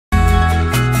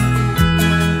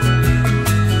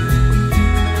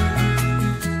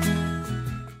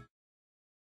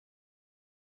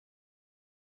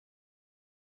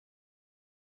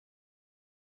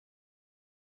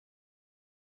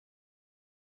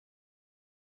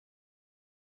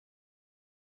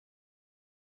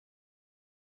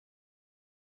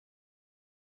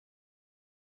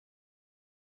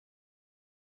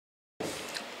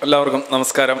എല്ലാവർക്കും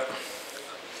നമസ്കാരം.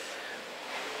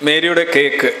 മേരിയുടെ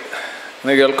കേക്ക്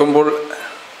എന്ന് കേൾക്കുമ്പോൾ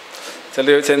ചിലർ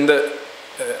ചോദിച്ചാൽ എന്ത്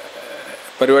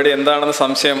പരിപാടി എന്താണെന്ന്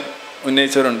സംശയം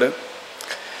ഉന്നയിച്ചവരുണ്ട്.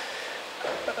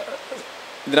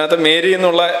 ഇതിനകത്ത് മേരി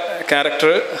എന്നുള്ള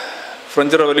ക്യാരക്ടർ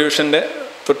ഫ്രഞ്ച് റവല്യൂഷൻ്റെ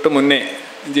തൊട്ട് മുന്നേ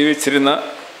ജീവിച്ചിരുന്ന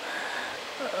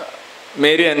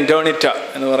മേരി അന്റോണിറ്റ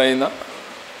എന്ന് പറയുന്ന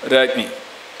രാജ്ഞി.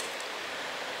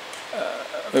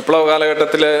 വിപ്ലവ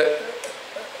കാലഘട്ടത്തിൽ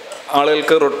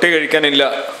ആളുകൾക്ക് റൊട്ടി കഴിക്കാനില്ല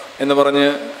എന്ന് പറഞ്ഞ്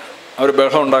അവർ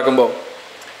ബഹളം ഉണ്ടാക്കുമ്പോൾ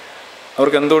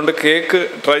അവർക്ക് എന്തുകൊണ്ട് കേക്ക്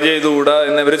ട്രൈ ചെയ്തുകൂടാ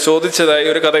എന്നിവർ ചോദിച്ചതായി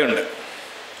ഒരു കഥയുണ്ട്.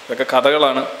 ഇതൊക്കെ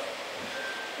കഥകളാണ്,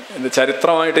 ഇത്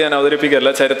ചരിത്രമായിട്ട് ഞാൻ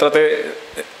അവതരിപ്പിക്കുകയല്ല. ചരിത്രത്തെ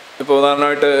ഇപ്പോൾ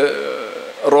ഉദാഹരണമായിട്ട്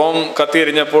റോം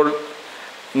കത്തിയെരിഞ്ഞപ്പോൾ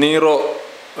നീറോ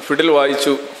ഫിഡിൽ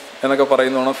വായിച്ചു എന്നൊക്കെ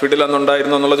പറയുന്നതാണ്. ഫിഡിൽ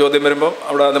അന്നുണ്ടായിരുന്നു എന്നുള്ള ചോദ്യം വരുമ്പോൾ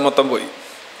അവിടെ അത് മൊത്തം പോയി.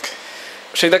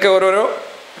 പക്ഷെ ഇതൊക്കെ ഓരോരോ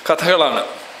കഥകളാണ്.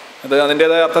 അത്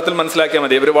അതിൻ്റേതായ അർത്ഥത്തിൽ മനസ്സിലാക്കിയാൽ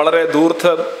മതി. ഇവർ വളരെ ധൂർത്ത,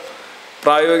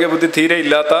 പ്രായോഗിക ബുദ്ധി തീരെ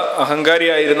ഇല്ലാത്ത,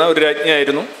 അഹങ്കാരിയായിരുന്ന ഒരു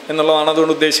രാജ്ഞിയായിരുന്നു എന്നുള്ളതാണ്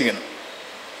അതുകൊണ്ട് ഉദ്ദേശിക്കുന്നത്.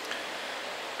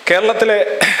 കേരളത്തിലെ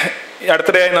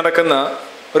അടുത്തിടെയായി നടക്കുന്ന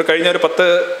കഴിഞ്ഞ ഒരു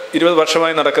 10-20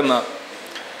 വർഷമായി നടക്കുന്ന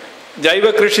ജൈവ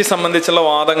കൃഷി സംബന്ധിച്ചുള്ള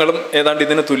വാദങ്ങളും ഏതാണ്ട്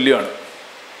ഇതിന് തുല്യമാണ്.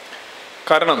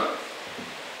 കാരണം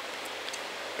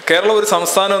കേരളം ഒരു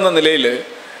സംസ്ഥാനം എന്ന നിലയിൽ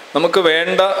നമുക്ക്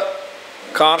വേണ്ട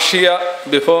കാർഷിക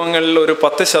വിഭവങ്ങളിൽ ഒരു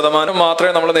 10%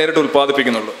 മാത്രമേ നമ്മൾ നേരിട്ട്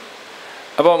ഉൽപ്പാദിപ്പിക്കുന്നുള്ളൂ.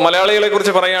 അപ്പോൾ മലയാളികളെ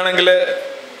കുറിച്ച് പറയുകയാണെങ്കിൽ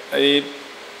ഈ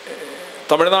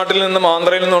തമിഴ്നാട്ടിൽ നിന്നും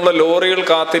ആന്ധ്രയിൽ നിന്നുള്ള ലോറികൾ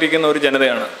കാത്തിരിക്കുന്ന ഒരു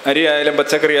ജനതയാണ്. അരി ആയാലും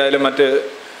പച്ചക്കറി ആയാലും മറ്റ്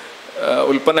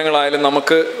ഉൽപ്പന്നങ്ങളായാലും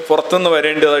നമുക്ക് പുറത്തുനിന്ന്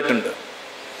വരേണ്ടതായിട്ടുണ്ട്.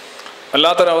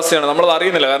 വല്ലാത്തൊരവസ്ഥയാണ്. നമ്മളത്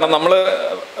അറിയുന്നില്ല. കാരണം നമ്മൾ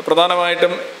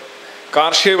പ്രധാനമായിട്ടും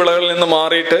കാർഷിക വിളകളിൽ നിന്ന്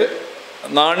മാറിയിട്ട്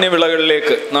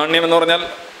നാണ്യവിളകളിലേക്ക്, നാണ്യം എന്ന് പറഞ്ഞാൽ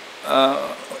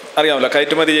അറിയാമല്ലോ,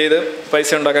 കയറ്റുമതി ചെയ്ത് പൈസ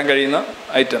ഉണ്ടാക്കാൻ കഴിയുന്ന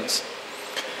ഐറ്റംസ്,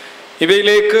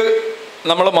 ഇവയിലേക്ക്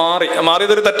നമ്മൾ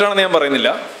മാറിയതൊരു തെറ്റാണെന്ന് ഞാൻ പറയുന്നില്ല.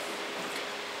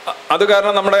 അത്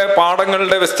കാരണം നമ്മുടെ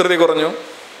പാടങ്ങളുടെ വിസ്തൃതി കുറഞ്ഞു,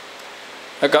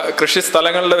 കൃഷി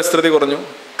സ്ഥലങ്ങളുടെ വിസ്തൃതി കുറഞ്ഞു,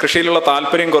 കൃഷിയിലുള്ള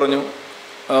താല്പര്യം കുറഞ്ഞു,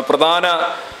 പ്രധാന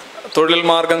തൊഴിൽ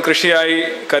മാർഗം കൃഷിയായി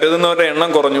കരുതുന്നവരുടെ എണ്ണം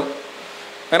കുറഞ്ഞു.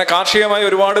 അങ്ങനെ കാർഷികമായി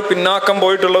ഒരുപാട് പിന്നാക്കം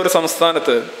പോയിട്ടുള്ള ഒരു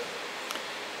സംസ്ഥാനത്ത്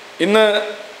ഇന്ന്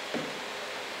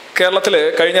കേരളത്തിൽ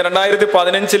കഴിഞ്ഞ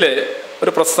 2015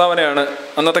 ഒരു പ്രസ്താവനയാണ്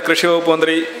അന്നത്തെ കൃഷി വകുപ്പ്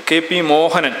മന്ത്രി KP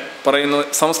മോഹനൻ പറയുന്നത്.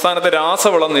 സംസ്ഥാനത്ത്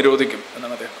രാസവളം നിരോധിക്കും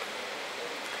എന്നാണ് അദ്ദേഹം.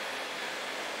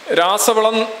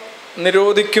 രാസവളം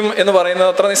നിരോധിക്കും എന്ന് പറയുന്നത്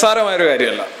അത്ര നിസ്സാരമായൊരു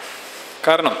കാര്യമല്ല.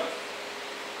 കാരണം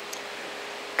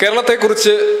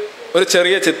കേരളത്തെക്കുറിച്ച് ഒരു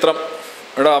ചെറിയ ചിത്രം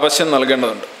ഇവിടെ അവശ്യം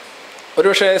നൽകേണ്ടതുണ്ട്.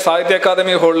 ഒരുപക്ഷെ സാഹിത്യ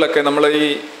അക്കാദമി ഹാളിലൊക്കെ നമ്മൾ ഈ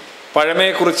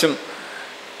പഴമയെക്കുറിച്ചും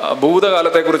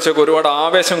ഭൂതകാലത്തെക്കുറിച്ചൊക്കെ ഒരുപാട്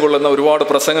ആവേശം കൊള്ളുന്ന ഒരുപാട്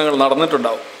പ്രസംഗങ്ങൾ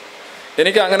നടന്നിട്ടുണ്ടാവും.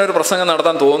 എനിക്ക് അങ്ങനെ ഒരു പ്രസംഗം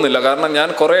നടത്താൻ തോന്നുന്നില്ല. കാരണം ഞാൻ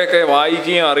കുറേയൊക്കെ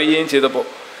വായിക്കുകയും അറിയുകയും ചെയ്തപ്പോൾ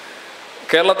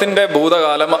കേരളത്തിൻ്റെ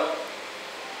ഭൂതകാലം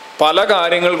പല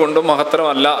കാര്യങ്ങൾ കൊണ്ടും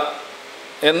മഹത്തരമല്ല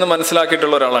എന്ന്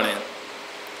മനസ്സിലാക്കിയിട്ടുള്ള ഒരാളാണ് ഞാൻ.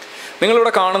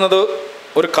 നിങ്ങളിവിടെ കാണുന്നത്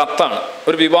ഒരു കത്താണ്,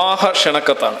 ഒരു വിവാഹ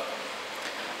ക്ഷണക്കത്താണ്.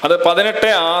 അത്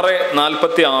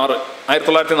 18/6/46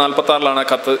 1946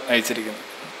 കത്ത് അയച്ചിരിക്കുന്നത്.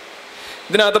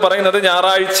 ഇതിനകത്ത് പറയുന്നത്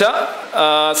ഞായറാഴ്ച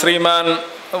ശ്രീമാൻ,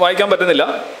 വായിക്കാൻ പറ്റുന്നില്ല,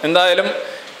 എന്തായാലും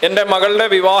എൻ്റെ മകളുടെ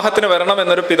വിവാഹത്തിന് വരണം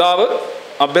എന്നൊരു പിതാവ്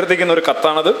അഭ്യർത്ഥിക്കുന്ന ഒരു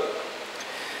കത്താണത്.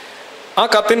 ആ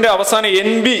കത്തിൻ്റെ അവസാനം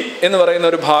NB എന്ന് പറയുന്ന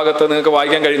ഒരു ഭാഗത്ത് നിങ്ങൾക്ക്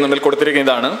വായിക്കാൻ കഴിയുന്നതിൽ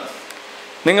കൊടുത്തിരിക്കുന്നതാണ്: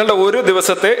 നിങ്ങളുടെ ഒരു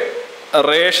ദിവസത്തെ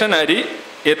റേഷൻ അരി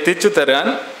എത്തിച്ചു തരാൻ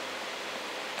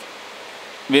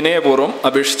വിനയപൂർവ്വം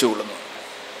അപേക്ഷിച്ചു കൊള്ളുന്നു.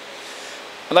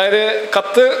 അതായത്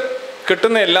കത്ത്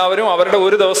കിട്ടുന്ന എല്ലാവരും അവരുടെ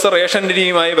ഒരു ദിവസം റേഷൻ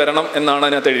അരിയുമായി വരണം എന്നാണ്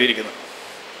അതിനകത്ത് എഴുതിയിരിക്കുന്നത്.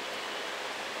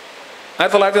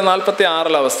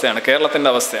 1946 അവസ്ഥയാണ്, കേരളത്തിൻ്റെ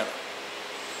അവസ്ഥയാണ്.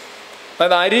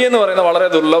 അതായത് അരി എന്ന് പറയുന്നത് വളരെ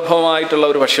ദുർലഭമായിട്ടുള്ള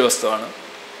ഒരു ഭക്ഷ്യവസ്തുവാണ്.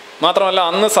 മാത്രമല്ല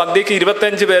അന്ന് സദ്യക്ക്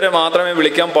 25 പേരെ മാത്രമേ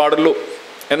വിളിക്കാൻ പാടുള്ളൂ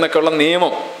എന്നൊക്കെയുള്ള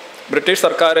നിയമം ബ്രിട്ടീഷ്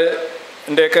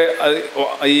സർക്കാരിൻ്റെയൊക്കെ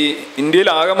ഈ ഇന്ത്യയിൽ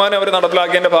ആകമാനം അവർ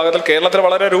നടപ്പിലാക്കിയതിൻ്റെ ഭാഗത്തിൽ കേരളത്തിൽ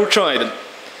വളരെ രൂക്ഷമായിരുന്നു.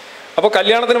 അപ്പോൾ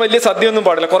കല്യാണത്തിന് വലിയ സദ്യയൊന്നും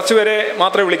പാടില്ല, കുറച്ച് പേരെ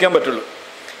മാത്രമേ വിളിക്കാൻ പറ്റുള്ളൂ.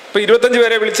 ഇപ്പോൾ 25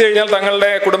 പേരെ വിളിച്ചു കഴിഞ്ഞാൽ തങ്ങളുടെ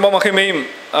കുടുംബമഹിമയും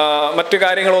മറ്റു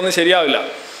കാര്യങ്ങളൊന്നും ശരിയാവില്ല.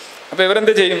 അപ്പോൾ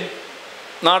ഇവരെന്ത് ചെയ്യും?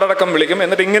 നാടടക്കം വിളിക്കും,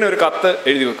 എന്നിട്ട് ഇങ്ങനെ ഒരു കത്ത്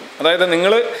എഴുതി വെക്കും. അതായത്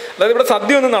ഇവിടെ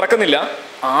സദ്യ ഒന്നും നടക്കുന്നില്ല,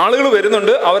 ആളുകൾ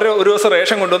വരുന്നുണ്ട്, അവർ ഒരു ദിവസം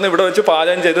റേഷൻ കൊണ്ടുവന്ന് ഇവിടെ വെച്ച്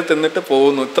പാചകം ചെയ്ത് തിന്നിട്ട്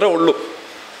പോകുന്നു, ഇത്രേ ഉള്ളൂ.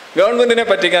 ഗവൺമെൻറ്റിനെ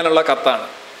പറ്റിക്കാനുള്ള കത്താണ്.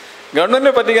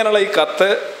 ഗവൺമെൻറ്റിനെ പറ്റിക്കാനുള്ള ഈ കത്ത്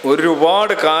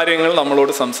ഒരുപാട് കാര്യങ്ങൾ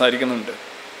നമ്മളോട് സംസാരിക്കുന്നുണ്ട്.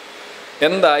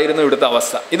 എന്തായിരുന്നു ഇവിടുത്തെ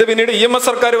അവസ്ഥ? ഇത് പിന്നീട് EMS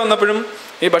സർക്കാർ വന്നപ്പോഴും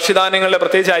ഈ ഭക്ഷ്യധാന്യങ്ങളുടെ,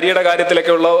 പ്രത്യേകിച്ച് അരിയുടെ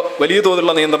കാര്യത്തിലൊക്കെയുള്ള വലിയ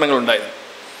തോതിലുള്ള നിയന്ത്രണങ്ങളുണ്ടായിരുന്നു.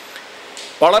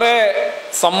 വളരെ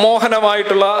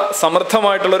സമ്മോഹനമായിട്ടുള്ള,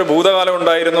 സമൃദ്ധമായിട്ടുള്ള ഒരു ഭൂതകാലം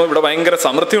ഉണ്ടായിരുന്നു, ഇവിടെ ഭയങ്കര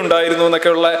സമൃദ്ധി ഉണ്ടായിരുന്നു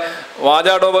എന്നൊക്കെയുള്ള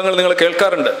വാചാടോപങ്ങൾ നിങ്ങൾ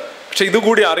കേൾക്കാറുണ്ട്. പക്ഷെ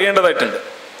ഇതുകൂടി അറിയേണ്ടതായിട്ടുണ്ട്.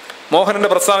 മോഹനൻ്റെ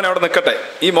പ്രസ്താവന അവിടെ നിൽക്കട്ടെ.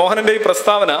 ഈ മോഹനൻ്റെ ഈ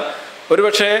പ്രസ്താവന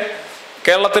ഒരുപക്ഷെ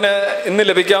കേരളത്തിന് ഇന്ന്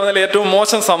ലഭിക്കാവുന്നതിൽ ഏറ്റവും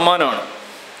മോശം സമ്മാനമാണ്.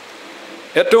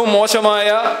 ഏറ്റവും മോശമായ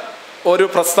ഒരു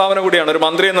പ്രസ്താവന കൂടിയാണ് ഒരു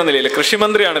മന്ത്രി എന്ന നിലയിൽ.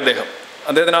 കൃഷിമന്ത്രിയാണ് ഇദ്ദേഹം.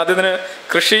 അദ്ദേഹത്തിന് ആദ്യത്തിന്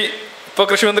ഇപ്പോൾ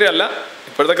കൃഷിമന്ത്രി അല്ല,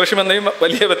 ഇപ്പോഴത്തെ കൃഷിമന്ത്രിയും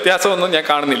വലിയ വ്യത്യാസമൊന്നും ഞാൻ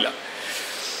കാണുന്നില്ല.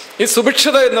 ഈ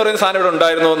സുഭിക്ഷത എന്ന് പറയുന്ന സാധനം ഇവിടെ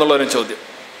ഉണ്ടായിരുന്നോ എന്നുള്ളൊരു ചോദ്യം.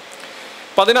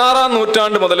 16-ാം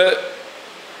നൂറ്റാണ്ട് മുതൽ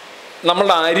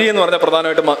നമ്മളുടെ അരി എന്ന് പറഞ്ഞാൽ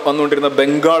പ്രധാനമായിട്ട് വന്നുകൊണ്ടിരുന്ന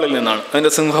ബംഗാളിൽ നിന്നാണ്.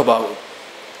 അതിൻ്റെ സിംഹഭാഗവും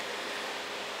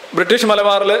ബ്രിട്ടീഷ്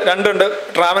മലബാറിൽ രണ്ടുണ്ട്.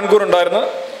 ട്രാവൻകൂർ ഉണ്ടായിരുന്നു,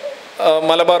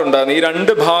 മലബാർ ഉണ്ടായിരുന്നു. ഈ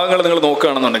രണ്ട് ഭാഗങ്ങൾ നിങ്ങൾ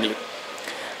നോക്കുകയാണെന്നുണ്ടെങ്കിൽ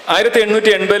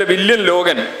 1880 വില്യം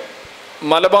ലോഗൻ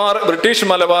ബ്രിട്ടീഷ്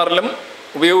മലബാറിലും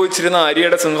ഉപയോഗിച്ചിരുന്ന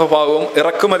അരിയുടെ സിംഹഭാഗവും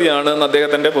ഇറക്കുമതിയാണ് എന്ന്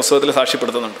അദ്ദേഹത്തിൻ്റെ പുസ്തകത്തിൽ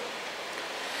സാക്ഷ്യപ്പെടുത്തുന്നുണ്ട്.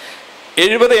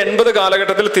 70-80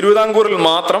 കാലഘട്ടത്തിൽ തിരുവിതാംകൂറിൽ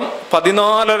മാത്രം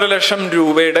 14.5 ലക്ഷം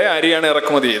രൂപയുടെ അരിയാണ്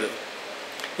ഇറക്കുമതി ചെയ്തത്.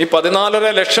 ഈ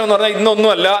 14.5 ലക്ഷം എന്ന് പറഞ്ഞാൽ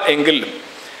ഇന്നൊന്നുമല്ല എങ്കിലും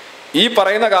ഈ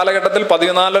പറയുന്ന കാലഘട്ടത്തിൽ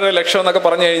 14.5 ലക്ഷം എന്നൊക്കെ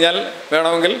പറഞ്ഞു കഴിഞ്ഞാൽ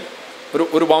വേണമെങ്കിൽ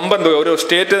ഒരു വമ്പൻ തുക, ഒരു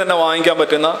സ്റ്റേറ്റ് തന്നെ വാങ്ങിക്കാൻ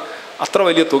പറ്റുന്ന അത്ര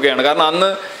വലിയ തുകയാണ്. കാരണം അന്ന്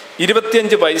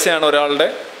 25 പൈസയാണ് ഒരാളുടെ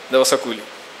ദിവസക്കൂലി.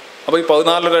 അപ്പോൾ ഈ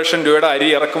 14 ലക്ഷം രൂപയുടെ അരി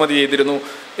ഇറക്കുമതി ചെയ്തിരുന്നു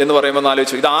എന്ന് പറയുമ്പോൾ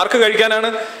ആലോചിച്ചു, ഇത് ആർക്ക് കഴിക്കാനാണ്?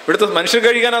 ഇവിടുത്തെ മനുഷ്യർ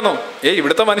കഴിക്കാനാണോ?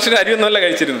 ഇവിടുത്തെ മനുഷ്യർ അരിയൊന്നുമല്ല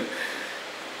കഴിച്ചിരുന്നു.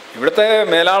 ഇവിടുത്തെ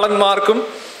മേലാളന്മാർക്കും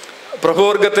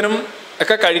പ്രഭുവർഗത്തിനും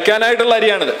ഒക്കെ കഴിക്കാനായിട്ടുള്ള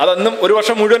അരിയാണിത്. അതൊന്നും ഒരു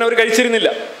വർഷം മുഴുവൻ അവർ കഴിച്ചിരുന്നില്ല.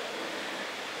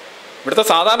 ഇവിടുത്തെ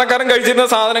സാധാരണക്കാരൻ കഴിച്ചിരുന്ന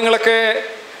സാധനങ്ങളൊക്കെ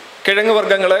കിഴങ്ങ്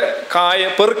വർഗ്ഗങ്ങളെ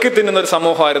പെറുക്കി തിന്നുന്ന ഒരു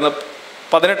സമൂഹമായിരുന്നു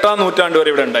 18-ാം നൂറ്റാണ്ട് വരെ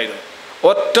ഇവിടെ ഉണ്ടായിരുന്നു.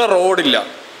 ഒറ്റ റോഡില്ല.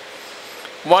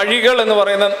 വഴികൾ എന്ന്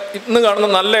പറയുന്ന ഇന്ന് കാണുന്ന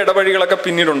നല്ല ഇടവഴികളൊക്കെ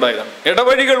പിന്നീടുണ്ടായതാണ്.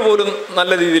 ഇടവഴികൾ പോലും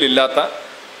നല്ല രീതിയിലില്ലാത്ത,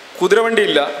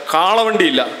 കുതിരവണ്ടിയില്ല,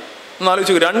 കാളവണ്ടിയില്ല.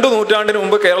 എന്നാലോചിച്ചു, 2 നൂറ്റാണ്ടിന്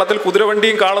മുമ്പ് കേരളത്തിൽ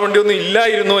കുതിരവണ്ടിയും കാളവണ്ടിയും ഒന്നും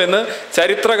ഇല്ലായിരുന്നു എന്ന്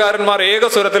ചരിത്രകാരന്മാർ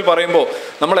ഏകസ്വരത്തിൽ പറയുമ്പോൾ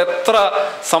നമ്മൾ എത്ര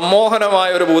സമ്മോഹനമായ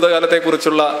ഒരു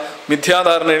ഭൂതകാലത്തെക്കുറിച്ചുള്ള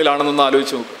മിഥ്യാധാരണയിലാണെന്നൊന്ന്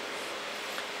ആലോചിച്ച് നോക്കുക.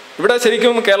 ഇവിടെ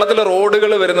ശരിക്കും കേരളത്തിലെ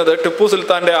റോഡുകൾ വരുന്നത് ടിപ്പു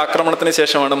സുൽത്താൻ്റെ ആക്രമണത്തിന്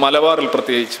ശേഷമാണ്, മലബാറിൽ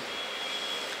പ്രത്യേകിച്ച്.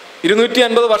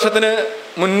 250 വർഷത്തിന്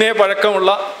മുന്നേ പഴക്കമുള്ള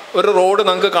ഒരു റോഡ്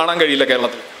നമുക്ക് കാണാൻ കഴിയില്ല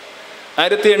കേരളത്തിൽ.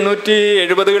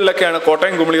 1870-കളിലൊക്കെയാണ്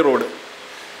കോട്ടയം കുമളി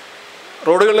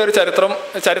റോഡുകളുടെ ഒരു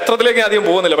ചരിത്രത്തിലേക്ക് അധികം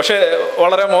പോകുന്നില്ല. പക്ഷേ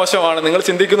വളരെ മോശമാണ്. നിങ്ങൾ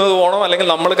ചിന്തിക്കുന്നത് പോകണോ അല്ലെങ്കിൽ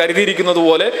നമ്മൾ കരുതിയിരിക്കുന്നത്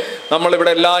പോലെ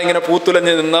നമ്മളിവിടെ എല്ലാം ഇങ്ങനെ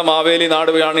പൂത്തുലഞ്ഞ് നിന്ന മാവേലി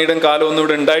നാട് കാണിയിടും കാലമൊന്നും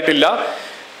ഇവിടെ ഉണ്ടായിട്ടില്ല.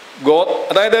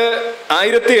 അതായത്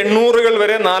 1800-കൾ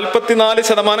വരെ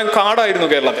 44% കാടായിരുന്നു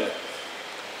കേരളത്തിൽ.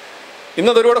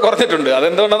 ഇന്നത് ഒരുപാട് കുറഞ്ഞിട്ടുണ്ട്.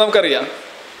 അതെന്തുകൊണ്ടാണ് നമുക്കറിയാം.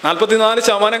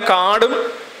 44% കാടും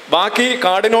ബാക്കി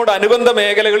കാടിനോട് അനുബന്ധ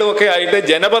മേഖലകളും ഒക്കെ ആയിട്ട്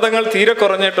ജനപദങ്ങൾ തീരെ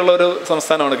കുറഞ്ഞിട്ടുള്ള ഒരു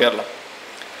സംസ്ഥാനമാണ് കേരളം.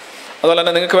 അതുപോലെ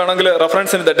തന്നെ നിങ്ങൾക്ക് വേണമെങ്കിൽ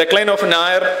റെഫറൻസിന് ദ ഡെക്ലൈൻ ഓഫ്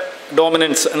നായർ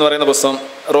ഡോമിനൻസ് എന്ന് പറയുന്ന പുസ്തകം,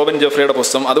 റോബിൻ ജെഫ്രിയുടെ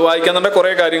പുസ്തകം, അത് വായിക്കാന്നുണ്ടെങ്കിൽ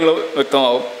കുറേ കാര്യങ്ങൾ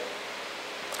വ്യക്തമാവും.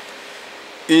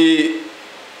 ഈ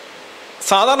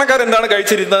സാധാരണക്കാരെന്താണ്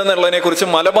കഴിച്ചിരുന്നത് എന്നുള്ളതിനെക്കുറിച്ച്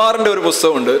മലബാറിൻ്റെ ഒരു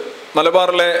പുസ്തകമുണ്ട്.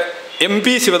 മലബാറിലെ MP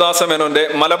ശിവദാസ മേനോൻ്റെ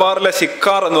മലബാറിലെ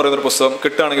ശിക്കാർ എന്ന് പറയുന്നൊരു പുസ്തകം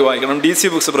കിട്ടുകയാണെങ്കിൽ വായിക്കണം. DC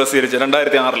books പ്രസിദ്ധീകരിച്ച്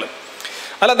 2006.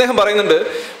 അതിൽ അദ്ദേഹം പറയുന്നുണ്ട്,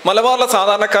 മലബാറിലെ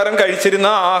സാധാരണക്കാരൻ കഴിച്ചിരുന്ന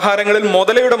ആഹാരങ്ങളിൽ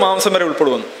മുതലയുടെ മാംസം വരെ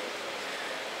ഉൾപ്പെടുന്നു.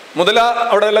 മുതല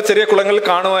അവിടെയുള്ള ചെറിയ കുളങ്ങളിൽ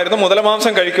കാണുമായിരുന്നു, മുതല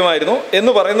മാംസം കഴിക്കുമായിരുന്നു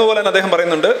എന്ന് പറയുന്ന പോലെ തന്നെ അദ്ദേഹം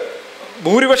പറയുന്നുണ്ട്,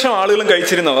 ഭൂരിപക്ഷം ആളുകളും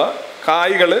കഴിച്ചിരുന്നവ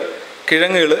കായ്കൾ,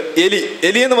 കിഴങ്ങുകൾ,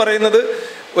 എലി എന്ന് പറയുന്നത്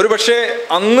ഒരുപക്ഷെ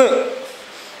അന്ന്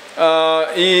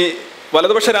ഈ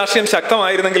വലതുപക്ഷ രാഷ്ട്രീയം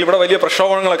ശക്തമായിരുന്നെങ്കിൽ ഇവിടെ വലിയ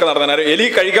പ്രക്ഷോഭങ്ങളൊക്കെ നടന്നു. എലി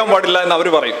കഴിക്കാൻ പാടില്ല എന്ന് അവർ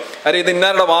പറയും. കാര്യം ഇത്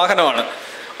ഇന്നാരുടെ വാഹനമാണ്.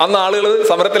 അന്ന് ആളുകൾ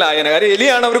സമരത്തിലായേനെ. കാര്യം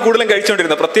എലിയാണ് അവർ കൂടുതലും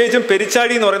കഴിച്ചുകൊണ്ടിരുന്നത്, പ്രത്യേകിച്ചും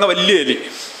പെരിച്ചാഴി എന്ന് പറയുന്ന വലിയ എലി.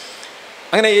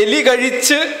 അങ്ങനെ എലി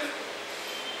കഴിച്ച്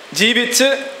ജീവിച്ച്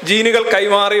ജീനുകൾ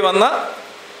കൈമാറി വന്ന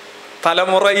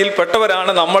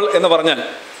തലമുറയിൽപ്പെട്ടവരാണ് നമ്മൾ എന്ന് പറഞ്ഞാൽ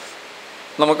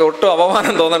നമുക്ക് ഒട്ടും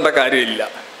അപമാനം തോന്നേണ്ട കാര്യമില്ല.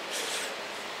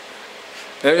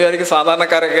 ഞാൻ വിചാരിക്കും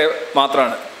സാധാരണക്കാരൊക്കെ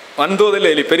മാത്രമാണ്. വൻതോതിൽ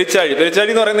എലി, പെരിച്ചാഴി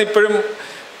എന്ന് പറയുന്നത് ഇപ്പോഴും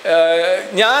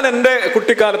ഞാൻ എൻ്റെ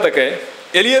കുട്ടിക്കാലത്തൊക്കെ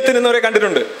എലിയെ തിന്നുന്നവരെ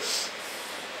കണ്ടിട്ടുണ്ട്.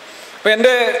 അപ്പം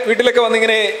എൻ്റെ വീട്ടിലൊക്കെ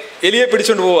വന്നിങ്ങനെ എലിയെ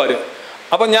പിടിച്ചുകൊണ്ട് പോകുമാര്.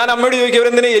 അപ്പം ഞാൻ അമ്മയോട് ചോദിക്കും,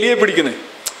 അവരെന്തിനാ എലിയെ പിടിക്കുന്നത്?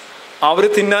 അവർ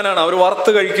തിന്നാനാണ്, അവർ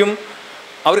വറുത്ത് കഴിക്കും,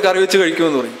 അവർ കറി വെച്ച്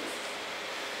കഴിക്കുമെന്ന് പറയും.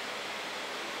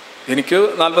 എനിക്ക്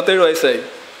 47 വയസ്സായി.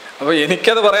 അപ്പോൾ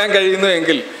എനിക്കത് പറയാൻ കഴിയുന്നു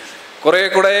എങ്കിൽ കുറേ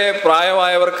കൂടെ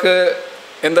പ്രായമായവർക്ക്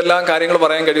എന്തെല്ലാം കാര്യങ്ങൾ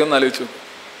പറയാൻ കഴിയുമെന്ന് ആലോചിച്ചു.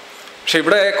 പക്ഷെ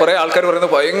ഇവിടെ കുറേ ആൾക്കാർ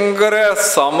പറയുന്നത് ഭയങ്കര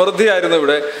സമൃദ്ധിയായിരുന്നു,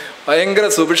 ഇവിടെ ഭയങ്കര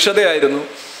സുഭിക്ഷതയായിരുന്നു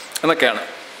എന്നൊക്കെയാണ്.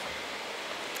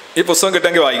 ഈ പുസ്തകം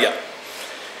കിട്ടുമെങ്കിൽ വായിക്കാം.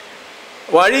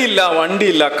 വഴിയില്ല,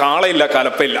 വണ്ടിയില്ല, കാളയില്ല,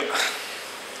 കലപ്പയില്ല.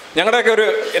 ഞങ്ങളുടെയൊക്കെ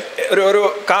ഒരു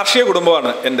കാർഷിക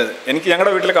കുടുംബമാണ് എൻ്റേത്.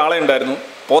 ഞങ്ങളുടെ വീട്ടിൽ കാളയുണ്ടായിരുന്നു,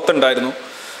 പോത്തുണ്ടായിരുന്നു.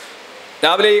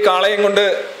 രാവിലെ ഈ കാളയും കൊണ്ട്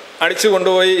അടിച്ചു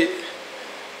കൊണ്ടുപോയി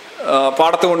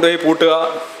പാടത്ത് കൊണ്ടുപോയി പൂട്ടുക,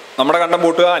 നമ്മുടെ കണ്ടം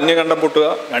പൂട്ടുക, അന്യകണ്ടം പൂട്ടുക,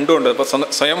 രണ്ടുമുണ്ട്. ഇപ്പോൾ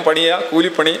സ്വയം പണിയുക,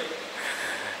 കൂലിപ്പണി.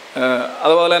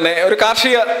 അതുപോലെ തന്നെ ഒരു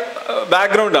കാർഷിക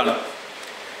ബാക്ക്ഗ്രൗണ്ടാണ്.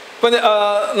 ഇപ്പം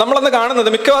നമ്മളന്ന് കാണുന്നത്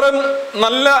മിക്കവാറും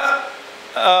നല്ല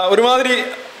ഒരുമാതിരി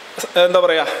എന്താ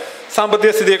പറയുക,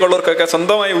 സാമ്പത്തിക സ്ഥിതിയൊക്കെ ഉള്ളവർക്കൊക്കെ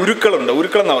സ്വന്തമായി ഉരുക്കളുണ്ട്.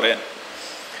 ഉരുക്കളെന്നാ പറയാൻ.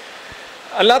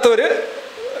 അല്ലാത്തവർ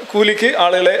കൂലിക്ക്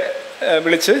ആളുകളെ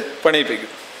വിളിച്ച്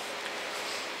പണിയിപ്പിക്കും.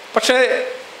 പക്ഷേ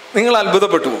നിങ്ങൾ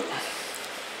അത്ഭുതപ്പെട്ടു പോകും.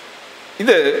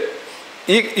 ഇത്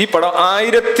ഈ പടം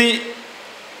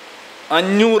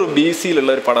 1500 BC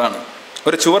ഒരു പടമാണ്.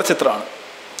 ഒരു ചുവർ ചിത്രമാണ്.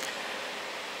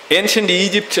 ഏൻഷ്യൻ്റ്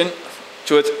ഈജിപ്ഷ്യൻ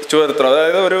ചുവർ,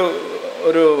 അതായത്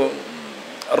ഒരു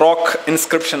റോക്ക്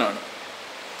ഇൻസ്ക്രിപ്ഷനാണ്.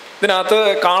 ഇതിനകത്ത്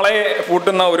കാളയെ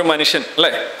പൂട്ടുന്ന ഒരു മനുഷ്യൻ,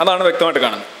 അല്ലേ? അതാണ് വ്യക്തമായിട്ട്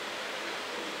കാണുന്നത്.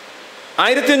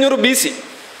 1500 BC.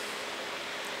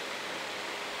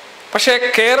 പക്ഷേ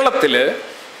കേരളത്തിൽ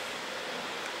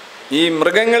ഈ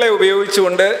മൃഗങ്ങളെ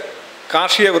ഉപയോഗിച്ചുകൊണ്ട്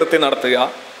കാർഷിക വൃത്തി നടത്തുക,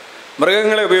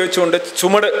 മൃഗങ്ങളെ ഉപയോഗിച്ചുകൊണ്ട്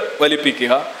ചുമട്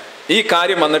വലിപ്പിക്കുക, ഈ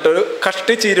കാര്യം വന്നിട്ടൊരു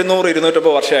കഷ്ടിച്ച് 200-250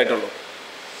 വർഷമായിട്ടുള്ളൂ.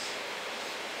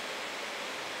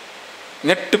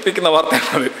 ഞെട്ടിപ്പിക്കുന്ന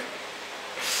വാർത്തയാണത്.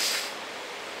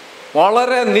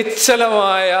 വളരെ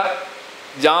നിശ്ചലമായ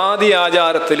ജാതി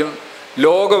ആചാരത്തിലും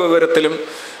ലോകവിവരത്തിലും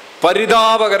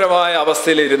പരിതാപകരമായ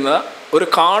അവസ്ഥയിലിരുന്ന ഒരു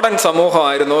കാടൻ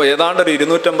സമൂഹമായിരുന്നു ഏതാണ്ട് ഒരു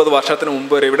 250 വർഷത്തിന്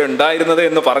മുമ്പ് വരെ ഇവിടെ ഉണ്ടായിരുന്നത്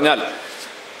എന്ന് പറഞ്ഞാൽ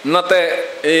ഇന്നത്തെ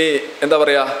ഈ എന്താ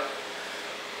പറയുക,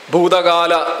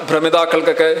 ഭൂതകാല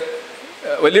ഭ്രമിതാക്കൾക്കൊക്കെ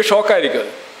വലിയ ഷോക്കായിരിക്കും.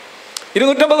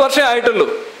 250 വർഷമേ ആയിട്ടുള്ളൂ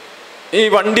ഈ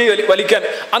വണ്ടി വലിക്കാൻ.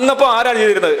 അന്നപ്പോൾ ആരാണ്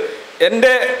ചെയ്തിരുന്നത്?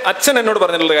 എൻ്റെ അച്ഛൻ എന്നോട്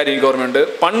പറഞ്ഞിട്ടുള്ള കാര്യം എനിക്ക് ഓർമ്മയുണ്ട്.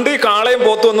 പണ്ട് ഈ കാളയും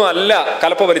പോത്തുമൊന്നും അല്ല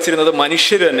കലപ്പ വലിച്ചിരുന്നത്,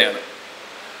 മനുഷ്യർ തന്നെയാണ്.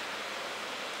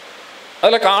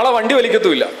 അതല്ല, കാള വണ്ടി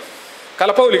വലിക്കത്തുമില്ല,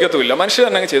 കലപ്പ വലിക്കത്തുമില്ല, മനുഷ്യർ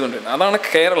തന്നെ അങ്ങ് ചെയ്തുകൊണ്ടിരുന്നത്. അതാണ്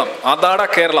കേരളം, അതാടാ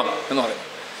കേരളം എന്ന് പറയുന്നത്.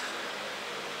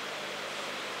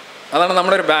 അതാണ്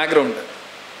നമ്മുടെ ഒരു ബാക്ക്ഗ്രൗണ്ട്.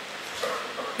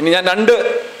 ഇനി ഞാൻ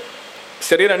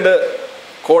ചെറിയ രണ്ട്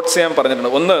കോട്ട്സ് ഞാൻ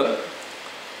പറഞ്ഞിട്ടുണ്ട്. ഒന്ന്,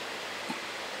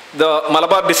 ദ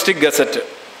മലബാർ ഡിസ്ട്രിക്ട് ഗസറ്റ്,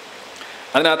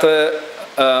 അതിനകത്ത്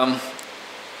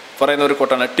പറയുന്ന ഒരു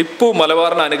കോട്ടാണ്: ടിപ്പു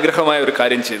മലബാറിന് അനുഗ്രഹമായ ഒരു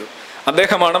കാര്യം ചെയ്തു.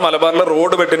 അദ്ദേഹമാണ് മലബാറിലെ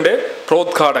റോഡ് വെട്ടിൻ്റെ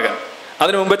പ്രോദ്ഘാടകൻ.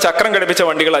 അതിനു മുമ്പ് ചക്രം ഘടിപ്പിച്ച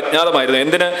വണ്ടികൾ അജ്ഞാതമായിരുന്നു.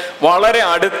 എന്തിന്? വളരെ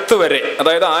അടുത്ത് വരെ,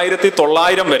 അതായത്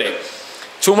 1900 വരെ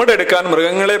ചുമടെടുക്കാൻ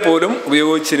മൃഗങ്ങളെ പോലും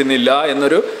ഉപയോഗിച്ചിരുന്നില്ല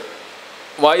എന്നൊരു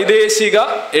വൈദേശിക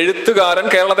എഴുത്തുകാരൻ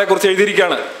കേരളത്തെക്കുറിച്ച്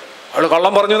എഴുതിയിരിക്കുകയാണ്. അവൾ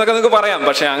കള്ളം പറഞ്ഞു എന്നൊക്കെ നിങ്ങൾക്ക് പറയാം,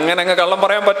 പക്ഷെ അങ്ങനെ കള്ളം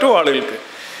പറയാൻ പറ്റുമോ ആളുകൾക്ക്?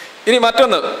 ഇനി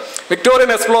മറ്റൊന്ന്,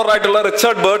 വിക്ടോറിയൻ എക്സ്പ്ലോറർ ആയിട്ടുള്ള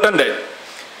Richard ബേർട്ടൻ്റെ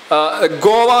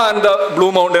Goa and the blue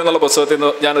mountain എന്നുള്ള പുസ്തകത്തിൽ നിന്ന്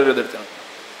ഞാനൊരു ഇതെടുത്താണ്.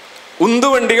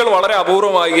 ഉന്തുവണ്ടികൾ വളരെ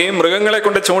അപൂർവമാവുകയും മൃഗങ്ങളെ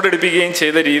കൊണ്ട് ചുമടെടുപ്പിക്കുകയും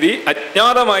ചെയ്ത രീതി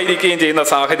അജ്ഞാതമായിരിക്കുകയും ചെയ്യുന്ന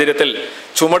സാഹചര്യത്തിൽ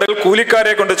ചുമടിൽ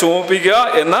കൂലിക്കാരെ കൊണ്ട് ചുമപ്പിക്കുക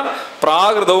എന്ന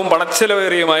പ്രാകൃതവും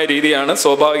പണച്ചെലവേറിയുമായ രീതിയാണ്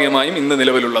സ്വാഭാവികമായും ഇന്ന്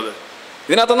നിലവിലുള്ളത്.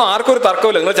 ഇതിനകത്തൊന്നും ആർക്കും ഒരു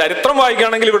തർക്കമില്ല. നിങ്ങൾ ചരിത്രം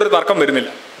വായിക്കുകയാണെങ്കിൽ ഇവിടെ ഒരു തർക്കം വരുന്നില്ല.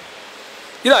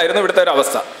 ഇതായിരുന്നു ഇവിടുത്തെ ഒരു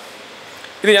അവസ്ഥ.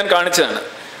 ഇത് ഞാൻ കാണിച്ചതാണ്.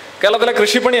 കേരളത്തിലെ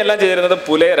കൃഷിപ്പണി എല്ലാം ചെയ്തിരുന്നത്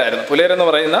പുലയരായിരുന്നു. പുലയരെന്ന്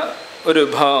പറയുന്ന ഒരു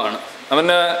വിഭാഗമാണ്.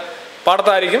 അവന്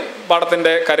പാടത്തായിരിക്കും,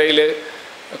 പാടത്തിൻ്റെ കരയിൽ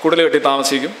കുടിൽ കെട്ടി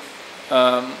താമസിക്കും.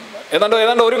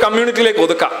 ഏതാണ്ട് ഒരു കമ്മ്യൂണിറ്റിയിലേക്ക്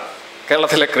ഒതുക്കാം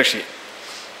കേരളത്തിലെ കൃഷി.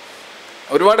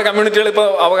 ഒരുപാട് കമ്മ്യൂണിറ്റികൾ ഇപ്പോൾ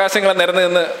അവകാശങ്ങൾ നിരന്ന്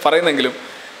എന്ന് പറയുന്നെങ്കിലും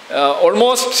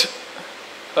ഓൾമോസ്റ്റ്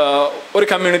ഒരു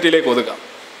കമ്മ്യൂണിറ്റിയിലേക്ക് ഒതുക്കാം.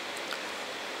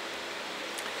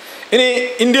 ഇനി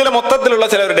ഇന്ത്യയിലെ മൊത്തത്തിലുള്ള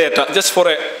ചിലൊരു data, just for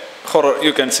A horror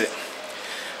you can say.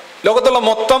 ലോകത്തുള്ള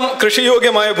മൊത്തം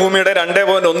കൃഷിയോഗ്യമായ ഭൂമിയുടെ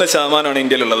 2.1%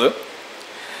 ഇന്ത്യയിലുള്ളത്.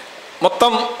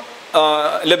 മൊത്തം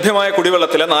ലഭ്യമായ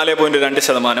കുടിവെള്ളത്തിലെ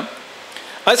 4.2%.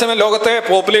 അതേസമയം ലോകത്തെ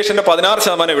പോപ്പുലേഷൻ്റെ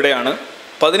 16% ഇവിടെയാണ്.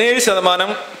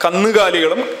 17%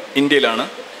 കന്നുകാലികളും ഇന്ത്യയിലാണ്.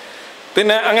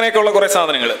 പിന്നെ അങ്ങനെയൊക്കെയുള്ള കുറേ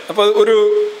സാധനങ്ങൾ. അപ്പോൾ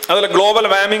അതുപോലെ ഗ്ലോബൽ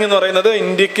വാർമിംഗ് എന്ന് പറയുന്നത്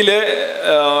ഇന്ത്യക്കിലെ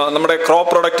നമ്മുടെ ക്രോപ്പ്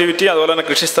പ്രൊഡക്ടിവിറ്റി, അതുപോലെ തന്നെ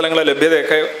കൃഷിസ്ഥലങ്ങളെ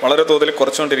ലഭ്യതയൊക്കെ വളരെ തോതിൽ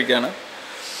കുറച്ചുകൊണ്ടിരിക്കുകയാണ്.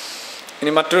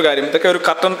 ഇനി മറ്റൊരു കാര്യം, ഇതൊക്കെ ഒരു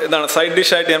ഇതാണ് സൈഡ്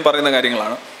ഡിഷായിട്ട് ഞാൻ പറയുന്ന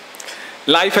കാര്യങ്ങളാണ്.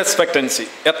 ലൈഫ് എക്സ്പെക്റ്റൻസി,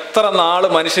 എത്ര നാൾ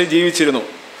മനുഷ്യർ ജീവിച്ചിരുന്നു.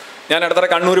 ഞാൻ അടുത്തിടെ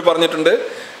കണ്ണൂർ പറഞ്ഞിട്ടുണ്ട്.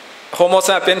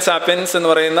 ഹോമോസാപ്പിയൻസ് എന്ന്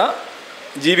പറയുന്ന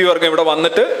ജീവിവർഗം ഇവിടെ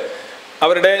വന്നിട്ട്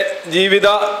അവരുടെ ജീവിത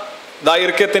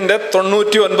ദൈർഘ്യത്തിൻ്റെ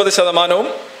 99%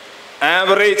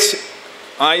 ആവറേജ്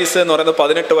ആയുസ് എന്ന് പറയുന്നത്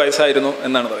 18 വയസ്സായിരുന്നു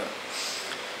എന്നാണ് പറയുന്നത്.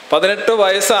 18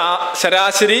 വയസ്സ്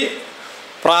ശരാശരി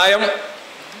പ്രായം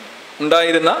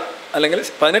ഉണ്ടായിരുന്ന, അല്ലെങ്കിൽ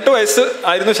 18 വയസ്സ്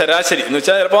ആയിരുന്നു ശരാശരി എന്ന്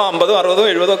വെച്ചാൽ ചിലപ്പോൾ 50, 60,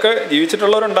 70 ഒക്കെ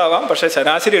ജീവിച്ചിട്ടുള്ളവരുണ്ടാവാം. പക്ഷേ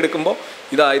ശരാശരി എടുക്കുമ്പോൾ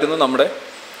ഇതായിരുന്നു നമ്മുടെ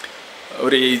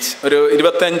ഒരു ഏജ്. ഒരു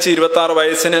 25, 26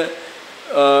 വയസ്സിന്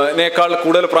നേക്കാൾ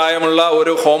കൂടുതൽ പ്രായമുള്ള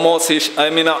ഒരു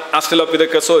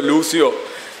ആസ്ട്രലോപിതെക്കസോ ലൂസിയോ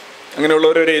അങ്ങനെയുള്ള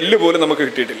ഒരു എല്ല് പോലും നമുക്ക്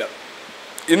കിട്ടിയിട്ടില്ല.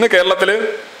 ഇന്ന് കേരളത്തിൽ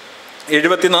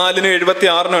 74-നും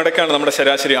 76-നും ഇടയ്ക്കാണ് നമ്മുടെ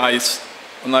ശരാശരി ആയുസ്.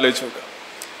 ഒന്നാലോചിച്ച് നോക്കുക.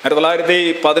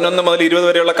 1911 മുതൽ 20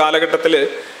 വരെയുള്ള കാലഘട്ടത്തിൽ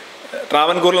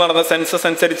ട്രാവൻകൂറിൽ നടന്ന സെൻസസ്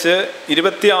അനുസരിച്ച്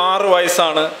 26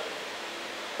 വയസ്സാണ്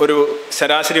ഒരു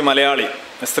ശരാശരി മലയാളി.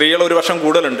 സ്ത്രീകൾ ഒരു വർഷം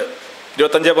കൂടുതലുണ്ട്,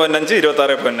 25.5,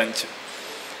 26.5.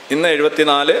 ഇന്ന്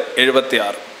 74,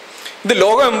 76. ഇത്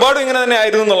ലോകമെമ്പാടും ഇങ്ങനെ തന്നെ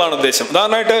ആയിരുന്നു എന്നുള്ളതാണ് ഉദ്ദേശം.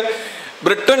 ഉദാഹരണമായിട്ട്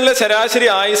ബ്രിട്ടനിലെ ശരാശരി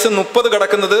ആയുസ് 30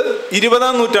 കടക്കുന്നത്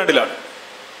 20-ാം നൂറ്റാണ്ടിലാണ്.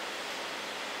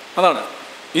 അതാണ്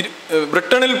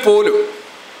ബ്രിട്ടനിൽ പോലും.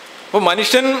 അപ്പോൾ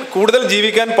മനുഷ്യൻ കൂടുതൽ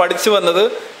ജീവിക്കാൻ പഠിച്ചു വന്നത്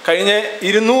കഴിഞ്ഞ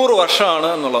 200 വർഷമാണ്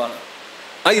എന്നുള്ളതാണ്.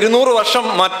 ആ 200 വർഷം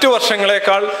മറ്റു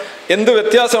വർഷങ്ങളെക്കാൾ എന്ത്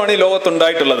വ്യത്യാസമാണ് ഈ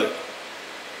ലോകത്തുണ്ടായിട്ടുള്ളത്?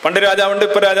 പണ്ട് രാജാവുണ്ട്,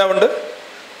 ഇപ്പോൾ രാജാവുണ്ട്.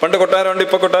 പണ്ട് കൊട്ടാരമുണ്ട്,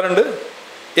 ഇപ്പോൾ കൊട്ടാരമുണ്ട്.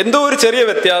 എന്തോ ഒരു ചെറിയ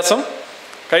വ്യത്യാസം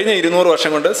കഴിഞ്ഞ 200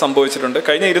 വർഷം കൊണ്ട് സംഭവിച്ചിട്ടുണ്ട്.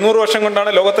 കഴിഞ്ഞ 200 വർഷം കൊണ്ടാണ്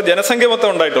ലോകത്തെ ജനസംഖ്യ മൊത്തം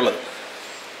ഉണ്ടായിട്ടുള്ളത്.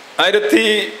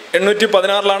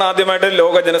 1816 ആദ്യമായിട്ട്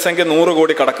ലോക ജനസംഖ്യ 100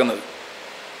 കോടി കടക്കുന്നത്.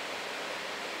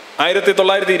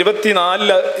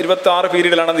 1924-26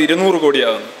 പീരീഡിലാണ് അത് 200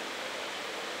 കോടിയാകുന്നത്.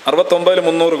 69-ൽ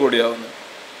 300 കോടിയാകുന്നു.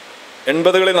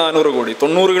 80-കളിൽ 400 കോടി,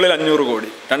 90-കളിൽ 500 കോടി,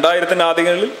 2000-ന്റെ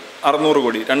ആദ്യങ്ങളിൽ 600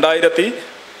 കോടി,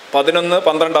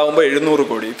 2011-12 ആകുമ്പോൾ 700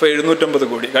 കോടി, ഇപ്പോൾ 750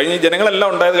 കോടി. കഴിഞ്ഞ ജനങ്ങളെല്ലാം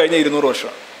ഉണ്ടായത് കഴിഞ്ഞ 200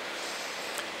 വർഷമാണ്.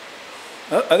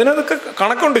 അതിനതൊക്കെ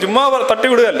കണക്കുണ്ട്, ചുമ്മാ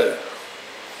തട്ടിവിടുകയല്ലേ.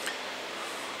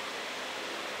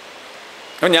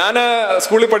 ഞാൻ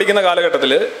സ്കൂളിൽ പഠിക്കുന്ന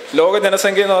കാലഘട്ടത്തിൽ ലോക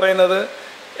ജനസംഖ്യ എന്ന് പറയുന്നത്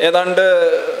ഏതാണ്ട്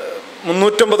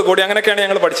 350 കോടി അങ്ങനെയൊക്കെയാണ്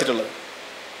ഞങ്ങൾ പഠിച്ചിട്ടുള്ളത്.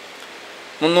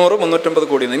 300-350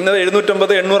 കോടി. ഇന്ന്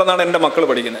 750-800 എന്നാണ് എൻ്റെ മക്കൾ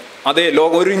പഠിക്കുന്നത്. അതേ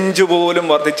ലോകം 1 ഇഞ്ച് പോലും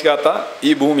വർദ്ധിക്കാത്ത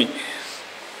ഈ ഭൂമി.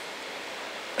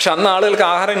 പക്ഷെ അന്ന് ആളുകൾക്ക്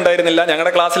ആഹാരം ഉണ്ടായിരുന്നില്ല.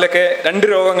 ഞങ്ങളുടെ ക്ലാസ്സിലൊക്കെ 2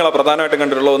 രോഗങ്ങളാണ് പ്രധാനമായിട്ടും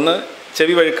കണ്ടിട്ടുള്ളത്. ഒന്ന്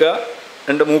ചെവി വഴുക്കുക,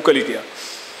 2 മൂക്കൊലിക്കുക.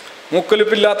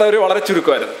 മൂക്കൊലിപ്പില്ലാത്തവർ വളരെ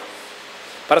ചുരുക്കമായിരുന്നു.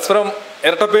 പരസ്പരം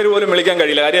ഇരട്ടപ്പേര് പോലും വിളിക്കാൻ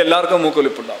കഴിയില്ല. കാര്യം എല്ലാവർക്കും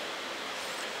മൂക്കൊലിപ്പുണ്ടാവും.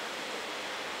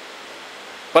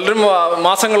 പലരും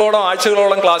മാസങ്ങളോളം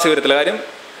ആഴ്ചകളോളം ക്ലാസ് വരത്തില്ല. കാര്യം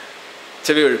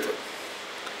ചെവി വഴുപ്പ്.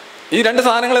 ഈ 2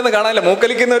 സാധനങ്ങളൊന്നും കാണാനില്ല.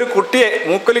 മൂക്കൊലിക്കുന്ന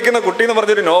കുട്ടി എന്ന്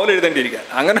പറഞ്ഞൊരു നോവൽ എഴുതേണ്ടിയിരിക്കാൻ.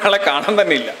 അങ്ങനെ ആളെ കാണാൻ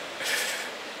തന്നെ ഇല്ല.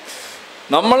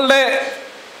 നമ്മളുടെ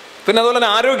പിന്നെ അതുപോലെ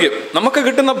തന്നെ ആരോഗ്യം, നമുക്ക്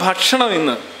കിട്ടുന്ന ഭക്ഷണം,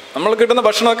 ഇന്ന് നമ്മൾ കിട്ടുന്ന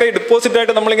ഭക്ഷണമൊക്കെ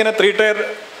ഡിപ്പോസിറ്റായിട്ട് നമ്മളിങ്ങനെ 3 ടയർ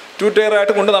 2 ടയർ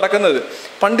ആയിട്ട് കൊണ്ട് നടക്കുന്നത്.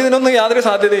 പണ്ട് ഇതിനൊന്നും യാതൊരു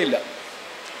സാധ്യതയില്ല.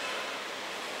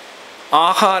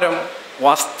 ആഹാരം,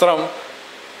 വസ്ത്രം,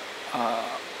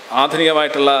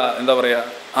 ആധുനികമായിട്ടുള്ള എന്താ പറയുക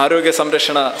ആരോഗ്യ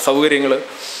സംരക്ഷണ സൗകര്യങ്ങൾ,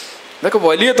 ഇതൊക്കെ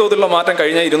വലിയ തോതിലുള്ള മാറ്റം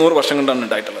കഴിഞ്ഞ 200 വർഷം കൊണ്ടാണ്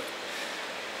ഉണ്ടായിട്ടുള്ളത്.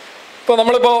 ഇപ്പോൾ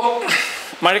നമ്മളിപ്പോൾ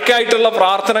മഴയ്ക്കായിട്ടുള്ള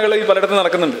പ്രാർത്ഥനകൾ ഈ പലയിടത്തും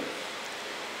നടക്കുന്നുണ്ട്.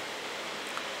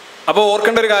 അപ്പോൾ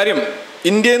ഓർക്കേണ്ട ഒരു കാര്യം,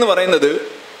 ഇന്ത്യ എന്ന് പറയുന്നത്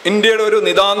ഇന്ത്യയുടെ ഒരു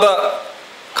നിതാന്ത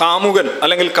കാമുകൻ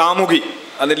അല്ലെങ്കിൽ കാമുകി,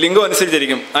 അതിന് ലിംഗം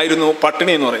അനുസരിച്ചിരിക്കും, ആയിരുന്നു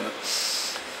പട്ടിണി എന്ന് പറയുന്നത്.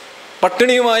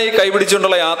 പട്ടിണിയുമായി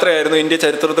കൈപിടിച്ചുകൊണ്ടുള്ള യാത്രയായിരുന്നു ഇന്ത്യ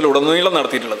ചരിത്രത്തിൽ ഉടനീളം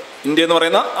നടത്തിയിട്ടുള്ളത്. ഇന്ത്യ എന്ന്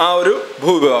പറയുന്ന ആ ഒരു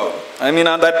ഭൂവിഭാഗം, ഐ മീൻ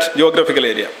ആ ദാറ്റ് ജിയോഗ്രഫിക്കൽ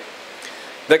ഏരിയ.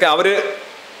 ഇതൊക്കെ അവർ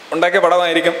ഉണ്ടാക്കിയ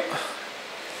പടമായിരിക്കും.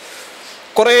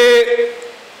 കുറേ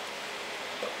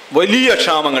വലിയ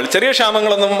ക്ഷാമങ്ങൾ, ചെറിയ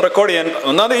ക്ഷാമങ്ങളൊന്നും റെക്കോർഡ് ചെയ്യാൻ,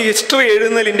 ഒന്നാമത് ഈ ഹിസ്റ്ററി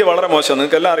എഴുതുന്നതിൽ ഇന്ത്യ വളരെ മോശമാണ്.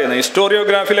 നിങ്ങൾക്ക് എല്ലാം അറിയുന്നത്.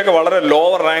 ഹിസ്റ്റോറിയോഗ്രാഫിയിലൊക്കെ വളരെ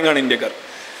ലോവർ റാങ്കാണ്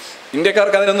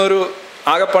ഇന്ത്യക്കാർക്ക് അതിനൊന്നും ഒരു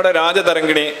ആകപ്പാടെ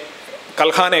രാജതരംഗിണി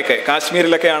കൽഹാനയൊക്കെ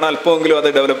കാശ്മീരിലൊക്കെയാണ് അല്പമെങ്കിലും അത്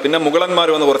ഡെവലപ്പ്. പിന്നെ മുഗളന്മാർ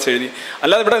വന്ന് കുറച്ച് എഴുതി.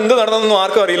 അല്ലാതെ ഇവിടെ എന്ത് നടന്നതെന്നൊന്നും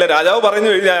ആർക്കും അറിയില്ല. രാജാവ് പറഞ്ഞു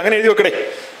എഴുതി, അങ്ങനെ എഴുതി വെക്കടേ,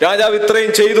 രാജാവ്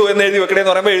ഇത്രയും ചെയ്തു എന്ന് എഴുതി വെക്കടേ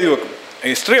എന്ന് പറയുമ്പോൾ എഴുതി വെക്കും.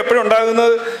 ഹിസ്റ്ററി എപ്പോഴും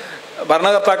ഉണ്ടാകുന്നത്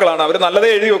ഭരണകർത്താക്കളാണ്. അവർ നല്ലതേ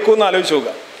എഴുതി വെക്കുമെന്ന് ആലോചിച്ച്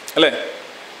നോക്കുക അല്ലേ.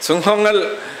 സിംഹങ്ങൾ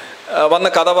വന്ന്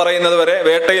കഥ പറയുന്നത് വരെ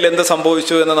വേട്ടയിൽ എന്ത്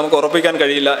സംഭവിച്ചു എന്ന് നമുക്ക് ഉറപ്പിക്കാൻ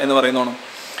കഴിയില്ല എന്ന് പറയുന്നോണം.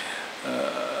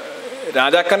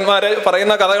 രാജാക്കന്മാർ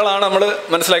പറയുന്ന കഥകളാണ് നമ്മൾ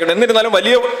മനസ്സിലാക്കേണ്ടത്. എന്നിരുന്നാലും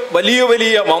വലിയ വലിയ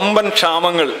വലിയ വമ്പൻ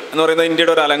ക്ഷാമങ്ങൾ എന്ന് പറയുന്നത്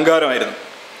ഇന്ത്യയുടെ ഒരു അലങ്കാരമായിരുന്നു.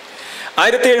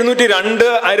 1702,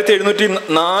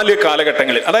 1704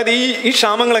 കാലഘട്ടങ്ങളിൽ, അതായത് ഈ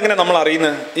ക്ഷാമങ്ങൾ എങ്ങനെ നമ്മൾ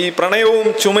അറിയുന്നത്? ഈ പ്രണയവും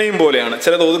ചുമയും പോലെയാണ്.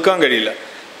 ചിലത് ഒതുക്കാൻ കഴിയില്ല.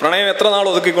 പ്രണയം എത്ര നാൾ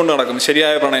ഒതുക്കിക്കൊണ്ട് നടക്കും?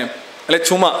 ശരിയായ പ്രണയം. അല്ലെ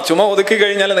ചുമ ഒതുക്കി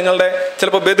കഴിഞ്ഞാൽ നിങ്ങളുടെ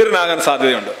ചിലപ്പോൾ ബദിരനാകാൻ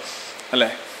സാധ്യതയുണ്ട് അല്ലേ.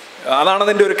 അതാണ്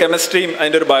അതിൻ്റെ ഒരു കെമിസ്ട്രിയും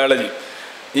അതിൻ്റെ ഒരു ബയോളജിയും.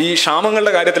 ഈ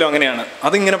ക്ഷാമങ്ങളുടെ കാര്യത്തിലും അങ്ങനെയാണ്.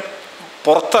 അതിങ്ങനെ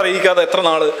പുറത്തറിയിക്കാതെ എത്ര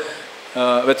നാൾ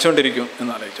വെച്ചുകൊണ്ടിരിക്കും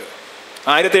എന്നാലോചിച്ചത്.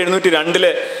 1702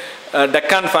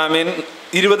 ഡെക്കാൻ ഫാമിൻ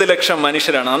 20 ലക്ഷം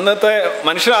മനുഷ്യരാണ്. അന്നത്തെ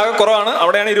മനുഷ്യരാകെ കുറവാണ്,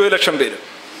 അവിടെയാണ് 20 ലക്ഷം പേര്.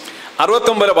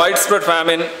 69 വൈഡ് സ്പ്രെഡ്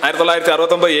ഫാമിൻ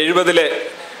 1969-70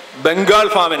 ബംഗാൾ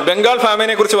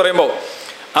ഫാമിനെ കുറിച്ച് പറയുമ്പോൾ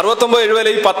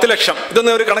 69-70 ഈ 10 ലക്ഷം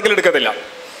ഇതൊന്നും ഒരു കണക്കിലെടുക്കത്തില്ല.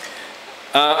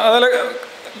 അതുപോലെ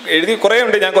എഴുതി കുറേ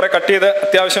ഉണ്ട്, ഞാൻ കുറേ കട്ട് ചെയ്ത്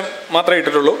അത്യാവശ്യം മാത്രമേ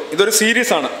ഇട്ടിട്ടുള്ളൂ. ഇതൊരു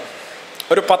സീരീസാണ്.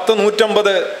 ഒരു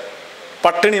 150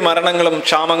 പട്ടിണി മരണങ്ങളും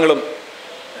ക്ഷാമങ്ങളും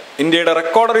ഇന്ത്യയുടെ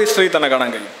റെക്കോർഡർ ഹിസ്റ്ററി തന്നെ കാണാൻ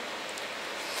കഴിയും.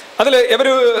 അതിൽ ഇവർ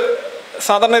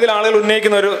സാധാരണ ഇതിൽ ആളുകൾ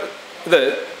ഉന്നയിക്കുന്ന ഒരു ഇത്,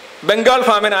 ബംഗാൾ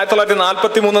ഫാമിൻ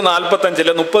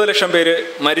 1943-45 30 ലക്ഷം പേര്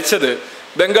മരിച്ചത്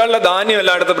ബംഗാളിലെ ധാന്യം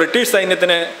എല്ലായിടത്തും ബ്രിട്ടീഷ്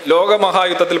സൈന്യത്തിന്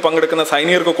ലോകമഹായുദ്ധത്തിൽ പങ്കെടുക്കുന്ന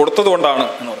സൈനികർക്ക് കൊടുത്തത് കൊണ്ടാണ്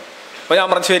എന്ന് പറഞ്ഞു. അപ്പോൾ ഞാൻ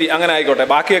പറഞ്ഞു ശരി, അങ്ങനെ ആയിക്കോട്ടെ.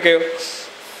 ബാക്കിയൊക്കെ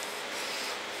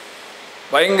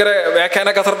ഭയങ്കര വ്യാഖ്യാന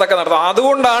കസർത്തൊക്കെ നടത്തും.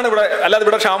 അതുകൊണ്ടാണ് ഇവിടെ, അല്ലാതെ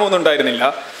ഇവിടെ ക്ഷാമമൊന്നും ഉണ്ടായിരുന്നില്ല.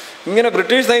 ഇങ്ങനെ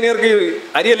ബ്രിട്ടീഷ് സൈനികർക്ക്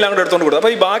അരിയെല്ലാം കൂടെ എടുത്തുകൊണ്ട് കൊടുത്തു.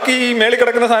 അപ്പോൾ ഈ ബാക്കി ഈ മേളിൽ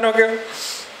കിടക്കുന്ന സാധനമൊക്കെ,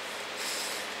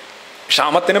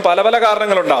 ക്ഷാമത്തിന് പല പല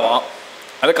കാരണങ്ങളുണ്ടാവാം.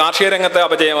 അത് കാർഷിക രംഗത്തെ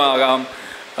അപജയമാകാം,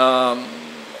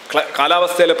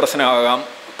 കാലാവസ്ഥയിലെ പ്രശ്നമാകാം,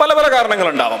 പല പല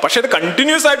കാരണങ്ങളുണ്ടാവാം. പക്ഷെ ഇത്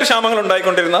കണ്ടിന്യൂസ് ആയിട്ട് ക്ഷാമങ്ങൾ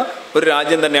ഉണ്ടായിക്കൊണ്ടിരുന്ന ഒരു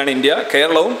രാജ്യം തന്നെയാണ് ഇന്ത്യ.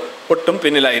 കേരളവും ഒട്ടും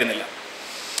പിന്നിലായിരുന്നില്ല.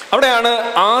 അവിടെയാണ്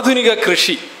ആധുനിക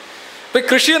കൃഷി. ഇപ്പം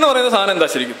കൃഷി എന്ന് പറയുന്ന സാധനം എന്താ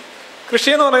ശരിക്കും? കൃഷി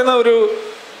എന്ന് പറയുന്ന ഒരു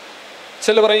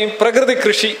ചില പറയും പ്രകൃതി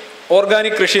കൃഷി,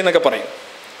 ഓർഗാനിക് കൃഷി എന്നൊക്കെ പറയും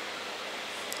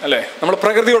അല്ലേ. നമ്മൾ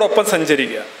പ്രകൃതിയോടൊപ്പം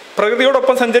സഞ്ചരിക്കുക.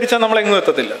 പ്രകൃതിയോടൊപ്പം സഞ്ചരിച്ചാൽ നമ്മൾ എങ്ങും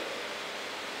എത്തത്തില്ല.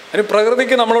 അതിന്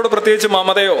പ്രകൃതിക്ക് നമ്മളോട് പ്രത്യേകിച്ച്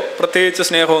മമതയോ പ്രത്യേകിച്ച്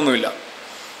സ്നേഹമൊന്നുമില്ല.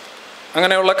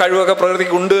 അങ്ങനെയുള്ള കഴിവൊക്കെ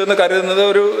പ്രകൃതിക്ക് ഉണ്ട് എന്ന് കരുതുന്നത്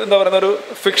ഒരു എന്താ പറയുന്ന ഒരു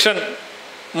ഫിക്ഷൻ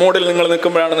മോഡിൽ നിങ്ങൾ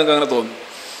നിൽക്കുമ്പോഴാണ് നിങ്ങൾക്ക് അങ്ങനെ തോന്നുന്നത്.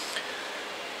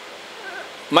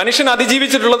 മനുഷ്യൻ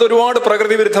അതിജീവിച്ചിട്ടുള്ളത് ഒരുപാട്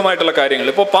പ്രകൃതി വിരുദ്ധമായിട്ടുള്ള കാര്യങ്ങൾ.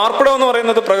 ഇപ്പോൾ പാർപ്പിടം എന്ന്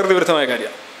പറയുന്നത് പ്രകൃതി വിരുദ്ധമായ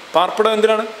കാര്യമാണ്. പാർപ്പിടം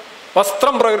എന്തിനാണ്?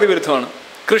 വസ്ത്രം പ്രകൃതി വിരുദ്ധമാണ്,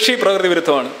 കൃഷി പ്രകൃതി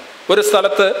വിരുദ്ധമാണ്. ഒരു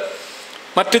സ്ഥലത്ത്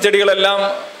മറ്റു ചെടികളെല്ലാം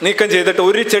നീക്കം ചെയ്തിട്ട്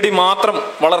ഒരു ചെടി മാത്രം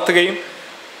വളർത്തുകയും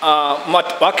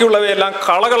ബാക്കിയുള്ളവയെല്ലാം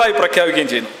കളകളായി പ്രഖ്യാപിക്കുകയും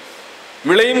ചെയ്യുന്നു.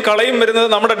 വിളയും കളയും വരുന്നത്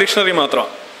നമ്മുടെ ഡിക്ഷണറി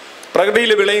മാത്രമാണ്.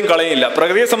 പ്രകൃതിയിൽ വിളയും കളയും ഇല്ല.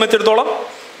 പ്രകൃതിയെ സംബന്ധിച്ചിടത്തോളം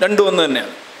രണ്ടും ഒന്ന്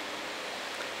തന്നെയാണ്.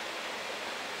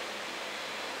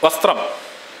 വസ്ത്രം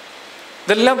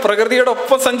ഇതെല്ലാം പ്രകൃതിയുടെ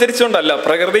ഒപ്പം സഞ്ചരിച്ചുകൊണ്ടല്ല,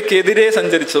 പ്രകൃതിക്കെതിരെ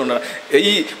സഞ്ചരിച്ചുകൊണ്ടാണ്.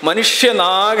 ഈ മനുഷ്യ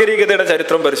നാഗരികതയുടെ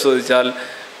ചരിത്രം പരിശോധിച്ചാൽ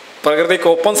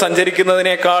പ്രകൃതിക്കൊപ്പം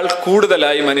സഞ്ചരിക്കുന്നതിനേക്കാൾ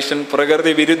കൂടുതലായി മനുഷ്യൻ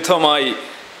പ്രകൃതി വിരുദ്ധമായി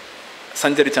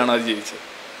സഞ്ചരിച്ചാണ് അത് ജീവിച്ചത്.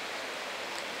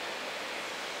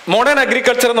 മോഡേൺ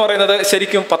അഗ്രികൾച്ചർ എന്ന് പറയുന്നത്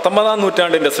ശരിക്കും 19-ാം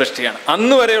നൂറ്റാണ്ടിൻ്റെ സൃഷ്ടിയാണ്.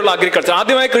 അന്ന് വരെയുള്ള അഗ്രികൾച്ചർ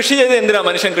ആദ്യമായി കൃഷി ചെയ്ത് എന്തിനാണ്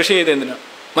മനുഷ്യൻ കൃഷി ചെയ്ത് എന്തിനാണ്?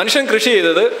 മനുഷ്യൻ കൃഷി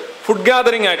ചെയ്തത് ഫുഡ്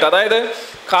ഗ്യാതറിംഗ് ആയിട്ട്, അതായത്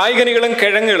കായ്കനികളും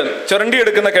കിഴങ്ങുകളും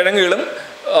ചുരണ്ടിയെടുക്കുന്ന കിഴങ്ങുകളും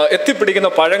എത്തിപ്പിടിക്കുന്ന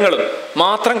പഴങ്ങളും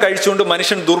മാത്രം കഴിച്ചുകൊണ്ട്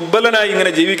മനുഷ്യൻ ദുർബലനായി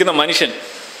ഇങ്ങനെ ജീവിക്കുന്ന മനുഷ്യൻ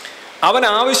അവൻ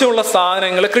ആവശ്യമുള്ള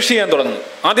സാധനങ്ങൾ കൃഷി ചെയ്യാൻ തുടങ്ങുന്നു.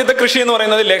 ആദ്യത്തെ കൃഷി എന്ന്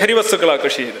പറയുന്നത് ലഹരി വസ്തുക്കളാണ്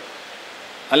കൃഷി ചെയ്ത്,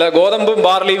 അല്ല ഗോതമ്പും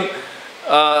ബാർലിയും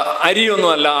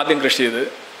അരിയൊന്നും അല്ല ആദ്യം കൃഷി ചെയ്ത്.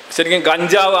 ശരിക്കും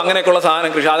കഞ്ചാവ് അങ്ങനെയൊക്കെയുള്ള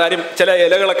സാധനം കൃഷി. അതാരും ചില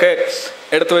ഇലകളൊക്കെ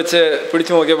എടുത്തു വെച്ച്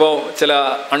പിടിച്ചു നോക്കിയപ്പോൾ ചില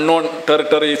അൺനോൺ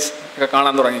ടെറിട്ടറീസ് ഒക്കെ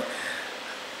കാണാൻ തുടങ്ങി.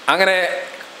 അങ്ങനെ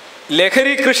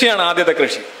ലഹരി കൃഷിയാണ് ആദ്യത്തെ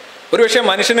കൃഷി. ഒരുപക്ഷെ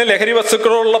മനുഷ്യന് ലഹരി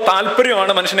വസ്തുക്കളോടുള്ള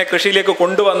താല്പര്യമാണ് മനുഷ്യനെ കൃഷിയിലേക്ക്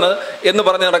കൊണ്ടുവന്നത് എന്ന്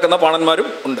പറഞ്ഞു നടക്കുന്ന പാണന്മാരും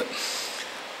ഉണ്ട്.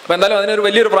 അപ്പം എന്തായാലും അതിനൊരു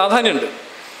വലിയൊരു പ്രാധാന്യമുണ്ട്.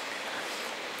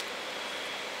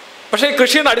 പക്ഷേ ഈ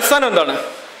കൃഷിയുടെ അടിസ്ഥാനം എന്താണ്?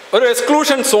 ഒരു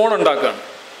എക്സ്ക്ലൂഷൻ സോൺ ഉണ്ടാക്കുകയാണ്.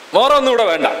 വേറെ ഒന്നും ഇവിടെ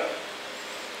വേണ്ട.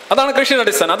 അതാണ് കൃഷിയുടെ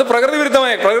അടിസ്ഥാനം. അത് പ്രകൃതി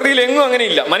വിരുദ്ധമായ, പ്രകൃതിയിൽ എങ്ങും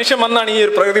അങ്ങനെയില്ല. മനുഷ്യൻ വന്നാണ് ഈ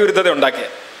ഒരു പ്രകൃതി വിരുദ്ധത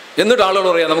ഉണ്ടാക്കിയത്. എന്നിട്ട് ആളുകൾ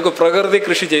പറയാം നമുക്ക് പ്രകൃതി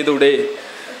കൃഷി ചെയ്തൂടെ.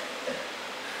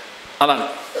 അതാണ്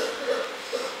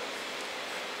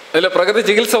അതിൽ പ്രകൃതി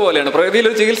ചികിത്സ പോലെയാണ്.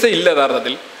 പ്രകൃതിയിലൊരു ചികിത്സ ഇല്ല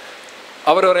യഥാർത്ഥത്തിൽ.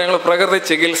 അവർ പറയും ഞങ്ങൾ പ്രകൃതി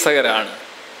ചികിത്സകരാണ്.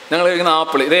 ഞങ്ങൾ കഴിക്കുന്ന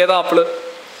ആപ്പിൾ, ഇത് ഏതാ ആപ്പിള്?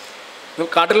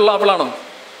 കാട്ടിലുള്ള ആപ്പിളാണോ?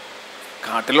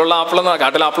 കാട്ടിലുള്ള ആപ്പിളെന്നാ,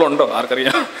 കാട്ടിൽ ആപ്പിളുണ്ടോ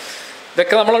ആർക്കറിയാം?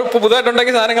 ഇതൊക്കെ നമ്മൾ ഇപ്പോൾ പുതുതായിട്ട്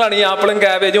ഉണ്ടാക്കിയ സാധനങ്ങളാണ്. ഈ ആപ്പിളും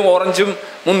ക്യാബേജും ഓറഞ്ചും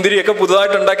മുന്തിരിയൊക്കെ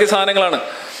പുതുതായിട്ട് ഉണ്ടാക്കിയ സാധനങ്ങളാണ്.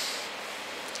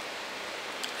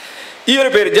 ഈ ഒരു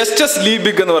പേര് ജസ്റ്റിസ്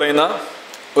ലീബിഗ് എന്ന് പറയുന്ന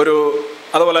ഒരു,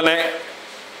 അതുപോലെ തന്നെ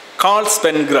കാൾ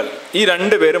സ്പെൻഗ്രൽ, ഈ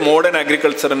രണ്ട് പേര് മോഡേൺ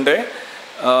അഗ്രികൾച്ചറിൻ്റെ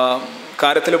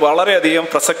കാര്യത്തിൽ വളരെയധികം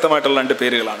പ്രസക്തമായിട്ടുള്ള രണ്ട്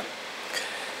പേരുകളാണ്.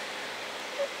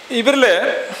 ഇവരിൽ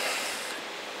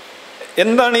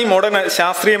എന്താണ് ഈ മോഡേൺ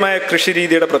ശാസ്ത്രീയമായ കൃഷി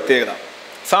രീതിയുടെ പ്രത്യേകത?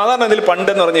 സാധാരണ ഇതിൽ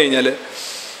പണ്ടെന്ന് പറഞ്ഞു കഴിഞ്ഞാൽ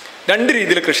രണ്ട്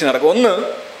രീതിയിൽ കൃഷി നടക്കും. ഒന്ന്,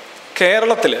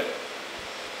 കേരളത്തിൽ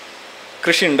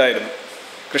കൃഷി ഉണ്ടായിരുന്നു.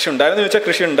 കൃഷി ഉണ്ടായിരുന്നു ചോദിച്ചാൽ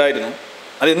കൃഷി ഉണ്ടായിരുന്നു.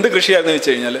 അത് എന്ത് കൃഷിയായിരുന്നു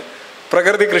ചോദിച്ചു കഴിഞ്ഞാൽ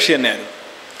പ്രകൃതി കൃഷി തന്നെയായിരുന്നു.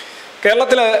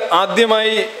 കേരളത്തിൽ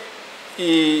ആദ്യമായി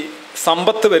ഈ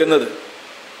സമ്പത്ത് വരുന്നത്,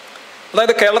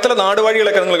 അതായത് കേരളത്തിലെ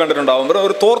നാടുവഴികളൊക്കെ നിങ്ങൾ കണ്ടിട്ടുണ്ടാവും.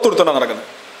 ഒരു തോർത്ത് എടുത്തോണ്ടാണ് നടക്കുന്നത്.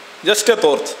 ജസ്റ്റ് എ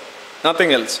തോർത്ത്,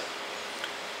 നത്തിങ് എൽസ്.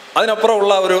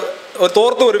 അതിനപ്പുറമുള്ള ഒരു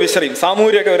തോർത്ത് ഒരു വിശറിയും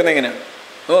സാമൂഹ്യമൊക്കെ വരുന്നത് എങ്ങനെയാണ്?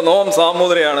 നോം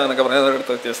സാമൂതിരയാണ് എന്നൊക്കെ പറഞ്ഞത്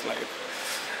എടുത്ത് വ്യത്യാസമായത്.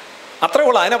 അത്രേ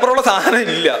ഉള്ളൂ. അതിനപ്പുറമുള്ള സാധനം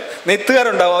ഇല്ല.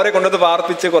 നെയ്ത്തുകാരുണ്ടാവും, അവരെ കൊണ്ടുവന്ന്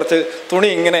പാർപ്പിച്ച് കുറച്ച് തുണി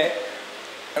ഇങ്ങനെ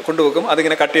കൊണ്ടുവെക്കും.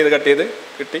 അതിങ്ങനെ കട്ട് ചെയ്ത്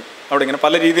കിട്ടി അവിടെ ഇങ്ങനെ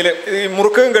പല രീതിയിൽ ഈ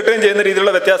മുറുക്കുകയും കെട്ടുകയും ചെയ്യുന്ന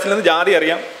രീതിയിലുള്ള വ്യത്യാസത്തിൽ നിന്ന് ജാതി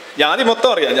അറിയാം. ജാതി മൊത്തം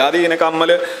അറിയാം. ജാതി ഇങ്ങനെ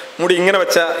കമ്മൽ, മുടി ഇങ്ങനെ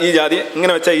വെച്ച ഈ ജാതി,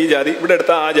 ഇങ്ങനെ വെച്ച ഈ ജാതി, ഇവിടെ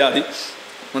എടുത്ത ആ ജാതി,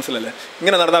 മനസ്സിലല്ലേ?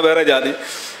 ഇങ്ങനെ നടന്നാൽ വേറെ ജാതി.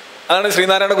 അതാണ്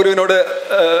ശ്രീനാരായണ ഗുരുവിനോട്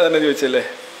തന്നെ ചോദിച്ചല്ലേ,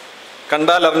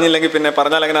 കണ്ടാൽ അറിഞ്ഞില്ലെങ്കിൽ പിന്നെ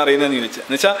പറഞ്ഞാൽ എങ്ങനെ അറിയുന്നതെന്ന് ചോദിച്ചത്.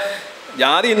 എന്നുവെച്ചാൽ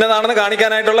ജാതി ഇന്നതാണെന്ന്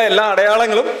കാണിക്കാനായിട്ടുള്ള എല്ലാ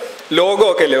അടയാളങ്ങളും ലോഗോ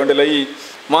ഒക്കെ അല്ലേ ഉണ്ടല്ലോ. ഈ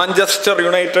മാഞ്ചസ്റ്റർ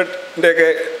യുണൈറ്റഡിൻ്റെ ഒക്കെ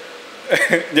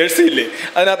ജേഴ്സി ഇല്ലേ,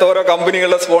 അതിനകത്ത് ഓരോ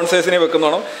കമ്പനികളുടെ സ്പോൺസേഴ്സിനെ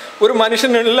വെക്കുന്നോണം. ഒരു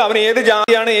മനുഷ്യനുള്ളിൽ അവൻ ഏത്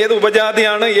ജാതിയാണ്, ഏത്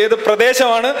ഉപജാതിയാണ്, ഏത്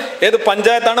പ്രദേശമാണ്, ഏത്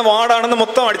പഞ്ചായത്താണ്, വാർഡാണെന്ന്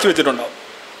മൊത്തം അടിച്ചു വെച്ചിട്ടുണ്ടാവും.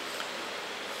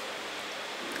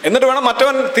 എന്നിട്ട് വേണം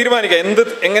മറ്റവൻ തീരുമാനിക്കാം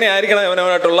എങ്ങനെയായിരിക്കണം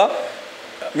അവനവനായിട്ടുള്ള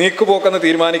നീക്കുപോക്കെന്ന്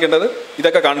തീരുമാനിക്കേണ്ടത്.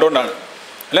 ഇതൊക്കെ കണ്ടുകൊണ്ടാണ്.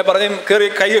 അല്ലെ പറയും കയറി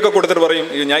കൈയൊക്കെ കൊടുത്തിട്ട് പറയും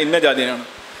ഞാൻ ഇന്ന ജാതിയാണ്.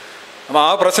 അപ്പം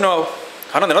ആ പ്രശ്നമാവും.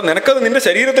 കാരണം നിനക്കത് നിന്റെ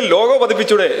ശരീരത്തിൽ ലോഗോ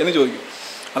പതിപ്പിച്ചൂടെ എന്ന് ചോദിക്കും.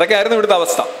 അതൊക്കെ ആയിരുന്നു ഇവിടുത്തെ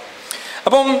അവസ്ഥ.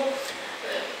 അപ്പം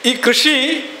ഈ കൃഷി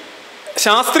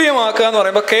ശാസ്ത്രീയമാക്കുക എന്ന്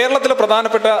പറയുമ്പോൾ കേരളത്തിലെ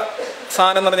പ്രധാനപ്പെട്ട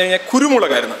സാധനം എന്ന് പറഞ്ഞു കഴിഞ്ഞാൽ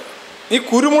കുരുമുളകായിരുന്നു. ഈ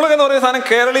കുരുമുളക് എന്ന് പറയുന്ന സാധനം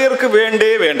കേരളീയർക്ക്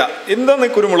വേണ്ട. എന്താണ്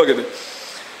ഈ കുരുമുളക്? ഇത്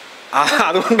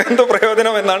അതുകൊണ്ട് എന്തോ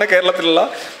പ്രയോജനം എന്നാണ് കേരളത്തിലുള്ള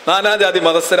നാനാജാതി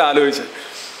മതസ്ഥർ ആലോചിച്ചത്.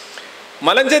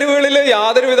 മലഞ്ചെരുവുകളിൽ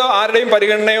യാതൊരുവിധ ആരുടെയും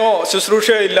പരിഗണനയോ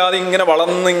ശുശ്രൂഷയോ ഇല്ലാതെ ഇങ്ങനെ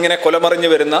വളർന്ന് ഇങ്ങനെ കൊലമറിഞ്ഞു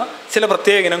വരുന്ന ചില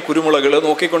പ്രത്യേക ഇനം കുരുമുളകൾ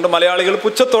നോക്കിക്കൊണ്ട് മലയാളികൾ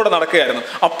പുച്ഛത്തോടെ നടക്കുകയായിരുന്നു.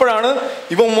 അപ്പോഴാണ്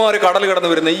ഇവന്മാർ കടൽ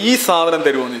കടന്ന് വരുന്നത്, ഈ സാധനം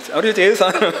തരുമോന്ന് ചോദിച്ചു. അവർ ചോദിച്ചു ഏത്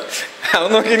സാധനം? അത്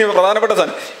നോക്കി ഇനി പ്രധാനപ്പെട്ട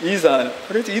സാധനം ഈ സാധനം.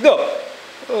 അവർ ചോദിച്ചു ഇതോ,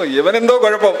 ഓ ഇവനെന്തോ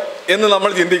കുഴപ്പം എന്ന്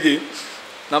നമ്മൾ ചിന്തിക്കുകയും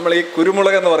നമ്മൾ ഈ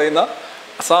കുരുമുളക് എന്ന് പറയുന്ന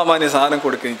അസാമാന്യ സാധനം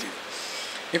കൊടുക്കുകയും ചെയ്തു.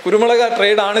 ഈ കുരുമുളക്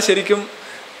ട്രേഡാണ് ശരിക്കും.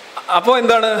 അപ്പോൾ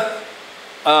എന്താണ്,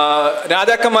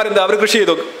 രാജാക്കന്മാരെന്താ, അവർ കൃഷി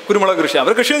ചെയ്തു കുരുമുളക് കൃഷി.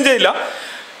 അവർ കൃഷിയൊന്നും ചെയ്യില്ല.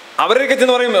 അവരൊക്കെ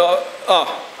ചെന്ന് പറയും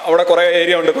അവിടെ കുറേ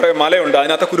ഏരിയ ഉണ്ട്, കുറേ മലയുണ്ട്,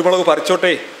 അതിനകത്ത് കുരുമുളക്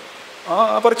പറിച്ചോട്ടെ.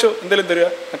 പറിച്ചോ, എന്തെങ്കിലും തരിക,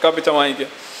 നക്കാപ്പിച്ച വാങ്ങിക്കുക.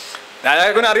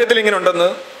 രാജാക്കന് അറിയത്തില്ല ഇങ്ങനെ ഉണ്ടെന്ന്.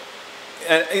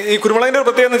 ഈ കുരുമുളകിൻ്റെ ഒരു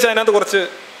പ്രത്യേകത എന്ന് വെച്ചാൽ അതിനകത്ത് കുറച്ച്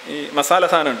ഈ മസാല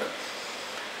സാധനമുണ്ട്.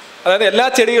 അതായത് എല്ലാ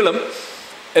ചെടികളും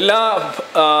എല്ലാ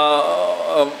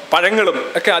പഴങ്ങളും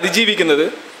ഒക്കെ അതിജീവിക്കുന്നത്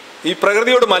ഈ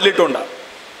പ്രകൃതിയോട് മല്ലിട്ടുകൊണ്ടാണ്.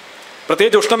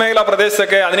 പ്രത്യേകിച്ച് ഉഷ്ണമേഖലാ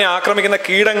പ്രദേശത്തൊക്കെ അതിനെ ആക്രമിക്കുന്ന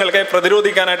കീടങ്ങളെ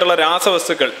പ്രതിരോധിക്കാനായിട്ടുള്ള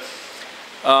രാസവസ്തുക്കൾ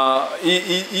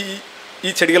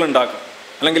ഈ ചെടികളുണ്ടാക്കും,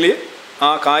 അല്ലെങ്കിൽ ആ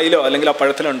കായിലോ അല്ലെങ്കിൽ ആ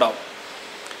പഴത്തിലോ ഉണ്ടാവും.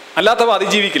 അല്ലാത്തവ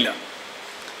അതിജീവിക്കില്ല.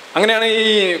 അങ്ങനെയാണ്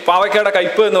ഈ പാവയ്ക്കയുടെ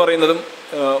കയ്പ് എന്ന് പറയുന്നതും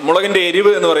മുളകിൻ്റെ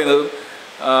എരിവ് എന്ന് പറയുന്നതും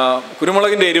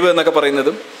കുരുമുളകിൻ്റെ എരിവ് എന്നൊക്കെ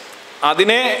പറയുന്നതും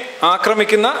അതിനെ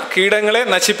ആക്രമിക്കുന്ന കീടങ്ങളെ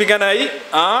നശിപ്പിക്കാനായി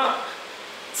ആ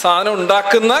സാധനം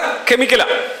ഉണ്ടാക്കുന്ന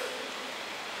കെമിക്കലാണ്.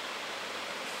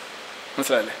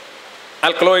 മനസ്സിലായില്ലേ?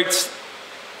 ആൽക്കലോയിഡ്സ്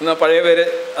എന്ന പഴയ പേര്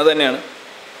അത് തന്നെയാണ്.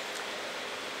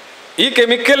 ഈ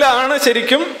കെമിക്കലാണ്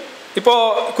ശരിക്കും ഇപ്പോൾ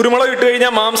കുരുമുളക് ഇട്ട്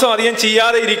കഴിഞ്ഞാൽ മാംസം അധികം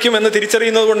ചെയ്യാതെ ഇരിക്കും എന്ന്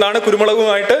തിരിച്ചറിയുന്നത് കൊണ്ടാണ്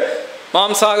കുരുമുളകുമായിട്ട്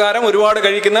മാംസാഹാരം ഒരുപാട്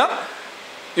കഴിക്കുന്ന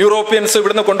യൂറോപ്യൻസ്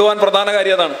ഇവിടുന്ന് കൊണ്ടുപോകാൻ പ്രധാന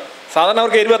കാര്യം അതാണ്. സാധാരണ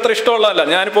അവർക്ക് എരിവ് അത്ര ഇഷ്ടമുള്ളതല്ല.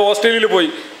 ഞാനിപ്പോൾ ഓസ്ട്രേലിയയിൽ പോയി,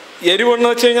 എരിവെന്ന്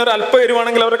വെച്ച് കഴിഞ്ഞാൽ ഒരു അല്പം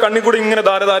എരിവാണെങ്കിൽ അവരുടെ കണ്ണിൽ കൂടി ഇങ്ങനെ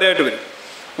ധാരധാരയായിട്ട് വരും.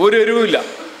 ഒരു എരിവുമില്ല,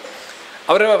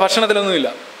 അവരുടെ ഭക്ഷണത്തിലൊന്നുമില്ല.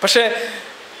 പക്ഷേ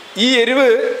ഈ എരിവ്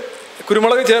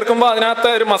കുരുമുളക് ചേർക്കുമ്പോൾ അതിനകത്ത്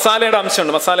ഒരു മസാലയുടെ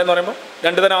അംശമുണ്ട്. മസാല എന്ന് പറയുമ്പോൾ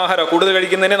രണ്ട് തരം ആഹാരം, കൂടുതൽ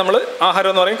കഴിക്കുന്നതിനെ നമ്മൾ ആഹാരം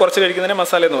എന്ന് പറയും, കുറച്ച് കഴിക്കുന്നതിനെ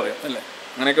മസാല എന്ന് പറയും, അല്ലേ?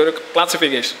 അങ്ങനെയൊക്കെ ഒരു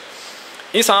ക്ലാസിഫിക്കേഷൻ.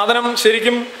 ഈ സാധനം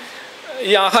ശരിക്കും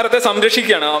ഈ ആഹാരത്തെ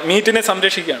സംരക്ഷിക്കുകയാണ്, മീറ്റിനെ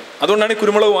സംരക്ഷിക്കുകയാണ്. അതുകൊണ്ടാണ് ഈ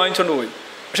കുരുമുളക് വാങ്ങിച്ചുകൊണ്ട് പോയി.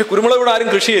 പക്ഷെ കുരുമുളക് ഇവിടെ ആരും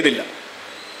കൃഷി ചെയ്തില്ല.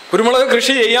 കുരുമുളക്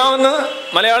കൃഷി ചെയ്യാമെന്ന്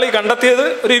മലയാളി കണ്ടെത്തിയത്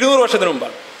ഒരു 200 വർഷത്തിന്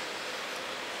മുമ്പാണ്.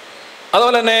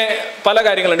 അതുപോലെ തന്നെ പല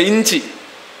കാര്യങ്ങളുണ്ട്.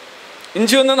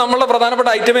 ഇഞ്ചി ഒന്നും നമ്മളുടെ പ്രധാനപ്പെട്ട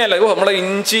ഐറ്റമേ അല്ല. നമ്മളെ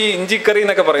ഇഞ്ചിക്കറി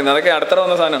എന്നൊക്കെ പറയുന്നത് അതൊക്കെ അടുത്ത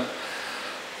വന്ന സാധനമാണ്.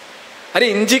 അരെ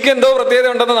ഇഞ്ചിക്ക് എന്തോ പ്രത്യേകത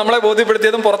ഉണ്ടെന്ന് നമ്മളെ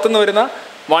ബോധ്യപ്പെടുത്തിയതും പുറത്തുനിന്ന് വരുന്ന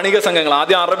വാണിജ്യ സംഘങ്ങൾ.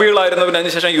 ആദ്യം അറബികളായിരുന്നു, പിന്നെ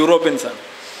അതിനുശേഷം യൂറോപ്യൻസാണ്.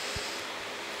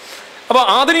 അപ്പോൾ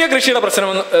ആധുനിക കൃഷിയുടെ പ്രശ്നം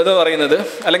എന്ന് പറയുന്നത്,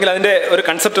 അല്ലെങ്കിൽ അതിൻ്റെ ഒരു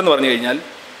കൺസെപ്റ്റ് എന്ന് പറഞ്ഞു കഴിഞ്ഞാൽ,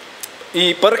 ഈ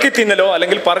പെറുക്കി തിന്നലോ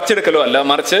അല്ലെങ്കിൽ പറിച്ചെടുക്കലോ അല്ല,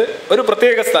 മറിച്ച് ഒരു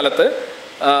പ്രത്യേക സ്ഥലത്ത്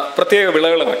പ്രത്യേക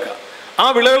വിളകൾ ഇറക്കുക. ആ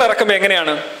വിളകൾ ഇറക്കുമ്പോൾ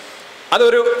എങ്ങനെയാണ്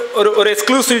അതൊരു ഒരു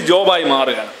എക്സ്ക്ലൂസീവ് ജോബായി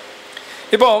മാറുകയാണ്.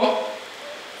 ഇപ്പോൾ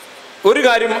ഒരു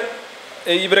കാര്യം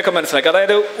ഇവരൊക്കെ മനസ്സിലാക്കി,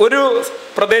 അതായത് ഒരു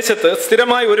പ്രദേശത്ത്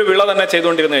സ്ഥിരമായി ഒരു വിള തന്നെ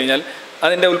ചെയ്തുകൊണ്ടിരുന്നു കഴിഞ്ഞാൽ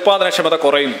അതിൻ്റെ ഉൽപ്പാദനക്ഷമത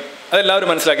കുറയുന്നു. അതെല്ലാവരും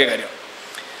മനസ്സിലാക്കിയ കാര്യം.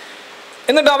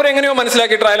 എന്നിട്ട് അവരെങ്ങനെയോ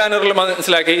മനസ്സിലാക്കി, ട്രയൽ ആൻഡ് എററിൽ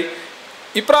മനസ്സിലാക്കി,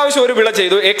 ഇപ്രാവശ്യം ഒരു വിള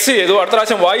ചെയ്തു, എക്സ് ചെയ്തു, അടുത്ത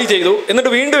പ്രാവശ്യം വൈ ചെയ്തു,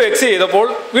 എന്നിട്ട് വീണ്ടും എക്സ് ചെയ്തപ്പോൾ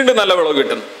വീണ്ടും നല്ല വിളവ്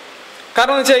കിട്ടുന്നു.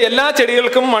 കാരണം എന്ന് വെച്ചാൽ എല്ലാ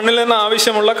ചെടികൾക്കും മണ്ണിൽ നിന്ന്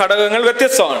ആവശ്യമുള്ള ഘടകങ്ങൾ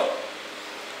വ്യത്യസ്തമാണ്.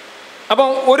 അപ്പം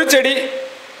ഒരു ചെടി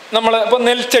നമ്മൾ ഇപ്പോൾ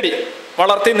നെൽച്ചെടി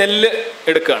വളർത്തി നെല്ല്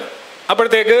എടുക്കുകയാണ്.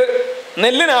 അപ്പോഴത്തേക്ക്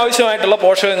നെല്ലിന് ആവശ്യമായിട്ടുള്ള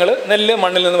പോഷകങ്ങൾ നെല്ല്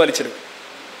മണ്ണിൽ നിന്ന് വലിച്ചെടുക്കും.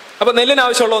 അപ്പോൾ നെല്ലിന്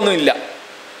ആവശ്യമുള്ളതൊന്നുമില്ല.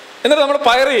 എന്നിട്ട് നമ്മൾ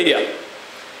പയർ ചെയ്യുക.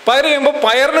 പയർ ചെയ്യുമ്പോൾ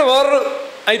പയറിന് വേറൊരു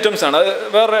ഐറ്റംസാണ്, അത്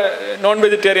വേറെ നോൺ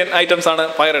വെജിറ്റേറിയൻ ഐറ്റംസാണ്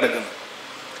പയറെടുക്കുന്നത്.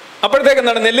 അപ്പോഴത്തേക്ക്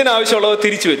എന്താണ്, നെല്ലിന് ആവശ്യമുള്ളത്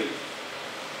തിരിച്ചു വരും,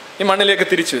 ഈ മണ്ണിലേക്ക്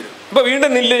തിരിച്ചു വരും. അപ്പോൾ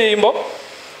വീണ്ടും നെല്ല് ചെയ്യുമ്പോൾ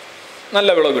നല്ല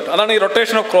വിളവ് കിട്ടും. അതാണ് ഈ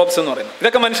റൊട്ടേഷൻ ഓഫ് ക്രോപ്സ് എന്ന് പറയുന്നത്.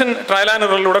 ഇതൊക്കെ മനുഷ്യൻ ട്രയൽ ആൻഡ്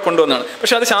എററിലൂടെ കൊണ്ടുവന്നതാണ്.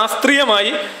 പക്ഷെ അത്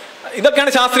ശാസ്ത്രീയമായി,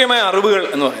 ഇതൊക്കെയാണ് ശാസ്ത്രീയമായ അറിവുകൾ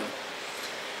എന്ന് പറയുന്നത്.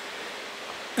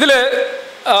 ഇതിൽ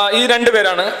ഈ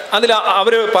രണ്ടുപേരാണ് അതിൽ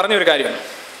അവർ പറഞ്ഞൊരു കാര്യം,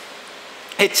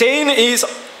 A chain is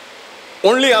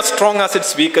only as strong as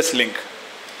it's weakest link.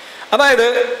 അതായത്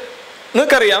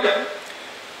നിങ്ങൾക്കറിയാം,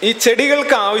 ഈ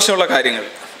ചെടികൾക്ക് ആവശ്യമുള്ള കാര്യങ്ങൾ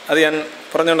അത് ഞാൻ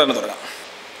പറഞ്ഞുകൊണ്ട് തന്നെ തുടങ്ങാം.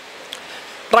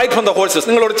 Right from the ഹോൾസസ്.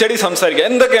 നിങ്ങളോട് ചെടി സംസാരിക്കുക,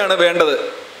 എന്തൊക്കെയാണ് വേണ്ടത്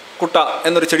കുട്ട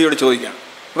എന്നൊരു ചെടിയോട് ചോദിക്കുകയാണ്.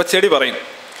 അപ്പോൾ ചെടി പറയും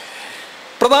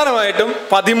പ്രധാനമായിട്ടും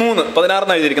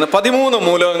 16 എഴുതിയിരിക്കുന്ന 13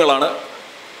 മൂലകങ്ങളാണ്,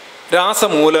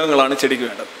 രാസമൂലകങ്ങളാണ് ചെടിക്ക്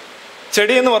വേണ്ടത്.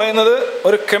 ചെടി എന്ന് പറയുന്നത്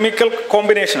ഒരു കെമിക്കൽ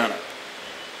കോമ്പിനേഷനാണ്.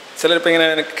 ചിലരിപ്പോൾ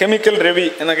ഇങ്ങനെ കെമിക്കൽ രവി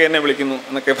എന്നൊക്കെ എന്നെ വിളിക്കുന്നു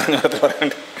എന്നൊക്കെ പറഞ്ഞത്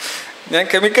പറയാണ്ട്, ഞാൻ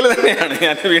കെമിക്കൽ തന്നെയാണ്.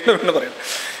 ഞാൻ വീണ്ടും പറയാം,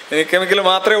 എനിക്ക് കെമിക്കൽ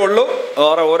മാത്രമേ ഉള്ളൂ,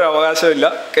 വേറെ ഓരോ അവകാശമില്ല.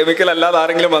 കെമിക്കൽ അല്ലാതെ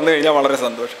ആരെങ്കിലും വന്നു കഴിഞ്ഞാൽ വളരെ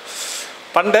സന്തോഷം.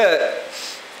 പണ്ട്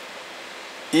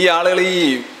ഈ ആളുകൾ ഈ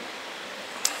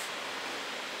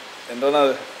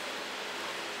എന്തോന്നത്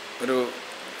ഒരു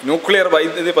ന്യൂക്ലിയർ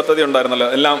വൈദ്യുതി പദ്ധതി ഉണ്ടായിരുന്നല്ലോ,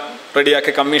 എല്ലാം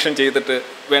റെഡിയാക്കി കമ്മീഷൻ ചെയ്തിട്ട്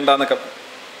വേണ്ടാന്നൊക്കെ.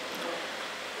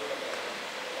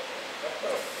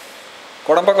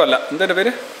 കുടമ്പക്കമല്ല, എന്തിൻ്റെ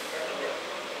പേര്?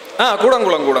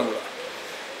 കൂടംകുളം.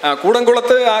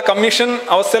 കൂടംകുളത്ത് ആ കമ്മീഷൻ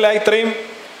അവസ്ഥയിലായി ഇത്രയും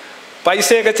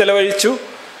പൈസയൊക്കെ ചെലവഴിച്ചു.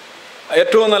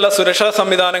 ഏറ്റവും നല്ല സുരക്ഷാ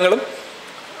സംവിധാനങ്ങളും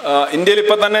ഇന്ത്യയിൽ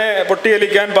ഇപ്പം തന്നെ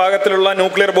പൊട്ടിയൊലിക്കാൻ പാകത്തിലുള്ള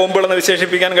ന്യൂക്ലിയർ ബോംബുകളെന്ന്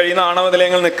വിശേഷിപ്പിക്കാൻ കഴിയുന്ന ആണവ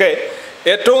നിലയങ്ങൾ നിൽക്കെ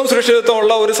ഏറ്റവും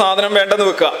സുരക്ഷിതത്വമുള്ള ഒരു സാധനം വേണ്ടെന്ന്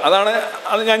വെക്കുക.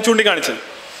 അത് ഞാൻ ചൂണ്ടിക്കാണിച്ചത്.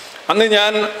 അന്ന്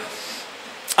ഞാൻ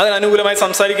അതിനനുകൂലമായി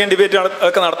സംസാരിക്കാൻ ഡിബേറ്റ്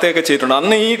ഒക്കെ നടത്തുകയൊക്കെ ചെയ്തിട്ടുണ്ട്.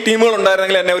 അന്ന് ഈ ടീമുകൾ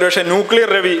ഉണ്ടായിരുന്നെങ്കിൽ എന്നെ ഒരുപക്ഷെ ന്യൂക്ലിയർ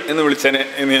രവി എന്ന് വിളിച്ചേനെ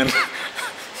എന്ന് ഞാൻ.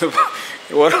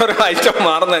 ഓരോരോ ഐറ്റം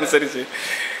മാറുന്നതനുസരിച്ച്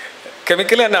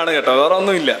കെമിക്കൽ തന്നെയാണ് കേട്ടോ, വേറെ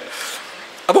ഒന്നുമില്ല.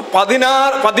 അപ്പോൾ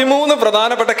 13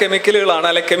 പ്രധാനപ്പെട്ട കെമിക്കലുകളാണ്,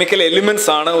 അല്ലെങ്കിൽ കെമിക്കൽ എലിമെന്റ്സ്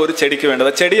ആണ് ഒരു ചെടിക്ക് വേണ്ടത്.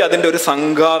 ചെടി അതിൻ്റെ ഒരു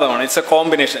സംഘാതമാണ്. It's A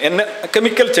combination.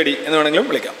 കെമിക്കൽ ചെടി എന്ന് വേണമെങ്കിലും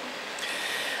വിളിക്കാം.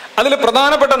 അതിൽ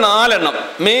പ്രധാനപ്പെട്ട 4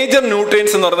 മേജർ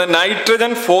ന്യൂട്രിയൻസ് എന്ന് പറയുന്നത്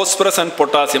നൈട്രജൻ, ഫോസ്ഫറസ് ആൻഡ്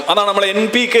പൊട്ടാസ്യം. അതാണ് നമ്മൾ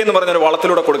NPK എന്ന് പറഞ്ഞൊരു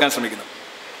വളത്തിലൂടെ കൊടുക്കാൻ ശ്രമിക്കുന്നത്.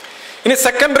 ഇനി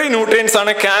സെക്കൻഡറി ന്യൂട്രിയൻസ്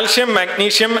ആണ് കാൽഷ്യം,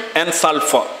 മാഗ്നീഷ്യം ആൻഡ്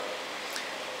സൾഫർ.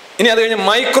 ഇനി അത് കഴിഞ്ഞ്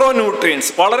മൈക്രോ ന്യൂട്രിയൻസ്,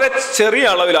 വളരെ ചെറിയ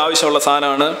അളവിൽ ആവശ്യമുള്ള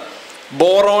സാധനമാണ്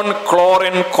boron,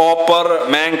 chlorine, copper,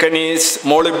 manganese,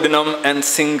 molybdenum and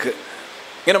zinc.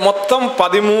 ഇങ്ങനെ മൊത്തം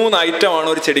 13 ഐറ്റമാണ്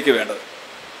ഒരു ചെടിക്ക് വേണ്ടത്.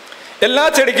 എല്ലാ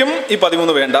ചെടിക്കും ഈ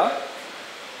 13 വേണ്ട.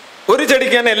 ഒരു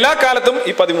ചെടിക്ക് തന്നെ എല്ലാ കാലത്തും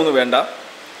ഈ 13 വേണ്ട.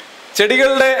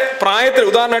 ചെടികളുടെ പ്രായത്തിൽ,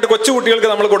 ഉദാഹരണമായിട്ട് കൊച്ചുകുട്ടികൾക്ക്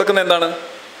നമ്മൾ കൊടുക്കുന്ന എന്താണ്?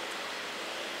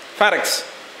 ഫാരക്സ്.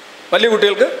 വലിയ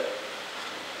കുട്ടികൾക്ക്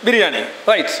ബിരിയാണി,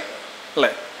 റൈറ്റ്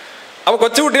അല്ലേ? അപ്പോൾ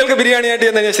കൊച്ചുകുട്ടികൾക്ക് ബിരിയാണി ആയിട്ട്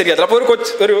എന്ന് കഴിഞ്ഞാൽ ശരിയല്ല. അപ്പോൾ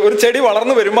ഒരു ചെടി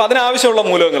വളർന്നു വരുമ്പോൾ അതിനാവശ്യമുള്ള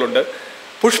മൂലകങ്ങളുണ്ട്.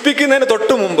 പുഷ്പിക്കുന്നതിന്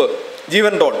തൊട്ട് മുമ്പ്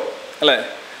ജീവൻ ടോൺ അല്ലേ,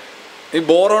 ഈ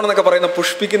ബോറോൺ എന്നൊക്കെ പറയുന്ന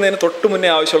പുഷ്പിക്കുന്നതിന് തൊട്ട് മുന്നേ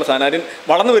ആവശ്യമുള്ള സാധനം. അതിന്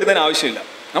വളർന്നു വരുന്നതിന് ആവശ്യമില്ല.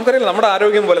 നമുക്കറിയില്ല, നമ്മുടെ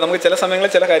ആരോഗ്യം പോലെ നമുക്ക് ചില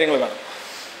സമയങ്ങളിൽ ചില കാര്യങ്ങൾ കാണും.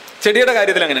 ചെടിയുടെ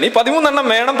കാര്യത്തിൽ അങ്ങനെയാണ്. ഈ 13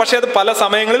 വേണം. പക്ഷേ അത് പല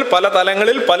സമയങ്ങളിൽ, പല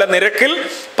തലങ്ങളിൽ, പല നിരക്കിൽ,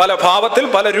 പല ഭാവത്തിൽ,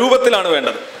 പല രൂപത്തിലാണ്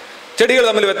വേണ്ടത്. ചെടികൾ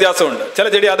തമ്മിൽ വ്യത്യാസമുണ്ട്. ചില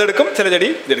ചെടി അതെടുക്കും, ചില ചെടി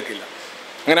ഇതെടുക്കില്ല.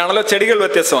 അങ്ങനെയാണല്ലോ ചെടികൾ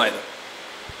വ്യത്യസ്തമായത്.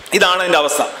 ഇതാണ് എൻ്റെ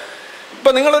അവസ്ഥ.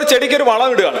 ഇപ്പം നിങ്ങളൊരു ചെടിക്ക് ഒരു വളം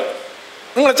ഇടുകയാണ്,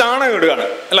 നിങ്ങൾ ചാണകം ഇടുകയാണ്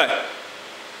അല്ലേ,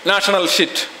 നാഷണൽ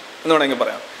ഷിറ്റ് എന്ന് വേണമെങ്കിൽ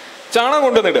പറയാം. ചാണകം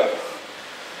കൊണ്ടുവന്നിടുക.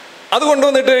 അത്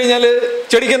കൊണ്ടുവന്നിട്ട് കഴിഞ്ഞാൽ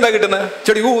ചെടിക്ക് എന്താ കിട്ടുന്നത്?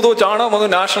 ചെടി ഊതോ ചാണകം വന്നു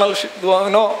നാഷണൽ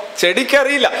ഷിറ്റ്.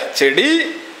 ചെടിക്കറിയില്ല. ചെടി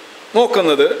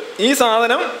നോക്കുന്നത് ഈ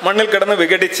സാധനം മണ്ണിൽ കിടന്ന്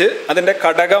വിഘടിച്ച് അതിൻ്റെ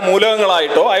ഘടക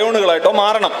മൂലകങ്ങളായിട്ടോ അയോണുകളായിട്ടോ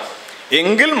മാറണം.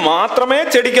 എങ്കിൽ മാത്രമേ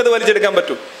ചെടിക്ക് അത് വലിച്ചെടുക്കാൻ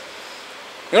പറ്റൂ.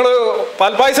 നിങ്ങൾ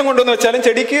പാൽപ്പായസം കൊണ്ടുവന്ന് വെച്ചാലും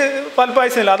ചെടിക്ക്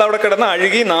പാൽപ്പായസം ഇല്ല. അതവിടെ കിടന്ന്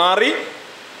അഴുകി നാറി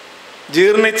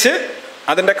ജീർണിച്ച്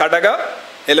അതിൻ്റെ ഘടക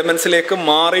എലമെന്റ്സിലേക്ക്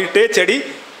മാറിയിട്ടേ ചെടി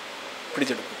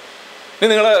പിടിച്ചെടുക്കും. ഇനി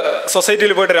നിങ്ങൾ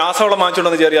സൊസൈറ്റിയിൽ പോയിട്ട് രാസവളം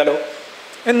വാങ്ങിച്ചുകൊണ്ടെന്ന് വിചാരിയാലോ,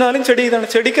 എന്നാലും ചെടി ഇതാണ്.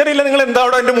 ചെടിക്കറിയില്ല നിങ്ങൾ എന്താ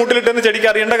അവിടെ എൻ്റെ മൂട്ടിലിട്ടെന്ന് ചെടിക്ക്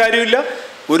അറിയേണ്ട കാര്യമില്ല.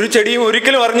 ഒരു ചെടിയും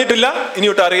ഒരിക്കലും അറിഞ്ഞിട്ടില്ല,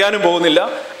 ഇനിയൊട്ട് അറിയാനും പോകുന്നില്ല.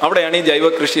 അവിടെയാണ് ഈ ജൈവ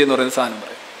കൃഷി എന്ന് പറയുന്ന സാധനം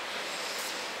പറയുന്നത്.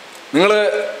 നിങ്ങൾ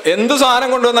എന്ത് സാധനം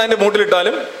കൊണ്ടുവന്ന് അതിൻ്റെ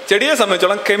മൂട്ടിലിട്ടാലും ചെടിയെ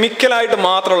സംബന്ധിച്ചോളം കെമിക്കലായിട്ട്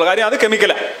മാത്രമുള്ള കാര്യം, അത്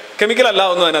കെമിക്കലാണ്. കെമിക്കലല്ല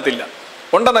ഒന്നും അതിനകത്തില്ല.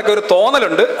 ഉണ്ടെന്നൊക്കെ ഒരു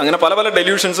തോന്നലുണ്ട്. അങ്ങനെ പല പല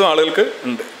ഡെല്യൂഷൻസും ആളുകൾക്ക്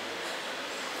ഉണ്ട്.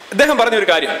 ഇദ്ദേഹം പറഞ്ഞൊരു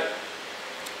കാര്യം,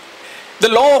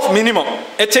 the law of minimum,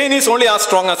 A chain is only as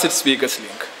strong as it's weakest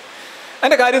link.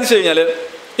 അതിൻ്റെ കാര്യം എന്ന് വെച്ച് കഴിഞ്ഞാൽ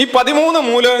ഈ 13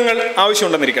 മൂലകങ്ങൾ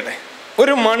ആവശ്യമുണ്ടെന്നിരിക്കട്ടെ.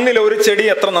 ഒരു മണ്ണിൽ ഒരു ചെടി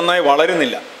എത്ര നന്നായി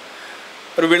വളരുന്നില്ല,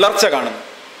 ഒരു വിളർച്ച കാണുന്നു.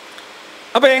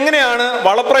 അപ്പോൾ എങ്ങനെയാണ്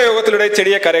വളപ്രയോഗത്തിലൂടെ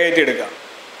ചെടിയെ കരകയറ്റിയെടുക്കുക?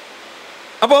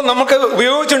 അപ്പോൾ നമുക്ക്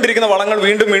ഉപയോഗിച്ചുകൊണ്ടിരിക്കുന്ന വളങ്ങൾ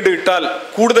വീണ്ടും വീണ്ടും ഇട്ടാൽ,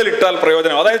 കൂടുതൽ ഇട്ടാൽ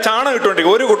പ്രയോജനം. അതായത് ചാണകം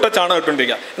ഇട്ടുകൊണ്ടിരിക്കുക, ഒരു കുട്ട ചാണകം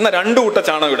ഇട്ടുകൊണ്ടിരിക്കുക, എന്നാൽ 2 കുട്ട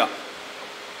ചാണകം ഇടാം,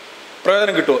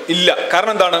 പ്രയോജനം കിട്ടുമോ? ഇല്ല.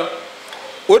 കാരണം എന്താണ്?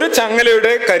 ഒരു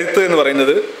ചങ്ങലയുടെ കരുത്ത് എന്ന്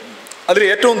പറയുന്നത് അതിൽ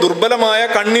ഏറ്റവും ദുർബലമായ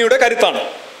കണ്ണിയുടെ കരുത്താണ്.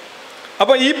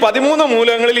 അപ്പോൾ ഈ 13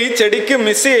 മൂലകങ്ങളിൽ ഈ ചെടിക്ക്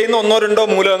മിസ് ചെയ്യുന്ന 1-2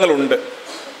 മൂലകങ്ങളുണ്ട്.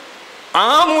 ആ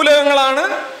മൂലകങ്ങളാണ്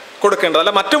കൊടുക്കേണ്ടത്.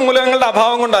 അല്ല മറ്റു മൂലകങ്ങളുടെ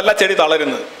അഭാവം കൊണ്ടല്ല ചെടി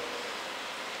തളരുന്നത്.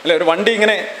 അല്ലെ, ഒരു വണ്ടി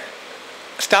ഇങ്ങനെ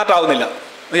സ്റ്റാർട്ട് ആവുന്നില്ല,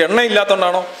 എണ്ണ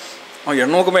ഇല്ലാത്തതുകൊണ്ടാണോ?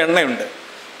 എണ്ണ നോക്കുമ്പോൾ എണ്ണയുണ്ട്,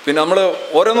 പിന്നെ നമ്മൾ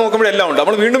ഓരോ നോക്കുമ്പോഴെല്ലാം ഉണ്ട്.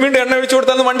 നമ്മൾ വീണ്ടും വീണ്ടും എണ്ണ ഒഴിച്ചു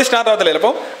കൊടുത്താൽ വണ്ടി സ്റ്റാർട്ട് ആവത്തില്ല.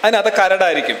 അപ്പം അതിനകത്ത്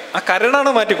കരടായിരിക്കും. ആ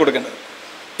കരടാണ് മാറ്റി കൊടുക്കേണ്ടത്.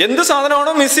 എന്ത്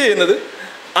സാധനമാണോ മിസ് ചെയ്യുന്നത്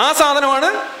ആ സാധനമാണ്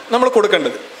നമ്മൾ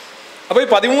കൊടുക്കേണ്ടത്. അപ്പോൾ ഈ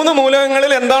 13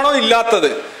 മൂലകങ്ങളിൽ എന്താണോ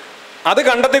ഇല്ലാത്തത് അത്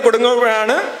കണ്ടെത്തി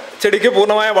കൊടുക്കുമ്പോഴാണ് ചെടിക്ക്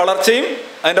പൂർണ്ണമായ വളർച്ചയും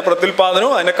അതിൻ്റെ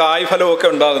പ്രത്യുൽപാദനവും അതിൻ്റെ കായ്ഫലവും ഒക്കെ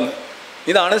ഉണ്ടാകുന്നത്.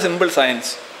 ഇതാണ് സിമ്പിൾ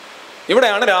സയൻസ്.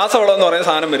 ഇവിടെയാണ് രാസവളം എന്ന് പറയുന്ന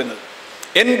സാധനം വരുന്നത്.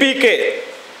 NPK,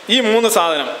 ഈ 3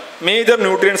 സാധനം മേജർ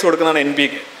ന്യൂട്രിയൻസ് കൊടുക്കുന്നതാണ്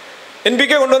NPK.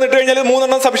 NPK കൊണ്ടുവന്നിട്ട് കഴിഞ്ഞാൽ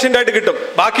 3 സഫീഷ്യൻ്റ് ആയിട്ട് കിട്ടും.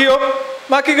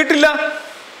 ബാക്കി കിട്ടില്ല.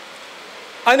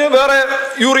 അതിന് വേറെ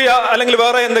യൂറിയ അല്ലെങ്കിൽ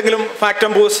വേറെ എന്തെങ്കിലും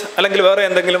ഫാക്ടംബൂസ് അല്ലെങ്കിൽ വേറെ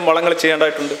എന്തെങ്കിലും വളങ്ങൾ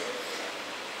ചെയ്യേണ്ടതായിട്ടുണ്ട്.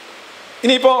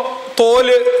 ഇനിയിപ്പോൾ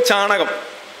തോല്, ചാണകം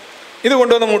ഇത്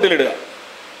കൊണ്ടുവന്ന് മൂട്ടിലിടുക,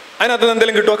 അതിനകത്ത് നിന്ന്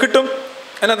എന്തെങ്കിലും കിട്ടുമോ? കിട്ടും.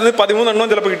 അതിനകത്ത് നിന്ന്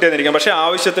 13 ചിലപ്പോൾ കിട്ടിയെന്നിരിക്കാം, പക്ഷേ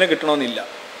ആവശ്യത്തിന് കിട്ടണമെന്നില്ല.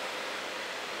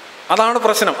 അതാണ്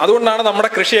പ്രശ്നം. അതുകൊണ്ടാണ് നമ്മുടെ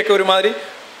കൃഷിയൊക്കെ ഒരുമാതിരി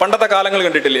പണ്ടത്തെ കാലങ്ങൾ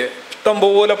കണ്ടിട്ടില്ലേ,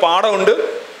 ഇഷ്ടംപോലെ പാടമുണ്ട്,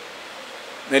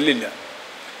 നെല്ലില്ല,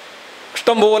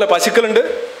 ഇഷ്ടംപോലെ പശുക്കളുണ്ട്,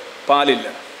 പാലില്ല.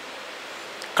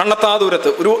 കണ്ണെത്താ ദൂരത്ത്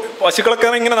ഒരു പശുക്കളൊക്കെ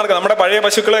ഇങ്ങനെ നടക്കുക. നമ്മുടെ പഴയ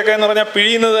പശുക്കളെയൊക്കെ എന്ന് പറഞ്ഞാൽ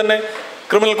പിഴിയുന്നത് തന്നെ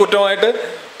ക്രിമിനൽ കുറ്റമായിട്ട്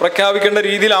പ്രഖ്യാപിക്കേണ്ട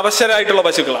രീതിയിൽ അവശരായിട്ടുള്ള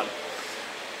പശുക്കളാണ്.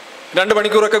 2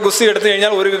 മണിക്കൂറൊക്കെ ഗുസ്തി എടുത്തു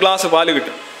കഴിഞ്ഞാൽ 1 ഗ്ലാസ് പാല്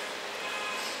കിട്ടും.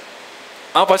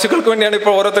 ആ പശുക്കൾക്ക് വേണ്ടിയാണ്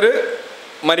ഇപ്പോൾ ഓരോരുത്തർ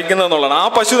മരിക്കുന്നതെന്നുള്ളതാണ്. ആ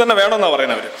പശു തന്നെ വേണമെന്നാണ്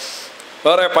പറയുന്നവർ.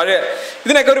 വേറെ പഴയ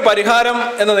ഇതിനൊക്കെ ഒരു പരിഹാരം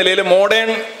എന്ന നിലയിൽ മോഡേൺ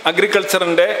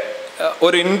അഗ്രികൾച്ചറിൻ്റെ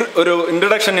ഒരു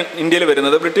ഇൻട്രഡക്ഷൻ ഇന്ത്യയിൽ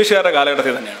വരുന്നത് ബ്രിട്ടീഷുകാരുടെ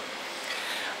കാലഘട്ടത്തിൽ തന്നെയാണ്.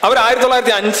 അവർ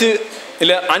 1905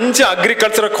 5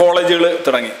 അഗ്രികൾച്ചറൽ കോളേജുകൾ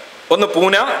തുടങ്ങി. ഒന്ന്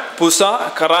പൂന, പുസ,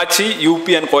 കറാച്ചി, UP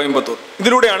ആൻഡ് കോയമ്പത്തൂർ.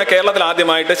 ഇതിലൂടെയാണ് കേരളത്തിൽ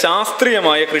ആദ്യമായിട്ട്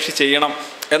ശാസ്ത്രീയമായ കൃഷി ചെയ്യണം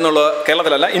എന്നുള്ളത്,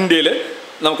 കേരളത്തിലല്ല ഇന്ത്യയിൽ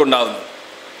നമുക്കുണ്ടാകുന്നത്.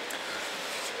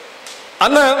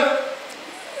 അന്ന്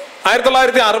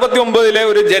 1969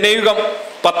 ഒരു ജനയുഗം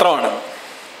പത്രമാണ്.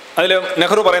 അതിൽ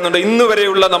നെഹ്റു പറയുന്നുണ്ട്, ഇന്ന്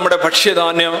വരെയുള്ള നമ്മുടെ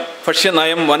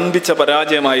ഭക്ഷ്യനയം വൻപിച്ച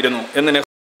പരാജയമായിരുന്നു എന്ന്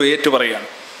നെഹ്റു ഏറ്റുപറയുകയാണ്.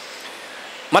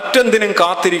 മറ്റെന്തിനും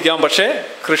കാത്തിരിക്കാം, പക്ഷേ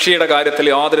കൃഷിയുടെ കാര്യത്തിൽ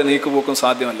യാതൊരു നീക്കുപോക്കും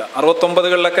സാധ്യമല്ല.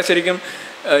 69കളിലൊക്കെ ശരിക്കും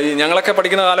ഞങ്ങളൊക്കെ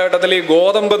പഠിക്കുന്ന കാലഘട്ടത്തിൽ ഈ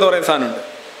ഗോതമ്പ് എന്ന് പറയുന്ന സാധനമുണ്ട്.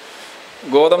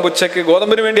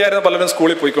 ഗോതമ്പിന് വേണ്ടിയായിരുന്നു പലരും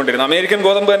സ്കൂളിൽ പോയിക്കൊണ്ടിരുന്നത്. അമേരിക്കൻ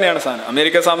ഗോതമ്പ് തന്നെയാണ് സാധനം.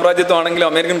 അമേരിക്കൻ സാമ്രാജ്യത്വം ആണെങ്കിലും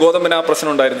അമേരിക്കൻ ഗോതമ്പിന് ആ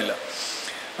പ്രശ്നം ഉണ്ടായിരുന്നില്ല.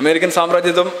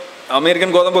 അമേരിക്കൻ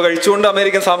ഗോതമ്പ് കഴിച്ചുകൊണ്ട്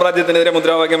അമേരിക്കൻ സാമ്രാജ്യത്തിനെതിരെ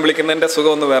മുദ്രാവാക്യം വിളിക്കുന്നതിൻ്റെ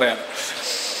സുഖം ഒന്ന് വേറെയാണ്.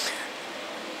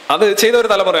 അത് ചെയ്ത ഒരു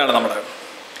തലമുറയാണ് നമ്മുടെ.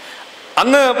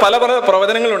 അന്ന് പല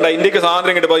പ്രവചനങ്ങളുണ്ടായി. ഇന്ത്യക്ക്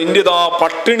സ്വാതന്ത്ര്യം കിട്ടുമ്പോൾ ഇന്ത്യ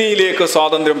പട്ടിണിയിലേക്ക്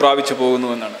സ്വാതന്ത്ര്യം പ്രാപിച്ചു പോകുന്നു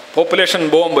എന്നാണ്. പോപ്പുലേഷൻ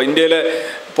ബോംബ്, ഇന്ത്യയിലെ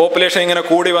പോപ്പുലേഷൻ ഇങ്ങനെ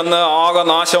കൂടി വന്ന് ആകെ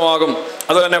നാശമാകും.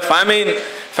 അതുപോലെ തന്നെ ഫാമിൻ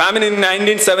ഇൻ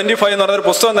 1975 എന്ന് പറഞ്ഞൊരു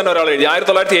പുസ്തകം തന്നെ ഒരാൾ എഴുതി.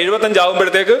 1975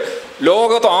 ആകുമ്പോഴത്തേക്ക്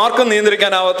ലോകത്ത് ആർക്കും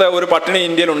നിയന്ത്രിക്കാനാവാത്ത ഒരു പട്ടിണി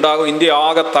ഇന്ത്യയിൽ ഉണ്ടാകും, ഇന്ത്യ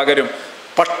ആകെ തകരും.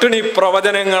 പട്ടിണി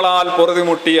പ്രവചനങ്ങളാൽ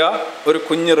പൊറുതിമുട്ടിയ ഒരു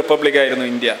കുഞ്ഞ് റിപ്പബ്ലിക്കായിരുന്നു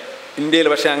ഇന്ത്യ. ഇന്ത്യയിൽ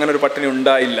പക്ഷേ അങ്ങനെ ഒരു പട്ടിണി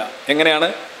ഉണ്ടായില്ല. എങ്ങനെയാണ്?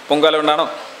 പൊങ്കാല കൊണ്ടാണോ?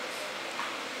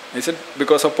 Is it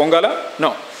because of Pongala? No.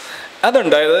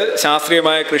 അതുണ്ടായത്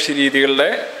ശാസ്ത്രീയമായ കൃഷി രീതികളുടെ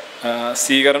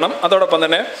സ്വീകരണം, അതോടൊപ്പം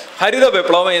തന്നെ ഹരിത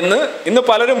വിപ്ലവം ഇന്ന്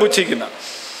പലരും പുച്ഛിക്കുന്ന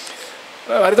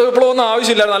ഹരിത വിപ്ലവം ഒന്നും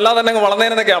ആവശ്യമില്ലായിരുന്നു, അല്ലാതെ തന്നെ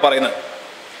വളർന്നേനെന്നൊക്കെയാണ് പറയുന്നത്.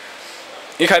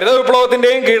 ഈ ഹരിത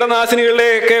വിപ്ലവത്തിൻ്റെയും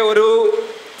കീടനാശിനികളുടെയൊക്കെ ഒരു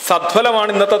സദ്ഫലമാണ്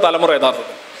ഇന്നത്തെ തലമുറ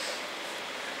യഥാർത്ഥത്തിൽ.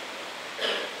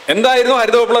 എന്തായിരുന്നു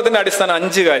ഹരിത വിപ്ലവത്തിൻ്റെ അടിസ്ഥാനം?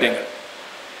 5 കാര്യങ്ങൾ.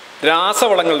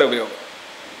 രാസവളങ്ങളുടെ ഉപയോഗം,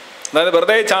 അതായത്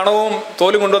വെറുതെ ചാണകവും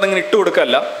തോലും കൊണ്ടുവന്നിങ്ങനെ ഇട്ട്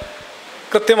കൊടുക്കല്ല,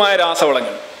 കൃത്യമായ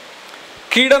രാസവളങ്ങൾ.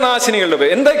 കീടനാശിനികളുടെ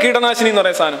ഉപയോഗം. എന്താ കീടനാശിനി എന്ന്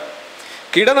പറയുന്ന സാധനം?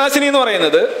 കീടനാശിനി എന്ന്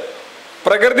പറയുന്നത്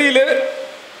പ്രകൃതിയിൽ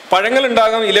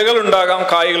പഴങ്ങളുണ്ടാകാം, ഇലകളുണ്ടാകാം,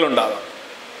 കായ്കളുണ്ടാകാം.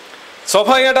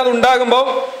 സ്വാഭാവികമായിട്ട് അത് ഉണ്ടാകുമ്പോൾ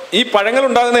ഈ പഴങ്ങൾ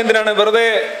ഉണ്ടാകുന്നത് എന്തിനാണ്? വെറുതെ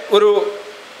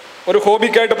ഒരു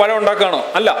ഹോബിക്കായിട്ട് പഴം ഉണ്ടാക്കുകയാണോ?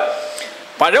 അല്ല.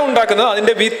 പഴം ഉണ്ടാക്കുന്നത്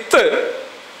അതിൻ്റെ വിത്ത്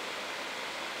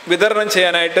വിതരണം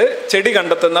ചെയ്യാനായിട്ട് ചെടി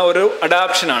കണ്ടെത്തുന്ന ഒരു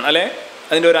അഡാപ്ഷനാണ്, അല്ലെ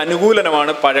അതിൻ്റെ ഒരു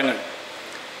അനുകൂലനമാണ് പഴങ്ങൾ.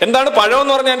 എന്താണ് പഴം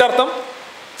എന്ന് പറഞ്ഞാൽ എൻ്റെ അർത്ഥം?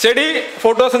 ചെടി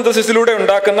ഫോട്ടോസിന്തസിസിലൂടെ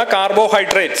ഉണ്ടാക്കുന്ന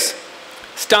കാർബോഹൈഡ്രേറ്റ്സ്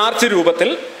സ്റ്റാർച്ച് രൂപത്തിൽ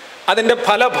അതിൻ്റെ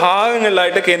പല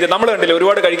ഭാഗങ്ങളിലായിട്ട് നമ്മൾ കണ്ടില്ലേ,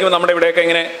 ഒരുപാട് കഴിക്കുമ്പോൾ നമ്മുടെ ഇവിടെയൊക്കെ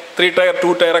ഇങ്ങനെ 3 ടയർ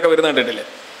 2 ടയറൊക്കെ വരുന്ന കണ്ടിട്ടില്ലേ?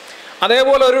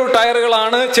 അതേപോലെ ഒരു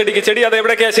ടയറുകളാണ് ചെടിക്ക്. ചെടി അത്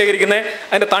എവിടെയൊക്കെയാണ് ശേഖരിക്കുന്നത്?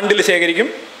 അതിൻ്റെ തണ്ടിൽ ശേഖരിക്കും,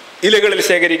 ഇലകളിൽ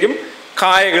ശേഖരിക്കും,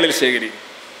 കായകളിൽ ശേഖരിക്കും.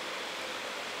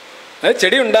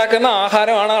 ചെടി ഉണ്ടാക്കുന്ന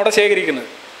ആഹാരമാണ് അവിടെ ശേഖരിക്കുന്നത്.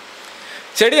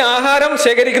 ചെടി ആഹാരം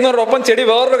ശേഖരിക്കുന്നതോടൊപ്പം ചെടി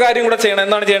വേറൊരു കാര്യം കൂടെ ചെയ്യണം.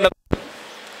 എന്താണ് ചെയ്യേണ്ടത്?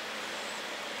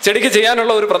 ചെടിക്ക്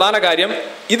ചെയ്യാനുള്ള ഒരു പ്രധാന കാര്യം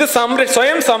ഇത്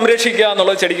സ്വയം സംരക്ഷിക്കുക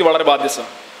എന്നുള്ളത് ചെടിക്ക് വളരെ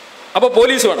ബാധ്യതമാണ്. അപ്പോൾ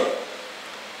പോലീസ് വേണം,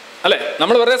 അല്ലേ?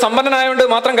 നമ്മൾ വെറുതെ സമ്പന്നനായതുകൊണ്ട്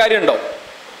മാത്രം കാര്യമുണ്ടോ?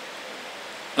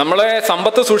 നമ്മളെ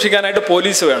സമ്പത്ത് സൂക്ഷിക്കാനായിട്ട്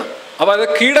പോലീസ് വേണം. അപ്പോൾ അത്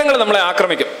കീടങ്ങൾ നമ്മളെ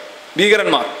ആക്രമിക്കും,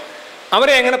 ഭീകരന്മാർ.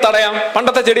 അവരെ എങ്ങനെ തടയാം?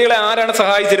 പണ്ടത്തെ ചെടികളെ ആരാണ്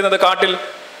സഹായിച്ചിരുന്നത്? കാട്ടിൽ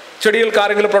ചെടികൾക്ക്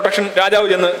ആരെങ്കിലും പ്രൊട്ടക്ഷൻ? രാജാവ്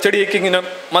ചെന്ന് ചെടിക്ക് ഇങ്ങനെ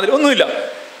ഒന്നുമില്ല.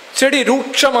 ചെടി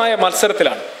രൂക്ഷമായ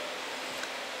മത്സരത്തിലാണ്.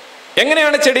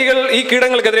 എങ്ങനെയാണ് ചെടികൾ ഈ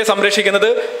കീടങ്ങൾക്കെതിരെ സംരക്ഷിക്കുന്നത്?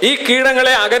 ഈ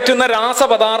കീടങ്ങളെ അകറ്റുന്ന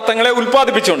രാസപദാർത്ഥങ്ങളെ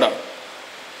ഉൽപ്പാദിപ്പിച്ചുകൊണ്ടാണ്.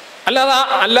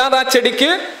 അല്ലാതെ ആ ചെടിക്ക്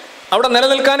അവിടെ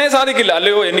നിലനിൽക്കാനേ സാധിക്കില്ല.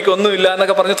 അല്ലയോ എനിക്കൊന്നുമില്ല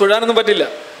എന്നൊക്കെ പറഞ്ഞ് തൊഴാനൊന്നും പറ്റില്ല.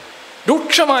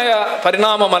 രൂക്ഷമായ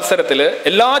പരിണാമ മത്സരത്തിൽ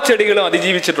എല്ലാ ചെടികളും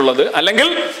അതിജീവിച്ചിട്ടുള്ളത്, അല്ലെങ്കിൽ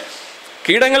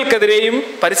കീടങ്ങൾക്കെതിരെയും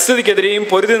പരിസ്ഥിതിക്കെതിരെയും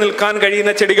പൊരുതി നിൽക്കാൻ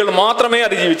കഴിയുന്ന ചെടികൾ മാത്രമേ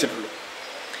അതിജീവിച്ചിട്ടുള്ളൂ.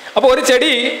 അപ്പോൾ ഒരു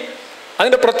ചെടി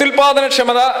അതിൻ്റെ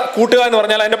പ്രത്യുൽപാദനക്ഷമത കൂട്ടുക എന്ന്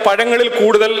പറഞ്ഞാൽ അതിൻ്റെ പഴങ്ങളിൽ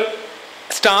കൂടുതൽ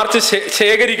സ്റ്റാർച്ച്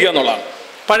ശേഖരിക്കുക എന്നുള്ളതാണ്.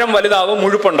 പഴം വലുതാവും,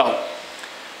 മുഴുപ്പുണ്ടാവും.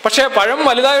 പക്ഷേ പഴം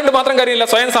വലുതായതുകൊണ്ട് മാത്രം കാര്യമില്ല,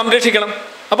 സ്വയം സംരക്ഷിക്കണം.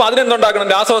 അപ്പോൾ അതിനെന്തുണ്ടാക്കണം?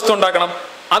 രാസവസ്തു ഉണ്ടാക്കണം.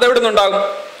 അതെവിടെ നിന്നുണ്ടാകും?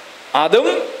 അതും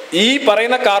ഈ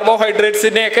പറയുന്ന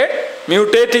കാർബോഹൈഡ്രേറ്റ്സിനെയൊക്കെ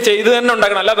മ്യൂട്ടേറ്റ് ചെയ്ത് തന്നെ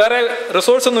ഉണ്ടാക്കണം. അല്ല വേറെ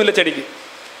റിസോഴ്സ് ഒന്നുമില്ല ചെടിക്ക്.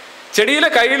 ചെടിയിലെ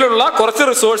കയ്യിലുള്ള കുറച്ച്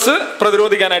റിസോഴ്സ്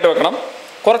പ്രതിരോധിക്കാനായിട്ട് വെക്കണം,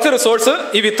 കുറച്ച് റിസോഴ്സ്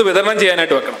ഈ വിത്ത് വിതരണം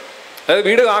ചെയ്യാനായിട്ട് വെക്കണം. അതായത്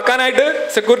വീട് കാക്കാനായിട്ട്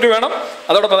സെക്യൂരിറ്റി വേണം,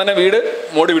 അതോടൊപ്പം തന്നെ വീട്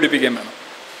മോടി പിടിപ്പിക്കുകയും വേണം.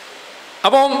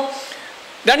 അപ്പം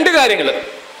 2 കാര്യങ്ങൾ.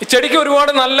 ഈ ചെടിക്ക്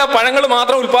ഒരുപാട് നല്ല പഴങ്ങൾ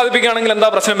മാത്രം ഉൽപ്പാദിപ്പിക്കുകയാണെങ്കിൽ എന്താ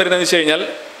പ്രശ്നം വരുന്നതെന്ന് വെച്ച് കഴിഞ്ഞാൽ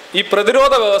ഈ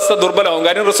പ്രതിരോധ വ്യവസ്ഥ ദുർബലമാകും.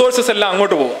 കാര്യം റിസോഴ്സസ് എല്ലാം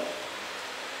അങ്ങോട്ട് പോകും.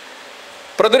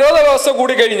 പ്രതിരോധ വ്യവസ്ഥ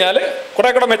കൂടി കഴിഞ്ഞാൽ, കുറെ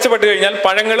കൂടെ മെച്ചപ്പെട്ട് കഴിഞ്ഞാൽ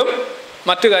പഴങ്ങളും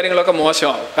മറ്റു കാര്യങ്ങളൊക്കെ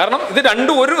മോശമാകും. കാരണം ഇത്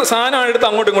രണ്ടും ഒരു സാധനമാണ് എടുത്ത്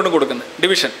അങ്ങോട്ടും ഇങ്ങോട്ടും കൊടുക്കുന്നത്,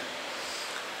 ഡിവിഷൻ.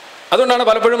 അതുകൊണ്ടാണ്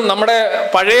പലപ്പോഴും നമ്മുടെ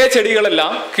പഴയ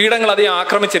ചെടികളെല്ലാം കീടങ്ങൾ അധികം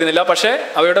ആക്രമിച്ചിരുന്നില്ല, പക്ഷേ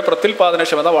അവയുടെ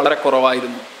പ്രത്യുൽപാദനക്ഷമത വളരെ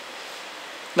കുറവായിരുന്നു.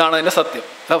 ഇതാണ് അതിൻ്റെ സത്യം.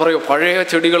 എന്താ പറയുക, പഴയ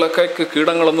ചെടികളൊക്കെ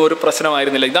കീടങ്ങളൊന്നും ഒരു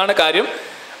പ്രശ്നമായിരുന്നില്ല. ഇതാണ് കാര്യം.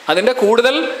 അതിൻ്റെ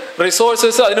കൂടുതൽ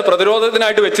റിസോഴ്സസ് അതിന്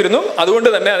പ്രതിരോധത്തിനായിട്ട് വെച്ചിരുന്നു. അതുകൊണ്ട്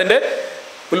തന്നെ അതിൻ്റെ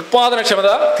ഉൽപാദനക്ഷമത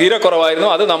തീരെ കുറവായിരുന്നു.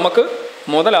 അത് നമുക്ക്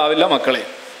മുതലാവില്ല മക്കളെ.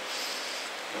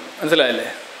 മനസ്സിലായല്ലേ?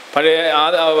 പഴയ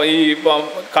ഈ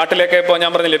കാട്ടിലേക്ക് ഇപ്പോൾ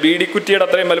ഞാൻ പറഞ്ഞില്ലേ, ബീഡിക്കുറ്റിയുടെ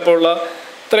അത്രയും വലുപ്പമുള്ള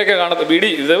ഇത്രയൊക്കെ കാണത്ത ബീഡി,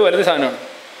 ഇത് വലുത് സാധനമാണ്.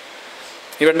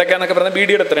 ഈ വെണ്ടയ്ക്കാന്നൊക്കെ പറഞ്ഞാൽ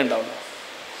ബീഡിയുടെ അത്രയും ഉണ്ടാവും.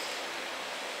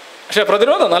 പക്ഷെ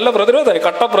പ്രതിരോധം നല്ല പ്രതിരോധമായി,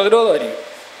 കട്ട പ്രതിരോധമായിരിക്കും.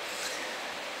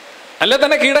 അല്ലെ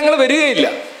തന്നെ കീടങ്ങൾ വരികയില്ല.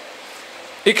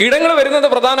 ഈ കീടങ്ങൾ വരുന്നത്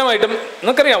പ്രധാനമായിട്ടും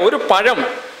നമുക്കറിയാം, ഒരു പഴം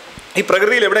ഈ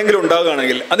പ്രകൃതിയിൽ എവിടെയെങ്കിലും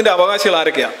ഉണ്ടാകുകയാണെങ്കിൽ അതിൻ്റെ അവകാശികൾ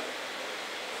ആരൊക്കെയാണ്?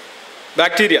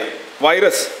 ബാക്ടീരിയ,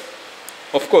 വൈറസ്,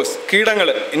 ഓഫ് കോഴ്സ്, കീടങ്ങൾ,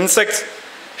 ഇൻസെക്ട്സ്,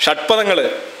 ഷഡ്പദങ്ങൾ,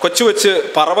 കൊച്ചു കൊച്ചു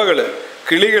പറവകൾ,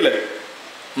 കിളികൾ,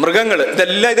 മൃഗങ്ങൾ,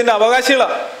 ഇതെല്ലാം ഇതിൻ്റെ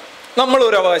അവകാശികളാണ്.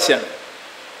 നമ്മളൊരു അവകാശിയാണ്.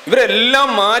 ഇവരെല്ലാം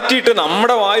മാറ്റിയിട്ട്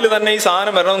നമ്മുടെ വായിൽ തന്നെ ഈ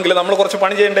സാധനം വരണമെങ്കിൽ നമ്മൾ കുറച്ച്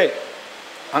പണി ചെയ്യണ്ടേ?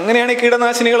 അങ്ങനെയാണ് ഈ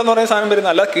കീടനാശിനികൾ എന്ന് പറയുന്ന സാധനം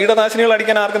വരുന്നത്. അല്ല, കീടനാശിനികൾ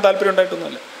അടിക്കാൻ ആർക്കും താല്പര്യം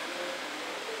ഉണ്ടായിട്ടൊന്നുമല്ല.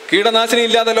 കീടനാശിനി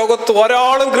ഇല്ലാതെ ലോകത്ത്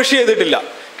ഒരാളും കൃഷി ചെയ്തിട്ടില്ല.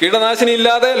 കീടനാശിനി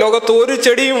ഇല്ലാതെ ലോകത്ത് ഒരു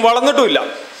ചെടിയും വളർന്നിട്ടുമില്ല.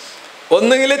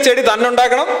 ഒന്നുകിൽ ചെടി തന്നെ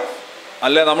ഉണ്ടാക്കണം,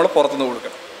 അല്ലെ നമ്മൾ പുറത്തുനിന്ന്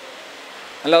കൊടുക്കണം.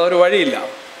 അല്ലാതെ ഒരു വഴിയില്ല.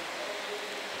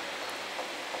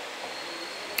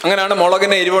 അങ്ങനെയാണ്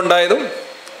മുളകിന് എരിവുണ്ടായതും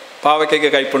പാവയ്ക്കൊക്കെ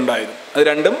കയ്പുണ്ടായതും. അത്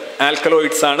രണ്ടും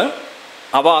ആൽക്കലോയിഡ്സ് ആണ്.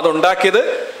 അപ്പോൾ അതുണ്ടാക്കിയത്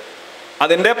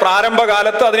അതിൻ്റെ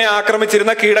പ്രാരംഭകാലത്ത് അതിനെ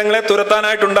ആക്രമിച്ചിരുന്ന കീടങ്ങളെ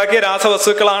തുരത്താനായിട്ടുണ്ടാക്കിയ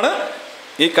രാസവസ്തുക്കളാണ്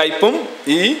ഈ കയ്പും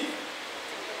ഈ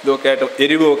ഇതൊക്കെ ആയിട്ട്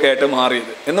എരിവുമൊക്കെ ആയിട്ട്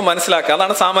മാറിയത് എന്ന് മനസ്സിലാക്കുക.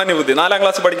 അതാണ് സാമാന്യ ബുദ്ധി. 4ാം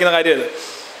ക്ലാസ് പഠിക്കുന്ന കാര്യം അത്.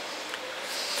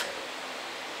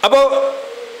 അപ്പോൾ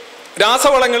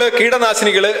രാസവളങ്ങൾ,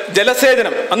 കീടനാശിനികൾ,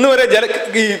 ജലസേചനം. അന്ന് വരെ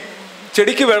ഈ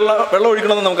ചെടിക്ക് വെള്ളം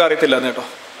ഒഴിക്കണമെന്ന് നമുക്ക് അറിയത്തില്ല കേട്ടോ.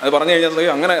 അത് പറഞ്ഞു കഴിഞ്ഞാൽ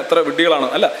അങ്ങനെ എത്ര വിഡ്ഢികളാണ്.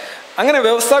 അല്ല, അങ്ങനെ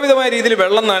വ്യവസ്ഥാപിതമായ രീതിയിൽ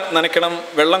വെള്ളം നനയ്ക്കണം,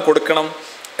 വെള്ളം കൊടുക്കണം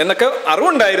എന്നൊക്കെ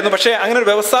അറിവുണ്ടായിരുന്നു. പക്ഷേ അങ്ങനെ ഒരു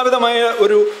വ്യവസ്ഥാപിതമായ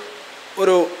ഒരു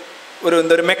ഒരു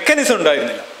ഒരു മെക്കാനിസം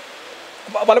ഉണ്ടായിരുന്നില്ല.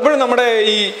 പലപ്പോഴും നമ്മുടെ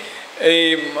ഈ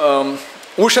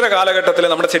ഊഷര കാലഘട്ടത്തിൽ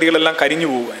നമ്മുടെ ചെടികളെല്ലാം കരിഞ്ഞു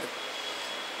പോകുമായിരുന്നു.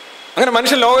 അങ്ങനെ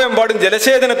മനുഷ്യൻ ലോകമെമ്പാടും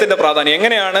ജലസേചനത്തിൻ്റെ പ്രാധാന്യം,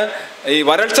 എങ്ങനെയാണ് ഈ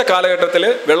വരൾച്ച കാലഘട്ടത്തിൽ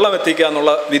വെള്ളം എത്തിക്കുക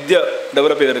എന്നുള്ള വിദ്യ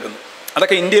ഡെവലപ്പ് ചെയ്തെടുക്കുന്നത്,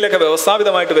 അതൊക്കെ ഇന്ത്യയിലൊക്കെ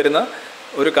വ്യവസ്ഥാപിതമായിട്ട് വരുന്ന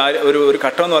ഒരു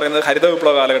ഘട്ടം എന്ന് പറയുന്നത് ഹരിത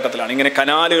വിപ്ലവ കാലഘട്ടത്തിലാണ്. ഇങ്ങനെ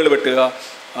കനാലുകൾ വെട്ടുക,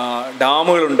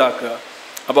 ഡാമുകൾ ഉണ്ടാക്കുക.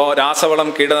 അപ്പോൾ രാസവളം,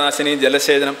 കീടനാശിനി,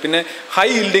 ജലസേചനം, പിന്നെ ഹൈ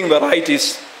ഈൽഡിങ്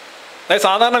വെറൈറ്റീസ്. അതായത്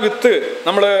സാധാരണ വിത്ത്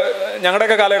നമ്മൾ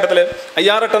ഞങ്ങളുടെയൊക്കെ കാലഘട്ടത്തിൽ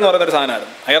അയ്യാറെട്ട് എന്ന് പറയുന്നൊരു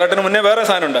സാധനമായിരുന്നു. അയ്യാറെട്ടിന് മുന്നേ വേറെ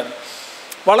സാധനം ഉണ്ടായിരുന്നു.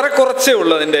 വളരെ കുറച്ചേ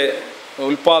ഉള്ളൂ അതിൻ്റെ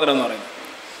ഉൽപ്പാദനം എന്ന് പറയുന്നത്.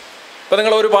 ഇപ്പോൾ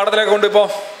നിങ്ങൾ ഒരു പാടത്തിലേക്ക് കൊണ്ട്, ഇപ്പോൾ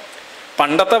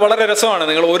പണ്ടത്തെ വളരെ രസമാണ്,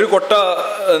 നിങ്ങൾ ഒരു കൊട്ട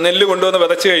നെല്ല് കൊണ്ടുവന്ന്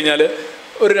വിതച്ച് കഴിഞ്ഞാൽ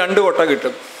ഒരു 2 കൊട്ട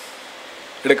കിട്ടും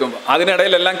എടുക്കുമ്പോൾ.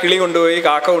 അതിനിടയിലെല്ലാം കിളി കൊണ്ടുപോയി,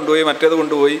 കാക്ക കൊണ്ടുപോയി, മറ്റേത്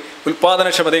കൊണ്ടുപോയി.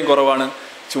 ഉൽപ്പാദനക്ഷമതയും കുറവാണ്.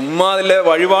 ചുമ്മാ അതിലെ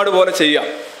വഴിപാട് പോലെ ചെയ്യാം,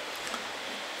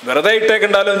 വെറുതെ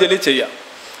ഇട്ടേക്കുണ്ടാലും ചെല്ലി ചെയ്യാം.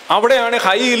 അവിടെയാണ്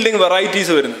ഹൈ ഈൽഡിങ്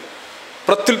വെറൈറ്റീസ് വരുന്നത്.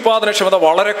 പ്രത്യുൽപാദനക്ഷമത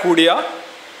വളരെ കൂടിയ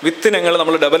വിത്തിനങ്ങൾ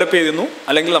നമ്മൾ ഡെവലപ്പ് ചെയ്യുന്നു,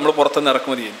 അല്ലെങ്കിൽ നമ്മൾ പുറത്തുനിന്ന്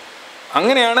ഇറക്കുമതി ചെയ്യുന്നു.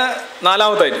 അങ്ങനെയാണ്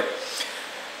 4ാമത്തായിട്ട്.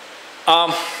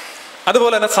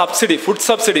 അതുപോലെ തന്നെ സബ്സിഡി, ഫുഡ്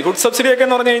സബ്സിഡിയൊക്കെ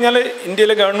എന്ന് പറഞ്ഞു കഴിഞ്ഞാൽ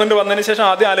ഇന്ത്യയിലെ ഗവൺമെൻറ് വന്നതിന് ശേഷം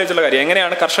ആദ്യം ആലോചിച്ചുള്ള കാര്യം,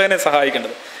 എങ്ങനെയാണ് കർഷകനെ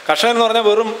സഹായിക്കേണ്ടത്. കർഷകൻ എന്ന് പറഞ്ഞാൽ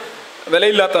വെറും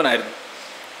വിലയില്ലാത്തവനായിരുന്നു.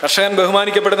 കർഷകൻ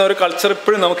ബഹുമാനിക്കപ്പെടുന്ന ഒരു കൾച്ചർ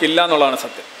ഇപ്പോഴും നമുക്കില്ല എന്നുള്ളതാണ്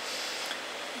സത്യം.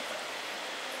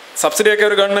 സബ്സിഡിയൊക്കെ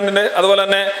ഒരു ഗവൺമെൻറ്റിൻ്റെ. അതുപോലെ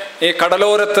തന്നെ ഈ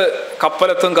കടലോരത്ത്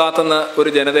കപ്പലത്തും കാത്തുന്ന ഒരു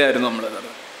ജനതയായിരുന്നു നമ്മളത്.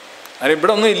 അതിന്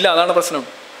ഇവിടെ ഒന്നും ഇല്ല, അതാണ് പ്രശ്നം.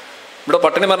 ഇവിടെ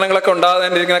പട്ടിണി മരണങ്ങളൊക്കെ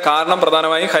ഉണ്ടാകാതിരിക്കുന്ന കാരണം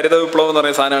പ്രധാനമായും ഹരിത വിപ്ലവം എന്ന്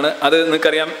പറയുന്ന സാധനമാണ്. അത്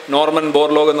നിങ്ങൾക്കറിയാം, നോർമൻ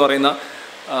ബോർലോഗ് എന്ന് പറയുന്ന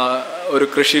ഒരു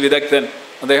കൃഷി വിദഗ്ധൻ,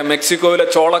 അദ്ദേഹം മെക്സിക്കോയിലെ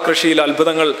ചോള കൃഷിയിൽ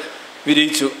അത്ഭുതങ്ങൾ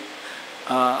വിരിയിച്ചു.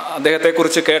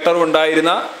 അദ്ദേഹത്തെക്കുറിച്ച്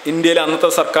കേട്ടറിവുണ്ടായിരുന്ന ഇന്ത്യയിലെ അന്നത്തെ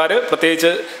സർക്കാർ,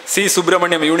 പ്രത്യേകിച്ച് C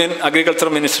Subrahmanyam, union agriculture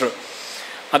minister,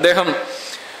 അദ്ദേഹം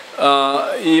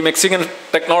ഈ മെക്സിക്കൻ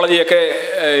ടെക്നോളജിയൊക്കെ,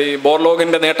 ഈ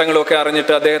ബോർലോഗിൻ്റെ നേട്ടങ്ങളൊക്കെ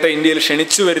അറിഞ്ഞിട്ട് അദ്ദേഹത്തെ ഇന്ത്യയിൽ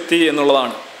ക്ഷണിച്ചു വരുത്തി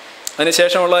എന്നുള്ളതാണ്.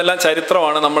 അതിനുശേഷമുള്ളതെല്ലാം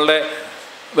ചരിത്രമാണ്. നമ്മളുടെ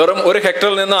വെറും 1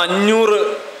 ഹെക്ടറിൽ നിന്ന് 500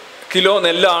 കിലോ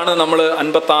നെല്ലാണ് നമ്മൾ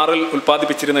 56-ൽ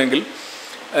ഉൽപ്പാദിപ്പിച്ചിരുന്നതെങ്കിൽ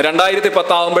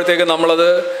 2010 ആകുമ്പോഴത്തേക്ക് നമ്മളത്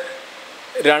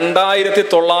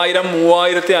 2900,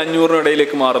 3500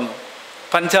 ഇടയിലേക്ക് മാറുന്നു.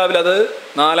 പഞ്ചാബിൽ അത്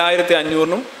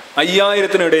 4500-നും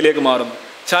 5000-നും ഇടയിലേക്ക് മാറുന്നു.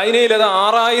 ചൈനയിൽ അത്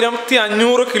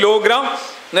 6500 കിലോഗ്രാം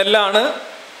നെല്ലാണ്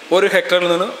 1 ഹെക്ടറിൽ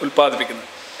നിന്ന് ഉൽപ്പാദിപ്പിക്കുന്നത്.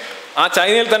 ആ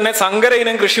ചൈനയിൽ തന്നെ സങ്കര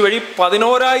ഇനം കൃഷി വഴി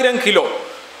 11000 കിലോ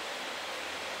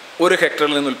 1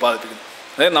 ഹെക്ടറിൽ നിന്ന് ഉൽപ്പാദിപ്പിക്കുന്നത്.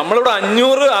 അതായത് നമ്മളിവിടെ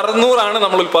 500, 600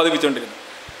 നമ്മൾ ഉൽപ്പാദിപ്പിച്ചുകൊണ്ടിരുന്നത്.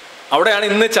 അവിടെയാണ്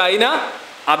ഇന്ന് ചൈന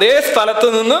അതേ സ്ഥലത്ത്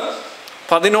നിന്ന്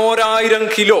 11000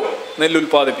 കിലോ നെല്ല്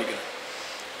ഉൽപ്പാദിപ്പിക്കുന്നത്.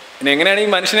 പിന്നെ എങ്ങനെയാണ് ഈ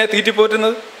മനുഷ്യനെ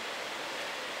തീറ്റിപ്പോറ്റുന്നത്?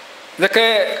 ഇതൊക്കെ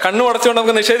കണ്ണു അടച്ചുകൊണ്ട്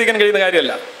നമുക്ക് നിഷേധിക്കാൻ കഴിയുന്ന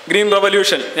കാര്യമല്ല. ഗ്രീൻ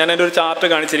റവല്യൂഷൻ, ഞാൻ എൻ്റെ ഒരു ചാർട്ട്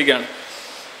കാണിച്ചിരിക്കുകയാണ്.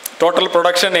 ടോട്ടൽ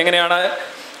പ്രൊഡക്ഷൻ എങ്ങനെയാണ്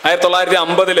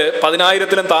 1950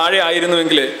 10,000-ലും താഴെ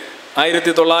ആയിരുന്നുവെങ്കിൽ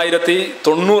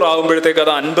 1990 ആകുമ്പോഴത്തേക്ക്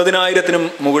അത് 50,000-നും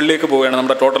മുകളിലേക്ക് പോവുകയാണ്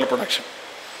നമ്മുടെ ടോട്ടൽ പ്രൊഡക്ഷൻ.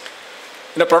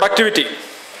 പിന്നെ പ്രൊഡക്ടിവിറ്റി,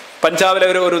 പഞ്ചാബിലെ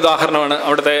ഒരു ഉദാഹരണമാണ്.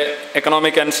 അവിടുത്തെ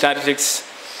എക്കണോമിക് ആൻഡ് സ്റ്റാറ്റിസ്റ്റിക്സ്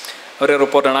ഒരു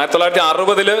റിപ്പോർട്ടാണ്.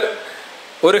 1960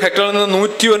 ഒരു ഹെക്ടറിൽ നിന്ന്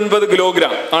 109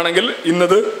 കിലോഗ്രാം ആണെങ്കിൽ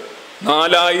ഇന്നത്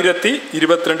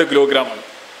 4022 കിലോഗ്രാമാണ്.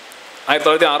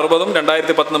 1960-ഉം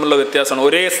 2010 തമ്മിലുള്ള വ്യത്യാസമാണ്.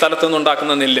 ഒരേ സ്ഥലത്തു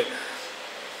നിന്നുണ്ടാക്കുന്ന നെല്ല്.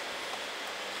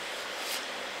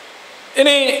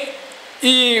 ഇനി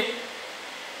ഈ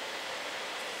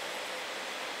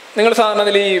നിങ്ങൾ സാധാരണ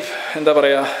ഈ എന്താ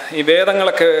പറയുക, ഈ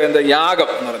വേദങ്ങളൊക്കെ യാഗം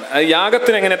എന്ന് പറയുന്നത്,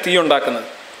 യാഗത്തിന് എങ്ങനെ തീ ഉണ്ടാക്കുന്നത്?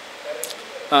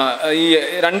 ഈ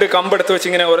 2 കമ്പെടുത്ത് വെച്ച്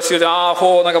ഇങ്ങനെ ഉരച്ച് വെച്ച് ആഹോ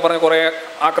എന്നൊക്കെ പറഞ്ഞ് കുറേ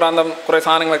ആക്രാന്തം കുറേ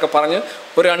സാധനങ്ങളൊക്കെ പറഞ്ഞ്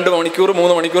ഒരു 2 മണിക്കൂർ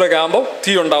 3 മണിക്കൂറൊക്കെ ആകുമ്പോൾ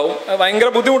തീ ഉണ്ടാവും. ഭയങ്കര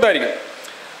ബുദ്ധിമുട്ടായിരിക്കും.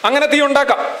 അങ്ങനെ തീ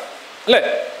ഉണ്ടാക്കാം അല്ലേ?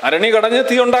 അരണി കടഞ്ഞ്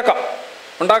തീ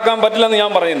ഉണ്ടാക്കാൻ പറ്റില്ലെന്ന്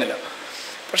ഞാൻ പറയുന്നില്ല.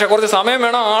 പക്ഷെ കുറച്ച് സമയം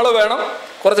വേണം, ആൾ വേണം,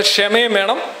 കുറച്ച് ക്ഷമയും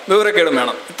വേണം, വിവരക്കേടും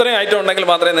വേണം. ഇത്രയും ഐറ്റം ഉണ്ടെങ്കിൽ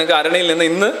മാത്രമേ നിങ്ങൾക്ക് അരണിയിൽ നിന്ന്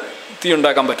ഇന്ന് തീ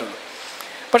ഉണ്ടാക്കാൻ പറ്റുള്ളൂ.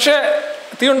 പക്ഷേ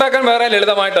തീ ഉണ്ടാക്കാൻ വേറെ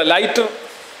ലളിതമായിട്ട് ലൈറ്റർ,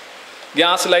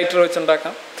 ഗ്യാസ് ലൈറ്റർ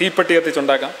വെച്ചുണ്ടാക്കാം, തീപ്പെട്ടി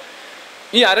കത്തിച്ചുണ്ടാക്കാം.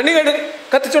 ഈ അരണി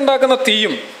കത്തിച്ചുണ്ടാക്കുന്ന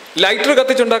തീയും ലൈറ്റർ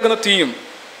കത്തിച്ചുണ്ടാക്കുന്ന തീയും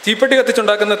തീപ്പെട്ടി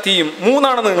കത്തിച്ചുണ്ടാക്കുന്ന തീയും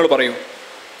 3ആണെന്ന് നിങ്ങൾ പറയൂ.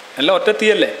 എല്ലാം ഒറ്റ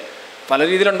തീയല്ലേ? പല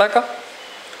രീതിയിലുണ്ടാക്കാം.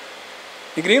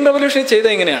 ഈ ഗ്രീൻ റവല്യൂഷൻ ചെയ്ത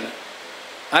ഇങ്ങനെയാണ്.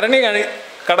 അരണി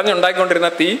കടഞ്ഞുണ്ടാക്കിക്കൊണ്ടിരുന്ന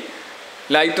തീ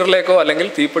ലൈറ്ററിലേക്കോ അല്ലെങ്കിൽ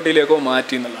തീപ്പെട്ടിയിലേക്കോ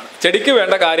മാറ്റി എന്നുള്ളതാണ്. ചെടിക്ക്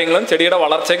വേണ്ട കാര്യങ്ങളും ചെടിയുടെ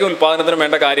വളർച്ചയ്ക്കും ഉൽപ്പാദനത്തിനും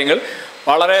വേണ്ട കാര്യങ്ങൾ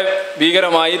വളരെ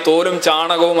ഭീകരമായി തോലും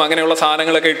ചാണകവും അങ്ങനെയുള്ള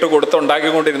സാധനങ്ങളൊക്കെ ഇട്ട് കൊടുത്ത്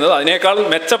ഉണ്ടാക്കിക്കൊണ്ടിരുന്നത് അതിനേക്കാൾ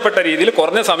മെച്ചപ്പെട്ട രീതിയിൽ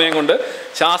കുറഞ്ഞ സമയം കൊണ്ട്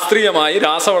ശാസ്ത്രീയമായി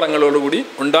രാസവളങ്ങളോടുകൂടി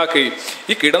ഉണ്ടാക്കുകയും.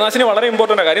 ഈ കീടനാശിനി വളരെ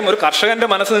ഇമ്പോർട്ടൻ്റ് കാര്യം. ഒരു കർഷകൻ്റെ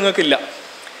മനസ്സ് നിങ്ങൾക്കില്ല.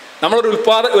 നമ്മളൊരു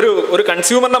ഒരു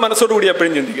കൺസ്യൂമറിൻ്റെ മനസ്സോടുകൂടി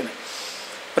എപ്പോഴും ചിന്തിക്കുന്നത്.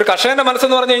 ഒരു കർഷകൻ്റെ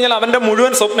മനസ്സെന്ന് പറഞ്ഞു കഴിഞ്ഞാൽ അവൻ്റെ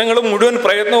മുഴുവൻ സ്വപ്നങ്ങളും മുഴുവൻ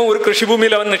പ്രയത്നവും ഒരു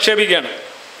കൃഷിഭൂമിയിൽ അവൻ നിക്ഷേപിക്കുകയാണ്.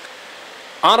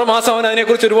 6 മാസം അവൻ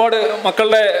അതിനെക്കുറിച്ച് ഒരുപാട്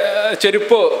മക്കളുടെ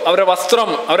ചെരുപ്പ്, അവരുടെ വസ്ത്രം,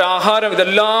 അവരുടെ ആഹാരം,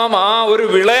 ഇതെല്ലാം ആ ഒരു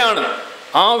വിളയാണ്.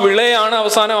 ആ വിളയാണ്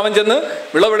അവസാനം അവൻ ചെന്ന്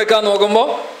വിളവെടുക്കാൻ നോക്കുമ്പോൾ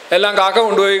എല്ലാം കാക്ക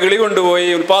കൊണ്ടുപോയി, കിളി കൊണ്ടുപോയി,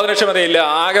 ഉൽപ്പാദനക്ഷമതയില്ല,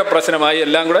 ആകെ പ്രശ്നമായി,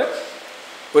 എല്ലാം കൂടെ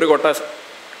ഒരു കൊട്ട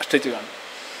അഷ്ടിച്ച് കാണും.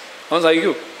 അവൻ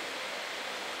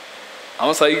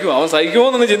സഹിക്കുമോ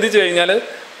എന്നൊന്ന് ചിന്തിച്ചു കഴിഞ്ഞാൽ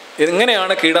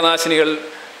എങ്ങനെയാണ് കീടനാശിനികൾ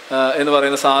എന്ന്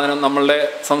പറയുന്ന സാധനം നമ്മളുടെ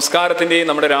സംസ്കാരത്തിൻ്റെയും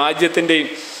നമ്മുടെ രാജ്യത്തിൻ്റെയും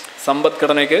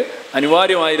സമ്പദ്ഘടനയ്ക്ക്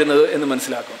അനിവാര്യമായിരുന്നത് എന്ന്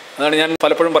മനസ്സിലാക്കും. അതാണ് ഞാൻ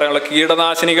പലപ്പോഴും പറയാനുള്ളത്.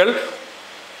 കീടനാശിനികൾ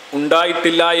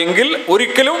ഉണ്ടായിട്ടില്ല എങ്കിൽ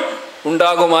ഒരിക്കലും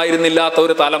ഉണ്ടാകുമായിരുന്നില്ലാത്ത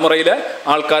ഒരു തലമുറയിലെ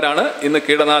ആൾക്കാരാണ് ഇന്ന്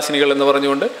കീടനാശിനികൾ എന്ന്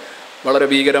പറഞ്ഞുകൊണ്ട് വളരെ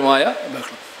ഭീകരമായ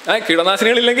ബഹളം.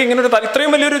 കീടനാശിനികളില്ലെങ്കിൽ ഇങ്ങനെ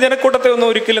ഇത്രയും വലിയൊരു ജനക്കൂട്ടത്തെ ഒന്നും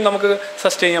ഒരിക്കലും നമുക്ക്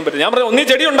സസ്റ്റെയിൻ ചെയ്യാൻ പറ്റില്ല. ഞാൻ പറഞ്ഞു, ഒന്നീ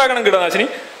ചെടി ഉണ്ടാക്കണം കീടനാശിനി,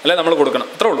 അല്ലെ നമ്മൾ കൊടുക്കണം,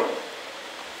 അത്രേ ഉള്ളൂ.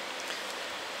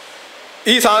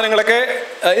 ഈ സാധനങ്ങളൊക്കെ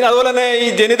അതുപോലെ തന്നെ ഈ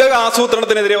ജനിതക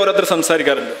ആസൂത്രണത്തിനെതിരെ ഓരോരുത്തർ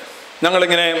സംസാരിക്കാറുണ്ട്.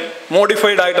 ഞങ്ങളിങ്ങനെ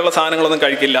മോഡിഫൈഡ് ആയിട്ടുള്ള സാധനങ്ങളൊന്നും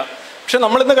കഴിക്കില്ല. പക്ഷെ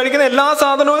നമ്മളിന്ന് കഴിക്കുന്ന എല്ലാ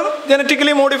സാധനവും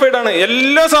ജനറ്റിക്കലി മോഡിഫൈഡ് ആണ്.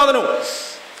 എല്ലാ സാധനവും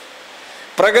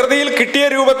പ്രകൃതിയിൽ കിട്ടിയ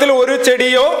രൂപത്തിൽ ഒരു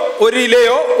ചെടിയോ ഒരു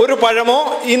ഇലയോ ഒരു പഴമോ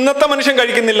ഇന്നത്തെ മനുഷ്യൻ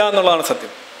കഴിക്കുന്നില്ല എന്നുള്ളതാണ്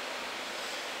സത്യം.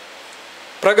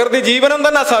 പ്രകൃതി ജീവനം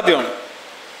തന്നെ അസാധ്യമാണ്.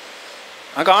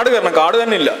 ആ കാട് കാരണം കാട്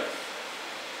തന്നെ ഇല്ല.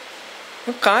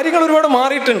 കാര്യങ്ങൾ ഒരുപാട്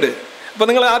മാറിയിട്ടുണ്ട്. അപ്പൊ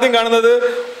നിങ്ങൾ ആദ്യം കാണുന്നത്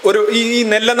ഈ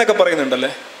നെല്ലെന്നൊക്കെ പറയുന്നുണ്ടല്ലേ,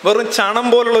 വെറും ചണം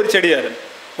പോലുള്ള ഒരു ചെടിയായിരുന്നു,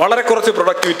 വളരെ കുറച്ച്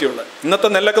പ്രൊഡക്ടിവിറ്റി ഉള്ള. ഇന്നത്തെ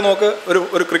നെല്ലൊക്കെ നോക്ക്,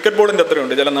 ഒരു ക്രിക്കറ്റ് ബോളിൻ്റെ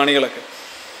അത്രയുണ്ട് ചില നാണികളൊക്കെ.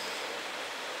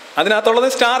 അതിനകത്തുള്ളത്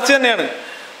സ്റ്റാർച്ച് തന്നെയാണ്,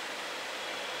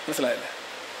 മനസ്സിലായില്ലേ?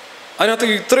 അതിനകത്ത്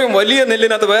ഇത്രയും വലിയ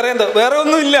നെല്ലിനകത്ത് വേറെ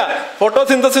ഒന്നുമില്ല.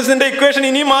 ഫോട്ടോസിന്തസിന്റെ ഇക്വേഷൻ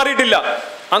ഇനിയും മാറിയിട്ടില്ല.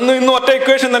 അന്നും ഇന്നും ഒറ്റ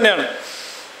ഇക്വേഷൻ തന്നെയാണ്.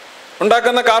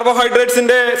 ഉണ്ടാക്കുന്ന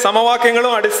കാർബോഹൈഡ്രേറ്റ്സിന്റെ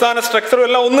സമവാക്യങ്ങളും അടിസ്ഥാന സ്ട്രക്ചറും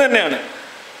എല്ലാം ഒന്ന് തന്നെയാണ്.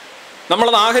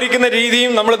 നമ്മളത് ആഹരിക്കുന്ന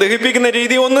രീതിയും നമ്മൾ ദഹിപ്പിക്കുന്ന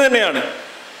രീതിയും ഒന്ന് തന്നെയാണ്.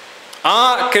 ആ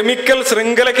കെമിക്കൽ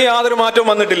ശൃംഖലയ്ക്ക് യാതൊരു മാറ്റവും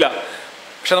വന്നിട്ടില്ല.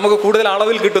 പക്ഷെ നമുക്ക് കൂടുതൽ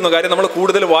അളവിൽ കിട്ടുന്നു. കാര്യം നമ്മൾ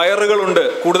കൂടുതൽ വയറുകളുണ്ട്,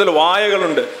 കൂടുതൽ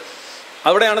വായകളുണ്ട്.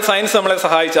 അവിടെയാണ് സയൻസ് നമ്മളെ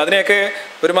സഹായിച്ചത്. അതിനെയൊക്കെ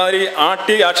ഒരുമാതിരി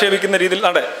ആക്ഷേപിക്കുന്ന രീതിയിൽ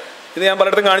ഇത് ഞാൻ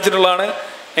പലയിടത്തും കാണിച്ചിട്ടുള്ളതാണ്.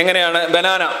 എങ്ങനെയാണ്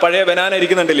പഴയ ബനാന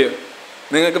ഇരിക്കുന്നുണ്ടല്ലോ,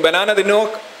 നിങ്ങൾക്ക് ബനാന തിന്നുവോ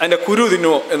അതിൻ്റെ കുരു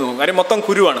തിന്നുവോ എന്ന് നോക്കും. കാര്യം മൊത്തം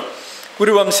കുരുവാണ്.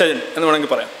 കുരുവംശജൻ എന്ന്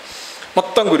വേണമെങ്കിൽ പറയാം.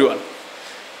 മൊത്തം കുരുവാണ്.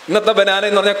 ഇന്നത്തെ ബനാന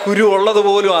എന്ന് പറഞ്ഞാൽ കുരു ഉള്ളത്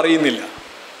പോലും അറിയുന്നില്ല,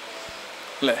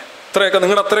 അല്ലേ?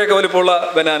 നിങ്ങളുടെ അത്രയൊക്കെ വലിപ്പമുള്ള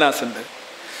ബനാനാസ് ഉണ്ട്.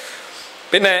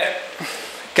 പിന്നെ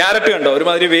ക്യാരറ്റ് കണ്ടോ,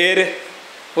 ഒരുമാതിരി വേര്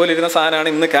പോലെ ഇരുന്ന സാധനമാണ്.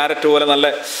 ഇന്ന് ക്യാരറ്റ് പോലെ നല്ല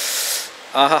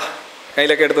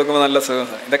കയ്യിലൊക്കെ എടുത്ത് നോക്കുമ്പോൾ നല്ല സുഖം.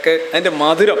 ഇതൊക്കെ അതിൻ്റെ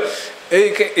മധുരം,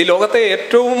 ഈ ലോകത്തെ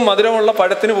ഏറ്റവും മധുരമുള്ള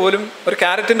പഴത്തിന് പോലും ഒരു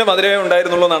ക്യാരറ്റിൻ്റെ മധുരമേ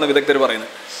ഉണ്ടായിരുന്നുള്ളൂ എന്നാണ് വിദഗ്ധർ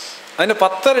പറയുന്നത്. അതിൻ്റെ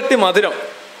 10 ഇരട്ടി മധുരം.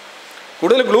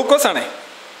 കൂടുതൽ ഗ്ലൂക്കോസ് ആണേ,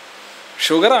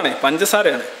 ഷുഗറാണേ,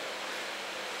 പഞ്ചസാരയാണ്.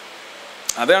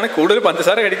 അതാണ് കൂടുതൽ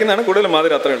പഞ്ചസാര കഴിക്കുന്നതാണ് കൂടുതൽ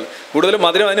മധുരം, അത്രയേ ഉള്ളൂ. കൂടുതൽ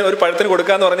മധുരം അതിന് ഒരു പഴത്തിന്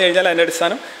കൊടുക്കുക എന്ന് പറഞ്ഞു കഴിഞ്ഞാൽ അതിൻ്റെ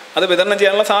അടിസ്ഥാനം അത് വിതരണം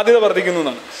ചെയ്യാനുള്ള സാധ്യത വർദ്ധിക്കുന്നു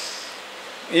എന്നാണ്.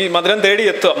 ഈ മധുരം തേടി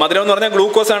എത്തുക. മധുരം എന്ന് പറഞ്ഞാൽ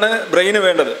ഗ്ലൂക്കോസാണ് ബ്രെയിന്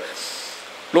വേണ്ടത്.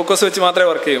 ഗ്ലൂക്കോസ് വെച്ച് മാത്രമേ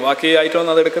വർക്ക് ചെയ്യൂ, ബാക്കി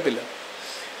ഐറ്റമൊന്നും അത് എടുക്കത്തില്ല.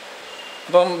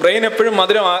 അപ്പം ബ്രെയിൻ എപ്പോഴും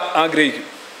മധുരം ആഗ്രഹിക്കും.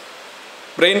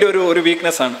 ബ്രെയിൻ്റെ ഒരു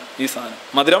വീക്ക്നെസ്സാണ് ഈ സാധനം.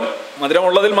 മധുരം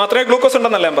ഉള്ളതിൽ മാത്രമേ ഗ്ലൂക്കോസ്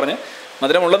ഉണ്ടെന്നല്ല ഞാൻ പറഞ്ഞത്.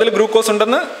 മധുരം ഉള്ളതിൽ ഗ്ലൂക്കോസ്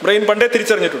ഉണ്ടെന്ന് ബ്രെയിൻ പണ്ടേ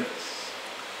തിരിച്ചറിഞ്ഞിട്ടുണ്ട്.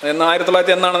 എന്ന്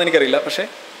 1900 എന്നാണെന്ന് എനിക്കറിയില്ല. പക്ഷേ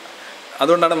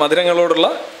അതുകൊണ്ടാണ് മധുരങ്ങളോടുള്ള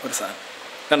ഒരു സാധനം.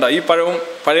 കണ്ട, ഈ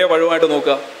പഴയ പഴവുമായിട്ട്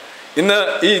നോക്കുക. ഇന്ന്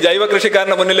ഈ ജൈവ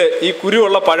കൃഷിക്കാരൻ്റെ മുന്നിൽ ഈ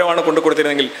കുരുവുള്ള പഴമാണ് കൊണ്ടു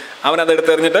കൊടുത്തിരുന്നെങ്കിൽ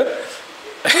അവനതെടുത്തെറിഞ്ഞിട്ട്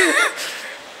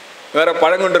വേറെ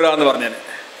പഴം കൊണ്ടുവരാമെന്ന് പറഞ്ഞാൽ.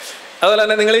 അതുപോലെ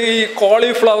തന്നെ നിങ്ങൾ ഈ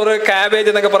കോളിഫ്ലവർ, ക്യാബേജ്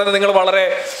എന്നൊക്കെ പറയുന്നത് നിങ്ങൾ വളരെ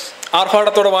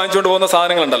ആർഭാടത്തോടെ വാങ്ങിച്ചുകൊണ്ട് പോകുന്ന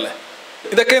സാധനങ്ങളുണ്ടല്ലേ.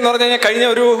 ഇതൊക്കെ എന്ന് പറഞ്ഞു കഴിഞ്ഞാൽ കഴിഞ്ഞ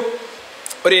ഒരു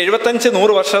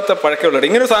 75-100 വർഷത്തെ പഴക്കമുള്ളത്.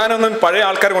 ഇങ്ങനെ ഒരു സാധനം ഒന്നും പഴയ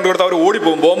ആൾക്കാർ കൊണ്ടു കൊടുത്താൽ അവർ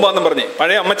ഓടിപ്പോകും, ബോംബാന്നും പറഞ്ഞ്.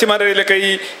 പഴയ അമ്മച്ചിമാരുടെ കയ്യിലൊക്കെ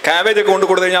ഈ ക്യാബേജൊക്കെ കൊണ്ടു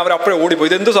കൊടുത്തു കഴിഞ്ഞാൽ അവർ അപ്പോഴേ ഓടിപ്പോയി.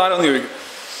 ഇതെന്ത് സാധനം എന്ന് ചോദിക്കും.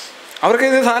 അവർക്ക്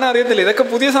ഇത് സാധനം അറിയത്തില്ല. ഇതൊക്കെ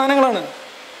പുതിയ സാധനങ്ങളാണ്.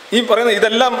 ഈ പറയുന്നത്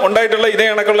ഇതെല്ലാം ഉണ്ടായിട്ടുള്ള ഇതേ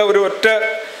കണക്കുള്ള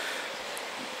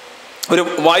ഒരു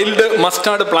വൈൽഡ്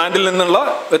മസ്റ്റാർഡ് പ്ലാന്റിൽ നിന്നുള്ള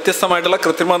വ്യത്യസ്തമായിട്ടുള്ള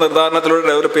കൃത്രിമ നിർദ്ധാരണത്തിലൂടെ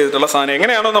ഡെവലപ്പ് ചെയ്തിട്ടുള്ള സാധനം.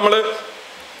 എങ്ങനെയാണോ നമ്മൾ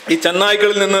ഈ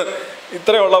ചെന്നായ്ക്കളിൽ നിന്ന്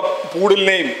ഇത്രയുള്ള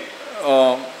പൂഡിലിനെയും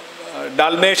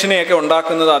ഡാൽമേഷ്യനെയൊക്കെ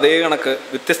ഉണ്ടാക്കുന്നത്, അതേ കണക്ക്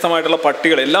വ്യത്യസ്തമായിട്ടുള്ള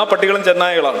പട്ടികൾ, എല്ലാ പട്ടികളും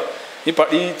ചെന്നായകളാണ്.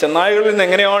 ഈ ചെന്നായകളിൽ നിന്ന്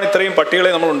എങ്ങനെയാണ് ഇത്രയും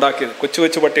പട്ടികളെ നമ്മൾ ഉണ്ടാക്കിയത്?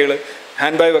 കൊച്ചു പട്ടികൾ,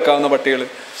 ഹാൻഡ് ബാഗ് വെക്കാവുന്ന പട്ടികൾ,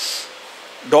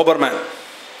 ഡോബർമാൻ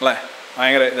അല്ലേ,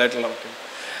 ഭയങ്കര ഇതായിട്ടുള്ള പട്ടികൾ.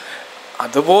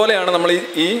 അതുപോലെയാണ് നമ്മൾ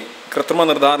ഈ കൃത്രിമ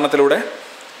നിർദ്ധാരണത്തിലൂടെ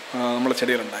നമ്മൾ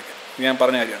ചെടികളുണ്ടാക്കിയത്. ഞാൻ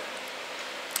പറഞ്ഞ കാര്യമാണ്.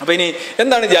 അപ്പോൾ ഇനി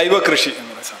എന്താണ് ജൈവ കൃഷി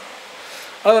എന്നുള്ള സാധനം?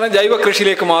 അത് പറഞ്ഞാൽ ജൈവ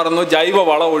കൃഷിയിലേക്ക് മാറുന്നു, ജൈവ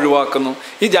വളം ഒഴിവാക്കുന്നു.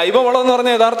 ഈ ജൈവ വളം എന്ന്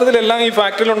പറഞ്ഞാൽ യഥാർത്ഥത്തിൽ എല്ലാം ഈ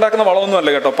ഫാക്ടറിയിൽ ഉണ്ടാക്കുന്ന വളമൊന്നും അല്ല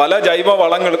കേട്ടോ. പല ജൈവ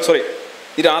വളങ്ങൾ,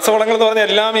 ഈ രാസവളങ്ങൾ എന്ന് പറഞ്ഞാൽ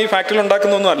എല്ലാം ഈ ഫാക്ടറിയിൽ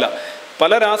ഉണ്ടാക്കുന്നൊന്നുമല്ല.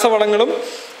 പല രാസവളങ്ങളും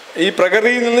ഈ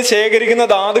പ്രകൃതിയിൽ നിന്ന് ശേഖരിക്കുന്ന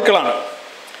ധാതുക്കളാണ്.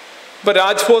 ഇപ്പോൾ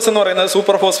രാജ്ഫോസ് എന്ന് പറയുന്നത്,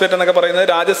 സൂപ്പർ ഫോസ്ഫേറ്റ് എന്നൊക്കെ പറയുന്നത്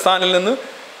രാജസ്ഥാനിൽ നിന്ന്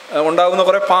ഉണ്ടാകുന്ന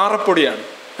കുറേ പാറപ്പൊടിയാണ്.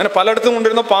 അങ്ങനെ പലയിടത്തും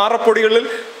കൊണ്ടിരുന്ന പാറപ്പൊടികളിൽ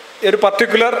ഒരു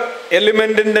പർട്ടിക്കുലർ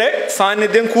എലിമെൻറ്റിൻ്റെ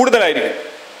സാന്നിധ്യം കൂടുതലായിരിക്കും.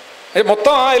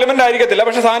 മൊത്തം ആ എലിമെൻ്റ് ആയിരിക്കത്തില്ല,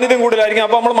 പക്ഷേ സാന്നിധ്യം കൂടുതലായിരിക്കും.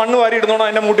 അപ്പോൾ നമ്മൾ മണ്ണ് വാരി ഇടുന്നോണം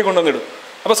അതിൻ്റെ മൂട്ടി കൊണ്ടുവന്നിടും.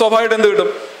 അപ്പോൾ സ്വാഭാവികമായിട്ട് എന്ത് കിട്ടും?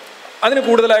 അതിന്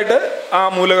കൂടുതലായിട്ട് ആ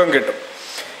മൂലകം കിട്ടും.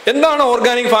 എന്താണ്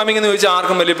ഓർഗാനിക് ഫാമിംഗ് എന്ന് ചോദിച്ചാൽ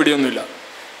ആർക്കും വലിയ പിടിയൊന്നുമില്ല.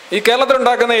 ഈ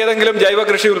കേരളത്തിലുണ്ടാക്കുന്ന ഏതെങ്കിലും ജൈവ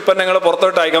കൃഷി ഉൽപ്പന്നങ്ങൾ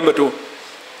പുറത്തോട്ട് അയക്കാൻ പറ്റുമോ?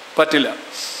 പറ്റില്ല.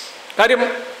 കാര്യം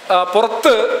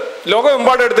പുറത്ത്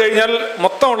ലോകമെമ്പാടും എടുത്തു കഴിഞ്ഞാൽ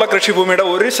മൊത്തമുള്ള കൃഷിഭൂമിയുടെ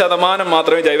 1%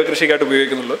 മാത്രമേ ജൈവ കൃഷിക്കായിട്ട്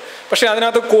ഉപയോഗിക്കുന്നുള്ളൂ. പക്ഷേ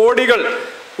അതിനകത്ത് കോടികൾ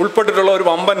ഉൾപ്പെട്ടിട്ടുള്ള ഒരു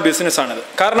വമ്പൻ ബിസിനസ്സാണിത്.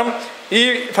 കാരണം ഈ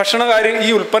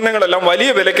ഈ ഉൽപ്പന്നങ്ങളെല്ലാം വലിയ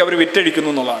വിലയ്ക്ക് അവർ വിറ്റഴിക്കുന്നു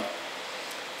എന്നുള്ളതാണ്.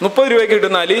 30 രൂപയ്ക്ക്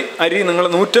കിട്ടുന്ന അരി നിങ്ങൾ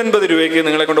 150 രൂപയ്ക്ക്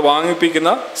നിങ്ങളെ കൊണ്ട്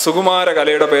വാങ്ങിപ്പിക്കുന്ന സുകുമാര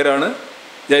കലയുടെ പേരാണ്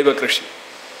ജൈവ കൃഷി.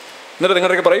 എന്നിട്ട്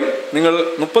നിങ്ങളൊക്കെ പറയും നിങ്ങൾ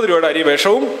 30 രൂപയുടെ അരി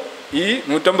വിഷവും ഈ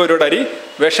 150 രൂപയുടെ അരി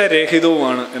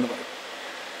വിഷരഹിതവുമാണ് എന്ന് പറയും.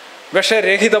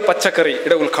 വിഷരഹിത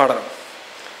പച്ചക്കറിയുടെ ഉദ്ഘാടനം,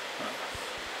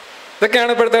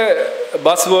 ഇതൊക്കെയാണ് ഇപ്പോഴത്തെ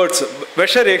ബസ് വേർഡ്സ്.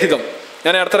 വിഷരഹിതം.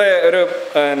 ഞാൻ അടുത്ത ഒരു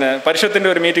പരിഷത്തിൻ്റെ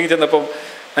ഒരു മീറ്റിംഗ് ചെന്നപ്പം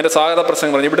അതിൻ്റെ സ്വാഗത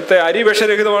പ്രസംഗം പറഞ്ഞു, ഇവിടുത്തെ അരി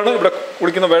വിഷരഹിതമാണ്, ഇവിടെ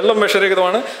കുടിക്കുന്ന വെള്ളം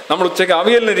വിഷരഹിതമാണ്, നമ്മൾ ഉച്ചയ്ക്ക്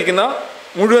അവിയലിനിരിക്കുന്ന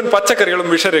മുഴുവൻ പച്ചക്കറികളും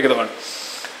വിഷരഹിതമാണ്,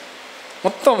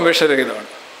 മൊത്തം വിഷരഹിതമാണ്.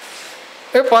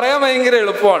 പറയാൻ ഭയങ്കര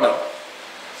എളുപ്പമാണ്.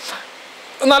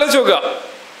 ഒന്നാലോചിച്ച് നോക്കുക,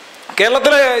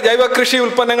 കേരളത്തിലെ ജൈവ കൃഷി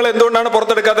ഉൽപ്പന്നങ്ങൾ എന്തുകൊണ്ടാണ്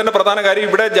പുറത്തെടുക്കാത്തതിൻ്റെ പ്രധാന കാര്യം,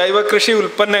 ഇവിടെ ജൈവ കൃഷി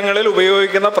ഉൽപ്പന്നങ്ങളിൽ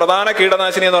ഉപയോഗിക്കുന്ന പ്രധാന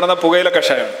കീടനാശിനി എന്ന് പറയുന്നത് പുകയില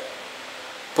കഷായമാണ്.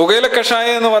 പുകയില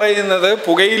കഷായം എന്ന് പറയുന്നത്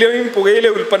പുകയില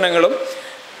ഉൽപ്പന്നങ്ങളും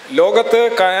ലോകത്ത്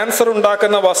ക്യാൻസർ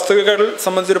ഉണ്ടാക്കുന്ന വസ്തുക്കൾ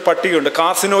സംബന്ധിച്ചൊരു പട്ടികയുണ്ട്,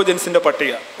 കാർസിനോജൻസിൻ്റെ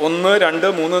പട്ടിക 1, 2,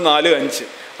 3, 4, 5.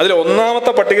 അതിൽ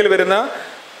 1ാമത്തെ പട്ടികയിൽ വരുന്ന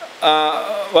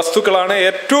വസ്തുക്കളാണ്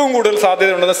ഏറ്റവും കൂടുതൽ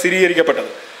സാധ്യതയുണ്ടെന്ന് സ്ഥിരീകരിക്കപ്പെട്ടത്.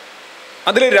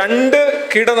 അതിൽ 2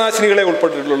 കീടനാശിനികളെ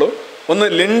ഉൾപ്പെട്ടിട്ടുള്ളൂ. ഒന്ന്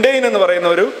ലിൻഡെയിൻ എന്ന് പറയുന്ന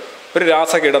ഒരു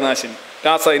രാസ കീടനാശിനി,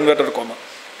 ഇൻവെർട്ടർ കോമ.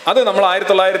 അത് നമ്മൾ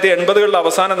 1980കളുടെ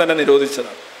അവസാനം തന്നെ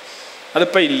നിരോധിച്ചതാണ്,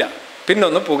 അതിപ്പോൾ ഇല്ല.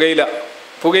 പിന്നൊന്ന്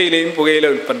പുകയില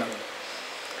ഉൽപ്പന്നങ്ങൾ.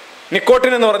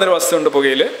 നിക്കോട്ടിൻ എന്ന് പറഞ്ഞൊരു വസ്തുണ്ട്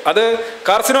പുകയിൽ. അത്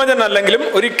കാർസിനോജൻ അല്ലെങ്കിലും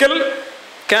ഒരിക്കൽ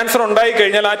ക്യാൻസർ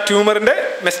ഉണ്ടായിക്കഴിഞ്ഞാൽ ആ ട്യൂമറിൻ്റെ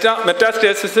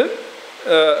മെറ്റാസ്റ്റേസിസ്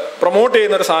പ്രൊമോട്ട്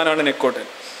ചെയ്യുന്നൊരു സാധനമാണ് നിക്കോട്ടിൻ.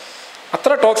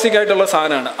 അത്ര ടോക്സിക് ആയിട്ടുള്ള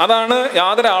സാധനമാണ്. അതാണ്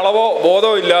യാതൊരു അളവോ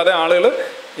ബോധമോ ഇല്ലാതെ ആളുകൾ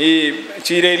ഈ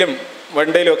ചീരയിലും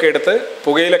വെണ്ടയിലും ഒക്കെ എടുത്ത്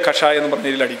പുകയില കഷായം എന്ന് പറഞ്ഞ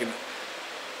രീതിയിൽ അടിക്കുന്നത്.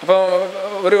 അപ്പോൾ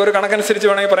ഒരു കണക്കനുസരിച്ച്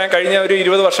വേണമെങ്കിൽ പറയാം, കഴിഞ്ഞ ഒരു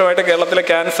 20 വർഷമായിട്ട് കേരളത്തിലെ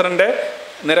ക്യാൻസറിൻ്റെ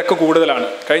നിരക്ക് കൂടുതലാണ്.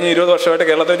 കഴിഞ്ഞ 20 വർഷമായിട്ട്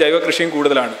കേരളത്തിൽ ജൈവ കൃഷിയും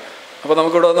കൂടുതലാണ്. അപ്പോൾ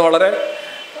നമുക്കിവിടെ ഒന്ന് വളരെ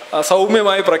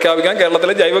സൗമ്യമായി പ്രഖ്യാപിക്കാം,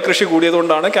 കേരളത്തിലെ ജൈവ കൃഷി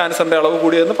കൂടിയതുകൊണ്ടാണ് ക്യാൻസറിൻ്റെ അളവ്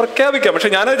കൂടിയതെന്ന് പ്രഖ്യാപിക്കാം. പക്ഷെ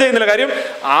ഞാനത് ചെയ്യുന്നില്ല. കാര്യം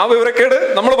ആ വിവരക്കേട്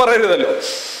നമ്മൾ പറയരുതല്ലോ.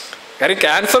 കാര്യം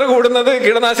ക്യാൻസർ കൂടുന്നത്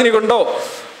കീടനാശിനി കൊണ്ടോ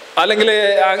അല്ലെങ്കിൽ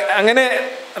അങ്ങനെ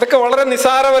അതൊക്കെ വളരെ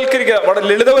നിസ്സാരവൽക്കരിക്കുക, വളരെ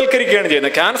ലളിതവൽക്കരിക്കുകയാണ്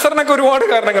ചെയ്യുന്നത്. ക്യാൻസറിനൊക്കെ ഒരുപാട്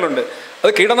കാരണങ്ങളുണ്ട്.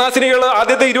 അത് കീടനാശിനികൾ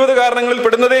ആദ്യത്തെ 20 കാരണങ്ങളിൽ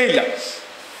പെടുന്നതേ ഇല്ല.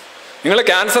 നിങ്ങൾ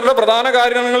ക്യാൻസറിൻ്റെ പ്രധാന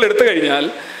കാരണങ്ങൾ എടുത്തു കഴിഞ്ഞാൽ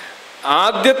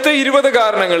ആദ്യത്തെ 20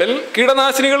 കാരണങ്ങളിൽ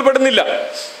കീടനാശിനികൾ പെടുന്നില്ല.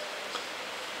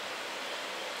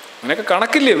 അങ്ങനെയൊക്കെ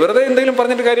കണക്കില്ലേ, വെറുതെ എന്തെങ്കിലും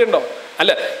പറഞ്ഞിട്ട് കാര്യമുണ്ടോ?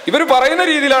 അല്ല, ഇവർ പറയുന്ന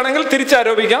രീതിയിലാണെങ്കിൽ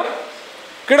തിരിച്ചാരോപിക്കാം.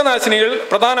 കീടനാശിനികൾ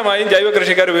പ്രധാനമായും ജൈവ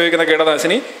കൃഷിക്കാർ ഉപയോഗിക്കുന്ന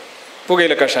കീടനാശിനി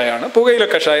പുകയില കഷായമാണ്. പുകയില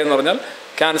കഷായം എന്ന് പറഞ്ഞാൽ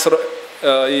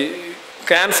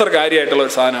ക്യാൻസർ കാര്യമായിട്ടുള്ള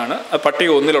ഒരു സാധനമാണ്. അത് പട്ടിക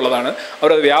 1-ലുള്ളതാണ്.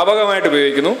 അവരത് വ്യാപകമായിട്ട്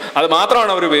ഉപയോഗിക്കുന്നു. അത്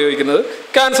മാത്രമാണ് അവർ ഉപയോഗിക്കുന്നത്.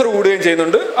 ക്യാൻസർ കൂടുകയും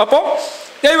ചെയ്യുന്നുണ്ട്, അപ്പോൾ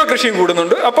ജൈവ കൃഷിയും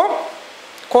കൂടുന്നുണ്ട്. അപ്പോൾ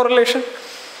കോറിലേഷൻ.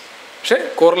 പക്ഷേ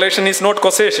കോറിലേഷൻ ഈസ് നോട്ട്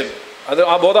കൊസേഷൻ. അത്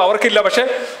ആ ബോധം അവർക്കില്ല, പക്ഷേ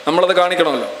നമ്മളത്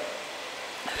കാണിക്കണമല്ലോ.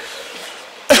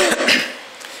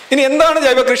 ഇനി എന്താണ്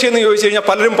ജൈവ കൃഷി എന്ന് ചോദിച്ചു കഴിഞ്ഞാൽ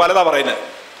പലരും പലതാ പറയുന്നത്.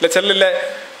 അല്ല, ചിലരിലെ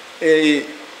ഈ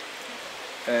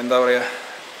എന്താ പറയുക,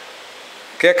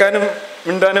 കേൾക്കാനും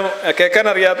മിണ്ടാനും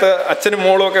കേൾക്കാനറിയാത്ത അച്ഛനും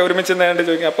മോളും ഒക്കെ ഒരുമിച്ച് നേരിട്ട്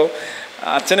ചോദിക്കും. അപ്പോൾ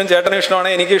അച്ഛനും ചേട്ടനും ഇഷ്ടമാണ്,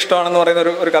 എനിക്കും ഇഷ്ടമാണെന്ന് പറയുന്ന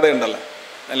ഒരു കഥയുണ്ടല്ലോ,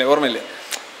 അല്ലേ? ഓർമ്മയില്ലേ?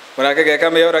 ഒരാൾക്ക്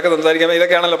കേൾക്കാൻ വയ്യ, ഒരാൾക്ക് സംസാരിക്കാൻ വയ്യ,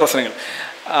 ഇതൊക്കെയാണല്ലോ പ്രശ്നങ്ങൾ.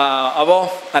 അപ്പോൾ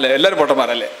അല്ലേ, എല്ലാവരും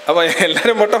പൊട്ടന്മാരല്ലേ? അപ്പോൾ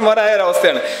എല്ലാവരും പൊട്ടന്മാരായ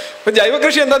ഒരവസ്ഥയാണ്. ഇപ്പം ജൈവ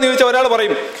കൃഷി എന്താണെന്ന് ചോദിച്ചാൽ ഒരാൾ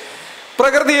പറയും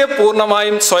പ്രകൃതിയെ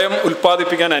പൂർണ്ണമായും സ്വയം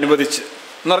ഉൽപ്പാദിപ്പിക്കാൻ അനുവദിച്ച്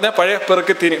എന്ന് പറഞ്ഞാൽ പഴയ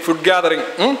പെറുക്കിത്തീനി, ഫുഡ് ഗ്യാതറിങ്,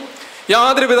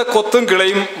 യാതൊരുവിധ കൊത്തും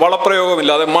കിളയും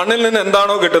വളപ്രയോഗമില്ലാതെ മണ്ണിൽ നിന്ന്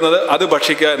എന്താണോ കിട്ടുന്നത് അത്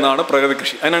ഭക്ഷിക്കുക എന്നാണ് പ്രകൃതി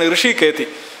കൃഷി. അതിനാണ് ഋഷി കേത്തി.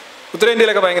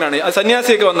 ഉത്തരേന്ത്യയിലൊക്കെ ഭയങ്കരമാണ്. ആ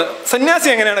സന്യാസിയൊക്കെ വന്ന്, സന്യാസി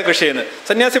എങ്ങനെയാണ് കൃഷി ചെയ്യുന്നത്?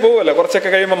 സന്യാസി പോകുമല്ലോ, കുറച്ചൊക്കെ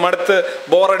കഴിയുമ്പോൾ മടുത്ത്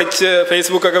ബോറടിച്ച്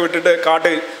ഫേസ്ബുക്കൊക്കെ വിട്ടിട്ട്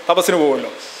കാട്ട് തപസ്സിന്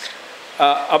പോകുമല്ലോ.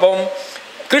 അപ്പം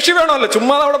കൃഷി വേണമല്ലോ,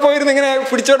 ചുമ്മാ അവിടെ പോയിരുന്ന് ഇങ്ങനെ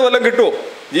പിടിച്ചോണ്ട് വല്ലതും കിട്ടുമോ?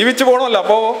 ജീവിച്ചു പോകണമല്ലോ.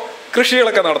 അപ്പോൾ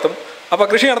കൃഷികളൊക്കെ നടത്തും. അപ്പോൾ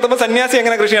കൃഷി നടത്തുമ്പോൾ സന്യാസി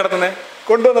എങ്ങനെ കൃഷി നടത്തുന്നത്?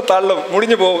 കൊണ്ടുവന്ന് തള്ളും,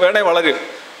 മുടിഞ്ഞു പോകും, വേണേ വളരും.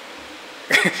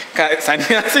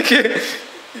 സന്യാസിക്ക്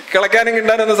കിളക്കാനും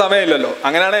കിട്ടാനൊന്നും സമയമില്ലല്ലോ.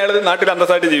 അങ്ങനെയാണ് അയാൾ നാട്ടിൽ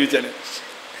അന്തസ്സായിട്ട് ജീവിച്ചാൽ.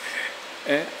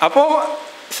 അപ്പോൾ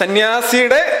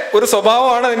സന്യാസിയുടെ ഒരു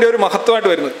സ്വഭാവമാണ് അതിൻ്റെ ഒരു മഹത്വമായിട്ട്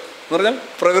വരുന്നത്. എന്ന് പറഞ്ഞാൽ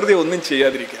പ്രകൃതി ഒന്നും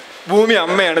ചെയ്യാതിരിക്കുക, ഭൂമി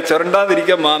അമ്മയാണ്,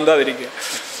 ചുരണ്ടാതിരിക്കുക, മാന്താതിരിക്കുക.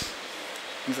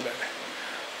 മനസ്സിലായില്ലേ?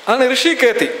 അതാണ്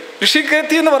ഋഷിക്കേത്തി.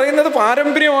 ഋഷിക്കേത്തി എന്ന് പറയുന്നത്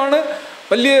പാരമ്പര്യമാണ്,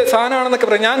 വലിയ സാധനമാണെന്നൊക്കെ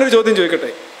പറയാം. ഞാനൊരു ചോദ്യം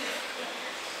ചോദിക്കട്ടെ.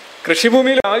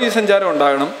 കൃഷിഭൂമിയിൽ ആയുസഞ്ചാരം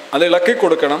ഉണ്ടാകണം, അത് ഇളക്കി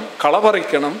കൊടുക്കണം, കള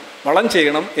പറിക്കണം, വളം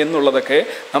ചെയ്യണം എന്നുള്ളതൊക്കെ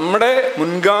നമ്മുടെ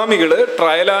മുൻഗാമികൾ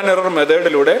ട്രയൽ ആൻഡ് എറർ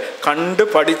മെത്തേഡിലൂടെ കണ്ട്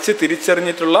പഠിച്ച്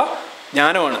തിരിച്ചറിഞ്ഞിട്ടുള്ള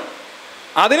ജ്ഞാനമാണ്.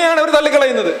 അതിനെയാണ് അവർ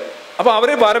തള്ളിക്കളയുന്നത്. അപ്പോൾ അവർ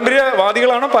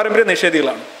പാരമ്പര്യവാദികളാണോ പാരമ്പര്യ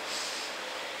നിഷേധികളാണോ?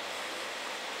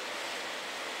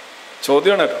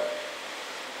 ചോദ്യമാണ് കേട്ടോ.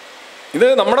 ഇത്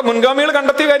നമ്മുടെ മുൻഗാമികൾ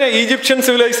കണ്ടെത്തിയ കാര്യം. ഈജിപ്ഷ്യൻ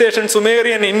സിവിലൈസേഷൻ,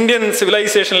 സുമേറിയൻ, ഇന്ത്യൻ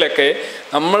സിവിലൈസേഷനിലൊക്കെ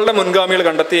നമ്മളുടെ മുൻഗാമികൾ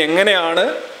കണ്ടെത്തി എങ്ങനെയാണ്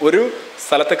ഒരു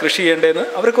സ്ഥലത്ത് കൃഷി ചെയ്യേണ്ടതെന്ന്.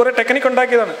 അവർ കുറേ ടെക്നിക്ക്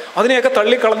ഉണ്ടാക്കിയതാണ്. അതിനെയൊക്കെ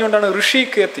തള്ളിക്കളഞ്ഞുകൊണ്ടാണ് ഋഷി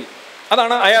കേത്തി.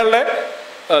 അതാണ് അയാളുടെ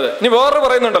അത്. ഇനി വേറെ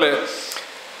പറയുന്നുണ്ടല്ലോ,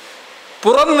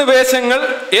 പുറം നിവേശങ്ങൾ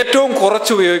ഏറ്റവും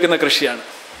കുറച്ച് ഉപയോഗിക്കുന്ന കൃഷിയാണ്.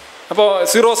 അപ്പോൾ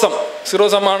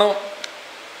സിറോസമാണ്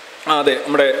അതെ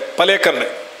നമ്മുടെ പലേക്കറിൻ്റെ.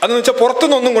 അതെന്ന് വെച്ചാൽ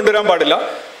പുറത്തുനിന്നൊന്നും കൊണ്ടുവരാൻ പാടില്ല,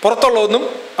 പുറത്തുള്ളതൊന്നും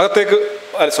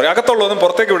അകത്തുള്ളതൊന്നും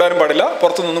പുറത്തേക്ക് വിടാനും പാടില്ല,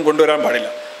 പുറത്തുനിന്നൊന്നും കൊണ്ടുവരാൻ പാടില്ല.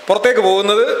 പുറത്തേക്ക്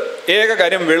പോകുന്നത് ഏക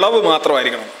കാര്യം വിളവ്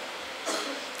മാത്രമായിരിക്കണം.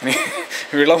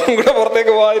 വിളവും കൂടെ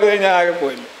പുറത്തേക്ക് പോകാതിരുന്നു കഴിഞ്ഞാൽ ആകെ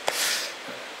പോയില്ല.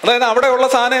 അതായത് അവിടെയുള്ള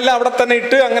സാധനം എല്ലാം അവിടെ തന്നെ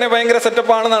ഇട്ട് അങ്ങനെ ഭയങ്കര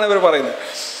സെറ്റപ്പാണെന്നാണ് ഇവർ പറയുന്നത്.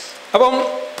 അപ്പം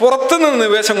പുറത്തുനിന്ന്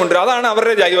നിവേശം കൊണ്ടുവരും, അതാണ്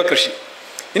അവരുടെ ജൈവ കൃഷി.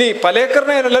 ഇനി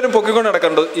പലേക്കറിനെ എല്ലാവരും പൊക്കിക്കൊണ്ട്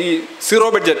നടക്കേണ്ടത് ഈ സീറോ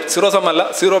ബഡ്ജറ്റ്, സീറോ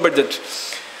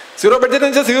ബഡ്ജറ്റ് എന്ന്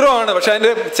വെച്ചാൽ സീറോ ആണ്. പക്ഷെ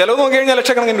അതിൻ്റെ ചിലവ് നോക്കി കഴിഞ്ഞാൽ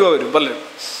ലക്ഷക്കണക്കിന് രൂപ വരും. പലരും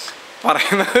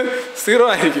പറയുന്നത് സീറോ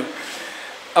ആയിരിക്കും.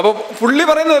 അപ്പോൾ പുള്ളി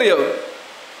പറയുന്നത് അറിയാമോ?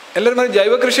 എല്ലാവരും പറയും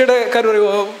ജൈവ കൃഷിയുടെ കാര്യം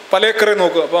പറയുമോ, പലേക്കറെ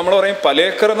നോക്കുക. അപ്പോൾ നമ്മൾ പറയും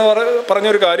പലേക്കർ എന്ന്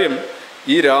പറഞ്ഞൊരു കാര്യം,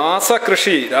 ഈ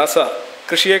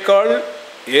രാസകൃഷിയേക്കാൾ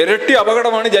ഇരട്ടി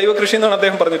അപകടമാണ് ജൈവ കൃഷി എന്നാണ്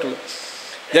അദ്ദേഹം പറഞ്ഞിട്ടുള്ളത്.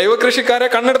 ജൈവ കൃഷിക്കാരെ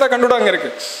കണ്ണെടുത്താൽ കണ്ടുവിടാം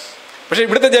അങ്ങനെയൊക്കെ. പക്ഷെ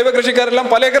ഇവിടുത്തെ ജൈവ കൃഷിക്കാരെല്ലാം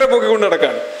പലേക്കറെ പോക്കിക്കൊണ്ട്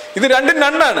നടക്കാണ്. ഇത് രണ്ടും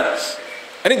രണ്ടാണ്.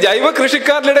 അതിന് ജൈവ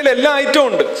കൃഷിക്കാരുടെ ഇടയിൽ എല്ലാ ഐറ്റവും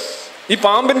ഉണ്ട്. ഈ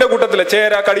പാമ്പിന്റെ കൂട്ടത്തില്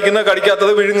ചേര, കടിക്കുന്നത്,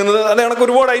 കടിക്കാത്തത്, വിഴുങ്ങുന്നത്, അത് കണക്ക്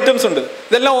ഒരുപാട് ഐറ്റംസ് ഉണ്ട്.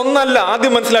 ഇതെല്ലാം ഒന്നല്ല.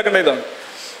 ആദ്യം മനസ്സിലാക്കേണ്ട ഇതാണ്.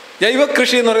 ജൈവ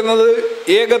കൃഷി എന്ന് പറയുന്നത്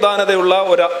ഏകദാനതയുള്ള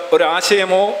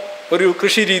ഒരാശയമോ ഒരു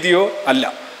കൃഷി രീതിയോ അല്ല.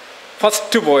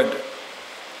 First point.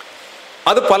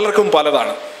 അത് പലർക്കും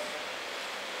പലതാണ്.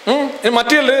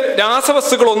 മറ്റു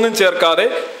രാസവസ്തുക്കളൊന്നും ചേർക്കാതെ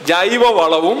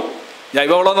ജൈവവളം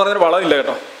എന്ന് പറഞ്ഞൊരു വളമില്ല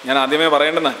കേട്ടോ, ഞാൻ ആദ്യമേ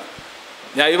പറയേണ്ടതാണ്.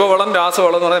 ജൈവവളം,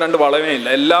 രാസവളം എന്ന് പറഞ്ഞാൽ രണ്ട് വളമേ ഇല്ല.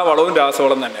 എല്ലാ വളവും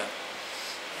രാസവളം തന്നെയാണ്.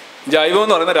 ജൈവം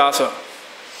എന്ന് പറയുന്ന രാസമാണ്.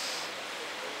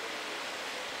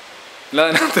 അല്ല,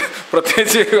 അതിനകത്ത്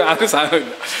പ്രത്യേകിച്ച് ആരും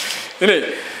സാധനമില്ല. ഇനി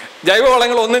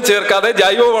ജൈവവളങ്ങൾ ഒന്നും ചേർക്കാതെ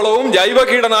ജൈവവളവും ജൈവ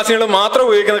കീടനാശിനികളും മാത്രം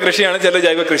ഉപയോഗിക്കുന്ന കൃഷിയാണ് ചില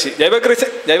ജൈവ കൃഷി.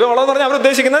 ജൈവവളം എന്ന് പറഞ്ഞാൽ അവർ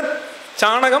ഉദ്ദേശിക്കുന്ന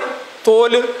ചാണകം,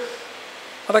 തോല്,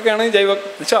 അതൊക്കെയാണ് ജൈവ.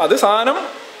 വെച്ചാൽ അത് സാധനം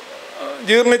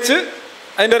ജീർണിച്ച്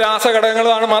അതിൻ്റെ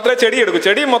രാസഘടകങ്ങളാണ് മാത്രമേ ചെടി എടുക്കൂ.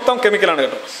 ചെടി മൊത്തം കെമിക്കലാണ്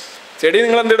കേട്ടോ. ചെടി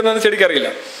നിങ്ങൾ എന്തിടുന്നതെന്ന് ചെടിക്കറിയില്ല.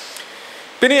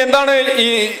 പിന്നെ എന്താണ് ഈ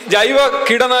ജൈവ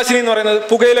കീടനാശിനി എന്ന് പറയുന്നത്?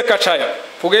 പുകയില കഷായം.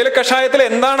 പുകയില കഷായത്തിൽ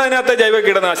എന്താണ് അതിനകത്തെ ജൈവ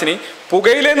കീടനാശിനി?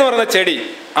 പുകയില എന്ന് പറയുന്ന ചെടി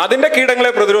അതിൻ്റെ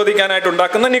കീടങ്ങളെ പ്രതിരോധിക്കാനായിട്ട്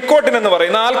ഉണ്ടാക്കുന്ന നിക്കോട്ടിൻ എന്ന്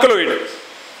പറയുന്ന ആൽക്കലോയിഡ്,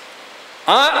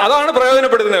 അതാണ്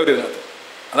പ്രയോജനപ്പെടുത്തുന്ന ഒരു ഇതിനകത്ത്.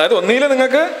 അതായത് ഒന്നിയിൽ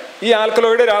നിങ്ങൾക്ക് ഈ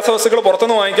ആൽക്കലോയിഡ് രാസവസ്തുക്കൾ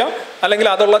പുറത്തുനിന്ന് വാങ്ങിക്കാം, അല്ലെങ്കിൽ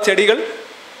അതുള്ള ചെടികൾ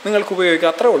നിങ്ങൾക്ക് ഉപയോഗിക്കാം,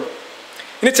 അത്രേ ഉള്ളൂ.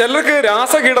 ഇനി ചിലർക്ക്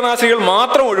രാസകീടനാശിനികൾ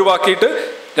മാത്രം ഒഴിവാക്കിയിട്ട്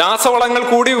രാസവളങ്ങൾ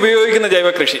കൂടി ഉപയോഗിക്കുന്ന ജൈവ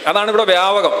കൃഷി, അതാണ് ഇവിടെ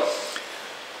വ്യാപകം.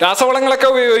 രാസവളങ്ങളൊക്കെ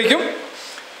ഉപയോഗിക്കും,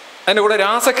 അതിൻ്റെ കൂടെ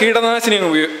രാസകീടനാശിനി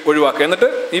ഒഴിവാക്കുക, എന്നിട്ട്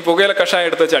ഈ പുകയില കഷായം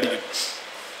എടുത്ത് വെച്ച് അടിക്കും.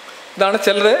 ഇതാണ്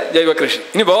ചിലരുടെ ജൈവ കൃഷി.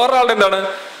 ഇനി വേറൊരാളുടെ എന്താണ്,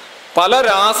 പല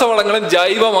രാസവളങ്ങളും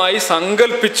ജൈവമായി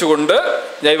സങ്കല്പിച്ചുകൊണ്ട്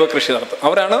ജൈവ കൃഷി നടത്തും.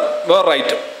 അവരാണ് വേറൊരു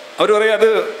ഐറ്റം. അവർ പറയും അത്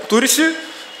തുരിശ്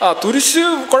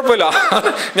കുഴപ്പമില്ല.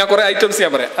 ഞാൻ കുറേ ഐറ്റംസ്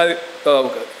ഞാൻ പറയാം, അത്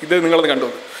നമുക്ക് ഇത് നിങ്ങളത് കണ്ടു.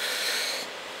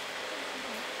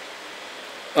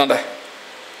 അതെ,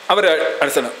 അവർ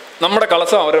അടിച്ചണം നമ്മുടെ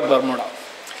കളസം അവരുടെ ബർമുട.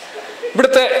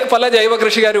 ഇവിടുത്തെ പല ജൈവ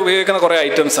കൃഷിക്കാർ ഉപയോഗിക്കുന്ന കുറേ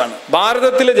ഐറ്റംസാണ്.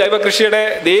 ഭാരതത്തിലെ ജൈവ കൃഷിയുടെ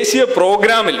ദേശീയ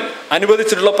പ്രോഗ്രാമിൽ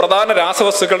അനുവദിച്ചിട്ടുള്ള പ്രധാന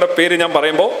രാസവസ്തുക്കളുടെ പേര് ഞാൻ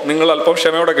പറയുമ്പോൾ നിങ്ങൾ അല്പം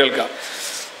ക്ഷമയോടെ കേൾക്കുക.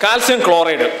 കാൽസ്യം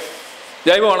ക്ലോറൈഡ്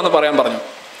ജൈവമാണെന്ന് പറയാൻ പറഞ്ഞു.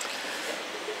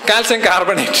 Calcium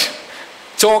carbonate,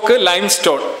 chalk, lime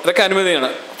stone ഇതൊക്കെ അനുവദനീയമാണ്.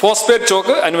 Phosphate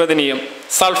chalk അനുവദനീയം.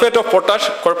 Sulphate of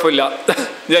potash കുഴപ്പമില്ല,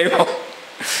 ജൈവം.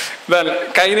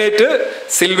 കൈനേറ്റ്,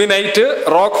 സിൽവിനൈറ്റ്,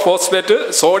 റോക്ക് ഫോസ്ഫേറ്റ്,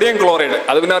 സോഡിയം ക്ലോറൈഡ്,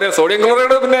 അത് പിന്നെ അറിയാം. സോഡിയം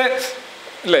ക്ലോറൈഡ് പിന്നെ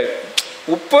അല്ലേ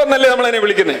ഉപ്പ് എന്നല്ലേ നമ്മളതിനെ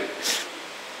വിളിക്കുന്നത്.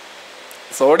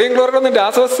 സോഡിയം ക്ലോറൈഡ് ഒന്നും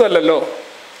രാസവസ്തു അല്ലല്ലോ,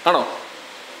 ആണോ?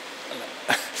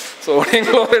 സോഡിയം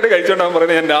ക്ലോറൈഡ് കഴിച്ചുകൊണ്ടാണ്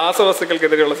പറയുന്നത് ഞാൻ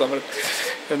രാസവസ്തുക്കൾക്കെതിരെയുള്ള സമരം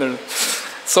എന്നാണ്.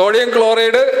 Sodium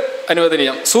chloride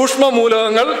അനുവദനീയം. സൂക്ഷ്മ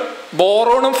മൂലകങ്ങൾ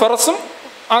ബോറോണും ഫെറസും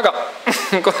ആകാം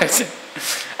കുറച്ച്.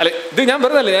 അല്ല, ഇത് ഞാൻ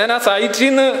പറഞ്ഞല്ലേ, ഞാൻ ആ സൈറ്റിൽ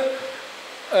നിന്ന്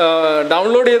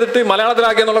ഡൗൺലോഡ് ചെയ്തിട്ട്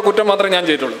മലയാളത്തിലാക്കിയെന്നുള്ള കുറ്റം മാത്രമേ ഞാൻ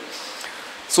ചെയ്തിട്ടുള്ളൂ.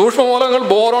 സൂക്ഷ്മമൂലകങ്ങൾ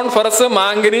ബോറോൺ, ഫെറസ്,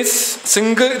 മാംഗനീസ്,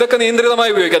 സിങ്ക് ഇതൊക്കെ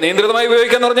നിയന്ത്രിതമായി ഉപയോഗിക്കാം. നിയന്ത്രിതമായി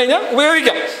ഉപയോഗിക്കുക എന്ന് പറഞ്ഞു കഴിഞ്ഞാൽ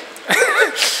ഉപയോഗിക്കാം.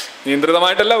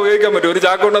 നിയന്ത്രിതമായിട്ടല്ല ഉപയോഗിക്കാൻ പറ്റും. ഒരു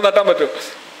ചാക്ക് കൊണ്ട് തട്ടാൻ പറ്റും?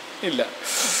 ഇല്ല.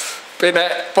 പിന്നെ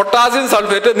പൊട്ടാസ്യം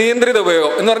സൾഫേറ്റ് നിയന്ത്രിത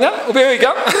ഉപയോഗം എന്ന് പറഞ്ഞാൽ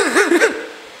ഉപയോഗിക്കാം.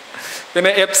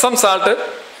 പിന്നെ എപ്സം സാൾട്ട്,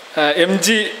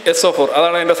 MgSO4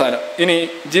 അതാണ് അതിൻ്റെ സാധനം. ഇനി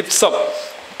ജിപ്സം,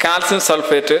 കാൽസ്യം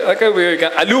സൾഫേറ്റ് അതൊക്കെ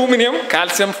ഉപയോഗിക്കാം. അലൂമിനിയം,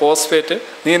 കാൽസ്യം ഫോസ്ഫേറ്റ്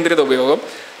നിയന്ത്രിത ഉപയോഗം,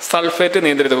 സൾഫേറ്റ്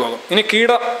നിയന്ത്രിത ഉപയോഗം. ഇനി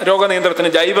കീടരോഗ നിയന്ത്രണത്തിന്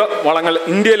ജൈവ വളങ്ങൾ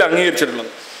ഇന്ത്യയിൽ അംഗീകരിച്ചിട്ടുള്ളത്.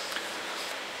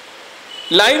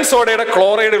 ലൈം സോഡയുടെ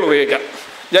ക്ലോറൈഡുകൾ ഉപയോഗിക്കാം,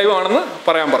 ജൈവമാണെന്ന്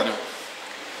പറയാൻ പറഞ്ഞു.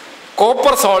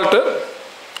 Copper salt,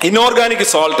 inorganic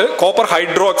salt, copper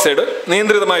hydroxide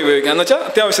നിയന്ത്രിതമായി ഉപയോഗിക്കാം, എന്ന് വെച്ചാൽ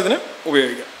അത്യാവശ്യത്തിന്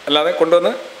ഉപയോഗിക്കാം, അല്ലാതെ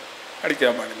കൊണ്ടുവന്ന്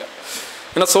അടിക്കാൻ പാടില്ല.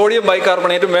 പിന്നെ സോഡിയം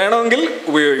ബൈകാർബണേറ്റ് വേണമെങ്കിൽ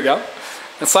ഉപയോഗിക്കാം.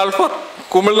 സൾഫർ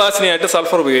കുമിൾനാശിനിയായിട്ട്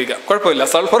സൾഫർ ഉപയോഗിക്കാം, കുഴപ്പമില്ല,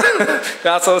 സൾഫർ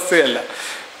രാസവസ്തുവല്ല.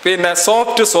 പിന്നെ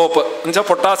സോഫ്റ്റ് സോപ്പ് എന്ന് വെച്ചാൽ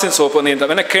പൊട്ടാസ്യം സോപ്പ് നീന്തം.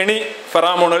 പിന്നെ കെണി,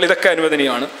 ഫെറാമോണുകൾ ഇതൊക്കെ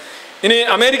അനുവദനീയമാണ്. ഇനി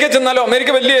അമേരിക്ക ചെന്നാലും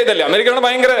അമേരിക്ക വലിയ ഇതല്ലേ, അമേരിക്കയുടെ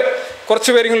ഭയങ്കര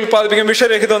കുറച്ച് പേരെങ്കിൽ ഉൽപ്പാദിപ്പിക്കും,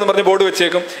 വിഷരഹിതം എന്ന് പറഞ്ഞ് ബോർഡ്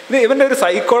വെച്ചേക്കും. ഇത് ഇവൻ്റെ ഒരു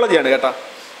സൈക്കോളജിയാണ് കേട്ടോ.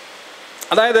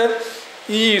 അതായത്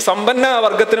ഈ സമ്പന്ന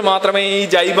വർഗത്തിന് മാത്രമേ ഈ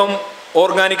ജൈവം,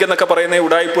 ഓർഗാനിക് എന്നൊക്കെ പറയുന്ന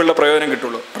ഉടായ്പയുള്ള പ്രയോജനം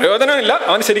കിട്ടുള്ളൂ. പ്രയോജനമില്ല,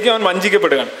 അവൻ ശരിക്കും അവൻ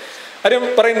വഞ്ചിക്കപ്പെടുകയാണ്. കാര്യം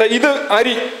പറയുന്നത് ഇത്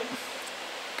അരി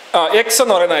എക്സ്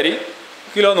എന്ന് പറയുന്ന അരി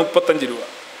കിലോ 35 രൂപ.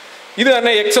 ഇത്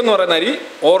തന്നെ എക്സ് എന്ന് പറയുന്ന അരി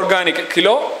ഓർഗാനിക്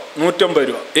കിലോ 150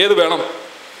 രൂപ. ഏത് വേണം?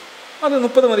 അത്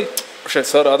 30 മതി. പക്ഷേ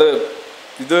സാർ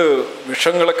ഇത്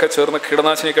വിഷങ്ങളൊക്കെ ചേർന്ന്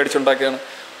കീടനാശിനിയൊക്കെ അടിച്ചുണ്ടാക്കിയാണ്.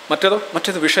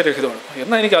 മറ്റേത് വിഷരഹിതമാണ്.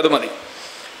 എന്നാൽ എനിക്ക് അത് മതി.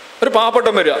 ഒരു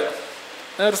പാവപ്പെട്ടവൻ വരിക,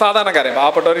 ഒരു സാധാരണക്കാരൻ,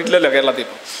 പാവപ്പെട്ടവരില്ലല്ലോ കേരളത്തിൽ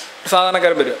ഇപ്പോൾ, ഒരു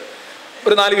സാധാരണക്കാരൻ വരിക,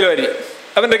 ഒരു 4 കിലോ അരി,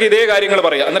 അവൻ്റെയൊക്കെ ഇതേ കാര്യങ്ങൾ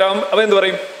പറയുക. അന്നേരം അവൻ എന്ത്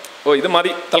പറയും? ഓ ഇത്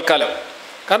മതി തൽക്കാലം.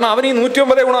 കാരണം അവൻ ഈ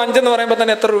 150 ഗുണം 5 എന്ന് പറയുമ്പോൾ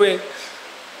തന്നെ എത്ര രൂപയായി?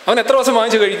 അവൻ എത്ര ദിവസം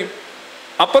വാങ്ങിച്ച് കഴിക്കും?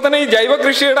 അപ്പം തന്നെ ഈ ജൈവ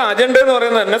കൃഷിയുടെ അജണ്ട എന്ന്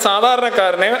പറയുന്നത് തന്നെ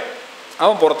സാധാരണക്കാരനെ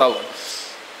അവൻ പുറത്താവുക.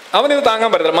 അവനിത് താങ്ങാൻ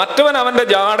പറ്റത്തില്ല. മറ്റവൻ അവൻ്റെ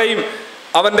ജാടയും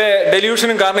അവൻ്റെ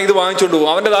ഡെല്യൂഷനും കാരണം ഇത് വാങ്ങിച്ചുകൊണ്ട് പോകും.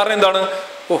 അവൻ്റെ ധാരണ എന്താണ്?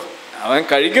 ഓ അവൻ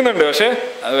കഴിക്കുന്നുണ്ട്, പക്ഷേ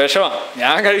അത് വിഷമാണ്,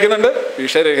 ഞാൻ കഴിക്കുന്നുണ്ട്,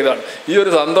 വിഷരഹിതമാണ്. ഈ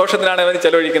ഒരു സന്തോഷത്തിനാണ് അവന്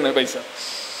ചെലവഴിക്കുന്നത് പൈസ.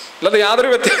 അല്ലാതെ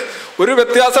ഒരു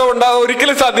വ്യത്യാസം ഉണ്ടാകാൻ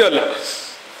ഒരിക്കലും സാധ്യമല്ല.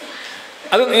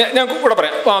 അത് ഞാൻ കൂടെ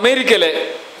പറയാം. ഇപ്പോൾ അമേരിക്കയിലെ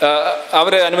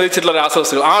അവർ അനുവദിച്ചിട്ടുള്ള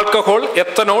രാസവസ്തുക്കൾ ആൽക്കഹോൾ,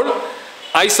 എത്തനോൾ,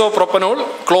 ഐസോപ്രോപ്പനോൾ,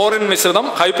 ക്ലോറിൻ മിശ്രിതം,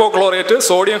 hypochlorite,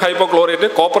 sodium hypochlorite,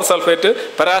 copper sulphate,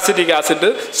 parasitic acid,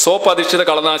 soap അധിഷ്ഠിത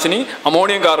കളനാശിനി,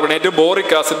 ammonium carbonate,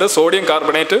 boric acid, sodium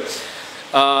carbonate,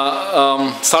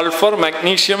 sulphur,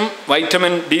 magnesium,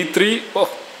 vitamin D3,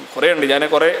 കുറേ ഉണ്ട്, ഞാൻ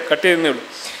കുറേ കട്ട് ചെയ്യുന്നേ ഉള്ളൂ.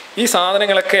 ഈ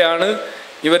സാധനങ്ങളൊക്കെയാണ്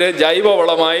ഇവർ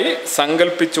ജൈവവളമായി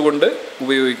സങ്കല്പിച്ചുകൊണ്ട്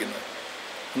ഉപയോഗിക്കുന്നത്.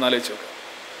 എന്നാലോചിച്ച് നോക്കുക.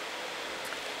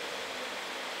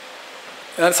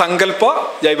 സങ്കല്പ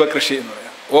ജൈവ കൃഷി എന്ന്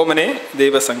പറയാം. ഓമനെ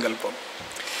ദൈവസങ്കല്പം.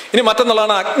 ഇനി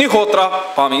മറ്റൊന്നുള്ളതാണ് അഗ്നിഹോത്ര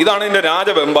ഫാമിംഗ്. ഇതാണ് ഇതിൻ്റെ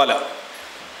രാജവെമ്പാല.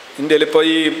 ഇന്ത്യയിൽ ഇപ്പോൾ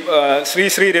ഈ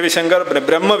ശ്രീ രവിശങ്കർ, പിന്നെ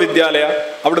ബ്രഹ്മവിദ്യാലയ,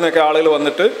 അവിടെ നിന്നൊക്കെ ആളുകൾ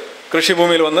വന്നിട്ട്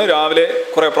കൃഷിഭൂമിയിൽ വന്ന് രാവിലെ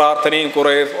കുറേ പ്രാർത്ഥനയും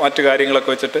കുറേ മറ്റു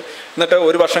കാര്യങ്ങളൊക്കെ വെച്ചിട്ട് എന്നിട്ട്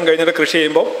ഒരു വർഷം കഴിഞ്ഞിട്ട് കൃഷി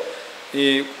ചെയ്യുമ്പോൾ ഈ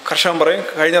കർഷകൻ പറയും,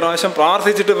 കഴിഞ്ഞ പ്രാവശ്യം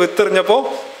പ്രാർത്ഥിച്ചിട്ട് വിത്തെറിഞ്ഞപ്പോൾ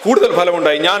കൂടുതൽ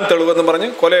ഫലമുണ്ടായി, ഞാൻ തെളിവെന്ന് പറഞ്ഞ്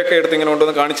കൊലയൊക്കെ എടുത്ത് ഇങ്ങനെ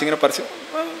കൊണ്ടുവന്ന് കാണിച്ചിങ്ങനെ പറിച്ച്.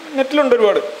 നെറ്റിലുണ്ട്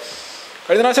ഒരുപാട്.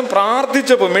 കഴിഞ്ഞ പ്രാവശ്യം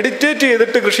പ്രാർത്ഥിച്ചപ്പോൾ മെഡിറ്റേറ്റ്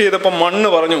ചെയ്തിട്ട് കൃഷി ചെയ്തപ്പോൾ മണ്ണ്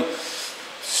പറഞ്ഞു,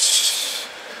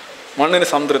 മണ്ണിന്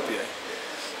സംതൃപ്തിയായി.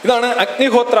 ഇതാണ്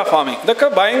അഗ്നിഹോത്ര ഫാമിങ്. ഇതൊക്കെ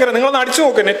ഭയങ്കര, നിങ്ങളൊന്ന് അടിച്ചു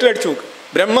നോക്ക്, നെറ്റിൽ അടിച്ചു നോക്ക്.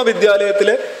 ബ്രഹ്മവിദ്യാലയത്തിൽ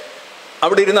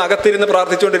അവിടെ ഇരുന്ന് അകത്തിരുന്ന്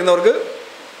പ്രാർത്ഥിച്ചുകൊണ്ടിരുന്നവർക്ക്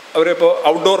അവരിപ്പോൾ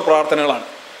ഔട്ട്ഡോർ പ്രാർത്ഥനകളാണ്.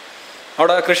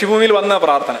 അവിടെ കൃഷിഭൂമിയിൽ വന്ന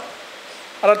പ്രാർത്ഥന.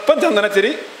 ഒരല്പം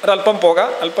ചന്ദനച്ചിരി, ഒരല്പം പുക,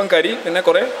 അല്പം കരി, പിന്നെ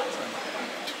കുറേ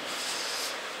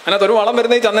അതിനകത്തൊരു വളം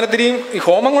വരുന്ന ഈ ചന്ദനത്തിരിയും ഈ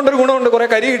ഹോമം കൊണ്ടൊരു ഗുണമുണ്ട്, കുറേ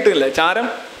കരി കിട്ടില്ല.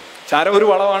 ചാരം ഒരു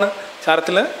വളമാണ്,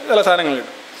 ചാരത്തിൽ ചില സാധനങ്ങൾ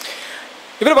കിട്ടും.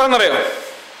 ഇവർ പറഞ്ഞറിയോ,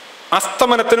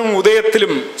 അസ്തമനത്തിനും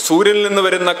ഉദയത്തിലും സൂര്യനിൽ നിന്ന്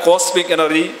വരുന്ന cosmic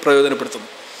energy പ്രയോജനപ്പെടുത്തുന്നു.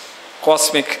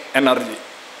 Cosmic energy,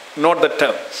 not the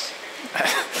term,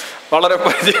 വളരെ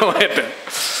പരിചയമായിട്ട്.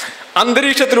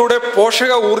 അന്തരീക്ഷത്തിലൂടെ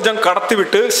പോഷക ഊർജം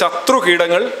കടത്തിവിട്ട് ശത്രു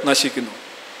കീടങ്ങൾ നശിക്കുന്നു.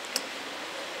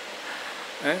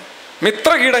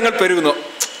 മിത്രകീടങ്ങൾ പെരുകുന്നു.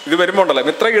 ഇത് വരുമ്പോൾ ഉണ്ടല്ലോ,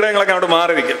 മിത്രകീടങ്ങളൊക്കെ അങ്ങോട്ട്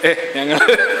മാറിയിരിക്കും. ഞങ്ങൾ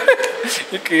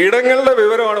ഈ കീടങ്ങളുടെ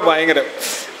വിവരമാണ് ഭയങ്കരം.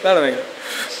 ഇതാണ് ഭയങ്കരം.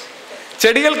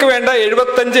 ചെടികൾക്ക് വേണ്ട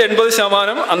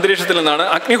 75-80% അന്തരീക്ഷത്തിൽ നിന്നാണ്.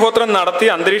 അഗ്നിഹോത്രം നടത്തി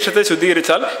അന്തരീക്ഷത്തെ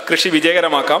ശുദ്ധീകരിച്ചാൽ കൃഷി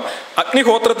വിജയകരമാക്കാം.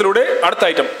 അഗ്നിഹോത്രത്തിലൂടെ അടുത്ത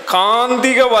ഐറ്റം,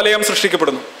 കാന്തിക വലയം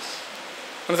സൃഷ്ടിക്കപ്പെടുന്നു.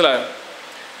 മനസ്സിലായോ?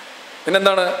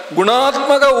 പിന്നെന്താണ്?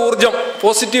 ഗുണാത്മക ഊർജം,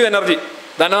 പോസിറ്റീവ് എനർജി,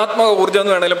 ധനാത്മക ഊർജം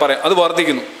എന്ന് വേണമെങ്കിലും പറയാം, അത്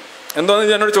വർദ്ധിക്കുന്നു.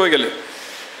 എന്താണെന്ന് എന്നോട് ചോദിക്കല്ലേ.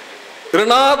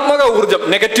 ഋണാത്മക ഊർജം,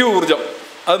 നെഗറ്റീവ് ഊർജം,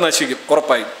 അത് നശിക്കും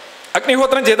ഉറപ്പായും.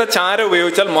 അഗ്നിഹോത്രം ചെയ്ത ചാരം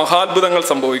ഉപയോഗിച്ചാൽ മഹാത്ഭുതങ്ങൾ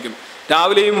സംഭവിക്കും.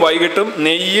 രാവിലെയും വൈകിട്ടും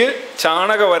നെയ്യ്,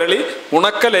 ചാണകവരളി,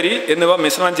 ഉണക്കലരി എന്നിവ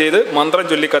മിശ്രണം ചെയ്ത് മന്ത്രം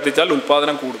ചൊല്ലി കത്തിച്ചാൽ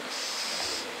ഉൽപാദനം കൂടും.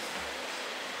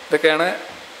 ഇതൊക്കെയാണ്.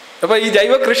 അപ്പോൾ ഈ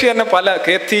ജൈവ കൃഷി തന്നെ പല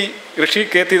കേത്തി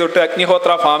തൊട്ട്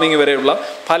അഗ്നിഹോത്ര ഫാമിങ് വരെയുള്ള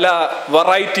പല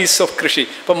വെറൈറ്റീസ് ഓഫ് കൃഷി.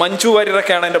 ഇപ്പോൾ മഞ്ജു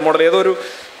വാര്യരൊക്കെയാണ് എൻ്റെ മോഡൽ. ഏതോ ഒരു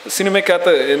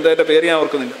സിനിമയ്ക്കകത്ത്, എന്താ എൻ്റെ പേര് ഞാൻ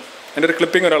ഓർക്കുന്നില്ല, എൻ്റെ ഒരു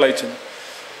ക്ലിപ്പിംഗ് ഒരാൾ അയച്ചു.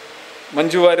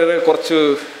 മഞ്ജു വാര്യർ കുറച്ച്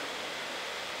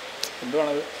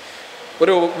എന്തുവാണത്,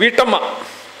 ഒരു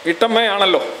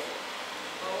വീട്ടമ്മയാണല്ലോ.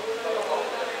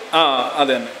 അത്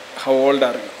തന്നെ. How old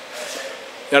are you?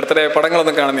 ഈ അടുത്തിടെ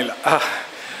പടങ്ങളൊന്നും കാണുന്നില്ല.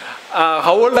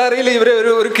 ഹൗ ഓൾഡ് ആർ യുയിൽ ഇവർ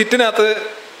ഒരു കിറ്റിനകത്ത്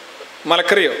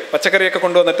മലക്കറിയോ പച്ചക്കറിയൊക്കെ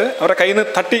കൊണ്ടുവന്നിട്ട് അവരുടെ കയ്യിൽ നിന്ന്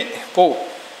തട്ടി പോവും.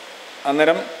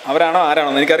 അന്നേരം അവരാണോ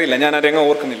ആരാണോ എനിക്കറിയില്ല, ഞാൻ ആരെങ്കിലും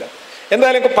ഓർക്കുന്നില്ല.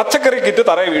 എന്തായാലും പച്ചക്കറി കിറ്റ്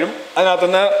തറയിൽ വീഴും.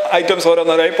 അതിനകത്തുനിന്ന് ഐറ്റംസ്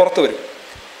ഓരോന്നോരായി പുറത്ത് വരും.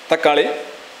 തക്കാളി,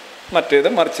 മറ്റേത്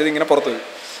മറിച്ചത്, ഇങ്ങനെ പുറത്ത് വരും.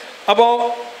 അപ്പോൾ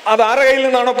അത് ആരുടെ കയ്യിൽ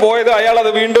നിന്നാണോ പോയത് അയാൾ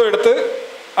അത് വീണ്ടും എടുത്ത്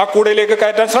ആ കൂടയിലേക്ക്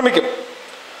കയറ്റാൻ ശ്രമിക്കും.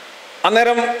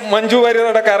 അന്നേരം മഞ്ജു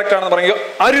വാര്യരുടെ ക്യാരക്ടറാണെന്ന് പറഞ്ഞു,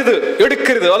 അരുത്,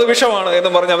 എടുക്കരുത്, അത് വിഷമാണ് എന്ന്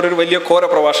പറഞ്ഞ് അവരൊരു വലിയ ഘോര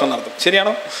പ്രഭാഷണം നടത്തും.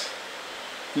 ശരിയാണോ?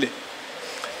 ഇല്ലേ?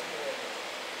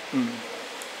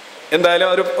 എന്തായാലും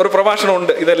ഒരു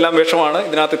പ്രഭാഷണമുണ്ട്, ഇതെല്ലാം വിഷമാണ്,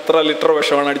 ഇതിനകത്ത് ഇത്ര ലിറ്റർ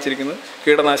വിഷമാണ് അടിച്ചിരിക്കുന്നത്,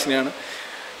 കീടനാശിനിയാണ്.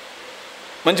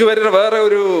 മഞ്ജു വാര്യരുടെ വേറെ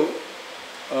ഒരു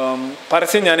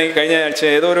പരസ്യം ഞാൻ കഴിഞ്ഞ ആഴ്ച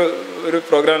ഏതോ ഒരു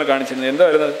പ്രോഗ്രാമിൽ കാണിച്ചിരുന്നു. എന്താ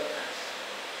വരുന്നത്,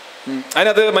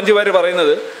 അതിനകത്ത് മഞ്ജു വാര്യർ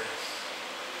പറയുന്നത്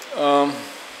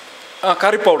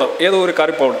കറി പൗഡർ, ഏതോ ഒരു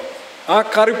കറി പൗഡർ, ആ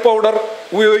കറി പൗഡർ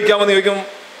ഉപയോഗിക്കാമെന്ന് ചോദിക്കും.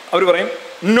 അവർ പറയും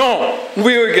നോ,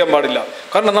 ഉപയോഗിക്കാൻ പാടില്ല.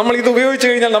 കാരണം നമ്മൾ ഇത് ഉപയോഗിച്ച്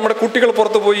കഴിഞ്ഞാൽ നമ്മുടെ കുട്ടികൾ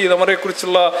പുറത്തു പോയി നമ്മളെ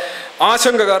കുറിച്ചുള്ള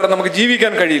ആശങ്ക കാരണം നമുക്ക്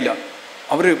ജീവിക്കാൻ കഴിയില്ല,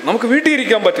 നമുക്ക് വീട്ടിൽ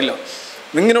ഇരിക്കാൻ പറ്റില്ല,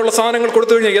 ഇങ്ങനെയുള്ള സാധനങ്ങൾ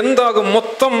കൊടുത്തു കഴിഞ്ഞാൽ എന്താകും,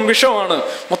 മൊത്തം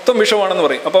വിഷമാണെന്ന്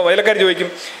പറയും. അപ്പോൾ വയലക്കാർ ചോദിക്കും,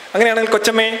 അങ്ങനെയാണെങ്കിൽ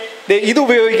കൊച്ചമ്മേ ഇത്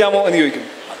ഉപയോഗിക്കാമോ എന്ന് ചോദിക്കും.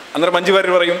 അന്നേരം മഞ്ജു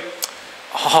വാര്യർ പറയും,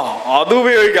 അത്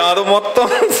ഉപയോഗിക്കാം, അത് മൊത്തം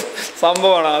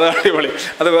സംഭവമാണ്, അത് അടിപൊളി,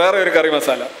 അത് വേറെ ഒരു കറി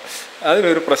മസാല,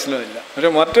 അതിനൊരു പ്രശ്നമില്ല. പക്ഷെ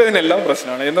മറ്റേതിനെല്ലാം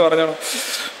പ്രശ്നമാണ് എന്ന് പറഞ്ഞോളൂ.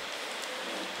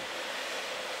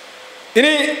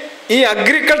 ഇനി ഈ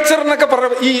അഗ്രികൾച്ചർ എന്നൊക്കെ പറഞ്ഞ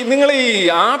നിങ്ങൾ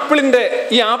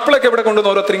ഈ ആപ്പിളൊക്കെ ഇവിടെ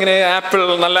കൊണ്ടുവന്ന് ഓരോരുത്തർ ഇങ്ങനെ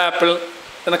നല്ല ആപ്പിൾ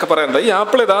എന്നൊക്കെ പറയാറുണ്ട്. ഈ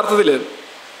ആപ്പിൾ യഥാർത്ഥത്തിൽ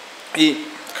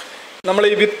നമ്മൾ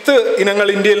ഈ വിത്ത് ഇനങ്ങൾ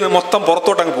ഇന്ത്യയിൽ നിന്ന് മൊത്തം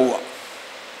പുറത്തോട്ടങ്ങ് പോവുക.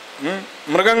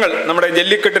 മൃഗങ്ങൾ, നമ്മുടെ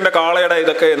ജല്ലിക്കെട്ടിൻ്റെ കാളയുടെ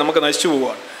ഇതൊക്കെ നമുക്ക് നശിച്ചു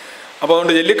പോവുകയാണ്. അപ്പോൾ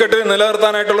അതുകൊണ്ട് ജല്ലിക്കെട്ട്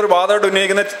നിലനിർത്താനായിട്ടുള്ളൊരു വാദമായിട്ട്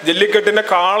ഉന്നയിക്കുന്ന ജല്ലിക്കെട്ടിൻ്റെ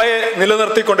കാളയെ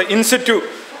നിലനിർത്തിക്കൊണ്ട് ഇൻസിറ്റു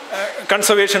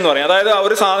കൺസർവേഷൻ എന്ന് പറയും. അതായത് ആ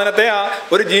ഒരു സാധനത്തെ, ആ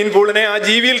ഒരു ജീൻ പൂളിനെ ആ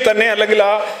ജീവിയിൽ തന്നെ അല്ലെങ്കിൽ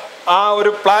ആ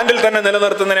ഒരു പ്ലാന്റിൽ തന്നെ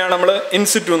നിലനിർത്തുന്നതിനെയാണ് നമ്മൾ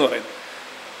ഇൻസിറ്റു എന്ന് പറയുന്നത്.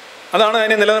 അതാണ്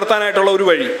അതിനെ നിലനിർത്താനായിട്ടുള്ള ഒരു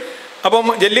വഴി. അപ്പം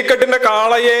ജല്ലിക്കെട്ടിൻ്റെ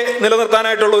കാളയെ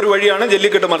നിലനിർത്താനായിട്ടുള്ള ഒരു വഴിയാണ്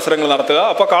ജല്ലിക്കെട്ട് മത്സരങ്ങൾ നടത്തുക.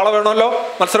 അപ്പോൾ കാള വേണമല്ലോ,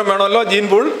 മത്സരം വേണമല്ലോ, ജീൻ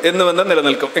പൂൾ എന്ന്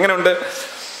നിലനിൽക്കും. എങ്ങനെയുണ്ട്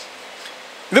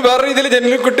ഇത്? വേറെ രീതിയിൽ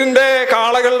ജല്ലിക്കെട്ടിൻ്റെ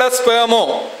കാളകളുടെ സ്പേമോ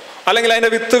അല്ലെങ്കിൽ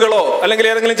അതിൻ്റെ വിത്തുകളോ അല്ലെങ്കിൽ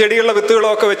ഏതെങ്കിലും ചെടികളുടെ വിത്തുകളോ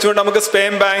ഒക്കെ വെച്ചുകൊണ്ട് നമുക്ക്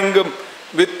സ്പേം ബാങ്കും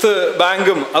വിത്ത്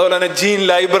ബാങ്കും അതുപോലെ തന്നെ ജീൻ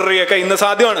ലൈബ്രറിയൊക്കെ ഇന്ന്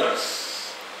സാധ്യമാണ്.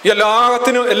 ഈ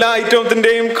എല്ലാ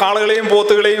ഐറ്റത്തിൻ്റെയും കാളകളെയും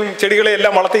പോത്തുകളെയും ചെടികളെയും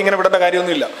എല്ലാം വളർത്തി ഇങ്ങനെ വിടേണ്ട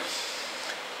കാര്യമൊന്നുമില്ല.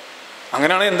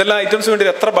 അങ്ങനെയാണ് എന്തെല്ലാം ഐറ്റംസ് വേണ്ടി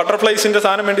വരും, എത്ര ബട്ടർഫ്ലൈസിൻ്റെ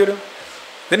സാധനം വേണ്ടി വരും,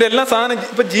 ഇതിൻ്റെ എല്ലാ സാധനം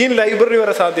ഇപ്പം ജീൻ ലൈബ്രറി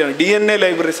വരെ സാധ്യമാണ്, DNA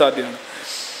ലൈബ്രറി സാധ്യമാണ്,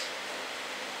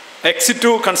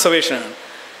 എക്സിറ്റു കൺസർവേഷനാണ്.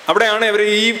 അവിടെയാണ് ഇവർ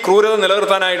ഈ ക്രൂരത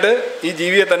നിലനിർത്താനായിട്ട് ഈ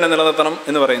ജീവിയെ തന്നെ നിലനിർത്തണം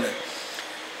എന്ന് പറയുന്നത്.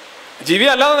 ജീവിയെ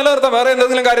അല്ലാതെ നിലനിർത്താൻ വേറെ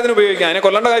എന്തെങ്കിലും കാര്യത്തിന് ഉപയോഗിക്കാം, അതിനെ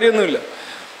കൊല്ലേണ്ട കാര്യമൊന്നുമില്ല.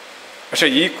 പക്ഷേ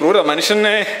ഈ ക്രൂരത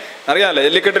മനുഷ്യനെ അറിയാമല്ലോ.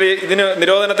 ജല്ലിക്കെട്ടിൽ ഇതിന്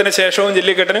നിരോധനത്തിന് ശേഷവും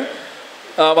ജല്ലിക്കെട്ടിന്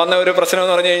വന്ന ഒരു പ്രശ്നം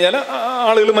എന്ന് പറഞ്ഞു കഴിഞ്ഞാൽ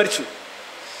ആളുകൾ മരിച്ചു.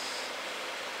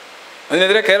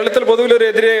 അതിനെതിരെ കേരളത്തിൽ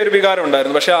പൊതുവിലൊരെതിരെ ഒരു വികാരം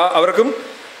ഉണ്ടായിരുന്നു. പക്ഷെ അവർക്കും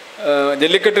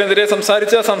ജല്ലിക്കെട്ടിനെതിരെ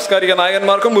സംസാരിച്ച സാംസ്കാരിക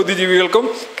നായകന്മാർക്കും ബുദ്ധിജീവികൾക്കും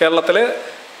കേരളത്തിലെ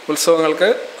ഉത്സവങ്ങൾക്ക്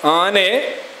ആനയെ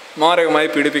മാരകമായി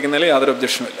പീഡിപ്പിക്കുന്നതിൽ യാതൊരു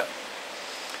ഒബ്ജക്ഷനുമില്ല.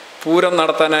 പൂരം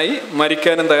നടത്താനായി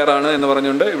മരിക്കാനും തയ്യാറാണ് എന്ന്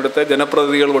പറഞ്ഞുകൊണ്ട് ഇവിടുത്തെ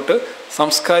ജനപ്രതിനിധികൾ തൊട്ട്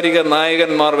സാംസ്കാരിക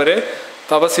നായകന്മാർ വരെ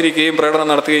തപസ്സിരിക്കുകയും പ്രകടനം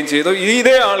നടത്തുകയും ചെയ്തു.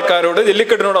 ഇതേ ആൾക്കാരോട്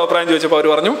ജല്ലിക്കെട്ടിനോട് അഭിപ്രായം ചോദിച്ചപ്പോൾ അവർ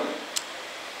പറഞ്ഞു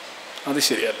അത്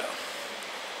ശരിയല്ല.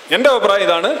 എൻ്റെ അഭിപ്രായം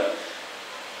ഇതാണ്,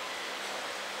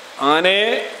 ആനയെ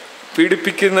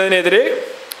പീഡിപ്പിക്കുന്നതിനെതിരെ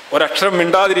ഒരക്ഷരം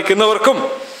മിണ്ടാതിരിക്കുന്നവർക്കും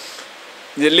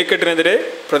ജല്ലിക്കെട്ടിനെതിരെ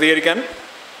പ്രതികരിക്കാൻ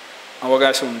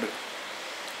അവകാശമുണ്ട്.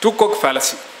 ടു കോക്ക്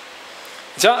ഫാലസി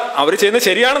വെച്ചാൽ അവർ ചെയ്യുന്നത്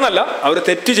ശരിയാണെന്നല്ല, അവർ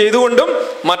തെറ്റ് ചെയ്തുകൊണ്ടും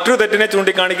മറ്റൊരു തെറ്റിനെ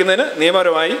ചൂണ്ടിക്കാണിക്കുന്നതിന്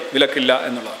നിയമപരമായി വിലക്കില്ല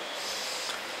എന്നുള്ളതാണ്.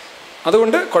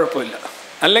 അതുകൊണ്ട് കുഴപ്പമില്ല.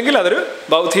 അല്ലെങ്കിൽ അതൊരു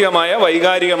ബൗദ്ധികമായ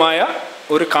വൈകാരികമായ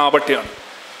ഒരു കാപട്യമാണ്,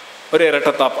 ഒരു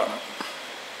ഇരട്ടത്താപ്പാണ്.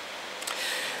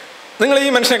 നിങ്ങൾ ഈ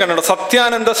മനുഷ്യനെ കണ്ടോ,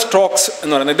 സത്യാനന്ദ സ്റ്റോക്സ്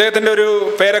എന്ന് പറയുന്നത് ഇദ്ദേഹത്തിൻ്റെ ഒരു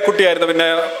പേരക്കുട്ടിയായിരുന്നു. പിന്നെ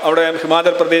അവിടെ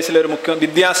ഹിമാചൽ പ്രദേശിലെ ഒരു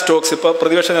വിദ്യാ സ്റ്റോക്സ് ഇപ്പോൾ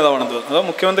പ്രതിപക്ഷ നേതാവാണെന്ന് തോന്നുന്നു, അതോ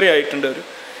മുഖ്യമന്ത്രി ആയിട്ടുണ്ട്.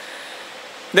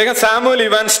 ഇദ്ദേഹം സാമുവൽ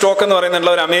ഇവാൻ സ്റ്റോക്ക് എന്ന് പറയുന്നുള്ള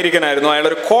ഒരു അമേരിക്കൻ ആയിരുന്നു.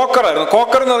 അയാളൊരു കോക്കറായിരുന്നു.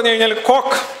 കോക്കർ എന്ന് പറഞ്ഞു കഴിഞ്ഞാൽ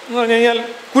കോക്ക് എന്ന് പറഞ്ഞു കഴിഞ്ഞാൽ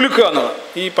കുലുക്കുക എന്നതാണ്.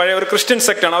 ഈ പഴയ ഒരു ക്രിസ്ത്യൻ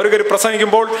സെക്റ്റാണ്. അവർക്ക്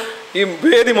പ്രസംഗിക്കുമ്പോൾ ഈ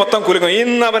വേദി മൊത്തം കുലുങ്ങും.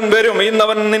 ഇന്നവൻ വരും,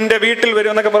 ഇന്നവൻ നിന്റെ വീട്ടിൽ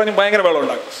വരും എന്നൊക്കെ പറഞ്ഞ് ഭയങ്കര വെള്ളം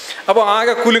ഉണ്ടാകും. അപ്പോൾ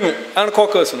ആകെ കുലുങ്ങും. അതാണ്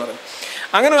കോക്കേഴ്സ് എന്ന് പറയുന്നത്.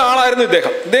 അങ്ങനെ ഒരാളായിരുന്നു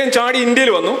ഇദ്ദേഹം. ഇദ്ദേഹം ചാടി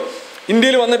ഇന്ത്യയിൽ വന്നു.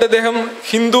 ഇന്ത്യയിൽ വന്നിട്ട് അദ്ദേഹം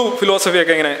ഹിന്ദു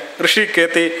ഫിലോസഫിയൊക്കെ ഇങ്ങനെ ഋഷി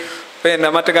കേത്തി പിന്നെ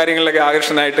മറ്റു കാര്യങ്ങളിലൊക്കെ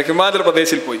ആകർഷണമായിട്ട് ഹിമാചൽ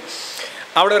പ്രദേശിൽ പോയി.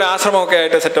 അവിടെ ഒരു ആശ്രമമൊക്കെ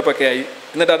ആയിട്ട് സെറ്റപ്പൊക്കെ ആയി.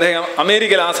 എന്നിട്ട് അദ്ദേഹം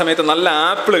അമേരിക്കയിൽ ആ സമയത്ത് നല്ല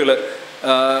ആപ്പിളുകൾ,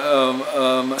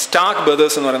 സ്റ്റാർക്ക്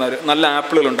ബ്രദേഴ്സ് എന്ന് പറയുന്ന ഒരു നല്ല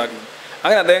ആപ്പിളുകൾ ഉണ്ടാക്കുന്നു.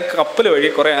 അങ്ങനെ അദ്ദേഹം കപ്പൽ വഴി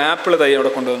കുറേ ആപ്പിൾ തൈ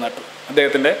അവിടെ കൊണ്ടുവന്ന് നട്ടു,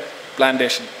 അദ്ദേഹത്തിൻ്റെ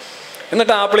പ്ലാന്റേഷൻ.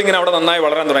 എന്നിട്ട് ആപ്പിൾ ഇങ്ങനെ അവിടെ നന്നായി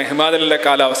വളരാൻ തുടങ്ങി. ഹിമാചലിലെ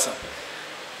കാലാവസ്ഥ.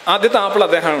 ആദ്യത്തെ ആപ്പിൾ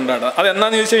അദ്ദേഹമാണ് ഉണ്ടാകുന്നത്.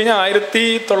 അതെന്നാന്ന് ചോദിച്ചു കഴിഞ്ഞാൽ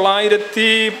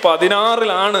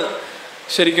 1916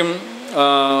 ശരിക്കും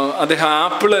അദ്ദേഹം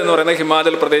ആപ്പിൾ എന്ന് പറയുന്ന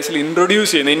ഹിമാചൽ പ്രദേശിൽ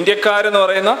ഇൻട്രൊഡ്യൂസ് ചെയ്യുന്നത്. ഇന്ത്യക്കാരെന്ന്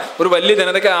പറയുന്ന ഒരു വലിയ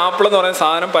ജനതയ്ക്ക് ആപ്പിൾ എന്ന് പറയുന്ന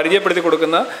സാധനം പരിചയപ്പെടുത്തി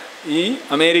കൊടുക്കുന്ന ഈ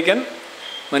അമേരിക്കൻ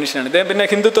മനുഷ്യനാണ്. ഇദ്ദേഹം പിന്നെ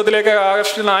ഹിന്ദുത്വത്തിലേക്ക്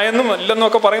ആകർഷണനായെന്നും അല്ലെന്നും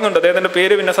ഒക്കെ പറയുന്നുണ്ട്. അദ്ദേഹത്തിൻ്റെ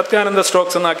പേര് പിന്നെ സത്യാനന്ദ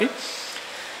സ്റ്റോക്സ് എന്നാക്കി.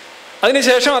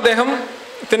 അതിനുശേഷം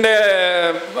അദ്ദേഹത്തിൻ്റെ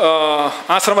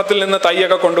ആശ്രമത്തിൽ നിന്ന്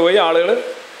തൈയൊക്കെ കൊണ്ടുപോയി ആളുകൾ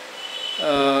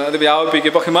അത് വ്യാപിപ്പിക്കും.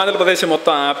 ഇപ്പോൾ ഹിമാചൽ പ്രദേശ്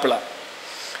മൊത്തം ആപ്പിളാണ്.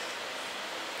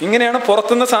 ഇങ്ങനെയാണ്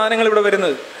പുറത്തുനിന്ന് സാധനങ്ങൾ ഇവിടെ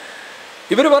വരുന്നത്.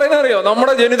 ഇവർ പറയുന്നത് അറിയോ,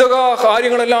 നമ്മുടെ ജനിതക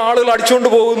കാര്യങ്ങളെല്ലാം ആളുകൾ അടിച്ചുകൊണ്ട്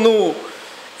പോകുന്നു.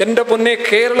 എൻ്റെ പൊന്നെ,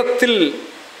 കേരളത്തിൽ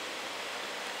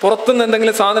പുറത്തുനിന്ന്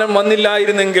എന്തെങ്കിലും സാധനം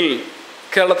വന്നില്ലായിരുന്നെങ്കിൽ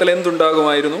കേരളത്തിൽ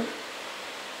എന്തുണ്ടാകുമായിരുന്നു?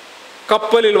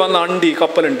 കപ്പലിൽ വന്ന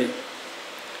കപ്പലണ്ടി,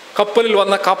 കപ്പലിൽ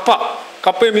വന്ന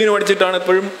കപ്പയും മീനും അടിച്ചിട്ടാണ്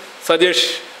ഇപ്പോഴും സജേഷ്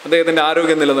അദ്ദേഹത്തിൻ്റെ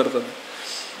ആരോഗ്യം നിലനിർത്തുന്നത്.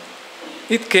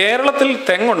 ഈ കേരളത്തിൽ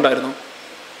തെങ്ങുണ്ടായിരുന്നു.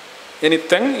 ഇനി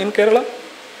തെങ്ങ് ഇൻ കേരള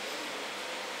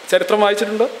ചരിത്രം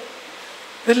വായിച്ചിട്ടുണ്ടോ?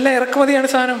 ഇതെല്ലാം ഇറക്കുമതിയാണ്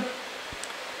സാധനം.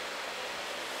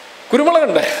 കുരുമുളക്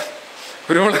ഉണ്ടായിരുന്നു.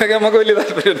 കുരുമുളകൊക്കെ നമുക്ക് വലിയ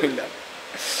താല്പര്യമൊന്നുമില്ല.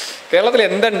 കേരളത്തിൽ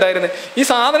എന്തുണ്ടായിരുന്നത്? ഈ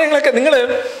സാധനങ്ങളൊക്കെ നിങ്ങൾ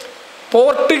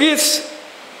പോർട്ടുഗീസ്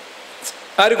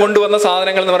ആര് കൊണ്ടുവന്ന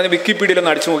സാധനങ്ങൾ എന്ന് പറഞ്ഞ് വിക്കിപീഡിയയിൽ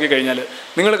ഒന്ന് അടിച്ചു നോക്കിക്കഴിഞ്ഞാൽ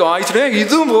നിങ്ങൾ വായിച്ചിട്ട്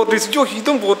ഇതും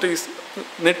പോർട്ടുഗീസ്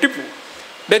നെട്ടിപ്പോവും.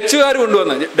 ഡച്ചുകാർ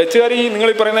കൊണ്ടുവന്ന ഡച്ചുകാർ ഈ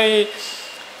നിങ്ങളീ പറയുന്ന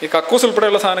ഈ കക്കൂസ്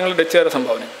ഉൾപ്പെടെയുള്ള സാധനങ്ങൾ ഡച്ചുകാരുടെ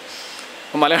സംഭാവന.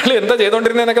 മലയാളി എന്താ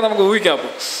ചെയ്തുകൊണ്ടിരുന്നതെന്നൊക്കെ നമുക്ക് ഊഹിക്കാം.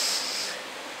 അപ്പോൾ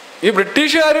ഈ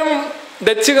ബ്രിട്ടീഷുകാരും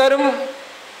ഡച്ചുകാരും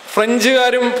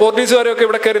ഫ്രഞ്ചുകാരും പോർട്ടുഗീസുകാരും ഒക്കെ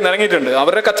ഇവിടെ കയറി നിറങ്ങിയിട്ടുണ്ട്.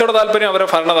 അവരുടെ കച്ചവട താല്പര്യം, അവരുടെ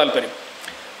ഭരണ താല്പര്യം.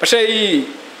 പക്ഷേ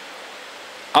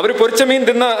അവർ പൊരിച്ച മീൻ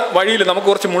തിന്ന വഴിയിൽ നമുക്ക്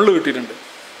കുറച്ച് മുള്ള് കിട്ടിയിട്ടുണ്ട്.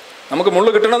 നമുക്ക് മുള്ള്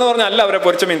കിട്ടണമെന്ന് പറഞ്ഞാൽ അല്ല അവരെ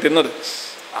പൊരിച്ച മീൻ തിന്നത്.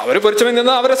 അവർ പൊരിച്ച മീൻ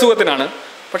തിന്നത് അവരുടെ സുഖത്തിനാണ്.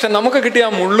 പക്ഷെ നമുക്ക് കിട്ടിയ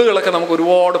ആ മുള്ളുകളൊക്കെ നമുക്ക്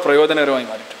ഒരുപാട് പ്രയോജനകരമായി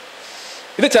മാറിയിട്ടുണ്ട്.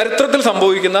 ഇത് ചരിത്രത്തിൽ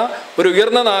സംഭവിക്കുന്ന ഒരു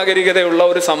ഉയർന്ന നാഗരികതയുള്ള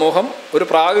ഒരു സമൂഹം ഒരു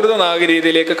പ്രാകൃത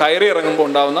നാഗരികതയിലേക്ക് കയറി ഇറങ്ങുമ്പോൾ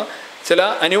ഉണ്ടാകുന്ന ചില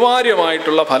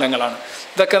അനിവാര്യമായിട്ടുള്ള ഫലങ്ങളാണ്.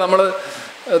 ഇതൊക്കെ നമ്മൾ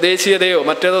ദേശീയതയോ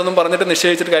മറ്റേതൊന്നും പറഞ്ഞിട്ട്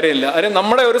നിശ്ചയിച്ചിട്ട് കാര്യമില്ല. അതിന്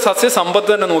നമ്മുടെ ഒരു സസ്യസമ്പത്ത്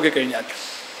തന്നെ നോക്കിക്കഴിഞ്ഞാൽ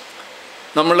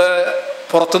നമ്മൾ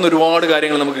പുറത്തുനിന്ന് ഒരുപാട്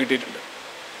കാര്യങ്ങൾ നമുക്ക് കിട്ടിയിട്ടുണ്ട്.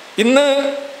 ഇന്ന്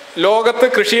ലോകത്ത്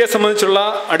കൃഷിയെ സംബന്ധിച്ചുള്ള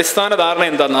അടിസ്ഥാന ധാരണ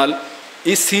എന്താണെന്നാൽ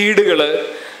ഈ സീഡുകൾ,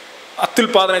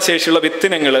 അത്യുൽപാദന ശേഷിയുള്ള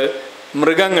വിത്തിനങ്ങൾ,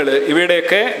 മൃഗങ്ങൾ,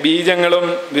 ഇവയുടെയൊക്കെ ബീജങ്ങളും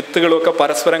വിത്തുകളും ഒക്കെ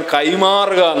പരസ്പരം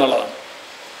കൈമാറുക എന്നുള്ളതാണ്.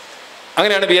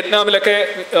 അങ്ങനെയാണ് വിയറ്റ്നാമിലൊക്കെ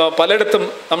പലയിടത്തും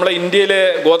നമ്മളെ ഇന്ത്യയിലെ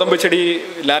ഗോതമ്പ് ചെടി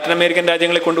ലാറ്റിൻ അമേരിക്കൻ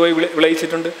രാജ്യങ്ങളിൽ കൊണ്ടുപോയി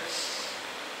വിളയിച്ചിട്ടുണ്ട്.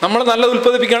 നമ്മൾ നല്ലത്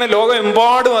ഉൽപ്പാദിപ്പിക്കുകയാണെങ്കിൽ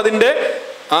ലോകമെമ്പാടും അതിൻ്റെ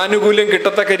ആനുകൂല്യം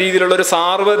കിട്ടത്തക്ക രീതിയിലുള്ള ഒരു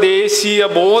സാർവദേശീയ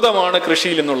ബോധമാണ്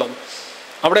കൃഷിയിൽ എന്നുള്ളത്.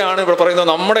 അവിടെയാണ് ഇവിടെ പറയുന്നത്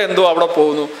നമ്മുടെ എന്തോ അവിടെ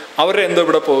പോകുന്നു, അവരുടെ എന്തോ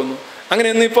ഇവിടെ പോകുന്നു.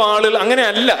 അങ്ങനെയൊന്നും ഇപ്പോൾ ആളുകൾ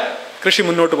അങ്ങനെയല്ല കൃഷി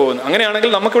മുന്നോട്ട് പോകുന്നത്. അങ്ങനെയാണെങ്കിൽ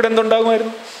നമുക്കിവിടെ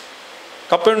എന്തുണ്ടാകുമായിരുന്നു?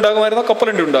 കപ്പ ഉണ്ടാകുമായിരുന്നോ?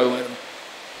 കപ്പലണ്ടി ഉണ്ടാകുമായിരുന്നു?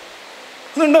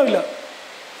 ഒന്നും ഉണ്ടാവില്ല.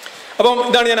 അപ്പം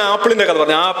ഇതാണ് ഞാൻ ആപ്പിളിൻ്റെ കഥ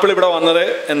പറഞ്ഞത്. ആപ്പിൾ ഇവിടെ വന്നത്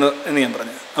എന്ന് ഞാൻ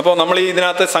പറഞ്ഞു. അപ്പോൾ നമ്മൾ ഈ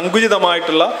ഇതിനകത്ത്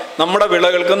സങ്കുചിതമായിട്ടുള്ള നമ്മുടെ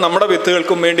വിളകൾക്കും നമ്മുടെ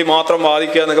വിത്തുകൾക്കും വേണ്ടി മാത്രം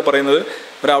വാദിക്കുക എന്നൊക്കെ പറയുന്നത്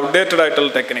ഒരു ഔട്ട്ഡേറ്റഡ്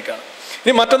ആയിട്ടുള്ള ടെക്നിക്കാണ്.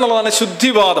 ഇനി മറ്റൊന്നുള്ളതാണ്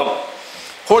ശുദ്ധിവാദം,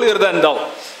 ഹോളിയർ ദാൻ ദൗ.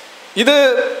 ഇത്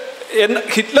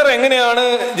ഹിറ്റ്ലർ എങ്ങനെയാണ്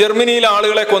ജർമ്മനിയിലെ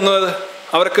ആളുകളെ കൊന്നത്?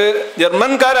 അവർക്ക്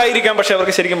ജർമ്മൻകാരായിരിക്കാം, പക്ഷെ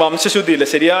അവർക്ക് ശരിക്കും വംശശുദ്ധിയില്ല,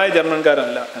 ശരിയായ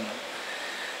ജർമ്മൻകാരല്ല എന്ന്.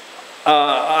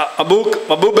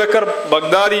 അബൂ ബക്കർ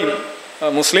ബഗ്ദാദി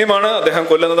മുസ്ലിമാണ്. അദ്ദേഹം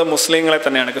കൊല്ലുന്നത് മുസ്ലിങ്ങളെ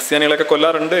തന്നെയാണ്. ക്രിസ്ത്യാനികളൊക്കെ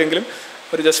കൊല്ലാറുണ്ട് എങ്കിലും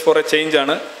ഒരു ജസ്റ്റ് ഫോർ എ ചേഞ്ച്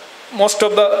ആണ്. മോസ്റ്റ്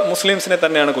ഓഫ് ദ മുസ്ലിംസിനെ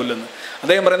തന്നെയാണ് കൊല്ലുന്നത്.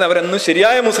 അദ്ദേഹം പറയുന്നത് അവരൊന്നും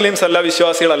ശരിയായ മുസ്ലിംസ് അല്ല,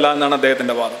 വിശ്വാസികളല്ല എന്നാണ്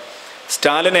അദ്ദേഹത്തിൻ്റെ വാദം.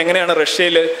 സ്റ്റാലിൻ എങ്ങനെയാണ്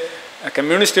റഷ്യയിൽ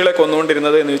കമ്മ്യൂണിസ്റ്റുകളെ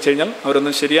കൊന്നുകൊണ്ടിരുന്നത് എന്ന് വെച്ച് കഴിഞ്ഞാൽ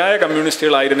അവരൊന്നും ശരിയായ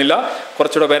കമ്മ്യൂണിസ്റ്റുകളായിരുന്നില്ല,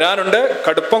 കുറച്ചുകൂടെ വരാനുണ്ട്,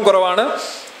 കടുപ്പം കുറവാണ്,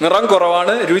 നിറം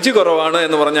കുറവാണ്, രുചി കുറവാണ്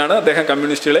എന്ന് പറഞ്ഞാണ് അദ്ദേഹം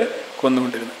കമ്മ്യൂണിസ്റ്റുകളെ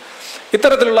കൊന്നുകൊണ്ടിരുന്നത്.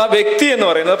 ഇത്തരത്തിലുള്ള വ്യക്തി എന്ന്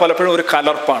പറയുന്നത് പലപ്പോഴും ഒരു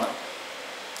കലർപ്പാണ്.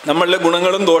 നമ്മളിലെ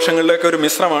ഗുണങ്ങളും ദോഷങ്ങളിലൊക്കെ ഒരു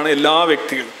മിശ്രമാണ് എല്ലാ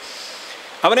വ്യക്തികളും.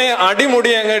 അവനെ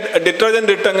അടിമുടി അങ്ങ്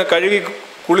ഡിറ്റർജൻ്റ് ഇട്ട് അങ്ങ് കഴുകി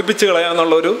കുളിപ്പിച്ച്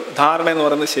കളയാമെന്നുള്ള ഒരു ധാരണ എന്ന്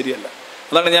പറയുന്നത് ശരിയല്ല.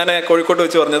 അതാണ് ഞാൻ കോഴിക്കോട്ട്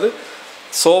വെച്ച് പറഞ്ഞത്,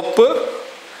 സോപ്പ്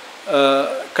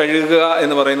കഴുകുക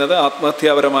എന്ന് പറയുന്നത്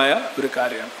ആത്മഹത്യാപരമായ ഒരു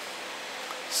കാര്യമാണ്.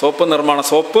 സോപ്പ് നിർമ്മാണം,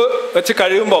 സോപ്പ് വെച്ച്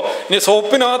കഴുകുമ്പോൾ ഇനി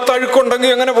സോപ്പിനകത്ത്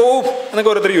അഴുക്കുണ്ടെങ്കിൽ എങ്ങനെ പോവും എന്നൊക്കെ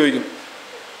ഓരോരുത്തർ ചോദിക്കും.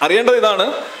 അറിയേണ്ടത് ഇതാണ്,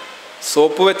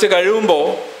 സോപ്പ് വെച്ച് കഴുകുമ്പോൾ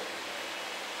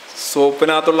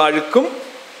സോപ്പിനകത്തുള്ള അഴുക്കും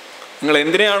നിങ്ങൾ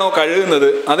എന്തിനെയാണോ കഴുകുന്നത്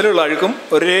അതിലുള്ള അഴുക്കും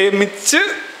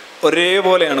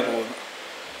ഒരേപോലെയാണ് പോകുന്നത്.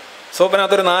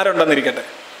 സോപ്പിനകത്തൊരു നാരുണ്ടെന്നിരിക്കട്ടെ,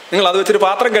 നിങ്ങൾ അത് വെച്ചൊരു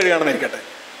പാത്രം കഴുകുകയാണെന്നിരിക്കട്ടെ,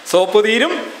 സോപ്പ്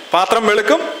തീരും, പാത്രം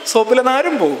വെളുക്കും, സോപ്പിലെ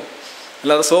നാരും പോകും.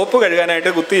 അല്ലാതെ സോപ്പ്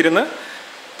കഴുകാനായിട്ട് കുത്തിയിരുന്ന്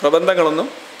പ്രബന്ധങ്ങളൊന്നും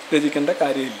രചിക്കേണ്ട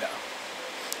കാര്യമില്ല.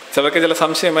 ചിലർക്ക് ചില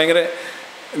സംശയം, ഭയങ്കര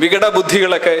വികട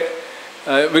ബുദ്ധികളൊക്കെ,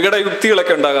 വികട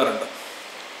യുക്തികളൊക്കെ ഉണ്ടാകാറുണ്ട്.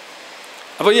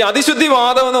 അപ്പോൾ ഈ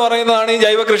അതിശുദ്ധിവാദം എന്ന് പറയുന്നതാണ് ഈ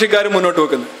ജൈവ കൃഷിക്കാർ മുന്നോട്ട്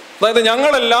വെക്കുന്നത്. അതായത്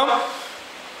ഞങ്ങളെല്ലാം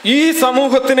ഈ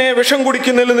സമൂഹത്തിനെ വിഷം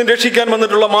കുടിക്കുന്നതിൽ നിന്ന് രക്ഷിക്കാൻ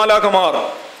വന്നിട്ടുള്ള മാലാഖമാർ,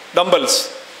 ഡംബൽസ്.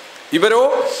 ഇവരോ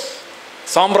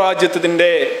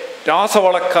സാമ്രാജ്യത്തിൻ്റെ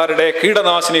രാസവളക്കാരുടെ,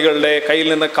 കീടനാശിനികളുടെ കയ്യിൽ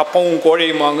നിന്ന് കപ്പവും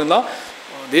കോഴയും വാങ്ങുന്ന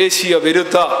ദേശീയ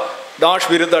വിരുദ്ധ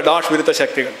വിരുദ്ധ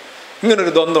ശക്തികൾ.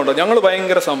 ഇങ്ങനൊരു ദ്വന്ദ്വമുണ്ട്. ഞങ്ങൾ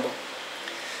ഭയങ്കര സംഭവം.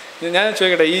 ഞാൻ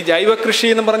ചോദിക്കട്ടെ, ഈ ജൈവ കൃഷി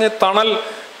എന്ന് പറഞ്ഞ് തണൽ,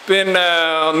 പിന്നെ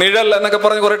നിഴൽ എന്നൊക്കെ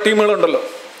പറഞ്ഞ് കുറേ ടീമുകളുണ്ടല്ലോ,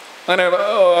 അങ്ങനെ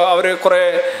അവർ കുറേ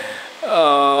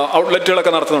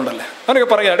ഔട്ട്ലെറ്റുകളൊക്കെ നടത്തുന്നുണ്ടല്ലേ. അങ്ങനെയൊക്കെ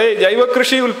പറയാം, ജൈവ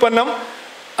കൃഷി ഉൽപ്പന്നം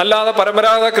അല്ലാതെ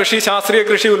പരമ്പരാഗത കൃഷി, ശാസ്ത്രീയ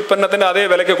കൃഷി ഉൽപ്പന്നത്തിൻ്റെ അതേ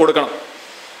വിലയ്ക്ക് കൊടുക്കണം.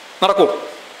 നടക്കൂ?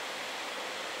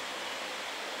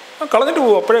 കളഞ്ഞിട്ട്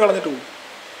പോകും, അപ്പോഴേ കളഞ്ഞിട്ട് പോകും.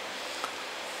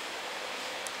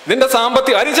 ഇതിൻ്റെ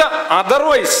സാമ്പത്തിക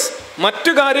അതർവൈസ്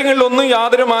മറ്റു കാര്യങ്ങളിലൊന്നും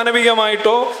യാതൊരു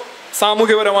മാനവികമായിട്ടോ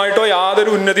സാമൂഹ്യപരമായിട്ടോ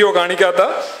യാതൊരു ഉന്നതിയോ കാണിക്കാത്ത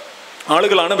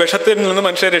ആളുകളാണ് വിഷത്തിൽ നിന്ന്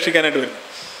മനുഷ്യരെ രക്ഷിക്കാനായിട്ട് വരുന്നത്.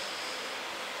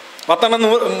 10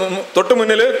 തൊട്ട്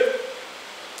മുന്നിൽ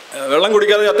വെള്ളം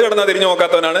കുടിക്കാതെ ചത്തു കിടന്നാൽ തിരിഞ്ഞു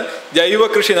നോക്കാത്തവനാണ് ജൈവ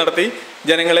കൃഷി നടത്തി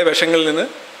ജനങ്ങളെ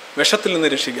വിഷത്തിൽ നിന്ന്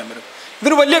രക്ഷിക്കാൻ പറ്റും.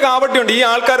 ഇതൊരു വലിയ കാപട്യമുണ്ട്. ഈ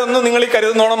ആൾക്കാരൊന്നും നിങ്ങൾ ഈ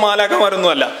കരുതുന്നോണം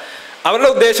മാലാഖമാരൊന്നും അല്ല. അവരുടെ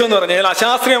ഉദ്ദേശം എന്ന് പറഞ്ഞു കഴിഞ്ഞാൽ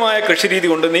അശാസ്ത്രീയമായ കൃഷി രീതി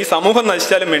കൊണ്ട് ഈ സമൂഹം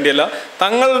നശിച്ചാലും വേണ്ടിയല്ല,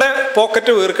 തങ്ങളുടെ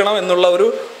പോക്കറ്റ് വീർക്കണം എന്നുള്ള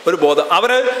ഒരു ബോധം.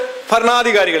 അവർ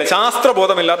ഭരണാധികാരികളെ,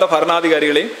 ശാസ്ത്രബോധമില്ലാത്ത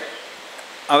ഭരണാധികാരികളെയും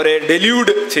അവരെ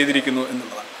ഡെല്യൂഡ് ചെയ്തിരിക്കുന്നു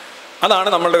എന്നുള്ളതാണ്. അതാണ്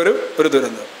നമ്മളുടെ ഒരു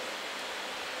ദുരന്തം.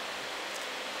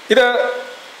 ഇത്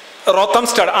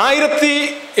റോത്തംസ്റ്റാഡ്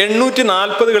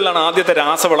 1840-കളിലാണ് ആദ്യത്തെ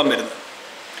രാസവളം വരുന്നത്.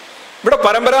 ഇവിടെ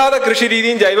പരമ്പരാഗത കൃഷി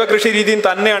രീതിയും ജൈവ കൃഷി രീതിയും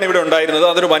തന്നെയാണ് ഇവിടെ ഉണ്ടായിരുന്നത്.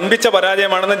 അതൊരു വൻപിച്ച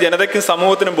പരാജയമാണെന്ന് ജനതയ്ക്കും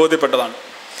സമൂഹത്തിനും ബോധ്യപ്പെട്ടതാണ്.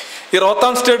 ഈ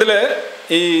റോത്തംസ്റ്റേഡിൽ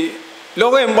ഈ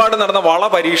ലോകമെമ്പാടും നടന്ന വള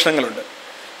പരീക്ഷണങ്ങളുണ്ട്.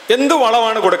 എന്ത്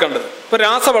വളമാണ് കൊടുക്കേണ്ടത്? ഇപ്പോൾ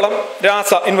രാസവളം,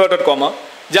 ഇൻവേർട്ടഡ് കോമ,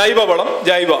 ജൈവവളം,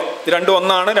 ഇത് രണ്ടും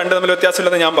ഒന്നാണ്, രണ്ട് തമ്മിൽ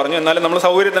വ്യത്യാസമില്ലെന്ന് ഞാൻ പറഞ്ഞു. എന്നാലും നമ്മൾ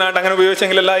സൗകര്യത്തിനായിട്ട് അങ്ങനെ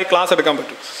ഉപയോഗിച്ചെങ്കിലല്ല ഈ ക്ലാസ് എടുക്കാൻ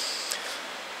പറ്റും.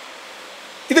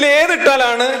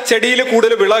 ഇതിലേതിട്ടാലാണ് ചെടിയിൽ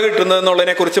കൂടുതൽ വിള കിട്ടുന്നത്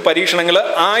എന്നുള്ളതിനെ കുറിച്ച് പരീക്ഷണങ്ങൾ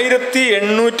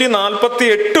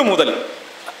 1848 മുതൽ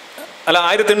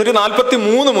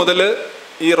 1843 മുതൽ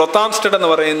ഈ റൊത്താംസ്റ്റഡ് എന്ന്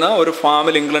പറയുന്ന ഒരു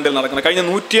ഫാമിൽ ഇംഗ്ലണ്ടിൽ നടക്കുന്നത്. കഴിഞ്ഞ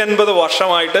 150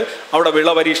 വർഷമായിട്ട് അവിടെ വിള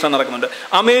പരീക്ഷണം നടക്കുന്നുണ്ട്.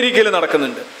 അമേരിക്കയിൽ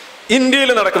നടക്കുന്നുണ്ട്, ഇന്ത്യയിൽ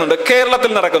നടക്കുന്നുണ്ട്,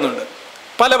 കേരളത്തിൽ നടക്കുന്നുണ്ട്.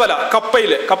 പല കപ്പ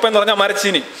എന്ന് പറഞ്ഞാൽ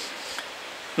മരച്ചീനി,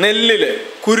 നെല്ലില്,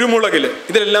 കുരുമുളകില്,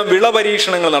 ഇതിലെല്ലാം വിള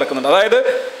പരീക്ഷണങ്ങൾ നടക്കുന്നുണ്ട്.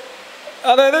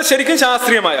 അതായത് ശരിക്കും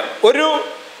ശാസ്ത്രീയമായ ഒരു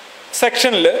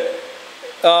സെക്ഷനിൽ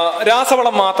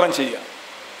രാസവളം മാത്രം ചെയ്യുക,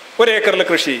 1 ഏക്കറിൽ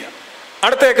കൃഷി ചെയ്യുക,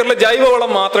 അടുത്ത ഏക്കറിൽ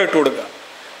ജൈവവളം മാത്രം ഇട്ട് കൊടുക്കുക,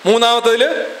 മൂന്നാമത്തതിൽ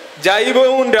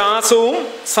ജൈവവും രാസവും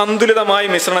സന്തുലിതമായി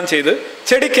മിശ്രണം ചെയ്ത്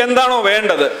ചെടിക്ക് എന്താണോ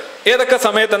വേണ്ടത്, ഏതൊക്കെ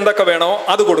സമയത്ത് എന്തൊക്കെ വേണോ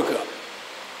അത് കൊടുക്കുക.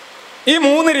 ഈ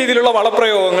 3 രീതിയിലുള്ള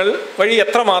വളപ്രയോഗങ്ങൾ വഴി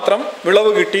എത്രമാത്രം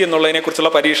വിളവ് കിട്ടി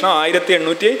എന്നുള്ളതിനെക്കുറിച്ചുള്ള പരീക്ഷണം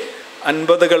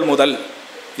 1850 മുതൽ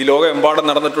ഈ ലോകമെമ്പാടും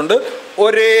നടന്നിട്ടുണ്ട്.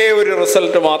 ഒരേ ഒരു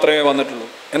റിസൾട്ട് മാത്രമേ വന്നിട്ടുള്ളൂ.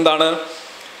 എന്താണ്?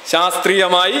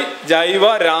 ശാസ്ത്രീയമായി ജൈവ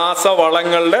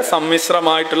രാസവളങ്ങളുടെ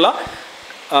സമ്മിശ്രമായിട്ടുള്ള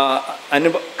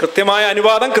കൃത്യമായ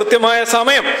അനുപാതം, കൃത്യമായ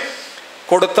സമയം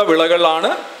കൊടുത്ത വിളകളാണ്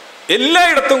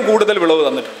എല്ലായിടത്തും കൂടുതൽ വിളവ്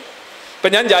തന്നിട്ടുള്ളത്.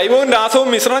 ഇപ്പം ഞാൻ ജൈവവും രാസവും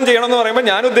മിശ്രണം ചെയ്യണമെന്ന് പറയുമ്പോൾ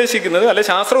ഞാൻ ഉദ്ദേശിക്കുന്നത്, അല്ലെ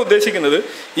ശാസ്ത്രം ഉദ്ദേശിക്കുന്നത്,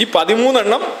 ഈ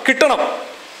 13 കിട്ടണം.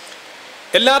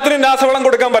 എല്ലാത്തിനും രാസവളം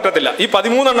കൊടുക്കാൻ പറ്റത്തില്ല. ഈ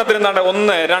 13 എന്താണ്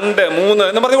 1, 2, 3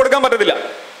 എന്ന് പറഞ്ഞ് കൊടുക്കാൻ പറ്റത്തില്ല.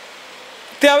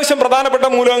 അത്യാവശ്യം പ്രധാനപ്പെട്ട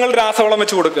മൂലകങ്ങൾ രാസവളം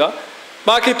വെച്ച് കൊടുക്കുക,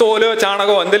 ബാക്കി തോല്,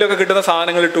 ചാണകമോ എന്തെങ്കിലുമൊക്കെ കിട്ടുന്ന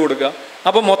സാധനങ്ങൾ ഇട്ട് കൊടുക്കുക.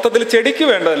 അപ്പം മൊത്തത്തിൽ ചെടിക്ക്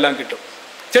വേണ്ടതെല്ലാം കിട്ടും.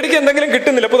 ചെടിക്ക് എന്തെങ്കിലും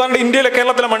കിട്ടുന്നില്ല. ഇപ്പോൾ ഉദാഹരണം ഇന്ത്യയിലെ,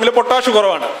 കേരളത്തിലെ മണ്ണിൽ പൊട്ടാഷ്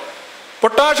കുറവാണ്.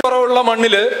 പൊട്ടാഷ് കുറവുള്ള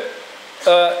മണ്ണിൽ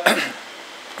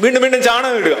വീണ്ടും വീണ്ടും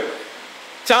ചാണകം ഇടുക.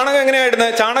 ചാണകം എങ്ങനെയാണ്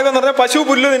ഇടുന്നത്? ചാണകം എന്ന് പറഞ്ഞാൽ പശു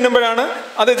പുല്ല് തിന്നുമ്പോഴാണ്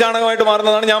അത് ചാണകമായിട്ട്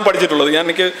മാറുന്നതാണ് ഞാൻ പഠിച്ചിട്ടുള്ളത്.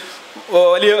 എനിക്ക്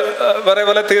വലിയ വേറെ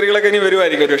പല തിയറികളൊക്കെ ഇനി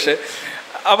വരുമായിരിക്കും ഒരു പക്ഷേ.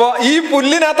 അപ്പോൾ ഈ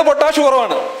പുല്ലിനകത്ത് പൊട്ടാഷ്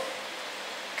കുറവാണ്.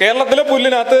 കേരളത്തിലെ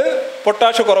പുല്ലിനകത്ത്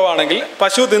പൊട്ടാഷ് കുറവാണെങ്കിൽ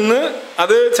പശു തിന്ന്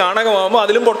അത് ചാണകമാകുമ്പോൾ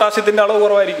അതിലും പൊട്ടാസ്യത്തിൻ്റെ അളവ്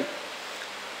കുറവായിരിക്കും.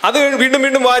 അത് വീണ്ടും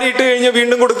വീണ്ടും വാരിയിട്ട് കഴിഞ്ഞ്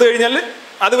വീണ്ടും കൊടുത്തു കഴിഞ്ഞാൽ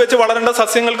അത് വെച്ച് വളരേണ്ട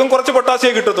സസ്യങ്ങൾക്കും കുറച്ച്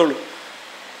പൊട്ടാസ്യമേ കിട്ടത്തുള്ളൂ.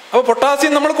 അപ്പോൾ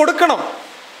പൊട്ടാസ്യം നമ്മൾ കൊടുക്കണം.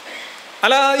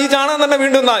 അല്ല ഈ ചാണകം തന്നെ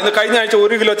വീണ്ടും കഴിഞ്ഞ ആഴ്ച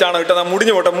 1 കിലോ ചാണകം ഇട്ടാൽ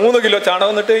മുടിഞ്ഞു പോട്ടെ 3 കിലോ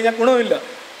ചാണകം ഇട്ട് കഴിഞ്ഞാൽ ഗുണമില്ല.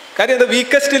 കാര്യം അത്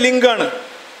വീക്കസ്റ്റ് ലിങ്കാണ്.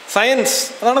 സയൻസ്,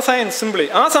 അതാണ് സയൻസ്. സിംപ്ലി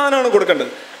ആ സാധനമാണ്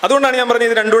കൊടുക്കേണ്ടത്. അതുകൊണ്ടാണ് ഞാൻ പറഞ്ഞത്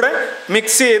ഇത് രണ്ടും കൂടെ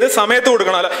മിക്സ് ചെയ്ത് സമയത്ത്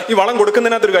കൊടുക്കണം. അല്ല ഈ വളം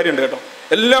കൊടുക്കുന്നതിനകത്തൊരു കാര്യമുണ്ട് കേട്ടോ.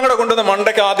 എല്ലാം കൂടെ കൊണ്ടുവന്ന്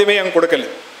മണ്ടയ്ക്ക് ആദ്യമേ അങ്ങ് കൊടുക്കല്.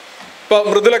 ഇപ്പോൾ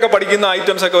മൃദുലൊക്കെ പഠിക്കുന്ന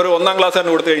ഐറ്റംസൊക്കെ ഒരു 1ാം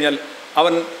ക്ലാസ്സുകാരന് കൊടുത്തു കഴിഞ്ഞാൽ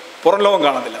അവൻ പുറം ലോകം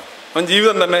കാണത്തില്ല. അവൻ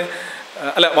ജീവിതം തന്നെ,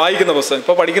 അല്ല വായിക്കുന്ന പുസ്തകം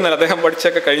ഇപ്പോൾ പഠിക്കുന്നില്ല, അദ്ദേഹം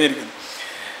പഠിച്ചൊക്കെ കഴിഞ്ഞിരിക്കുന്നു.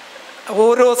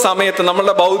 ഓരോ സമയത്ത്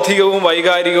നമ്മളുടെ ബൗദ്ധികവും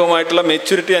വൈകാരികവുമായിട്ടുള്ള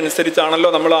മെച്യൂരിറ്റി അനുസരിച്ചാണല്ലോ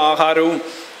നമ്മൾ ആഹാരവും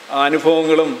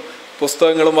അനുഭവങ്ങളും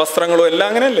പുസ്തകങ്ങളും വസ്ത്രങ്ങളും എല്ലാം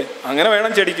അങ്ങനെയല്ലേ. അങ്ങനെ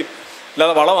വേണം ചെടിക്കും.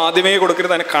 അല്ലാതെ വളം ആദ്യമേ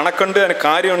കൊടുക്കരുത്. അതിന് കണക്കുണ്ട്, അതിന്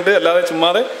കാര്യമുണ്ട്. അല്ലാതെ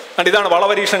ചുമ്മാതെ ഇതാണ്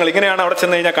വളപരീക്ഷണങ്ങൾ. ഇങ്ങനെയാണ് അവിടെ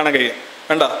ചെന്ന് കഴിഞ്ഞാൽ കണക്ക് ചെയ്യുക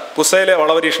വേണ്ട. പുസ്തകയിലെ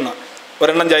വളപരീക്ഷണം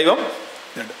 1 ജൈവം,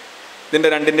 ഇതിൻ്റെ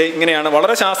 2 ഇങ്ങനെയാണ്.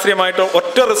 വളരെ ശാസ്ത്രീയമായിട്ട്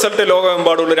ഒറ്റ റിസൾട്ട്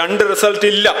ലോകമെമ്പാടുള്ളൂ. 2 റിസൾട്ട്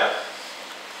ഇല്ല.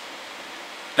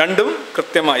 2ഉം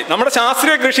കൃത്യമായി. നമ്മുടെ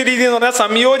ശാസ്ത്രീയ കൃഷി രീതി എന്ന് പറഞ്ഞാൽ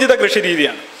സംയോജിത കൃഷി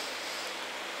രീതിയാണ്.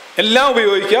 എല്ലാം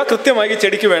ഉപയോഗിക്കുക, കൃത്യമായി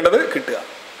ചെടിക്ക് വേണ്ടത് കിട്ടുക.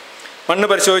 മണ്ണ്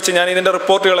പരിശോധിച്ച് ഞാൻ ഇതിൻ്റെ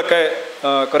റിപ്പോർട്ടുകളൊക്കെ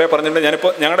കുറേ പറഞ്ഞിട്ടുണ്ട്.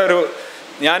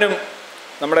 ഞാനും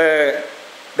നമ്മുടെ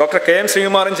ഡോക്ടർ KM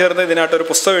ശ്രീകുമാറും ചേർന്ന് ഇതിനായിട്ടൊരു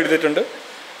പുസ്തകം എഴുതിയിട്ടുണ്ട്.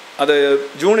 അത്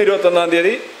ജൂൺ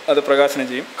 21 അത് പ്രകാശനം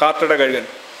ചെയ്യും. കാർട്ടയുടെ കഴുകൻ.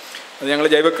 അത് ഞങ്ങൾ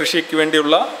ജൈവകൃഷിക്ക്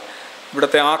വേണ്ടിയുള്ള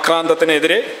ഇവിടുത്തെ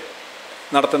ആക്രാന്തത്തിനെതിരെ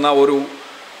നടത്തുന്ന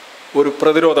ഒരു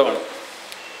പ്രതിരോധമാണ്.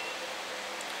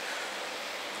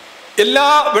 എല്ലാ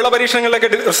വിളപരീക്ഷണങ്ങളിലൊക്കെ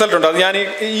റിസൾട്ട് ഉണ്ട്. അത് ഞാൻ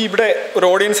ഇവിടെ ഒരു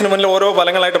ഓഡിയൻസിന് മുന്നിൽ ഓരോ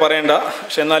ഫലങ്ങളായിട്ട് പറയേണ്ട,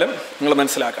 പക്ഷെ എന്നാലും നിങ്ങൾ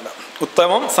മനസ്സിലാക്കേണ്ട.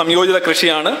 ഉത്തമം സംയോജിത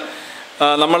കൃഷിയാണ്.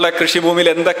 നമ്മളുടെ കൃഷിഭൂമിയിൽ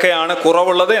എന്തൊക്കെയാണ്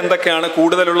കുറവുള്ളത്, എന്തൊക്കെയാണ്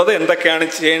കൂടുതലുള്ളത്, എന്തൊക്കെയാണ്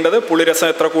ചെയ്യേണ്ടത്, പുളിരസം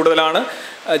എത്ര കൂടുതലാണ്,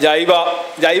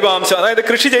 ജൈവാംശം. അതായത്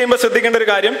കൃഷി ചെയ്യുമ്പോൾ ശ്രദ്ധിക്കേണ്ട ഒരു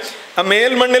കാര്യം,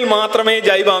 മേൽമണ്ണിൽ മാത്രമേ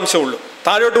ജൈവാംശമുള്ളൂ.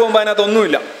 താഴോട്ട് പോകുമ്പോൾ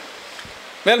അതിനകത്തൊന്നുമില്ല.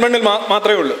 മേൽമണ്ണിൽ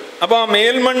മാത്രമേ ഉള്ളൂ. അപ്പോൾ ആ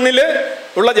മേൽമണ്ണിൽ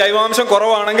ഉള്ള ജൈവാംശം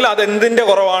കുറവാണെങ്കിൽ അതെന്തിൻ്റെ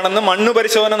കുറവാണെന്ന് മണ്ണ്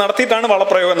പരിശോധന നടത്തിയിട്ടാണ്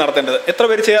വളപ്രയോഗം നടത്തേണ്ടത്. എത്ര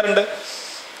പേര് ചെയ്യാറുണ്ട്?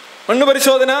 മണ്ണ്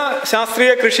പരിശോധന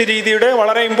ശാസ്ത്രീയ കൃഷി രീതിയുടെ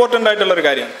വളരെ ഇമ്പോർട്ടൻ്റ് ആയിട്ടുള്ളൊരു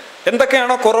കാര്യമാണ്.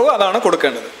 എന്തൊക്കെയാണോ കുറവ് അതാണ്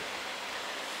കൊടുക്കേണ്ടത്.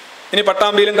 ഇനി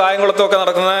പട്ടാമ്പിയിലും കായംകുളത്തും ഒക്കെ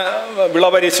നടക്കുന്ന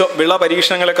വിള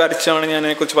പരീക്ഷണങ്ങളെ കുറിച്ചാണ് ഞാൻ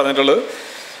അതിനെക്കുറിച്ച് പറഞ്ഞിട്ടുള്ളത്.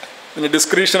 പിന്നെ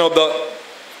ഡിസ്ക്രിപ്ഷൻ ഓഫ്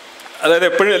അതായത്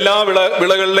എപ്പോഴും എല്ലാ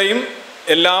വിളകളിലെയും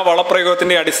എല്ലാ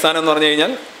വളപ്രയോഗത്തിൻ്റെ അടിസ്ഥാനം എന്ന് പറഞ്ഞു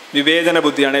കഴിഞ്ഞാൽ വിവേചന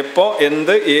ബുദ്ധിയാണ്. എപ്പോൾ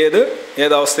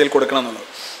ഏതവസ്ഥയിൽ കൊടുക്കണം എന്നുള്ളത്.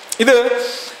 ഇത്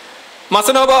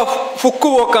മസനോബ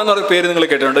ഫുക്കുവോക്ക എന്ന് പറഞ്ഞ പേര് നിങ്ങൾ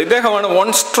കേട്ടിട്ടുണ്ട്. ഇദ്ദേഹമാണ്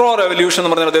 1 സ്ട്രോ റെവല്യൂഷൻ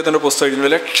എന്ന് പറഞ്ഞ അദ്ദേഹത്തിൻ്റെ പുസ്തകം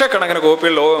എഴുതുന്നത്. ലക്ഷക്കണക്കിന്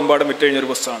കോപ്പികൾ ലോകമെമ്പാടും വിറ്റ് കഴിഞ്ഞൊരു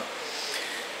പുസ്തകമാണ്.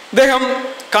 ഇദ്ദേഹം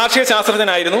കാർഷിക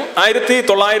ശാസ്ത്രജ്ഞനായിരുന്നു.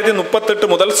 1938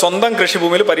 മുതൽ സ്വന്തം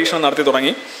കൃഷിഭൂമിയിൽ പരീക്ഷണം നടത്തി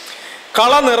തുടങ്ങി.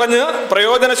 കള നിറഞ്ഞ്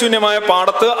പ്രയോജനശൂന്യമായ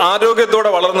പാടത്ത് ആരോഗ്യത്തോടെ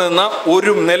വളർന്നു നിന്ന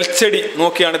ഒരു നെൽച്ചെടി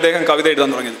നോക്കിയാണ് ഇദ്ദേഹം കവിത എഴുതാൻ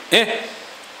തുടങ്ങിയത്.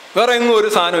 വേറെ എങ്ങും ഒരു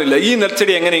സാധനമില്ല, ഈ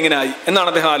നെൽച്ചെടി എങ്ങനെ ആയി എന്നാണ്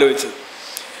അദ്ദേഹം ആലോചിച്ചത്.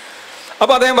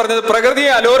 അപ്പോൾ അദ്ദേഹം പറഞ്ഞത്, പ്രകൃതിയെ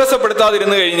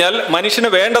അലോരസപ്പെടുത്താതിരുന്നു കഴിഞ്ഞാൽ മനുഷ്യന്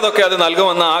വേണ്ടതൊക്കെ അത്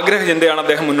നൽകുമെന്ന ആഗ്രഹചിന്തയാണ്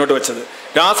അദ്ദേഹം മുന്നോട്ട് വെച്ചത്.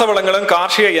 രാസവളങ്ങളും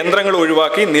കാർഷിക യന്ത്രങ്ങളും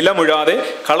ഒഴിവാക്കി നിലമുഴാതെ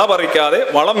കള പറിക്കാതെ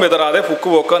വളം വിതറാതെ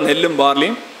ഫുക്കുവോക്ക നെല്ലും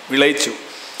ബാർലിയും വിളയിച്ചു.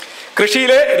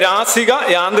 കൃഷിയിലെ രാസിക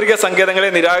യാന്ത്രിക സങ്കേതങ്ങളെ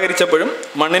നിരാകരിച്ചപ്പോഴും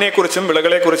മണ്ണിനെക്കുറിച്ചും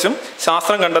വിളകളെക്കുറിച്ചും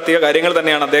ശാസ്ത്രം കണ്ടെത്തിയ കാര്യങ്ങൾ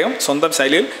തന്നെയാണ് അദ്ദേഹം സ്വന്തം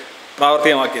ശൈലിയിൽ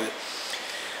പ്രാവർത്തികമാക്കിയത്.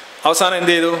 അവസാനം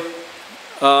എന്ത് ചെയ്തു?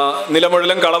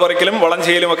 നിലമുഴലും കളപറിക്കലും വളം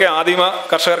ചെയ്യലും ഒക്കെ ആദിമ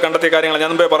കർഷകർ കണ്ടെത്തിയ കാര്യങ്ങൾ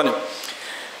ഞാൻ മുമ്പേ പറഞ്ഞു.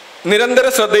 നിരന്തര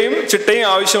ശ്രദ്ധയും ചിട്ടയും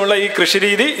ആവശ്യമുള്ള ഈ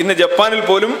കൃഷിരീതി ഇന്ന് ജപ്പാനിൽ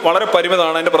പോലും വളരെ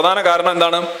പരിമിതമാണ്. അതിൻ്റെ പ്രധാന കാരണം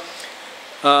എന്താണ്?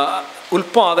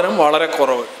 ഉൽപാദനം വളരെ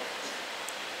കുറവ്.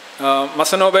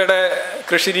 മസനോബയുടെ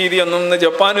കൃഷി രീതിയൊന്നും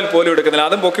ജപ്പാനിൽ പോലും എടുക്കുന്നില്ല.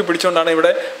 അതും പൊക്കി പിടിച്ചുകൊണ്ടാണ്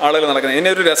ഇവിടെ ആളുകൾ നടക്കുന്നത്.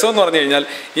 ഇതിൻ്റെ ഒരു രസം എന്ന് പറഞ്ഞു കഴിഞ്ഞാൽ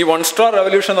ഈ 1 Star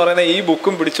Revolution എന്ന് പറയുന്ന ഈ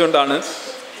ബുക്കും പിടിച്ചുകൊണ്ടാണ്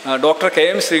ഡോക്ടർ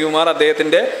KM ശ്രീകുമാർ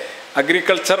അദ്ദേഹത്തിൻ്റെ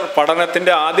അഗ്രികൾച്ചർ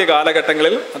പഠനത്തിൻ്റെ ആദ്യ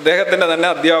കാലഘട്ടങ്ങളിൽ അദ്ദേഹത്തിൻ്റെ തന്നെ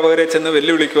അധ്യാപകരെ ചെന്ന്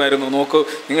വെല്ലുവിളിക്കുമായിരുന്നു. നോക്കൂ,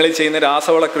 നിങ്ങൾ ഈ ചെയ്യുന്ന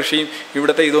രാസവള കൃഷിയും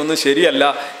ഇവിടുത്തെ ഇതൊന്നും ശരിയല്ല,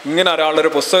 ഇങ്ങനെ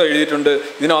ഒരാളൊരു പുസ്തകം എഴുതിയിട്ടുണ്ട്,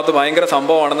 ഇതിനകത്ത് ഭയങ്കര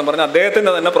സംഭവമാണെന്ന് പറഞ്ഞ്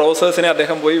അദ്ദേഹത്തിൻ്റെ തന്നെ പ്രൊഫസേഴ്സിനെ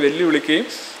അദ്ദേഹം പോയി വെല്ലുവിളിക്കുകയും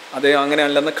അദ്ദേഹം അങ്ങനെ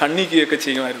അല്ലെന്ന് ഖണ്ഡിക്കുകയൊക്കെ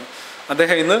ചെയ്യുമായിരുന്നു.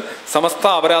 അദ്ദേഹം ഇന്ന് സമസ്ത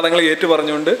അപരാധങ്ങൾ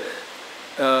ഏറ്റുപറഞ്ഞുകൊണ്ട്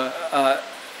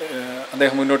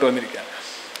അദ്ദേഹം മുന്നോട്ട് വന്നിരിക്കുകയാണ്.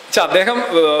 പക്ഷെ അദ്ദേഹം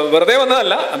വെറുതെ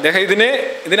വന്നതല്ല, അദ്ദേഹം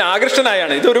ഇതിനെ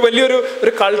ആകൃഷ്ടനായാണ്. ഇതൊരു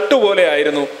വലിയൊരു കൾട്ട് പോലെ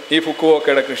ആയിരുന്നു ഈ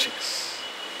ഫുക്കുവോക്കയുടെ കൃഷി.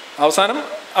 അവസാനം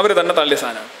അവർ തന്നെ തള്ളിയ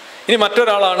സാധനമാണ്. ഇനി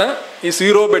മറ്റൊരാളാണ് ഈ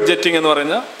സീറോ ബഡ്ജറ്റിംഗ് എന്ന്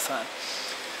പറയുന്ന സാധനം.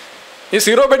 ഈ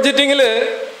സീറോ ബഡ്ജറ്റിങ്ങിൽ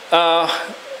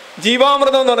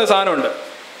ജീവാമൃതം എന്ന് പറയുന്ന സാധനമുണ്ട്.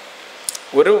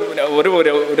 ഒരു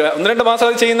 1-2 മാസം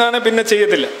അത് ചെയ്യുന്നതാണ്, പിന്നെ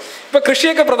ചെയ്യത്തില്ല. ഇപ്പം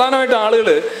കൃഷിയൊക്കെ പ്രധാനമായിട്ട് ആളുകൾ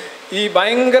ഈ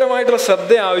ഭയങ്കരമായിട്ടുള്ള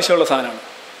ശ്രദ്ധ ആവശ്യമുള്ള സാധനമാണ്.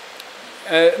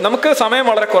 നമുക്ക് സമയം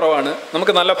വളരെ കുറവാണ്,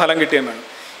 നമുക്ക് നല്ല ഫലം കിട്ടിയാൽ വേണം.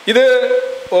 ഇത്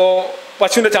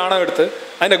പശുവിൻ്റെ ചാണകം എടുത്ത്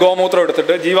അതിൻ്റെ ഗോമൂത്രം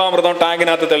എടുത്തിട്ട് ജീവാമൃതം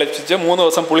ടാങ്കിനകത്ത് തിളപ്പിച്ച് 3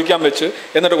 ദിവസം പുളിക്കാൻ വെച്ച്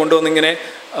എന്നിട്ട് കൊണ്ടുവന്നിങ്ങനെ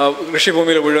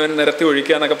കൃഷിഭൂമിയിൽ മുഴുവൻ നിരത്തി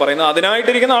ഒഴിക്കുക എന്നൊക്കെ പറയുന്നത്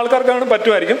അതിനായിട്ടിരിക്കുന്ന ആൾക്കാർക്കാണ്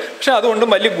പറ്റുമായിരിക്കും. പക്ഷെ അതുകൊണ്ടും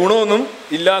വലിയ ഗുണമൊന്നും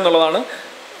ഇല്ല എന്നുള്ളതാണ്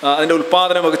അതിൻ്റെ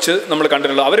ഉൽപ്പാദനം വെച്ച് നമ്മൾ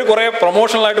കണ്ടിട്ടുള്ളത്. അവർ കുറേ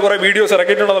പ്രൊമോഷണലായിട്ട് കുറേ വീഡിയോസ്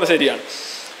ഇറക്കിയിട്ടുള്ളത് ശരിയാണ്,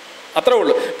 അത്രേ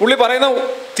ഉള്ളൂ. പുള്ളി പറയുന്ന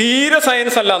തീരെ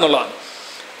സയൻസ് അല്ല എന്നുള്ളതാണ്.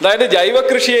 അതായത്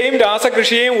ജൈവകൃഷിയെയും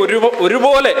രാസകൃഷിയെയും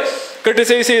ഒരുപോലെ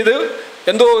ക്രിട്ടിസൈസ് ചെയ്ത്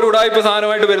എന്തോ ഒരു ഉടായ്പ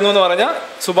സാധനമായിട്ട് വരുന്നു എന്ന് പറഞ്ഞാൽ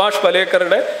സുഭാഷ്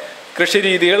പലേക്കറുടെ കൃഷി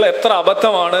രീതികൾ എത്ര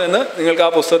അബദ്ധമാണ് എന്ന് നിങ്ങൾക്ക് ആ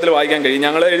പുസ്തകത്തിൽ വായിക്കാൻ കഴിയും.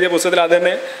 ഞങ്ങൾ എഴുതിയ പുസ്തകത്തിൽ അത്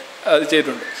തന്നെ അത്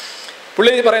ചെയ്തിട്ടുണ്ട്.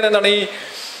 പുള്ളി പറയുന്നത് എന്താണ്,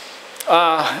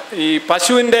 ഈ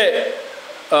പശുവിൻ്റെ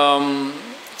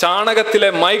ചാണകത്തിലെ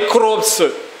മൈക്രോബ്സ്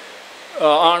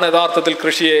ആണ് യഥാർത്ഥത്തിൽ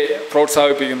കൃഷിയെ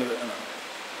പ്രോത്സാഹിപ്പിക്കുന്നത്.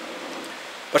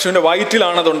 പശുവിൻ്റെ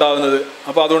വയറ്റിലാണ് അതുണ്ടാകുന്നത്.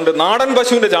 അപ്പോൾ അതുകൊണ്ട് നാടൻ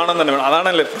പശുവിൻ്റെ ചാണകം തന്നെ വേണം.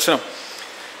 അതാണല്ലേ പ്രശ്നം.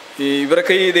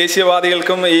 ഇവരൊക്കെ ഈ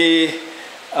ദേശീയവാദികൾക്കും ഈ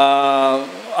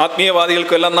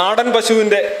ആത്മീയവാദികൾക്കും എല്ലാം നാടൻ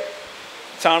പശുവിൻ്റെ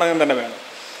ചാണകം തന്നെ വേണം.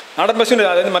 നാടൻ പശുവിൻ്റെ,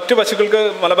 അതായത് മറ്റു പശുക്കൾക്ക്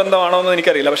മലബന്ധമാണോ എന്ന്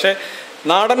എനിക്കറിയില്ല, പക്ഷേ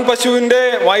നാടൻ പശുവിൻ്റെ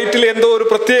വയറ്റിൽ എന്തോ ഒരു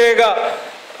പ്രത്യേക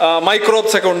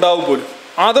മൈക്രോബ്സ് ഒക്കെ ഉണ്ടാവും പോലും.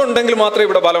 അതുണ്ടെങ്കിൽ മാത്രമേ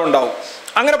ഇവിടെ ബലം ഉണ്ടാവും.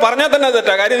 അങ്ങനെ പറഞ്ഞാൽ തന്നെ അത്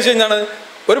തെറ്റാ. കാര്യം വെച്ച് കഴിഞ്ഞാൽ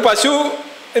ഒരു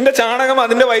പശുവിൻ്റെ ചാണകം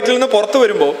അതിൻ്റെ വയറ്റിൽ നിന്ന് പുറത്ത്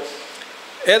വരുമ്പോൾ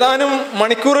ഏതാനും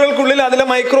മണിക്കൂറുകൾക്കുള്ളിൽ അതിലെ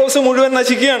മൈക്രോബ്സ് മുഴുവൻ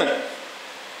നശിക്കുകയാണ്.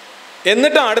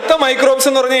 എന്നിട്ട് അടുത്ത മൈക്രോബ്സ്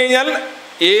എന്ന് പറഞ്ഞു കഴിഞ്ഞാൽ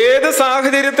ഏത്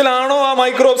സാഹചര്യത്തിലാണോ ആ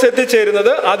മൈക്രോബ്സ്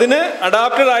എത്തിച്ചേരുന്നത് അതിന്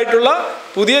അഡാപ്റ്റഡ് ആയിട്ടുള്ള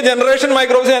പുതിയ ജനറേഷൻ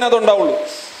മൈക്രോബ്സ് അതിനകത്ത് ഉണ്ടാവുള്ളൂ.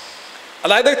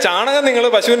 അതായത് ചാണകം, നിങ്ങൾ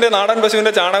പശുവിൻ്റെ നാടൻ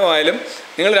പശുവിൻ്റെ ചാണകമായാലും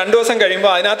നിങ്ങൾ 2 ദിവസം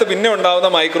കഴിയുമ്പോൾ അതിനകത്ത് പിന്നെ ഉണ്ടാകുന്ന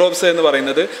മൈക്രോബ്സ് എന്ന്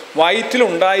പറയുന്നത് വയറ്റിൽ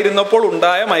ഉണ്ടായിരുന്നപ്പോൾ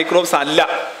ഉണ്ടായ മൈക്രോബ്സ് അല്ല,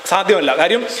 സാധ്യമല്ല.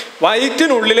 കാര്യം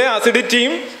വയറ്റിനുള്ളിലെ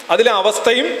അസിഡിറ്റിയും അതിലെ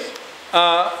അവസ്ഥയും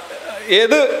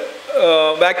ഏത്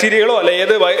ബാക്ടീരിയകളോ അല്ല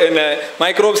ഏത്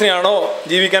മൈക്രോബ്സിനെയാണോ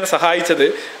ജീവിക്കാൻ സഹായിച്ചത്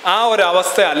ആ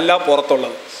ഒരവസ്ഥ അല്ല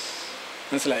പുറത്തുള്ളത്.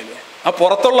 മനസ്സിലായില്ലേ? ആ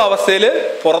പുറത്തുള്ള അവസ്ഥയിൽ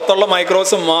പുറത്തുള്ള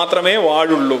മൈക്രോബ്സ് മാത്രമേ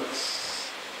വാഴുള്ളൂ.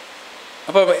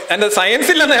 അപ്പോൾ എൻ്റെ സയൻസ്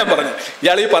ഇല്ലെന്ന് ഞാൻ പറഞ്ഞു.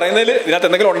 ഇയാൾ ഈ പറയുന്നതിൽ ഇതിനകത്ത്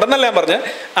എന്തെങ്കിലും ഉണ്ടെന്നല്ല ഞാൻ പറഞ്ഞത്.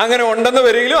 അങ്ങനെ ഉണ്ടെന്ന്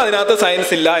വരികയും അതിനകത്ത്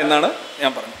സയൻസ് ഇല്ല എന്നാണ്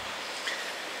ഞാൻ പറഞ്ഞത്.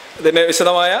 ഇതിൻ്റെ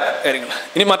വിശദമായ കാര്യങ്ങൾ.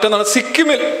 ഇനി മറ്റൊന്നാണ്,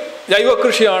 സിക്കിമിൽ ജൈവ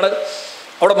കൃഷിയാണ്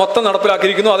അവിടെ മൊത്തം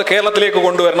നടപ്പിലാക്കിയിരിക്കുന്നു, അത് കേരളത്തിലേക്ക്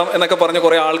കൊണ്ടുവരണം എന്നൊക്കെ പറഞ്ഞ്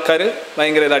കുറേ ആൾക്കാർ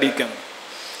ഭയങ്കര ഇതടിയിക്കുന്നു.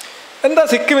 എന്താ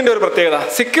സിക്കിമിൻ്റെ ഒരു പ്രത്യേകത?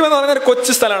 സിക്കിം എന്ന് പറഞ്ഞാൽ ഒരു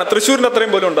കൊച്ചു സ്ഥലമാണ്, തൃശ്ശൂരിൻ്റെ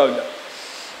അത്രയും പോലും ഉണ്ടാവില്ല.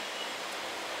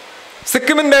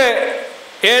 സിക്കിമിൻ്റെ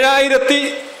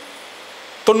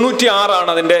 7096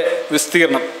 അതിൻ്റെ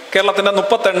വിസ്തീർണം. കേരളത്തിൻ്റെ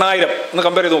 38,000 ഒന്ന്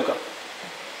കമ്പയർ ചെയ്ത് നോക്കാം.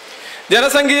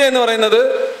 ജനസംഖ്യ എന്ന് പറയുന്നത്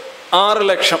 6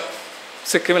 ലക്ഷം.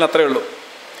 സിക്കിമിൽ അത്രയേ ഉള്ളൂ.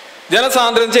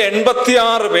 ജനസാന്ദ്രത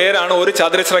 86 പേരാണ് 1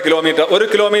 ചതുരശ്ര കിലോമീറ്റർ. 1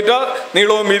 കിലോമീറ്റർ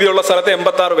നീളവും വീതിയുള്ള സ്ഥലത്ത്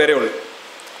 86 പേരേ ഉള്ളൂ.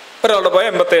 ഒരാളുടെ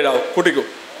പോയാൽ 87 ആവും, കൂട്ടിക്കും.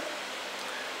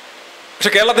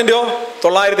 പക്ഷെ കേരളത്തിൻ്റെയോ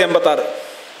 986,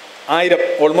 1000,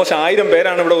 ഓൾമോസ്റ്റ് 1000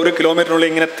 പേരാണ് ഇവിടെ 1 കിലോമീറ്ററിനുള്ളിൽ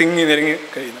ഇങ്ങനെ തിങ്ങി നെരുങ്ങി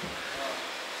കഴിയുന്നത്.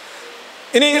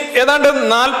 ഇനി ഏതാണ്ട്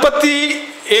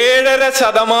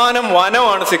 47.5%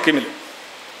 വനമാണ് സിക്കിമിൽ.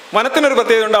 വനത്തിനൊരു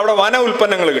പ്രത്യേകത ഉണ്ട്, അവിടെ വന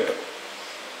ഉൽപ്പന്നങ്ങൾ കിട്ടും.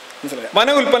 മനസ്സിലായി? വന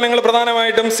ഉൽപ്പന്നങ്ങൾ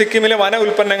പ്രധാനമായിട്ടും സിക്കിമിലെ വന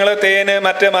ഉൽപ്പന്നങ്ങൾ, തേന്,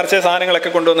 മറിച്ച സാധനങ്ങളൊക്കെ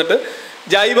കൊണ്ടുവന്നിട്ട്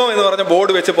ജൈവം എന്ന് പറഞ്ഞ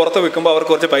ബോർഡ് വെച്ച് പുറത്ത് വിൽക്കുമ്പോൾ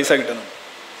അവർക്ക് കുറച്ച് പൈസ കിട്ടുന്നു.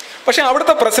 പക്ഷെ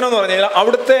അവിടുത്തെ പ്രശ്നം എന്ന് പറഞ്ഞു കഴിഞ്ഞാൽ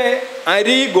അവിടുത്തെ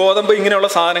അരി, ഗോതമ്പ് ഇങ്ങനെയുള്ള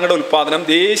സാധനങ്ങളുടെ ഉൽപ്പാദനം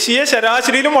ദേശീയ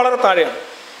ശരാശരിയിലും വളരെ താഴെയാണ്.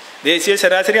 ദേശീയ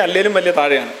ശരാശരി അല്ലെങ്കിലും വലിയ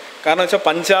താഴെയാണ്. കാരണം വെച്ചാൽ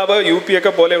പഞ്ചാബ്, UP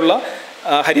ഒക്കെ പോലെയുള്ള,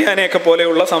 ഹരിയാനയൊക്കെ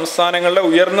പോലെയുള്ള സംസ്ഥാനങ്ങളുടെ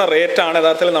ഉയർന്ന റേറ്റാണ്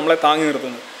യഥാർത്ഥത്തിൽ നമ്മളെ താങ്ങി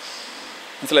നിർത്തുന്നത്.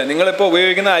 മനസ്സിലായി? നിങ്ങളിപ്പോൾ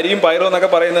ഉപയോഗിക്കുന്ന അരിയും പയറും എന്നൊക്കെ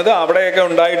പറയുന്നത് അവിടെയൊക്കെ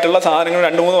ഉണ്ടായിട്ടുള്ള സാധനങ്ങൾ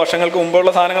 2-3 വർഷങ്ങൾക്ക് മുമ്പുള്ള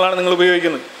സാധനങ്ങളാണ് നിങ്ങൾ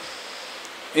ഉപയോഗിക്കുന്നത്.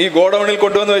 ഈ ഗോഡൗണിൽ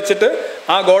കൊണ്ടുവന്ന് വെച്ചിട്ട്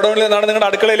ആ ഗോഡൗണിൽ നിന്നാണ് നിങ്ങളുടെ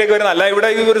അടുക്കളയിലേക്ക് വരുന്നത്. അല്ല ഇവിടെ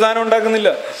ഈ ഒരു സാധനം ഉണ്ടാക്കുന്നില്ല.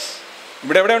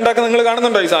 ഇവിടെ എവിടെ ഉണ്ടാക്കുന്നത് നിങ്ങൾ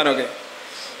കാണുന്നുണ്ടോ? ഈ സാധനമൊക്കെ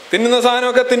തിന്നുന്ന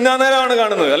സാധനമൊക്കെ തിന്നാൻ നേരമാണ്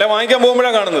കാണുന്നത്, അല്ലെ വാങ്ങിക്കാൻ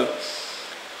പോകുമ്പോഴാണ് കാണുന്നത്.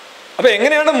 അപ്പൊ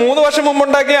എങ്ങനെയാണ് 3 വർഷം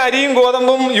മുമ്പുണ്ടാക്കിയ അരിയും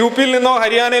ഗോതമ്പും UP-യിൽ നിന്നോ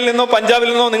ഹരിയാനയിൽ നിന്നോ പഞ്ചാബിൽ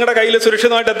നിന്നോ നിങ്ങളുടെ കയ്യിൽ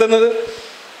സുരക്ഷിതമായിട്ട് എത്തുന്നത്?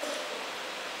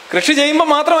 കൃഷി ചെയ്യുമ്പോൾ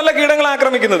മാത്രമല്ല കീടങ്ങൾ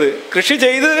ആക്രമിക്കുന്നത്, കൃഷി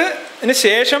ചെയ്തതിന്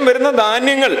ശേഷം വരുന്ന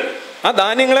ധാന്യങ്ങൾ, ആ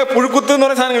ധാന്യങ്ങളെ പുഴുക്കുത്ത് എന്ന്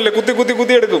പറയുന്ന സാധനങ്ങളില്ലേ, കുത്തി കുത്തി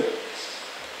കുത്തി എടുക്കും.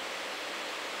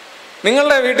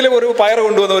 നിങ്ങളുടെ വീട്ടിൽ ഒരു പയർ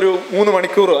കൊണ്ടുവന്ന് ഒരു 3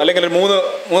 മണിക്കൂർ അല്ലെങ്കിൽ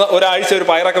ഒരാഴ്ച ഒരു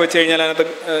പയറൊക്കെ വെച്ച് കഴിഞ്ഞാൽ അതിനകത്ത്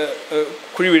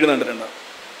കുഴി വീഴുന്നുണ്ടിട്ടുണ്ടോ?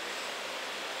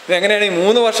 ഇതെങ്ങനെയാണ് ഈ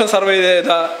 3 വർഷം സർവേ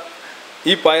ചെയ്ത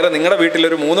ഈ പയർ നിങ്ങളുടെ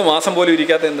വീട്ടിലൊരു 3 മാസം പോലും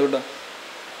ഇരിക്കാത്ത എന്തുകൊണ്ടാണ്?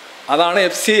 അതാണ്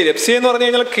FCA എന്ന് പറഞ്ഞു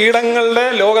കഴിഞ്ഞാൽ കീടങ്ങളുടെ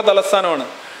ലോക തലസ്ഥാനമാണ്.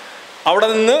 അവിടെ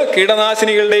നിന്ന്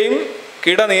കീടനാശിനികളുടെയും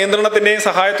കീടനിയന്ത്രണത്തിൻ്റെയും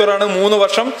സഹായത്തോടാണ് 3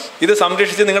 വർഷം ഇത്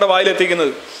സംരക്ഷിച്ച് നിങ്ങളുടെ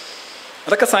വായിലെത്തിക്കുന്നത്.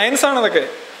 അതൊക്കെ സയൻസാണ്. അതൊക്കെ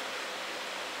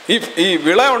ഈ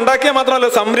വിള ഉണ്ടാക്കിയാൽ മാത്രമല്ല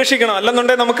സംരക്ഷിക്കണം,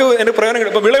 അല്ലെന്നുണ്ടെങ്കിൽ നമുക്ക് അതിൻ്റെ പ്രയോജനം.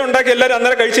 ഇപ്പം വിള ഉണ്ടാക്കി എല്ലാവരും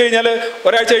അന്നേരം കഴിച്ചു കഴിഞ്ഞാൽ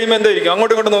ഒരാഴ്ച കഴിയുമ്പോൾ എന്തായിരിക്കും?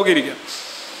 അങ്ങോട്ടും ഇങ്ങോട്ടും നോക്കിയിരിക്കും.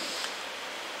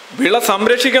 വിള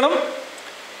സംരക്ഷിക്കണം,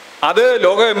 അത്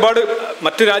ലോകമെമ്പാട്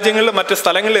മറ്റു രാജ്യങ്ങളിൽ മറ്റു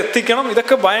സ്ഥലങ്ങളിൽ എത്തിക്കണം.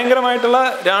 ഇതൊക്കെ ഭയങ്കരമായിട്ടുള്ള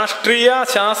രാഷ്ട്രീയ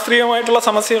ശാസ്ത്രീയമായിട്ടുള്ള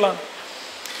സമസ്യകളാണ്.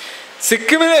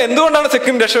 സിക്കിമിൽ എന്തുകൊണ്ടാണ്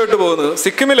സിക്കിം രക്ഷപ്പെട്ടു പോകുന്നത്?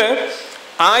 സിക്കിമിൽ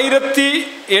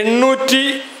 1800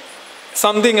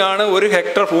 സംതിങ് ആണ് 1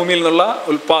 ഹെക്ടർ ഭൂമിയിൽ നിന്നുള്ള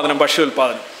ഉൽപ്പാദനം, ഭക്ഷ്യ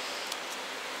ഉൽപ്പാദനം.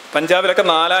 പഞ്ചാബിലൊക്കെ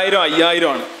 4000 5000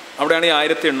 ആണ്, അവിടെയാണ് ഈ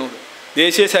 1800.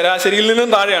 ദേശീയ ശരാശരിയിൽ നിന്നും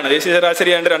താഴെയാണ്. ദേശീയ ശരാശരി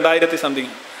ആയിട്ട് 2000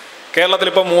 സംതിങ്. കേരളത്തിൽ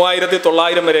ഇപ്പോൾ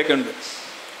 3900 വരെയൊക്കെ ഉണ്ട്.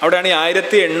 അവിടെയാണ് ഈ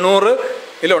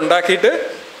 1800 ഉണ്ടാക്കിയിട്ട്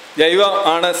ജൈവ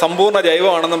ആണ്, സമ്പൂർണ്ണ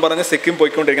ജൈവമാണെന്നും പറഞ്ഞ് സിക്കിം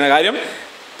പോയിക്കൊണ്ടിരിക്കുന്നത്. കാര്യം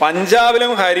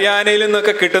പഞ്ചാബിലും ഹരിയാനയിലും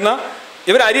നിന്നൊക്കെ കിട്ടുന്ന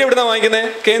ഇവർ അരി എവിടുന്നാണ് വാങ്ങിക്കുന്നത്?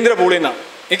 കേന്ദ്ര പൂളിൽ നിന്നാണ്.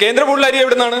 ഈ കേന്ദ്ര പൂളിൽ അരി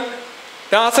എവിടുന്നാണ്?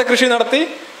 രാസകൃഷി നടത്തി,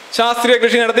 ശാസ്ത്രീയ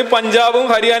കൃഷി നടത്തി പഞ്ചാബും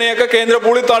ഹരിയാനയൊക്കെ കേന്ദ്ര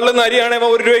പൂളിൽ തള്ളുന്ന അരിയാണ്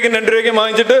 1 രൂപയ്ക്കും 2 രൂപയ്ക്കും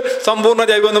വാങ്ങിച്ചിട്ട് സമ്പൂർണ്ണ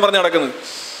ജൈവം എന്ന് പറഞ്ഞ് നടക്കുന്നത്.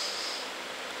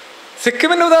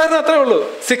 സിക്കിമിന്റെ ഉദാഹരണം അത്രേ ഉള്ളൂ.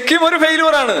 സിക്കിം ഒരു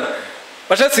ഫെയിലുവറാണ്.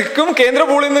 പക്ഷെ സിക്കിം കേന്ദ്ര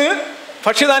പൂളിൽ നിന്ന്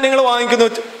ഭക്ഷ്യധാന്യങ്ങൾ വാങ്ങിക്കുന്നു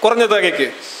കുറഞ്ഞ തുകയ്ക്ക്,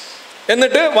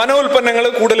 എന്നിട്ട് വനോൽപ്പന്നങ്ങൾ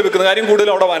കൂടുതൽ വിൽക്കുന്നു. കാര്യം കൂടുതൽ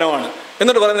അവിടെ വനമാണ്.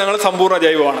 എന്നിട്ട് പറയുന്നത് ഞങ്ങൾ സമ്പൂർണ്ണ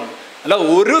ജൈവമാണ്. അല്ല,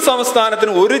 ഒരു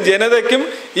സംസ്ഥാനത്തിനും ഒരു ജനതയ്ക്കും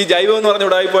ഈ ജൈവം എന്ന് പറഞ്ഞ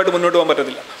ഉടായ്പായിട്ട് മുന്നോട്ട് പോകാൻ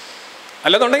പറ്റത്തില്ല.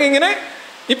 അല്ലെന്നുണ്ടെങ്കിൽ ഇങ്ങനെ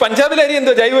ഈ പഞ്ചാബിലെ അരി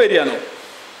എന്തോ ജൈവ അരിയാണോ?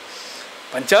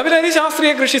 പഞ്ചാബിലെ അരി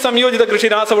ശാസ്ത്രീയ കൃഷി, സംയോജിത കൃഷി,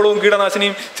 രാസവളവും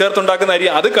കീടനാശിനിയും ചേർത്തുണ്ടാക്കുന്ന അരി.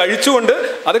 അത് കഴിച്ചുകൊണ്ട്,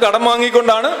 അത് കടം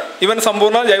വാങ്ങിക്കൊണ്ടാണ് ഇവൻ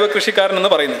സമ്പൂർണ്ണ ജൈവ കൃഷിക്കാരൻ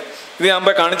എന്ന് പറയുന്നത്. ഇത് ഞാൻ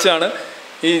മുമ്പേ കാണിച്ചാണ്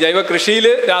ഈ ജൈവ കൃഷിയിൽ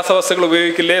രാസവസ്തുക്കൾ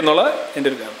ഉപയോഗിക്കില്ലേ എന്നുള്ള എൻ്റെ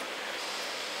ഒരു കാരണം.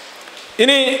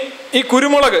 ഇനി ഈ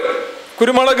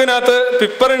കുരുമുളകിനകത്ത്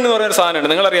പിപ്പറിൻ എന്ന് പറയുന്ന സാധനമുണ്ട്,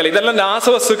 നിങ്ങളറിയാലോ. ഇതെല്ലാം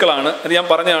രാസവസ്തുക്കളാണ്, അത് ഞാൻ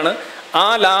പറഞ്ഞാണ്. ആ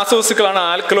രാസവസ്തുക്കളാണ്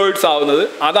ആൽക്കലോയിഡ്സ് ആവുന്നത്.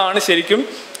 അതാണ് ശരിക്കും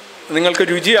നിങ്ങൾക്ക്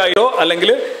രുചിയായോ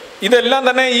അല്ലെങ്കിൽ ഇതെല്ലാം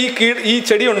തന്നെ ഈ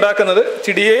ചെടി ഉണ്ടാക്കുന്നത്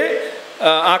ചെടിയെ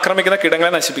ആക്രമിക്കുന്ന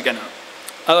കീടങ്ങളെ നശിപ്പിക്കാനാണ്.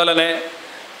 അതുപോലെ തന്നെ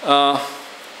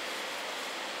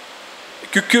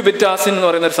ക്യുക്യുബിറ്റാസിൻ എന്ന്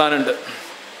പറയുന്നൊരു സാധനമുണ്ട്.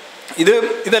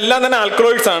 ഇതെല്ലാം തന്നെ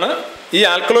ആൽക്കലോയിഡ്സ് ആണ്. ഈ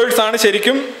ആൽക്കലോയിഡ്സ് ആണ്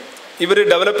ശരിക്കും ഇവർ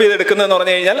ഡെവലപ്പ് ചെയ്തെടുക്കുന്നതെന്ന്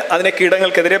പറഞ്ഞു കഴിഞ്ഞാൽ അതിനെ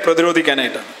കീടങ്ങൾക്കെതിരെ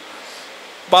പ്രതിരോധിക്കാനായിട്ടാണ്.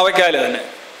 പാവയ്ക്കാല് തന്നെ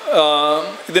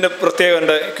ഇതിന്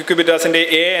പ്രത്യേകമുണ്ട്. ക്യുക്യുബിറ്റാസിൻ്റെ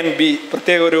A and B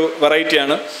പ്രത്യേക ഒരു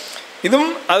വെറൈറ്റിയാണ്. ഇതും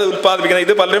അത് ഉൽപ്പാദിപ്പിക്കുന്നത്.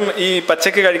 ഇത് പലരും ഈ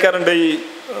പച്ചക്ക് കഴിക്കാറുണ്ട്. ഈ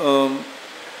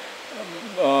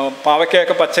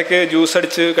പാവയ്ക്കൊക്കെ പച്ചക്ക് ജ്യൂസ്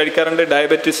അടിച്ച് കഴിക്കാറുണ്ട്.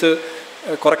 ഡയബറ്റിസ്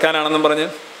കുറയ്ക്കാനാണെന്നും പറഞ്ഞ്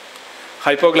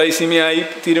ഹൈപ്പോഗ്ലൈസീമിയ ആയി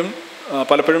തീരും.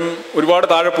 പലപ്പോഴും ഒരുപാട്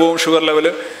താഴെ പോവും ഷുഗർ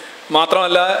ലെവല്.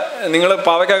 മാത്രമല്ല, നിങ്ങൾ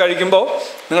പാവയ്ക്ക കഴിക്കുമ്പോൾ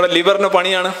നിങ്ങളുടെ ലിവറിന്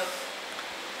പണിയാണ്,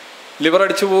 ലിവർ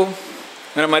അടിച്ചു പോവും.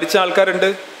 അങ്ങനെ മരിച്ച ആൾക്കാരുണ്ട്.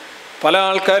 പല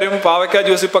ആൾക്കാരും പാവയ്ക്ക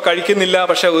ജ്യൂസ് ഇപ്പോൾ കഴിക്കുന്നില്ല.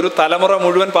 പക്ഷെ ഒരു തലമുറ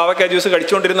മുഴുവൻ പാവയ്ക്ക ജ്യൂസ്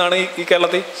കഴിച്ചുകൊണ്ടിരുന്നതാണ് ഈ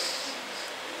കേരളത്തിൽ.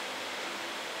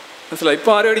 മനസ്സിലായി?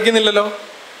 ഇപ്പം ആരും അടിക്കുന്നില്ലല്ലോ.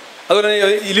 അതുപോലെ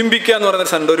ഇലിമ്പിക്ക എന്ന്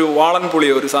പറയുന്നൊരു സാധനം, ഒരു വാളൻ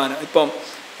പുളിയോ ഒരു സാധനം. ഇപ്പം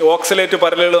ഓക്സലേറ്റ്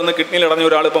പരലുകൾ വന്ന് കിഡ്നിയിൽ അടഞ്ഞ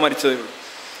ഒരാൾ ഇപ്പം മരിച്ചതേ ഉള്ളൂ.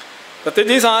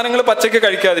 പ്രത്യേകിച്ച് ഈ സാധനങ്ങൾ പച്ചയ്ക്ക്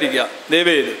കഴിക്കാതിരിക്കുക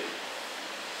ദയവ് ചെയ്ത്.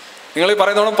 നിങ്ങൾ ഈ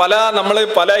പറയുന്നതോളം നമ്മൾ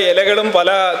പല ഇലകളും പല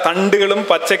തണ്ടുകളും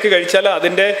പച്ചയ്ക്ക് കഴിച്ചാൽ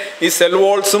അതിൻ്റെ ഈ സെൽ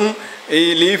വോൾസും ഈ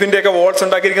ലീഫിൻ്റെയൊക്കെ വോൾസ്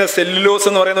ഉണ്ടാക്കിയിരിക്കുന്ന സെല്ലുലോസ്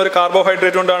എന്ന് പറയുന്ന ഒരു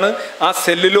കാർബോഹൈഡ്രേറ്റ് കൊണ്ടാണ്. ആ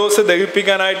സെല്ലുലോസ്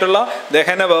ദഹിപ്പിക്കാനായിട്ടുള്ള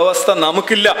ദഹന വ്യവസ്ഥ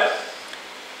നമുക്കില്ല.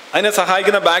 അതിനെ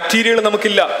സഹായിക്കുന്ന ബാക്ടീരിയകൾ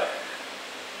നമുക്കില്ല.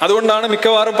 അതുകൊണ്ടാണ്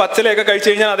മിക്കവാറും പച്ചിലയൊക്കെ കഴിച്ചു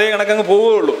കഴിഞ്ഞാൽ അതേ കണക്കങ്ങ്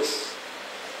പോവുകയുള്ളൂ.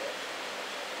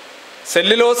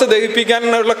 സെല്ലുലോസ്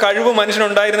ദഹിപ്പിക്കാനുള്ള കഴിവ്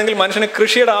മനുഷ്യനുണ്ടായിരുന്നെങ്കിൽ മനുഷ്യന്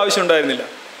കൃഷിയുടെ ആവശ്യം ഉണ്ടായിരുന്നില്ല.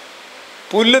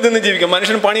 പുല്ല് തിന്ന് ജീവിക്കും.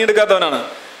 മനുഷ്യൻ പണിയെടുക്കാത്തവനാണ്.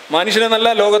 മനുഷ്യനെ നല്ല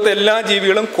ലോകത്തെ എല്ലാ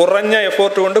ജീവികളും കുറഞ്ഞ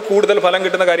എഫോർട്ട് കൊണ്ട് കൂടുതൽ ഫലം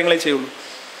കിട്ടുന്ന കാര്യങ്ങളെ ചെയ്യുള്ളൂ.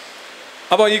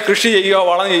 അപ്പോൾ ഈ കൃഷി ചെയ്യുക,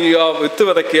 വളം ചെയ്യുക, വിത്ത്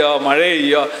വിതയ്ക്കുക, മഴ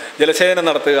ചെയ്യുക, ജലസേചനം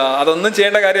നടത്തുക, അതൊന്നും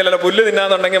ചെയ്യേണ്ട കാര്യമല്ലല്ലോ. പുല്ല്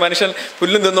തിന്നാന്നുണ്ടെങ്കിൽ മനുഷ്യൻ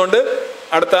പുല്ലും തിന്നുകൊണ്ട്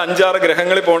അടുത്ത 5-6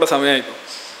 ഗ്രഹങ്ങളിൽ പോകേണ്ട സമയമായിപ്പോൾ.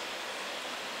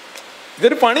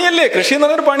 ഇതൊരു പണിയല്ലേ? കൃഷി എന്ന്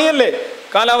പറഞ്ഞൊരു പണിയല്ലേ?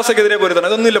 കാലാവസ്ഥക്കെതിരെ പൊരുത്തണം.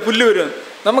 ഇതൊന്നുമില്ല, പുല്ല് വരും.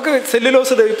 നമുക്ക്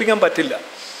സെല്ലുലോസ് ദഹിപ്പിക്കാൻ പറ്റില്ല.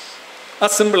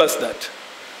 As simple as that.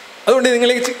 അതുകൊണ്ട് നിങ്ങൾ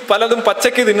ഈ പലതും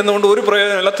പച്ചയ്ക്ക് തിന്നുന്നതുകൊണ്ട് ഒരു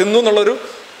പ്രയോജനമില്ല. തിന്നു എന്നുള്ളൊരു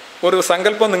ഒരു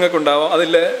സങ്കല്പം നിങ്ങൾക്കുണ്ടാവും.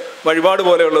 അതിൽ വഴിപാട്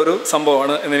പോലെയുള്ളൊരു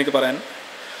സംഭവമാണ് എന്നെനിക്ക് പറയാൻ.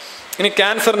 ഇനി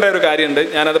ക്യാൻസറിൻ്റെ ഒരു കാര്യമുണ്ട്.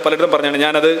 ഞാനത് പലയിടത്തും പറഞ്ഞാണ്,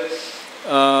 ഞാനത്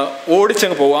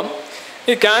ഓടിച്ചങ്ങ് പോവാം.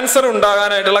 ഈ ക്യാൻസർ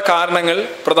ഉണ്ടാകാനായിട്ടുള്ള കാരണങ്ങൾ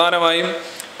പ്രധാനമായും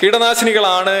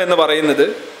കീടനാശിനികളാണ് എന്ന് പറയുന്നത്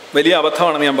വലിയ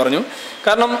അബദ്ധമാണെന്ന് ഞാൻ പറഞ്ഞു.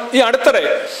 കാരണം ഈ അടുത്തിടെ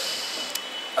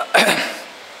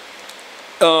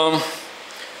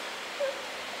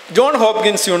ജോൺ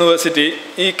ഹോപ്കിൻസ് യൂണിവേഴ്സിറ്റി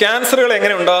ഈ ക്യാൻസറുകൾ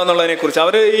എങ്ങനെ ഉണ്ടാകുന്നുള്ളതിനെക്കുറിച്ച്,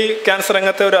 അവർ ഈ ക്യാൻസർ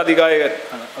രംഗത്തെ ഒരു അധികായകൻ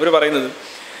ആണ്, അവർ പറയുന്നത്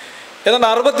ഏതാണ്ട്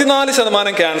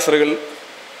 64% ക്യാൻസറുകൾ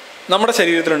നമ്മുടെ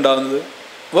ശരീരത്തിൽ ഉണ്ടാകുന്നത്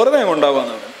വെറുതെ അങ്ങ്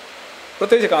ഉണ്ടാകുകയെന്നാണ്,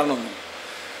 പ്രത്യേകിച്ച് കാരണമൊന്നും.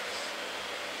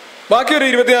 ബാക്കി ഒരു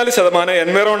 24%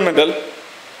 എൻവയറോൺമെൻറ്റൽ,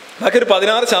 ബാക്കി ഒരു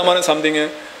 16% സംതിങ്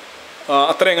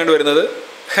അത്രയും കണ്ടു വരുന്നത്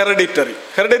ഹെറിഡിറ്ററി.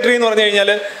 ഹെറിഡിറ്ററി എന്ന് പറഞ്ഞു കഴിഞ്ഞാൽ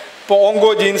ഇപ്പോൾ ഓങ്കോ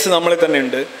ജീൻസ് നമ്മളിൽ തന്നെ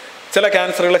ഉണ്ട്. ചില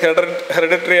ക്യാൻസറുകൾ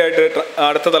ഹെറിഡിറ്ററി ആയിട്ട്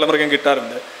അടുത്ത തലമുറയ്ക്കും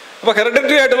കിട്ടാറുണ്ട്. അപ്പോൾ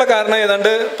ഹെറിഡിറ്ററി ആയിട്ടുള്ള കാരണം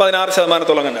ഏതാണ്ട്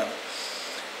 16% കണ്ടാണ്.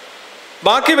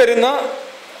 ബാക്കി വരുന്ന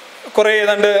കുറേ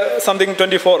ഏതാണ്ട് സംതിങ്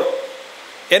 24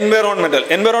 എൻവയറോൺമെൻറ്റൽ.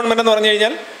 എൻവയറോൺമെൻറ്റ് എന്ന് പറഞ്ഞു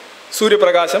കഴിഞ്ഞാൽ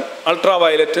സൂര്യപ്രകാശം, അൾട്രാ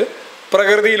വയലറ്റ്,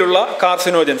 പ്രകൃതിയിലുള്ള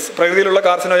കാർസിനോജൻസ്. പ്രകൃതിയിലുള്ള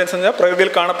കാർസിനോജൻസ് എന്ന് പറഞ്ഞാൽ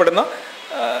പ്രകൃതിയിൽ കാണപ്പെടുന്ന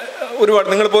ഒരുപാട്,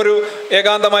 നിങ്ങളിപ്പോൾ ഒരു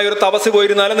ഏകാന്തമായ ഒരു തപസ്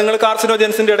പോയിരുന്നാലും നിങ്ങൾ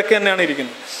കാർസിനോജൻസിൻ്റെ ഇടയ്ക്ക് തന്നെയാണ്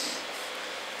ഇരിക്കുന്നത്.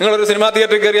 നിങ്ങളൊരു സിനിമാ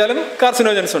തിയേറ്ററിൽ കയറിയാലും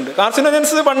കാർസിനോജൻസ് ഉണ്ട്.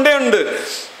 കാർസിനോജൻസ് പണ്ടേ ഉണ്ട്,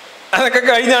 അതൊക്കെ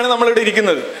കഴിഞ്ഞാണ് നമ്മളിവിടെ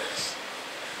ഇരിക്കുന്നത്.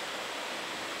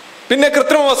 പിന്നെ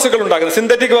കൃത്രിമ വസ്തുക്കൾ ഉണ്ടാക്കുന്നത്,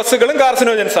 സിന്തറ്റിക് വസ്തുക്കളും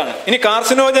കാർസിനോജൻസ് ആണ്. ഇനി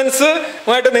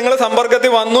കാർസിനോജൻസുമായിട്ട് നിങ്ങൾ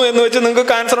സമ്പർക്കത്തിൽ വന്നു എന്ന് വെച്ച് നിങ്ങൾക്ക്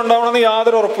ക്യാൻസർ ഉണ്ടാവണമെന്ന്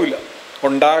യാതൊരു ഉറപ്പുമില്ല.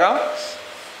 ഉണ്ടാകാം,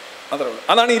 അത്രേ ഉള്ളൂ.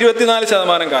 അതാണ്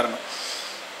 24% കാരണം.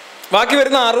 ബാക്കി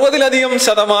വരുന്ന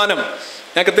 60%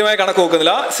 ഞാൻ കൃത്യമായി കണക്ക്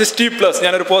നോക്കുന്നില്ല. 60+,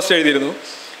 ഞാനൊരു പോസ്റ്റ് എഴുതിയിരുന്നു.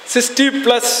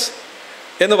 60+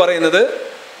 എന്ന് പറയുന്നത്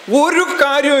ഒരു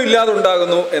കാര്യവും ഇല്ലാതെ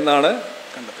ഉണ്ടാകുന്നു എന്നാണ്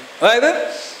കണ്ടത്. അതായത്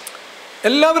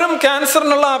എല്ലാവരും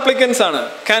ക്യാൻസറിനുള്ള ആപ്ലിക്കൻസ് ആണ്,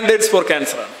 കാൻഡിഡേറ്റ്സ് ഫോർ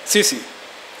ക്യാൻസർ ആണ്. CC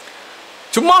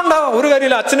ചുമ്മാ ഉണ്ടാവാം, ഒരു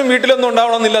കാര്യമില്ല. അച്ഛനും വീട്ടിലൊന്നും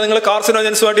ഉണ്ടാവണമെന്നില്ല, നിങ്ങൾ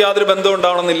കാർസിനോജൻസുമായിട്ട് യാതൊരു ബന്ധവും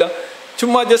ഉണ്ടാവണമെന്നില്ല.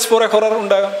 ചുമ്മാ ജസ്റ്റ് ഫോർ എ ഹൊറർ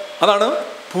ഉണ്ടാകാം. അതാണ്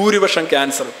ഭൂരിപക്ഷം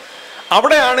ക്യാൻസർ.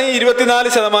 അവിടെയാണ്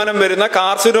 24% വരുന്ന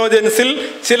കാർസിനോജൻസിൽ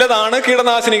ചിലതാണ്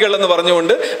കീടനാശിനികൾ എന്ന്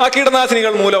പറഞ്ഞുകൊണ്ട്, ആ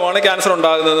കീടനാശിനികൾ മൂലമാണ് ക്യാൻസർ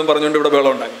ഉണ്ടാകുന്നതെന്ന് പറഞ്ഞുകൊണ്ട് ഇവിടെ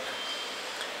ബഹളം ഉണ്ടാകും.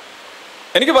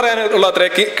 എനിക്ക് പറയാനുള്ള അത്രേ,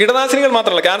 കീടനാശിനികൾ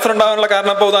മാത്രമല്ല ക്യാൻസർ ഉണ്ടാകാനുള്ള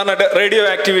കാരണം. ഇപ്പോൾ ഉദാഹരണമായിട്ട് റേഡിയോ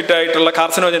ആക്ടിവിറ്റി ആയിട്ടുള്ള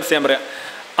കാർസിനോജൻസ് ഞാൻ പറയാം.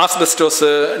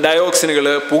 ആസ്ബെസ്റ്റോസ്, ഡയോക്സിനുകൾ,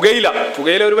 പുകയില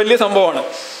ഒരു വലിയ സംഭവമാണ്.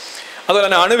 അതുപോലെ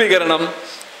തന്നെ അണുവികരണം,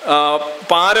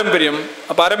 പാരമ്പര്യം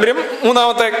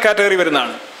മൂന്നാമത്തെ കാറ്റഗറി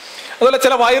വരുന്നതാണ്. അതുപോലെ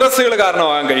ചില വൈറസുകൾ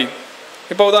കാരണമാകാൻ കഴിയും.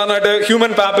 ഇപ്പോൾ ഉദാഹരണമായിട്ട്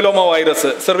ഹ്യൂമൻ പാപ്പിലോമ വൈറസ്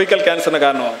സെർവിക്കൽ ക്യാൻസറിന്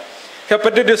കാരണമാകും.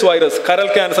 ഹെപ്പറ്റൈറ്റിസ് വൈറസ് കരൾ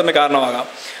ക്യാൻസറിന് കാരണമാകാം.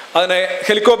 അതിനെ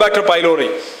ഹെലിക്കോബാക്ടർ പൈലോറി,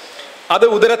 അത്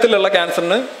ഉദരത്തിലുള്ള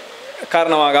ക്യാൻസറിന്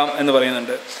കാരണമാകാം എന്ന്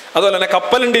പറയുന്നുണ്ട്. അതുപോലെ തന്നെ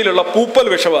കപ്പലണ്ടിയിലുള്ള പൂപ്പൽ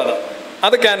വിഷബാധ,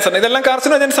 അത് ക്യാൻസറിന്. ഇതെല്ലാം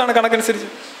കാർസിനോജൻസ് ആണ് കണക്കനുസരിച്ച്.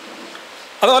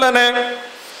 അതുപോലെ തന്നെ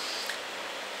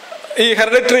ഈ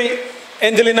ഹെറിഡിറ്ററി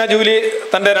ഏഞ്ചലിന ജൂലി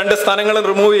തൻ്റെ 2 സ്ഥാനങ്ങളും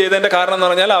റിമൂവ് ചെയ്തതിൻ്റെ കാരണം എന്ന്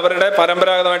പറഞ്ഞാൽ അവരുടെ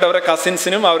പരമ്പരാഗതമായിട്ട് അവരുടെ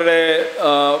കസിൻസിനും അവരുടെ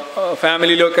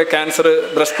ഫാമിലിയിലൊക്കെ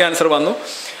ബ്രസ്റ്റ് ക്യാൻസർ വന്നു.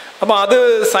 അപ്പോൾ അത്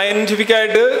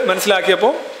സയൻറ്റിഫിക്കായിട്ട്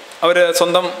മനസ്സിലാക്കിയപ്പോൾ അവർ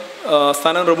സ്വന്തം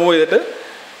സ്ഥാനം റിമൂവ് ചെയ്തിട്ട്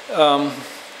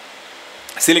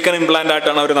സിലിക്കൺ ഇംപ്ലാന്റ്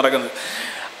ആയിട്ടാണ് അവർ നടക്കുന്നത്.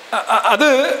 അത്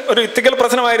ഒരു ഇത്തിക്കൽ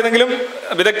പ്രശ്നമായിരുന്നെങ്കിലും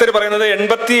വിദഗ്ധർ പറയുന്നത്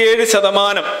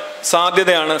 87%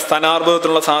 സാധ്യതയാണ്,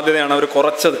 സ്ഥാനാർബുദത്തിനുള്ള സാധ്യതയാണ് അവർ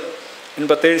കുറച്ചത്.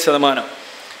 87%.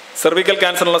 സെർവിക്കൽ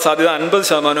ക്യാൻസറിനുള്ള സാധ്യത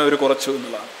 50% അവർ കുറച്ചു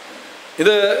എന്നുള്ളതാണ്.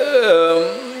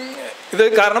 ഇത്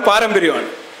കാരണം പാരമ്പര്യമാണ്.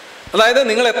 അതായത്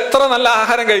നിങ്ങൾ എത്ര നല്ല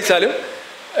ആഹാരം കഴിച്ചാലും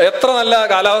എത്ര നല്ല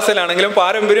കാലാവസ്ഥയിലാണെങ്കിലും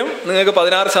പാരമ്പര്യം നിങ്ങൾക്ക്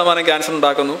 16% ക്യാൻസർ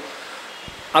ഉണ്ടാക്കുന്നു,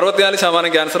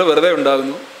 64% ക്യാൻസർ വെറുതെ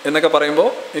ഉണ്ടാകുന്നു എന്നൊക്കെ പറയുമ്പോൾ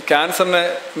ഈ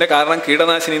ക്യാൻസറിൻ്റെ കാരണം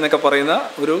കീടനാശിനി എന്നൊക്കെ പറയുന്ന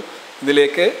ഒരു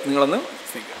ഇതിലേക്ക് നിങ്ങളൊന്ന്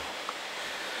ശ്രദ്ധിക്കുക.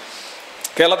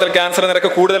 കേരളത്തിൽ ക്യാൻസർ നിരക്ക്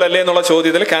കൂടുതലല്ലേ എന്നുള്ള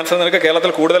ചോദ്യത്തിൽ ക്യാൻസർ നിരക്ക്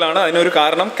കേരളത്തിൽ കൂടുതലാണ്. അതിനൊരു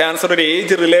കാരണം ക്യാൻസർ ഒരു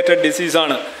ഏജ് റിലേറ്റഡ്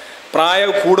ഡിസീസാണ്.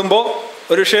 പ്രായം കൂടുമ്പോൾ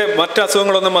ഒരുപക്ഷെ മറ്റ്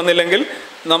അസുഖങ്ങളൊന്നും വന്നില്ലെങ്കിൽ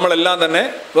നമ്മളെല്ലാം തന്നെ,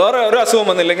 വേറെ ഒരു അസുഖം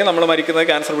വന്നില്ലെങ്കിൽ നമ്മൾ മരിക്കുന്നത്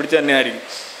ക്യാൻസർ പിടിച്ച് തന്നെയായിരിക്കും.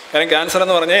 കാരണം ക്യാൻസർ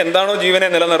എന്ന് പറഞ്ഞാൽ എന്താണോ ജീവനെ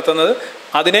നിലനിർത്തുന്നത്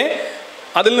അതിൽ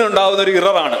നിന്നുണ്ടാകുന്ന ഒരു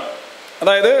ഇററാണ്.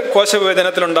 അതായത്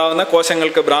കോശവിഭജനത്തിലുണ്ടാകുന്ന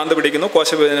കോശങ്ങൾക്ക് ഭ്രാന്ത് പിടിക്കുന്നു,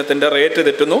 കോശവിഭജനത്തിൻ്റെ റേറ്റ്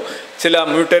തെറ്റുന്നു, ചില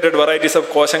മ്യൂട്ടേറ്റഡ് വെറൈറ്റീസ് ഓഫ്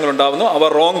കോശങ്ങൾ ഉണ്ടാകുന്നു, അവ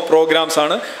റോങ് പ്രോഗ്രാംസ്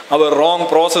ആണ്, അവർ റോങ്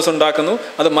പ്രോസസ്സ് ഉണ്ടാക്കുന്നു,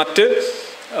 അത് മറ്റ്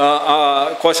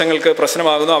കോശങ്ങൾക്ക്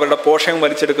പ്രശ്നമാകുന്നു, അവരുടെ പോഷകം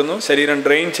വലിച്ചെടുക്കുന്നു, ശരീരം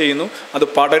ഡ്രെയിൻ ചെയ്യുന്നു, അത്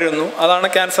പടരുന്നു. അതാണ്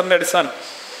ക്യാൻസറിൻ്റെ അടിസ്ഥാനം.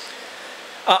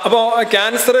 അപ്പോൾ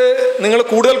ക്യാൻസർ നിങ്ങൾ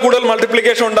കൂടുതൽ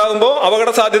മൾട്ടിപ്ലിക്കേഷൻ ഉണ്ടാകുമ്പോൾ അപകട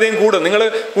സാധ്യതയും കൂടും. നിങ്ങൾ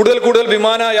കൂടുതൽ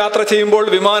വിമാന യാത്ര ചെയ്യുമ്പോൾ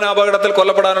വിമാന അപകടത്തിൽ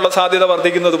കൊല്ലപ്പെടാനുള്ള സാധ്യത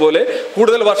വർദ്ധിക്കുന്നത് പോലെ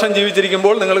കൂടുതൽ വർഷം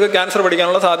ജീവിച്ചിരിക്കുമ്പോൾ നിങ്ങൾക്ക് ക്യാൻസർ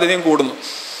പിടിക്കാനുള്ള സാധ്യതയും കൂടുന്നു.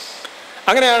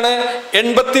 അങ്ങനെയാണ്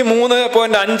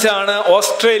 83.5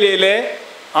 ഓസ്ട്രേലിയയിലെ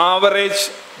ആവറേജ്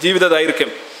ജീവിത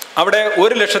ദൈർഘ്യം. അവിടെ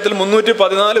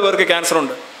 1,314 പേർക്ക് ക്യാൻസർ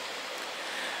ഉണ്ട്.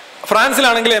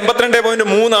 ഫ്രാൻസിലാണെങ്കിൽ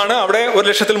 82.3 അവിടെ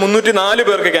 1,304,000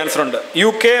 പേർക്ക് ക്യാൻസർ ഉണ്ട്.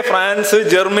 UK, ഫ്രാൻസ്,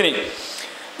 ജർമ്മനി,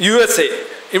 USA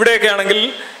ഇവിടെയൊക്കെ ആണെങ്കിൽ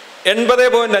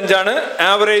 80.5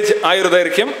 ആവറേജ്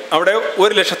ആയുർദൈർഘ്യം. അവിടെ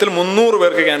 1,300,000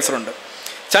 പേർക്ക് ക്യാൻസർ ഉണ്ട്.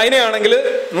 ചൈനയാണെങ്കിൽ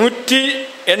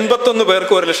 181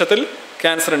 പേർക്ക് 1,00,000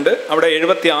 ക്യാൻസർ ഉണ്ട്. അവിടെ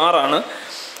 76.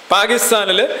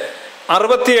 പാകിസ്ഥാനിൽ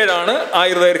 67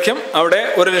 ആയുർദൈർഘ്യം. അവിടെ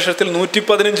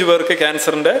 1,115,000 പേർക്ക്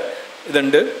ക്യാൻസറിൻ്റെ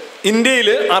ഇതുണ്ട്. ഇന്ത്യയിൽ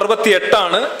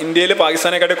 68. ഇന്ത്യയിൽ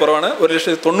പാകിസ്ഥാനേക്കാട്ടി കുറവാണ്.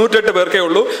 1,98,000 പേർക്കേ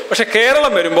ഉള്ളൂ. പക്ഷെ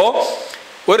കേരളം വരുമ്പോൾ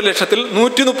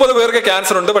 1,130,000 പേർക്ക്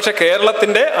ക്യാൻസർ ഉണ്ട്. പക്ഷെ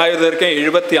കേരളത്തിൻ്റെ ആയുർദൈർഘ്യം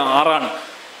 76.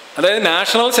 അതായത്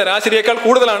നാഷണൽ ശരാശരിയേക്കാൾ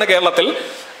കൂടുതലാണ് കേരളത്തിൽ.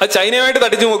 അത് ചൈനയുമായിട്ട്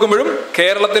തടിച്ചു നോക്കുമ്പോഴും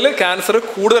കേരളത്തിൽ ക്യാൻസർ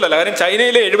കൂടുതലല്ല. കാര്യം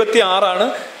ചൈനയിൽ 76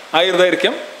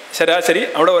 ആയുർദൈർഘ്യം ശരാശരി.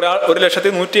 അവിടെ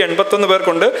 1,181,000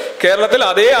 പേർക്കുണ്ട്. കേരളത്തിൽ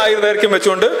അതേ ആയുർദൈർഘ്യം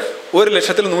വെച്ചുകൊണ്ട്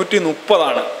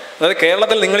 1,130,000. അതായത്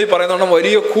കേരളത്തിൽ നിങ്ങൾ ഈ പറയുന്നതുകൊണ്ട്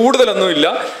വലിയ കൂടുതലൊന്നുമില്ല,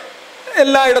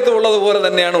 എല്ലായിടത്തും ഉള്ളതുപോലെ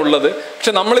തന്നെയാണ് ഉള്ളത്.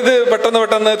 പക്ഷെ നമ്മളിത്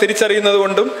പെട്ടെന്ന് തിരിച്ചറിയുന്നത്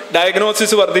കൊണ്ടും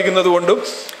ഡയഗ്നോസിസ് വർദ്ധിക്കുന്നത് കൊണ്ടും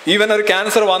ഈവൻ ഒരു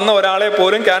ക്യാൻസർ വന്ന ഒരാളെ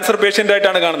പോലും ക്യാൻസർ പേഷ്യൻ്റ്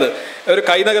ആയിട്ടാണ് കാണുന്നത്. ഒരു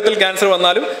കൈനകത്തിൽ ക്യാൻസർ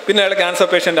വന്നാലും പിന്നെ അയാൾ ക്യാൻസർ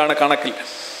പേഷ്യൻ്റ് ആണ് കണക്കിൽ.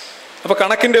 അപ്പോൾ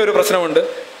കണക്കിൻ്റെ ഒരു പ്രശ്നമുണ്ട്.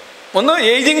 ഒന്ന്,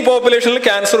 ഏജിങ് പോപ്പുലേഷനിൽ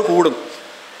ക്യാൻസർ കൂടും.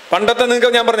 പണ്ടത്തെ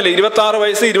നിങ്ങൾക്ക് ഞാൻ പറഞ്ഞില്ലേ 26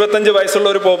 വയസ്സ് 25 വയസ്സുള്ള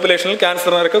ഒരു പോപ്പുലേഷനിൽ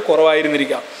ക്യാൻസർ നിരക്ക്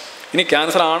കുറവായിരുന്നിരിക്കാം. ഇനി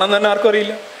ക്യാൻസർ ആണെന്ന് തന്നെ ആർക്കും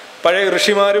അറിയില്ല. പഴയ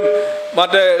ഋഷിമാരും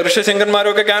മറ്റേ ഋഷ്യശങ്കന്മാരും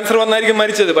ഒക്കെ ക്യാൻസർ വന്നായിരിക്കും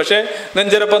മരിച്ചത്. പക്ഷേ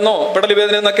നെഞ്ചരപ്പെന്നോ പെടലി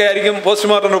വേദന എന്നൊക്കെ ആയിരിക്കും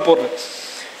പോസ്റ്റ്മോർട്ടം റിപ്പോർട്ട്.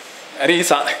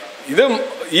 ഇത്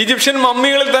ഈജിപ്ഷ്യൻ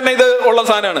മമ്മികളിൽ തന്നെ ഇത് ഉള്ള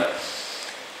സാധനമാണ്.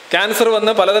 ക്യാൻസർ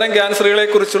വന്ന് പലതരം ക്യാൻസറുകളെ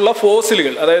കുറിച്ചുള്ള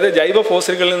ഫോസിലുകൾ, അതായത് ജൈവ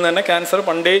ഫോസിലുകളിൽ നിന്ന് തന്നെ ക്യാൻസർ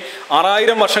പണ്ടേ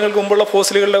 6000 വർഷങ്ങൾക്ക് മുമ്പുള്ള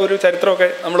ഫോസിലുകളുടെ ഒരു ചരിത്രമൊക്കെ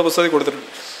നമ്മൾ പുസ്തകത്തിൽ കൊടുത്തിട്ടുണ്ട്.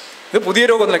 ഇത് പുതിയ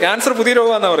രോഗമൊന്നുമില്ല. ക്യാൻസർ പുതിയ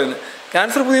രോഗമാണെന്നാണ് പറയുന്നത്.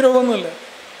 ക്യാൻസർ പുതിയ രോഗമൊന്നുമില്ല.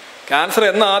 ക്യാൻസർ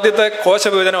എന്ന ആദ്യത്തെ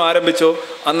കോശവിഭജനം ആരംഭിച്ചോ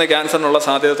അന്ന് ക്യാൻസറിനുള്ള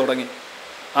സാധ്യത തുടങ്ങി.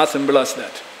 ആ സിമ്പിൾ ആസ്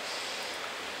ദാറ്റ്.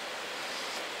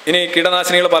 ഇനി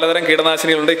കീടനാശിനികൾ, പലതരം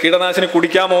കീടനാശിനികളുണ്ട്. കീടനാശിനി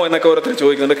കുടിക്കാമോ എന്നൊക്കെ ഓരോരുത്തർ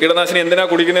ചോദിക്കുന്നുണ്ട്. കീടനാശിനി എന്തിനാ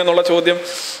കുടിക്കുന്നതെന്നുള്ള ചോദ്യം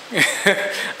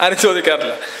ആരും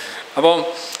ചോദിക്കാറില്ല. അപ്പം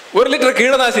 1 ലിറ്റർ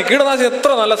കീടനാശിനി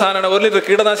എത്ര നല്ല സാധനമാണ്. 1 ലിറ്റർ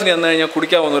കീടനാശിനി വന്നു കഴിഞ്ഞാൽ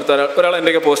കുടിക്കാമോ എന്ന് ഒരാൾ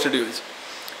എൻ്റെയൊക്കെ പോസ്റ്റ് ഇട്ട് ചോദിച്ചു.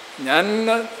 ഞാൻ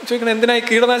ചോദിക്കണം, എന്തിനാ ഈ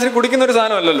കീടനാശിനി കുടിക്കുന്ന ഒരു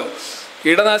സാധനമല്ലല്ലോ.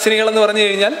 കീടനാശിനികളെന്ന് പറഞ്ഞു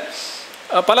കഴിഞ്ഞാൽ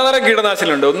പലതരം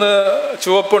കീടനാശിനികളുണ്ട്. ഒന്ന്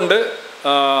ചുവപ്പുണ്ട്,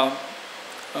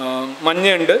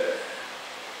 മഞ്ഞയുണ്ട്,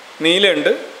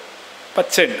 നീലയുണ്ട്,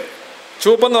 പച്ചയുണ്ട്.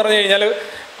 ചുവപ്പെന്ന് പറഞ്ഞു കഴിഞ്ഞാൽ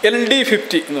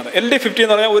LD50 എന്ന് പറഞ്ഞാൽ, LD50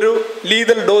 എന്ന് പറഞ്ഞാൽ ഒരു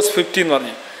ലീതൽ ഡോസ് 50 എന്ന്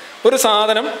പറഞ്ഞാൽ ഒരു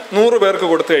സാധനം 100 പേർക്ക്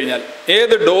കൊടുത്തു കഴിഞ്ഞാൽ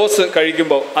ഏത് ഡോസ്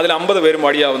കഴിക്കുമ്പോൾ അതിൽ 50 പേരും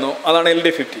വടിയാവുന്നു. അതാണ്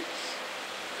LD50.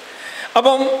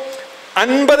 അപ്പം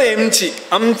 50 mg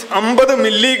 50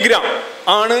 മില്ലിഗ്രാം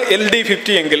ആണ്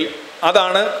LD50 എങ്കിൽ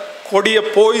അതാണ് കൊടിയ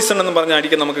പോയിസൺ എന്ന് പറഞ്ഞ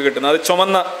അടിക്കാൻ നമുക്ക് കിട്ടുന്നത്. അത്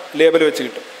ചുമന്ന ലേബൽ വെച്ച്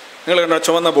കിട്ടും. നിങ്ങൾ കണ്ടോ,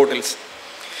 ചുമന്ന ബോട്ടിൽസ്.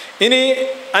 ഇനി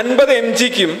 50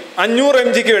 mgക്കും 500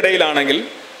 mgക്കും ഇടയിലാണെങ്കിൽ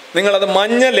നിങ്ങളത്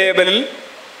മഞ്ഞ ലേബലിൽ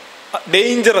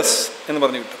ഡേഞ്ചറസ് എന്ന്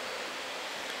പറഞ്ഞു കിട്ടും.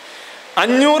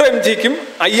 500 mgക്കും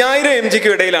 5000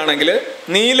 mgക്കും ഇടയിലാണെങ്കിൽ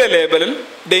നീല ലേബലിൽ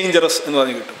ഡേഞ്ചറസ് എന്ന്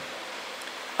പറഞ്ഞു കിട്ടും.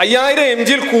 5000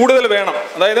 mgയിൽ കൂടുതൽ വേണം.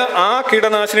 അതായത് ആ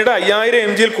കീടനാശിനിയുടെ 5000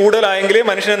 mgയിൽ കൂടുതലായെങ്കിലേ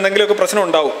മനുഷ്യന് എന്തെങ്കിലുമൊക്കെ പ്രശ്നം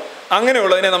ഉണ്ടാവും.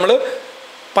 അങ്ങനെയുള്ളതിനെ നമ്മൾ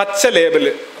പച്ച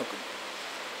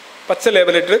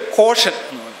ലേബലിട്ട് കോഷൻ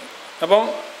എന്ന് പറഞ്ഞു. അപ്പം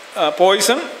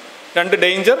പോയിസൺ, 2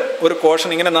 ഡേഞ്ചർ, 1 കോഷൻ,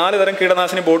 ഇങ്ങനെ 4 തരം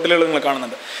കീടനാശിനി ബോട്ടിലുകൾ നിങ്ങൾ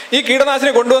കാണുന്നുണ്ട്. ഈ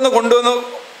കീടനാശിനി കൊണ്ടുവന്ന്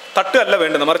തട്ടല്ല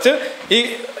വേണ്ടത്, മറിച്ച്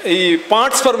ഈ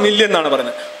പാർട്സ് പെർ മില്യൺ എന്നാണ്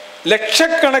പറയുന്നത്.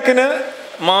 ലക്ഷക്കണക്കിന്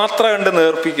മാത്ര കണ്ട്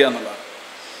നേർപ്പിക്കുക എന്നുള്ളതാണ്.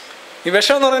 ഈ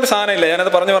വിഷം എന്ന് പറയുന്ന സാധനമില്ല.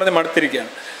 ഞാനത് പറഞ്ഞ്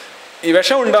മടുത്തിരിക്കുകയാണ്. ഈ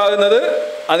വിഷം ഉണ്ടാകുന്നത്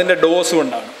അതിൻ്റെ ഡോസ്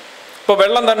കൊണ്ടാണ്. ഇപ്പോൾ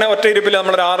വെള്ളം തന്നെ ഒറ്റ ഇരിപ്പിൽ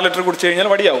നമ്മളൊരു 6 ലിറ്റർ കുടിച്ചു കഴിഞ്ഞാൽ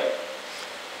വടിയാവും.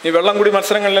 ഈ വെള്ളം കൂടി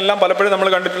മത്സരങ്ങളിലെല്ലാം പലപ്പോഴും നമ്മൾ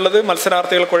കണ്ടിട്ടുള്ളത്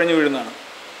മത്സരാർത്ഥികൾ കുഴഞ്ഞു വീഴുന്നതാണ്.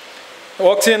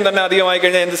 ഓക്സിജൻ തന്നെ അധികമായി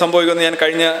കഴിഞ്ഞാൽ എന്ത് സംഭവിക്കുമെന്ന് ഞാൻ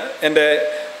കഴിഞ്ഞ എൻ്റെ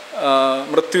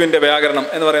മൃത്യുവിൻ്റെ വ്യാകരണം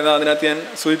എന്ന് പറയുന്നത് അതിനകത്ത് ഞാൻ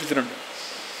സൂചിപ്പിച്ചിട്ടുണ്ട്.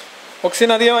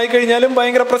 ഓക്സിജൻ അധികമായി കഴിഞ്ഞാലും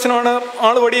ഭയങ്കര പ്രശ്നമാണ്,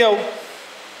 ആൾ വടിയാവും.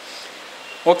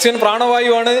 ഓക്സിജൻ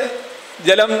പ്രാണവായുവാണ്,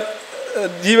 ജലം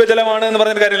ജീവജലമാണ് എന്ന്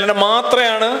പറഞ്ഞൊരു കാര്യമില്ല.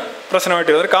 മാത്രയാണ് പ്രശ്നമായിട്ട്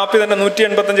വരുന്നത്. ഒരു കാപ്പി തന്നെ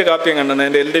 185 കാപ്പിയും കണ്ടാണ്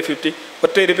എൻ്റെ LD50.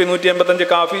 ഒറ്റ ഇരിപ്പി 185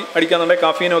 കാപ്പി അടിക്കാന്നുണ്ടെങ്കിൽ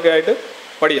കാഫീനൊക്കെ ആയിട്ട്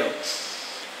വടിയാവും.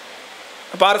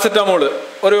 പാരസെറ്റാമോള്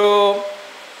ഒരു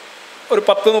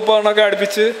 10-30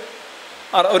 അടുപ്പിച്ച്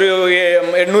ഒരു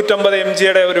 850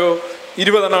 mgയുടെ ഒരു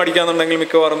 20 അടിക്കാന്നുണ്ടെങ്കിൽ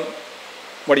മിക്കവാറും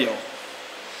വടിയാവും.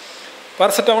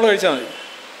 പാരസെറ്റാമോൾ കഴിച്ചാൽ മതി.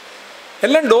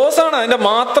 എല്ലാം ഡോസാണ്, അതിൻ്റെ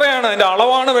മാത്രയാണ്, അതിൻ്റെ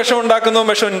അളവാണ് വിഷം ഉണ്ടാക്കുന്നതും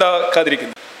വിഷം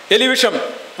ഉണ്ടാക്കാതിരിക്കുന്നത്. എലിവിഷം,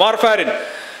 വാർഫാരിൻ,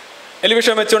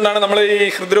 എലിവിഷം വെച്ചുകൊണ്ടാണ് നമ്മൾ ഈ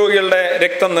ഹൃദ്രോഗികളുടെ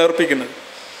രക്തം നേർപ്പിക്കുന്നത്.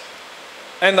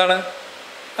 എന്താണ്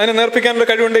അതിനെ നേർപ്പിക്കാനുള്ള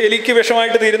കഴിവുണ്ട്. എലിക്ക്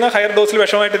വിഷമായിട്ട് തീരുന്ന, ഹയർ ഡോസിൽ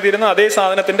വിഷമായിട്ട് തീരുന്ന അതേ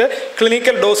സാധനത്തിൻ്റെ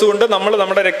ക്ലിനിക്കൽ ഡോസ് കൊണ്ട് നമ്മൾ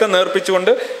നമ്മുടെ രക്തം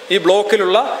നേർപ്പിച്ചുകൊണ്ട് ഈ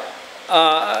ബ്ലോക്കിലുള്ള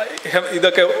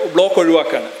ഇതൊക്കെ ബ്ലോക്ക്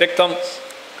ഒഴിവാക്കുകയാണ്. രക്തം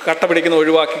കട്ട പിടിക്കുന്ന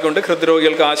ഒഴിവാക്കിക്കൊണ്ട്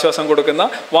ഹൃദ്രോഗികൾക്ക് ആശ്വാസം കൊടുക്കുന്ന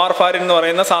വാർഫാരിൻ എന്ന്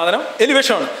പറയുന്ന സാധനം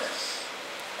എലിവിഷമാണ്.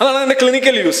 അതാണ് അതിൻ്റെ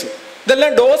ക്ലിനിക്കൽ യൂസ്.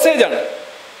 ഇതെല്ലാം ഡോസേജാണ്,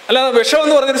 അല്ലാതെ വിഷം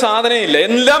എന്ന് പറഞ്ഞൊരു സാധനമേ ഇല്ല.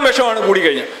 എല്ലാം വിഷമാണ്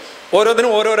കൂടിക്കഴിഞ്ഞാൽ.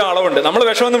 ഓരോന്നിനും ഓരോരോ അളവുണ്ട്. നമ്മൾ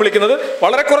വിഷമെന്ന് വിളിക്കുന്നത്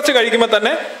വളരെ കുറച്ച് കഴിക്കുമ്പോൾ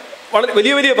തന്നെ വളരെ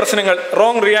വലിയ വലിയ പ്രശ്നങ്ങൾ,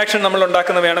 റോങ് റിയാക്ഷൻ നമ്മൾ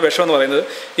ഉണ്ടാക്കുന്നവയാണ് വിഷം എന്ന് പറയുന്നത്.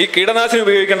 ഈ കീടനാശിനി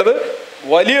ഉപയോഗിക്കേണ്ടത്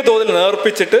വലിയ തോതിൽ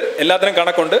നേർപ്പിച്ചിട്ട് എല്ലാത്തിനും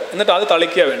കണക്കുണ്ട്, എന്നിട്ട് അത്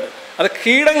തളിക്കുക വേണ്ടത്. അത്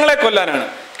കീടങ്ങളെ കൊല്ലാനാണ്.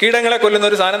 കീടങ്ങളെ കൊല്ലുന്ന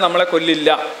ഒരു സാധനം നമ്മളെ കൊല്ലില്ല.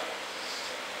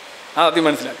 ആദ്യം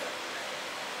മനസ്സിലാക്കുക.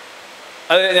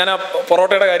 അത് ഞാൻ ആ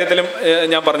പൊറോട്ടയുടെ കാര്യത്തിലും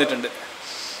ഞാൻ പറഞ്ഞിട്ടുണ്ട്.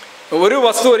 ഒരു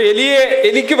വസ്തു, ഒരു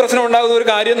എലിക്ക് പ്രശ്നം ഉണ്ടാകുന്ന ഒരു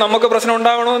കാര്യം നമുക്ക് പ്രശ്നം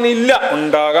ഉണ്ടാകണമെന്നില്ല.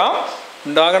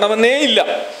 ഉണ്ടാകണമെന്നേ ഇല്ല.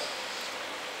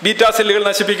 ബീറ്റാ സെല്ലുകൾ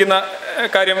നശിപ്പിക്കുന്ന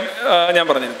കാര്യം ഞാൻ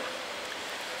പറഞ്ഞിരുന്നു.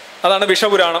 അതാണ്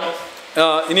വിഷപുരാണം.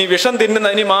 ഇനി വിഷം തിന്നുന്ന,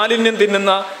 ഇനി മാലിന്യം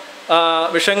തിന്നുന്ന,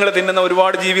 വിഷങ്ങൾ തിന്നുന്ന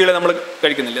ഒരുപാട് ജീവികളെ നമ്മൾ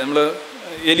കഴിക്കുന്നില്ലേ? നമ്മൾ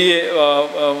എലിയെ,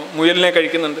 മുയലിനെ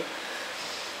കഴിക്കുന്നുണ്ട്,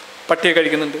 പട്ടിയെ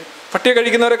കഴിക്കുന്നുണ്ട്. പട്ടിയെ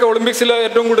കഴിക്കുന്നവരൊക്കെ ഒളിമ്പിക്സിൽ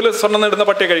ഏറ്റവും കൂടുതൽ സ്വർണ്ണം നേടുന്ന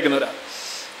പട്ടിയെ കഴിക്കുന്നവരാണ്.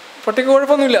 പട്ടിക്ക്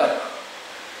കുഴപ്പമൊന്നുമില്ല.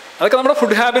 അതൊക്കെ നമ്മുടെ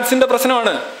ഫുഡ് ഹാബിറ്റ്സിൻ്റെ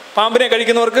പ്രശ്നമാണ്. പാമ്പിനെ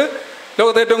കഴിക്കുന്നവർക്ക്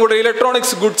ലോകത്തെ ഏറ്റവും കൂടുതൽ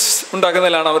ഇലക്ട്രോണിക്സ് ഗുഡ്സ്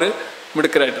ഉണ്ടാക്കുന്നതിലാണ് അവർ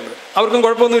മിടുക്കരായിട്ടുള്ളത്. അവർക്കും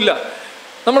കുഴപ്പമൊന്നുമില്ല.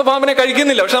 നമ്മൾ പാമ്പിനെ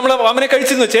കഴിക്കുന്നില്ല, പക്ഷെ നമ്മൾ പാമ്പിനെ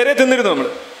കഴിച്ചിരുന്നു. ചേരയെ തിന്നിരുന്നു, നമ്മൾ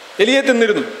എലിയെ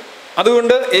തിന്നിരുന്നു.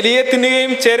 അതുകൊണ്ട് എലിയെ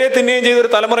തിന്നുകയും ചേരയെ തിന്നുകയും ചെയ്തൊരു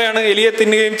തലമുറയാണ് എലിയെ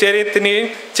തിന്നുകയും ചേരയെ തിന്നുകയും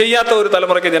ചെയ്യാത്ത ഒരു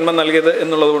തലമുറയ്ക്ക് ജന്മം നൽകിയത്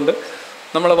എന്നുള്ളത് കൊണ്ട്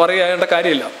നമ്മൾ പറയേണ്ട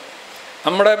കാര്യമില്ല.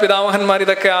 നമ്മുടെ പിതാമഹന്മാർ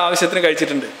ഇതൊക്കെ ആവശ്യത്തിന്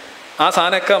കഴിച്ചിട്ടുണ്ട്. ആ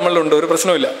സാധനമൊക്കെ നമ്മളിലുണ്ട്, ഒരു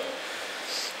പ്രശ്നമില്ല.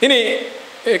 ഇനി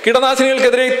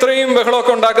കീടനാശിനികൾക്കെതിരെ ഇത്രയും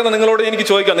ബഹളമൊക്കെ ഉണ്ടാക്കുന്ന നിങ്ങളോട് എനിക്ക്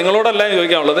ചോദിക്കാം, നിങ്ങളോടല്ല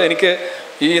ചോദിക്കാനുള്ളത്. എനിക്ക്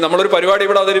ഈ നമ്മളൊരു പരിപാടി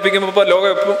ഇവിടെ അവതരിപ്പിക്കുമ്പോൾ ഇപ്പോൾ ലോകം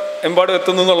എമ്പാടും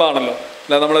എത്തുന്നു എന്നുള്ളതാണല്ലോ.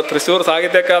 അല്ല, നമ്മൾ തൃശ്ശൂർ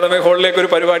സാഹിത്യ അക്കാദമി ഹാളിലേക്ക് ഒരു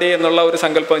പരിപാടി എന്നുള്ള ഒരു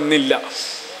സങ്കല്പം ഇന്നില്ല.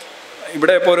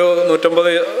 ഇവിടെ ഇപ്പോൾ ഒരു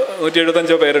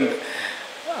 150-175 പേരുണ്ട്.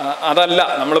 അതല്ല,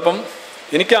 നമ്മളിപ്പം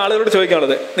എനിക്ക് ആളുകളോട്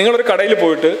ചോദിക്കാനുള്ളത്, നിങ്ങളൊരു കടയിൽ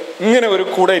പോയിട്ട് ഇങ്ങനെ ഒരു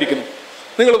കൂടെ ഇരിക്കുന്നു,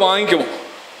 നിങ്ങൾ വാങ്ങിക്കുമോ?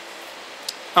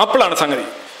 ആപ്പിളാണ് സംഗതി,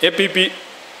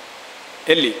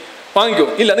 APPLE. വാങ്ങിക്കുമോ?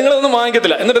 ഇല്ല, നിങ്ങളതൊന്നും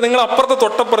വാങ്ങിക്കത്തില്ല. എന്നിട്ട് നിങ്ങൾ അപ്പുറത്ത്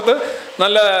തൊട്ടപ്പുറത്ത്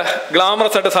നല്ല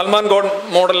ഗ്ലാമറസ് ആയിട്ട് സൽമാൻ ഖാൻ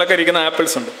മോഡലിലൊക്കെ ഇരിക്കുന്ന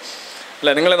ആപ്പിൾസ് ഉണ്ട്, അല്ല,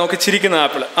 നിങ്ങളെ നോക്കി ചിരിക്കുന്ന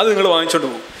ആപ്പിൾ, അത് നിങ്ങൾ വാങ്ങിച്ചോണ്ട്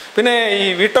പോകും. പിന്നെ ഈ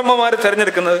വീട്ടമ്മമാർ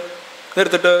തിരഞ്ഞെടുക്കുന്നത്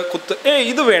എടുത്തിട്ട്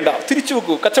ഇത് വേണ്ട, തിരിച്ചു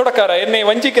വെക്കൂ, കച്ചവടക്കാരാ എന്നെ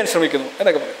വഞ്ചിക്കാൻ ശ്രമിക്കുന്നു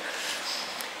എന്നൊക്കെ പറയും.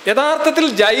 യഥാർത്ഥത്തിൽ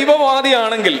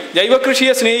ജൈവവാദിയാണെങ്കിൽ, ജൈവ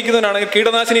കൃഷിയെ സ്നേഹിക്കുന്നവനാണെങ്കിൽ,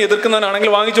 കീടനാശിനി എതിർക്കുന്നവനാണെങ്കിൽ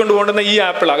വാങ്ങിച്ചുകൊണ്ട് പോകേണ്ടുന്ന ഈ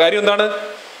ആപ്പിളാണ്. കാര്യം എന്താണ്?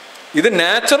 ഇത്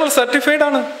നാച്ചുറൽ സർട്ടിഫൈഡ്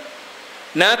ആണ്.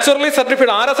 Naturally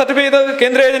certified. ആരാ സർട്ടിഫൈ ചെയ്തത്?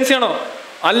 കേന്ദ്ര ഏജൻസിയാണോ?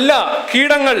 അല്ല,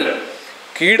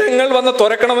 കീടങ്ങൾ വന്ന്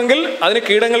തുരക്കണമെങ്കിൽ അതിന്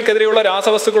കീടങ്ങൾക്കെതിരെയുള്ള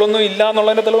രാസവസ്തുക്കളൊന്നും ഇല്ല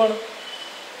എന്നുള്ളതിൻ്റെ തെളിവാണ്.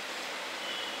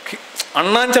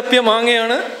 അണ്ണാൻ ചപ്പിയ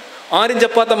മാങ്ങയാണ് ആരും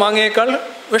ചപ്പാത്ത മാങ്ങയേക്കാൾ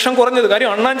വിഷം കുറഞ്ഞത്. കാര്യം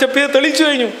അണ്ണാൻ ചപ്പിയത് തെളിയിച്ചു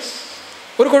കഴിഞ്ഞു,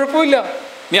 ഒരു കുഴപ്പമില്ല.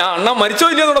 നീ ആ അണ്ണാൻ മരിച്ചോ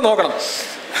ഇല്ലയോ എന്നൂടെ നോക്കണം.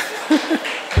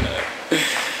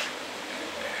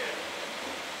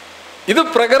 ഇത്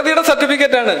പ്രകൃതിയുടെ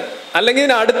സർട്ടിഫിക്കറ്റ് ആണ്, അല്ലെങ്കിൽ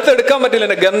ഇതിന് അടുത്തെടുക്കാൻ പറ്റില്ല.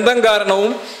 എൻ്റെ ഗന്ധം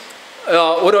കാരണവും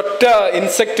ഒരൊറ്റ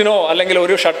ഇൻസെക്റ്റിനോ അല്ലെങ്കിൽ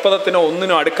ഒരു ഷഡ്പദത്തിനോ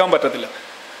ഒന്നിനോ അടുക്കാൻ പറ്റത്തില്ല.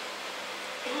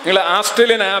 നിങ്ങൾ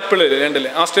ആസ്ട്രേലിയൻ ആപ്പിൾ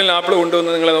കണ്ടില്ലേ? ആസ്ട്രേലിയൻ ആപ്പിൾ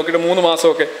കൊണ്ടുവന്ന് നിങ്ങളെ നോക്കിയിട്ട് 3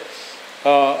 മാസമൊക്കെ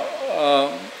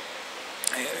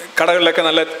കടകളിലൊക്കെ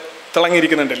നല്ല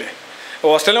തിളങ്ങിയിരിക്കുന്നുണ്ടല്ലേ.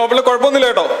 ഓസ്ട്രേലിയൻ ഓപ്പിളിന് കുഴപ്പമൊന്നുമില്ല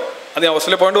കേട്ടോ. അത് ഞാൻ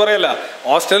ഓസ്ട്രേലിയ പോയിന്റ് പറയല്ല.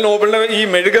 ഓസ്ട്രേലിയൻ ഓപ്പിളിന് ഈ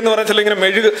മെഴുകെന്ന് പറഞ്ഞാൽ ഇങ്ങനെ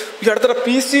മെഴുക്, ഈ അടുത്ത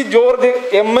PC ജോർജ്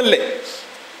MLA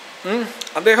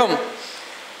അദ്ദേഹം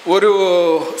ഒരു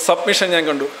സബ്മിഷൻ ഞാൻ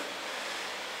കണ്ടു.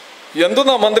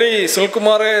 എന്തെന്നാ മന്ത്രി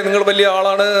സുനിൽകുമാറെ, നിങ്ങൾ വലിയ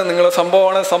ആളാണ്, നിങ്ങൾ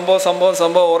സംഭവമാണ്,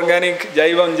 സംഭവം ഓർഗാനിക്,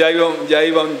 ജൈവം.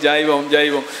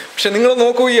 പക്ഷെ നിങ്ങൾ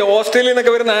നോക്കൂ, ഈ ഓസ്ട്രേലിയയിൽ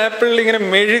നിന്നൊക്കെ വരുന്ന ആപ്പിളിൽ ഇങ്ങനെ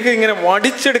മെഴുക് ഇങ്ങനെ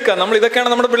വടിച്ചെടുക്കുക. നമ്മൾ ഇതൊക്കെയാണ്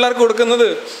നമ്മുടെ പിള്ളേർക്ക് കൊടുക്കുന്നത്.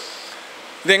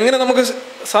 ഇതെങ്ങനെ നമുക്ക്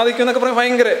സാധിക്കും എന്നൊക്കെ പറയാൻ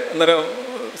ഭയങ്കര. അന്നേരം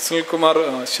സുനിൽകുമാർ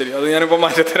ശരി, അത് ഞാനിപ്പോൾ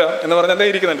മാറ്റിത്തരാം എന്ന് പറഞ്ഞാൽ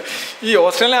ഇരിക്കുന്നുണ്ട്. ഈ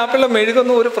ഓസ്ട്രേലിയൻ ആപ്പിളിലെ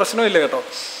മെഴുകൊന്നും ഒരു പ്രശ്നമില്ല കേട്ടോ.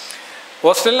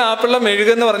 ഓസ്ട്രേലിയൻ ആപ്പിളിലെ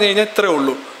മെഴുകെന്ന് പറഞ്ഞു കഴിഞ്ഞാൽ ഇത്രേ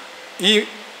ഉള്ളൂ. ഈ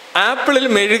ആപ്പിളിൽ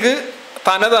മെഴുക്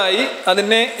തനതായി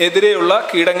അതിനെ എതിരെയുള്ള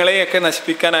കീടങ്ങളെയൊക്കെ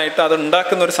നശിപ്പിക്കാനായിട്ട് അത്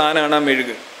ഉണ്ടാക്കുന്ന ഒരു സാധനമാണ് ആ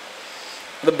മെഴുക്.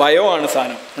 അത് ബയോ ആണ്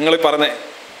സാധനം, നിങ്ങൾ പറഞ്ഞ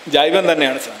ജൈവം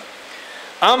തന്നെയാണ് സാധനം.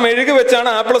 ആ മെഴുക് വെച്ചാണ്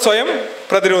ആപ്പിൾ സ്വയം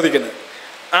പ്രതിരോധിക്കുന്നത്.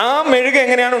 ആ മെഴുക്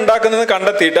എങ്ങനെയാണ് ഉണ്ടാക്കുന്നത്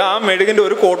കണ്ടെത്തിയിട്ട് ആ മെഴുകിൻ്റെ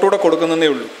ഒരു കോട്ടൂടെ കൊടുക്കുന്നതേ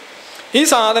ഉള്ളൂ. ഈ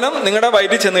സാധനം നിങ്ങളുടെ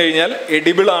വയറ്റിൽ ചെന്ന് കഴിഞ്ഞാൽ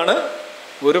എഡിബിളാണ്,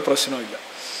 ഒരു പ്രശ്നവുമില്ല.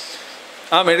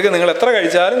 ആ മെഴുക് നിങ്ങൾ എത്ര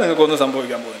കഴിച്ചാലും നിങ്ങൾക്കൊന്നും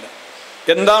സംഭവിക്കാൻ പോകുന്നില്ല.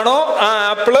 എന്താണോ ആ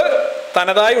ആപ്പിള്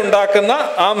തനതായി ഉണ്ടാക്കുന്ന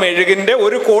ആ മെഴുകിൻ്റെ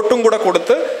ഒരു കോട്ടും കൂടെ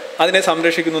കൊടുത്ത് അതിനെ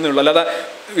സംരക്ഷിക്കുന്നേ ഉള്ളൂ. അല്ലാതെ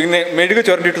ഇങ്ങനെ മെഴുക്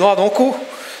ചുരണ്ടിയിട്ട് നോക്കൂ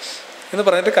എന്ന്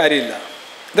പറഞ്ഞിട്ട് കാര്യമില്ല.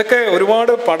 ഇതൊക്കെ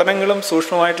ഒരുപാട് പഠനങ്ങളും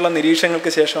സൂക്ഷ്മമായിട്ടുള്ള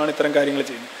നിരീക്ഷണങ്ങൾക്ക് ശേഷമാണ് ഇത്തരം കാര്യങ്ങൾ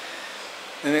ചെയ്യുന്നത്.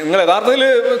 നിങ്ങൾ യഥാർത്ഥത്തിൽ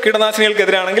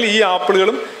കീടനാശിനികൾക്കെതിരാണെങ്കിൽ ഈ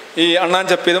ആപ്പിളുകളും ഈ അണ്ണാൻ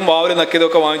ചപ്പിയതും വാവലും നക്കിയതും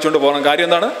ഒക്കെ വാങ്ങിച്ചുകൊണ്ട് പോകണം. കാര്യം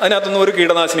എന്താണ്? അതിനകത്തൊന്നും ഒരു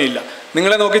കീടനാശിനി ഇല്ല.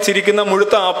 നിങ്ങളെ നോക്കി ചിരിക്കുന്ന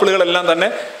മുഴുത്ത ആപ്പിളുകളെല്ലാം തന്നെ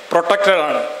പ്രൊട്ടക്റ്റഡ്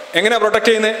ആണ്. എങ്ങനെയാണ് പ്രൊട്ടക്ട്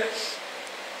ചെയ്യുന്നത്?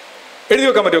 എഴുതി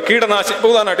വെക്കാൻ പറ്റുമോ? കീടനാശിനി.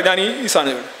 ഉദാഹരണമായിട്ട് ഞാൻ ഈ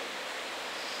സാധനം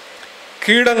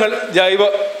കീടങ്ങൾ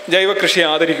ജൈവ കൃഷിയെ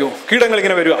ആദരിക്കുമോ? കീടങ്ങൾ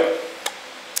ഇങ്ങനെ വരിക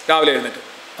രാവിലെ എഴുന്നേറ്റ്,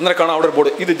 അന്നേരം കാണാം അവിടെ ഒരു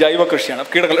ബോർഡ്, ഇത് ജൈവ കൃഷിയാണ്.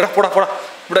 കീടങ്ങൾ പോടാ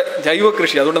ഇവിടെ ജൈവ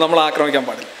കൃഷി, അതുകൊണ്ട് നമ്മൾ ആക്രമിക്കാൻ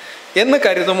പാടില്ല എന്ന്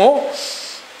കരുതുമോ?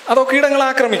 അതോ കീടങ്ങൾ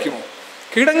ആക്രമിക്കുമോ?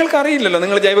 കീടങ്ങൾക്ക് അറിയില്ലല്ലോ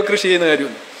നിങ്ങൾ ജൈവ കൃഷി ചെയ്യുന്ന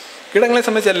കാര്യമൊന്നും. കീടങ്ങളെ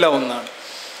സംബന്ധിച്ച് എല്ലാം ഒന്നാണ്.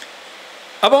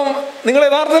 അപ്പം നിങ്ങൾ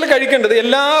യഥാർത്ഥത്തിൽ കഴിക്കേണ്ടത്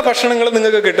എല്ലാ ഭക്ഷണങ്ങളും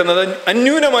നിങ്ങൾക്ക് കിട്ടുന്നത്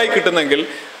അന്യൂനമായി കിട്ടുന്നെങ്കിൽ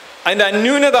അതിൻ്റെ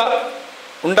അന്യൂനത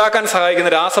ഉണ്ടാക്കാൻ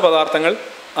സഹായിക്കുന്ന രാസപദാർത്ഥങ്ങൾ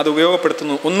അത്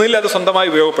ഉപയോഗപ്പെടുത്തുന്നു, ഒന്നുമില്ല അത് സ്വന്തമായി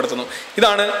ഉപയോഗപ്പെടുത്തുന്നു.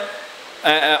 ഇതാണ്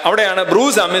അവിടെയാണ്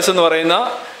ബ്രൂസ് അമിസ് എന്ന് പറയുന്ന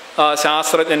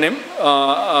ശാസ്ത്രജ്ഞനും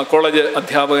കോളേജ്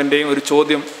അധ്യാപകൻ്റെയും ഒരു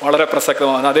ചോദ്യം വളരെ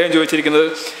പ്രസക്തമാണ്. അദ്ദേഹം ചോദിച്ചിരിക്കുന്നത്,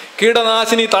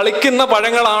 കീടനാശിനി തളിക്കുന്ന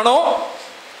പഴങ്ങളാണോ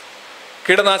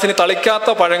കീടനാശിനി തളിക്കാത്ത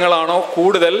പഴങ്ങളാണോ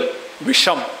കൂടുതൽ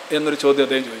വിഷം എന്നൊരു ചോദ്യം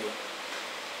അദ്ദേഹം ചോദിക്കുന്നു.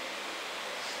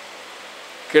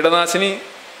 കീടനാശിനി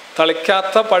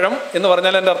തളിക്കാത്ത പഴം എന്ന്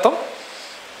പറഞ്ഞാൽ എൻ്റെ അർത്ഥം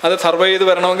അത് സർവൈവ് ചെയ്ത്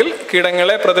വരണമെങ്കിൽ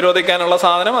കീടങ്ങളെ പ്രതിരോധിക്കാനുള്ള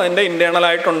സാധനം അതിൻ്റെ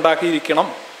ഇൻറ്റേർണലായിട്ട് ഉണ്ടാക്കിയിരിക്കണം.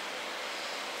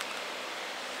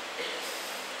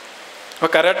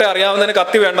 അപ്പോൾ കരാട്ടെ അറിയാവുന്നതിന്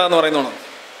കത്തി വേണ്ട എന്ന് പറയുന്നതാണ്.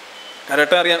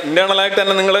 കരാട്ടെ അറിയാം ഇൻറ്റേർണലായിട്ട്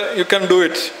തന്നെ നിങ്ങൾ യു ക്യാൻ ഡു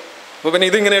ഇറ്റ്. അപ്പോൾ പിന്നെ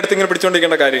ഇതിങ്ങനെ എടുത്ത് ഇങ്ങനെ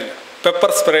പിടിച്ചുകൊണ്ടിരിക്കേണ്ട കാര്യമില്ല, പെപ്പർ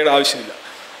സ്പ്രേയുടെ ആവശ്യമില്ല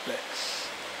അല്ലേ.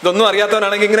 ഇതൊന്നും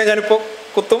അറിയാത്തവനാണെങ്കിൽ ഇങ്ങനെ ഞാനിപ്പോൾ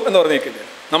കുത്തും എന്ന് പറഞ്ഞേക്കില്ലേ.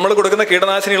 നമ്മൾ കൊടുക്കുന്ന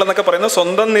കീടനാശിനികളെന്നൊക്കെ പറയുന്നത്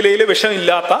സ്വന്തം നിലയിൽ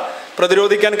വിഷമില്ലാത്ത,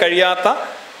 പ്രതിരോധിക്കാൻ കഴിയാത്ത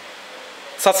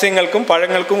സസ്യങ്ങൾക്കും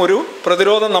പഴങ്ങൾക്കും ഒരു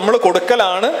പ്രതിരോധം നമ്മൾ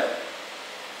കൊടുക്കലാണ്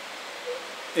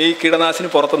ഈ കീടനാശിനി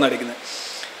പുറത്തുനിന്ന് അടിക്കുന്നത്.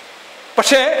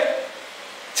 പക്ഷേ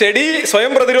ചെടി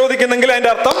സ്വയം പ്രതിരോധിക്കുന്നെങ്കിൽ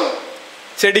അതിൻ്റെ അർത്ഥം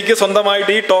ചെടിക്ക്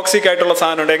സ്വന്തമായിട്ട് ഈ ടോക്സിക് ആയിട്ടുള്ള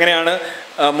സാധനമുണ്ട്. എങ്ങനെയാണ്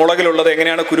മുളകിലുള്ളത്,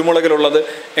 എങ്ങനെയാണ് കുരുമുളകിലുള്ളത്,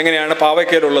 എങ്ങനെയാണ്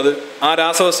പാവയ്ക്കയിലുള്ളത്, ആ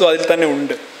രാസവസ്തു അതിൽ തന്നെ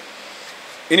ഉണ്ട്.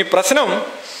 ഇനി പ്രശ്നം,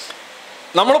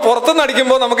 നമ്മൾ പുറത്തുനിന്ന്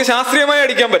അടിക്കുമ്പോൾ നമുക്ക് ശാസ്ത്രീയമായി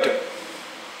അടിക്കാൻ പറ്റും,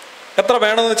 എത്ര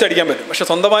വേണമെന്ന് വെച്ച് അടിക്കാൻ പറ്റും. പക്ഷെ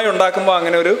സ്വന്തമായി ഉണ്ടാക്കുമ്പോൾ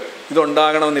അങ്ങനെ ഒരു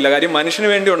ഇതുണ്ടാകണമെന്നില്ല. കാര്യം മനുഷ്യന്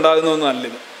വേണ്ടി ഉണ്ടാകുന്നതൊന്നും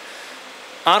അല്ലിത്,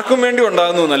 ആർക്കും വേണ്ടി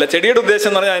ഉണ്ടാകുന്നതൊന്നുമല്ല. ചെടിയുടെ ഉദ്ദേശം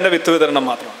എന്ന് പറഞ്ഞാൽ അതിൻ്റെ വിത്ത് വിതരണം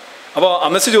മാത്രമാണ്. അപ്പോൾ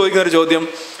അമസ് ചോദിക്കുന്ന ഒരു ചോദ്യം,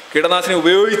 കീടനാശിനി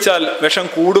ഉപയോഗിച്ചാൽ വിഷം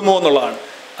കൂടുമോ എന്നുള്ളതാണ്.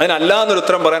 അതിനല്ല എന്നൊരു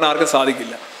ഉത്തരം പറയാൻ ആർക്കും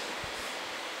സാധിക്കില്ല.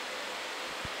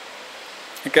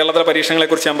 കേരളത്തിലെ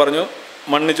പരീക്ഷണങ്ങളെക്കുറിച്ച് ഞാൻ പറഞ്ഞു.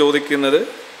 മണ്ണ് ചോദിക്കുന്നത്,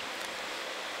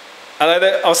 അതായത്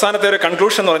അവസാനത്തെ ഒരു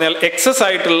കൺക്ലൂഷൻ എന്ന് പറഞ്ഞാൽ എക്സസ്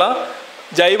ആയിട്ടുള്ള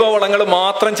ജൈവവളങ്ങൾ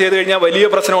മാത്രം ചെയ്ത് കഴിഞ്ഞാൽ വലിയ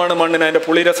പ്രശ്നമാണ് മണ്ണിന്. അതിൻ്റെ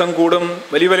പുളിരസം കൂടും,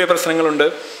 വലിയ വലിയ പ്രശ്നങ്ങളുണ്ട്.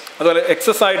 അതുപോലെ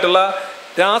എക്സസ് ആയിട്ടുള്ള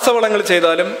രാസവളങ്ങൾ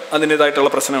ചെയ്താലും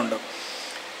അതിൻ്റേതായിട്ടുള്ള പ്രശ്നമുണ്ട്.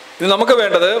 ഇത് നമുക്ക്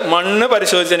വേണ്ടത് മണ്ണ്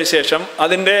പരിശോധിച്ചതിന് ശേഷം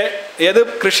അതിൻ്റെ ഏത്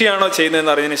കൃഷിയാണോ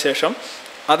ചെയ്യുന്നതെന്ന് അറിഞ്ഞതിന് ശേഷം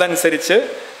അതനുസരിച്ച്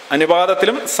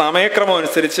അനുപാതത്തിലും സമയക്രമം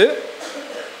അനുസരിച്ച്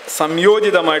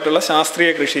സംയോജിതമായിട്ടുള്ള ശാസ്ത്രീയ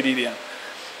കൃഷി രീതിയാണ്.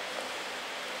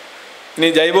 ഇനി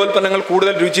ജൈവോൽപ്പന്നങ്ങൾ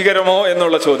കൂടുതൽ രുചികരമോ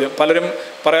എന്നുള്ള ചോദ്യം പലരും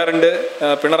പറയാറുണ്ട്.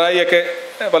 പിണറായിയൊക്കെ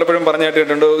പലപ്പോഴും പറഞ്ഞു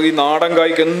കേട്ടിട്ടുണ്ട്, ഈ നാടൻ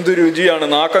കായ്ക്ക് എന്ത് രുചിയാണ്,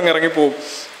 നാക്കം ഇറങ്ങിപ്പോവും.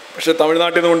 പക്ഷെ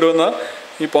തമിഴ്നാട്ടിൽ നിന്ന് കൊണ്ടുവന്ന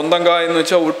ഈ പൊന്തങ്കായ എന്ന്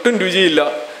വെച്ചാൽ ഒട്ടും രുചിയില്ല,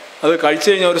 അത് കഴിച്ചു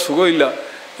കഴിഞ്ഞാൽ ഒരു സുഖമില്ല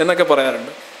എന്നൊക്കെ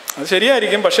പറയാറുണ്ട്. അത്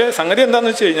ശരിയായിരിക്കും. പക്ഷേ സംഗതി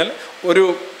എന്താണെന്ന് വെച്ച് കഴിഞ്ഞാൽ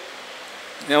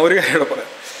ഞാൻ ഒരു കാര്യം കൂടെ പറയാം.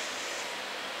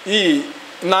 ഈ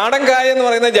നാടൻ കായ എന്ന്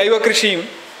പറയുന്ന ജൈവകൃഷിയും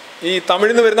ഈ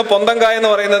തമിഴിൽ നിന്ന് വരുന്ന പൊന്തങ്കായ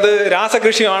എന്ന് പറയുന്നത്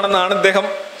രാസകൃഷിയാണെന്നാണ് ഇദ്ദേഹം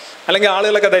അല്ലെങ്കിൽ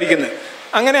ആളുകളൊക്കെ ധരിക്കുന്നത്.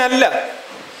 അങ്ങനെയല്ല.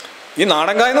 ഈ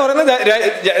നാടൻകായ എന്ന് പറയുന്നത്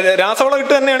രാസവളം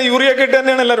ഇട്ട് തന്നെയാണ്, യൂറിയ ഒക്കെ ഇട്ട്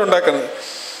തന്നെയാണ് എല്ലാവരും ഉണ്ടാക്കുന്നത്.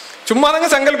 ചുമ്മാ അതങ്ങ്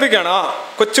സങ്കല്പിക്കുകയാണ്,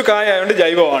 കൊച്ചു കായ ആയതുകൊണ്ട്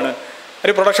ജൈവമാണ്,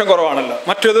 ഒരു പ്രൊഡക്ഷൻ കുറവാണല്ലോ,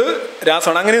 മറ്റത്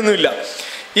രാസമാണ്. അങ്ങനെയൊന്നുമില്ല.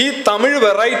 ഈ തമിഴ്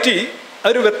വെറൈറ്റി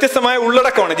അതൊരു വ്യത്യസ്തമായ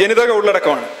ഉള്ളടക്കമാണ്, ജനിതക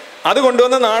ഉള്ളടക്കമാണ്. അത്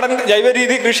കൊണ്ടുവന്ന് നാടൻ ജൈവ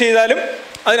രീതി കൃഷി ചെയ്താലും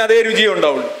അതിന് അതേ രുചിയേ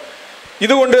ഉണ്ടാവുള്ളൂ.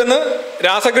 ഇത് കൊണ്ടുവന്ന്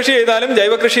രാസകൃഷി ചെയ്താലും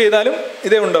ജൈവകൃഷി ചെയ്താലും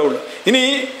ഇതേ ഉണ്ടാവുള്ളൂ. ഇനി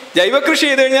ജൈവകൃഷി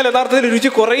ചെയ്ത് കഴിഞ്ഞാൽ യഥാർത്ഥത്തിൽ രുചി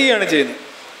കുറയുകയാണ് ചെയ്യുന്നത്.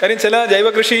 കാര്യം ചില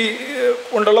ജൈവകൃഷി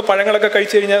കൊണ്ടുള്ള പഴങ്ങളൊക്കെ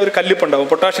കഴിച്ചു കഴിഞ്ഞാൽ ഒരു കല്ലിപ്പുണ്ടാവും,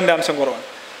 പൊട്ടാഷ്യൻ്റെ അംശം കുറവാണ്.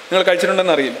 നിങ്ങൾ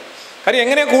കഴിച്ചിട്ടുണ്ടെന്ന് അറിയില്ല. കാര്യം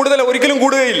എങ്ങനെയാണ് കൂടുതൽ, ഒരിക്കലും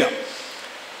കൂടുകയില്ല.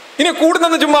 ഇനി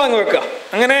കൂടുന്നെന്ന് ചുമ്മാ അങ്ങ് വെക്കുക.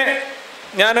 അങ്ങനെ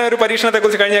ഞാനൊരു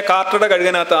പരീക്ഷണത്തെക്കുറിച്ച് കഴിഞ്ഞ കാർട്ടയുടെ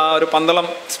കഴുകനകത്ത് ആ ഒരു പന്തളം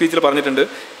സ്പീച്ചിൽ പറഞ്ഞിട്ടുണ്ട്.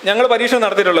 ഞങ്ങൾ പരീക്ഷണം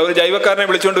നടത്തിയിട്ടുള്ള ഒരു ജൈവക്കാരനെ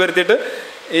വിളിച്ചുകൊണ്ട് വരുത്തിയിട്ട്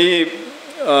ഈ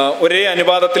ഒരേ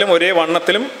അനുപാതത്തിലും ഒരേ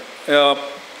വണ്ണത്തിലും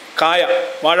കായ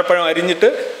വാഴപ്പഴം അരിഞ്ഞിട്ട്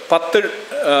 10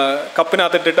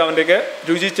 കപ്പിനകത്തിട്ടിട്ട് അവൻ്റെയൊക്കെ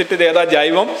രുചിച്ചിട്ട് ഇത് ഏതാ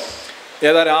ജൈവം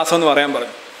ഏതാ രാസം എന്ന് പറയാൻ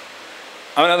പറഞ്ഞു.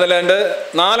 അവനതല്ലാണ്ട്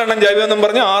 4 എണ്ണം ജൈവം എന്നും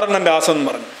പറഞ്ഞു, 6 എണ്ണം രാസം എന്നും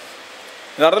പറഞ്ഞു.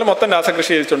 യഥാർത്ഥത്തിൽ മൊത്തം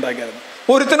രാസകൃഷി ചെയ്തിട്ടുണ്ടാക്കിയായിരുന്നു.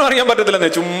 ഒരുത്തിനും അറിയാൻ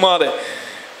പറ്റത്തില്ലെന്നേ, ചുമ്മാതെ.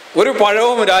 ഒരു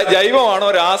പഴവും ജൈവമാണോ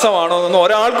രാസമാണോ എന്നൊന്നും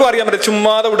ഒരാൾക്കും അറിയാൻ പറ്റില്ല,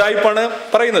 ചുമ്മാതെ ഉടായിപ്പാണ്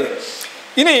പറയുന്നത്.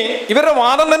 ഇനി ഇവരുടെ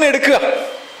വാദം തന്നെ എടുക്കുക,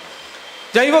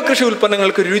 ജൈവ കൃഷി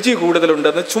ഉൽപ്പന്നങ്ങൾക്ക് രുചി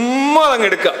കൂടുതലുണ്ടെന്ന് ചുമ്മാ അങ്ങ്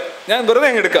എടുക്കുക. ഞാൻ വെറുതെ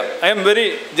അങ്ങ് എടുക്കുക. I am very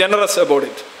generous about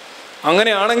it.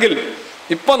 അങ്ങനെയാണെങ്കിൽ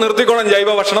ഇപ്പം നിർത്തിക്കോണം ജൈവ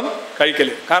ഭക്ഷണം കഴിക്കൽ.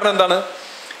 കാരണം എന്താണ്?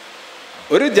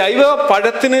 ഒരു ജൈവ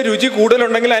പഴത്തിന് രുചി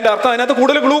കൂടുതലുണ്ടെങ്കിൽ അതിൻ്റെ അർത്ഥം അതിനകത്ത്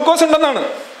കൂടുതൽ ഗ്ലൂക്കോസ് ഉണ്ടെന്നാണ്.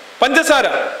 പഞ്ചസാര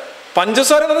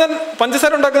എന്ന് പറഞ്ഞാൽ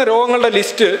പഞ്ചസാര ഉണ്ടാക്കുന്ന രോഗങ്ങളുടെ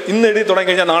ലിസ്റ്റ് ഇന്ന് എഴുതി തുടങ്ങി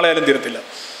കഴിഞ്ഞാൽ നാളെ ആയാലും തീരത്തില്ല.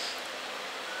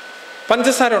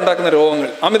 പഞ്ചസാര ഉണ്ടാക്കുന്ന രോഗങ്ങൾ,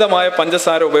 അമിതമായ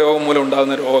പഞ്ചസാര ഉപയോഗം മൂലം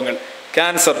ഉണ്ടാകുന്ന രോഗങ്ങൾ,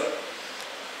 ക്യാൻസർ,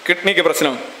 കിഡ്നിക്ക്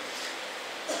പ്രശ്നം,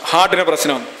 ഹാർട്ടിന്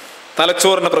പ്രശ്നം,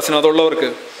 തലച്ചോറിന് പ്രശ്നം, അതുള്ളവർക്ക്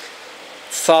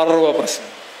സർവ്വ പ്രശ്നം.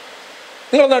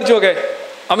 നിങ്ങളൊന്ന് അടിച്ചു നോക്കേ,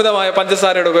 അമിതമായ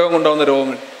പഞ്ചസാരയുടെ ഉപയോഗം ഉണ്ടാകുന്ന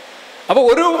രോഗങ്ങൾ. അപ്പോൾ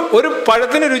ഒരു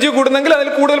പഴത്തിന് രുചി കൂടുന്നെങ്കിൽ അതിൽ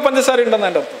കൂടുതൽ പഞ്ചസാര ഉണ്ടെന്ന്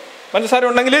എൻ്റെ അർത്ഥം. പഞ്ചസാര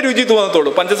ഉണ്ടെങ്കിലേ രുചി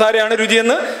തോന്നത്തുള്ളൂ. പഞ്ചസാരയാണ്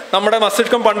രുചിയെന്ന് നമ്മുടെ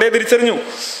മസ്തിഷ്കം പണ്ടേ തിരിച്ചറിഞ്ഞു.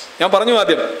 ഞാൻ പറഞ്ഞു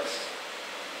ആദ്യം.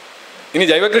 ഇനി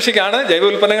ജൈവകൃഷിക്കാണ്, ജൈവ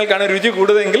ഉൽപ്പന്നങ്ങൾക്കാണ് രുചി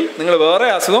കൂടുതലെങ്കിൽ നിങ്ങൾ വേറെ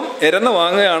അസുഖം എരന്ന്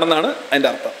വാങ്ങുകയാണെന്നാണ് അതിൻ്റെ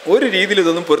അർത്ഥം. ഒരു രീതിയിൽ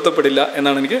ഇതൊന്നും പൊരുത്തപ്പെടില്ല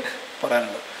എന്നാണ് എനിക്ക്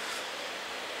പറയാനുള്ളത്.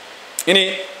 ഇനി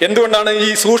എന്തുകൊണ്ടാണ് ഈ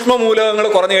സൂക്ഷ്മ മൂലകങ്ങൾ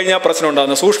കുറഞ്ഞു കഴിഞ്ഞാൽ പ്രശ്നം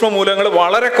ഉണ്ടാകുന്നത്? സൂക്ഷ്മ മൂലകങ്ങൾ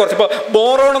വളരെ കുറച്ച്, ഇപ്പോൾ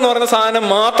ബോറോൺ എന്ന് പറയുന്ന സാധനം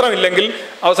മാത്രമില്ലെങ്കിൽ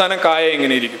അവസാനം കായ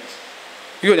എങ്ങനെ ഇരിക്കും?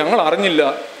 അയ്യോ ഞങ്ങൾ അറിഞ്ഞില്ല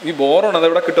ഈ ബോറോൺ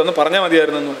അതെവിടെ കിട്ടുമെന്ന് പറഞ്ഞാൽ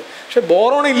മതിയായിരുന്നു എന്ന് പറയും. പക്ഷെ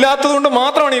ബോറോൺ ഇല്ലാത്തത് കൊണ്ട്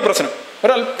മാത്രമാണ് ഈ പ്രശ്നം.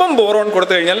 ഒരല്പം ബോറോൺ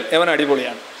കൊടുത്തു കഴിഞ്ഞാൽ അവൻ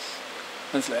അടിപൊളിയാണ്.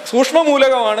 മനസ്സിലായി? സൂക്ഷ്മ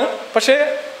മൂലകമാണ്, പക്ഷേ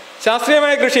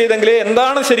ശാസ്ത്രീയമായ കൃഷി ചെയ്തെങ്കിലേ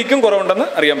എന്താണ് ശരിക്കും കുറവുണ്ടെന്ന്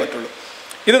അറിയാൻ പറ്റുള്ളൂ.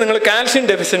 ഇത് നിങ്ങൾ കാൽഷ്യം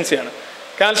ഡെഫിഷ്യൻസിയാണ്.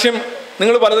 കാൽഷ്യം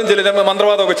നിങ്ങൾ പലതും ചില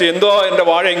മന്ത്രവാദമൊക്കെ ചെയ്യും. എന്തോ എൻ്റെ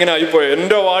വാഴ ഇങ്ങനെ ആയിപ്പോയോ,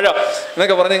 എൻ്റെ വാഴ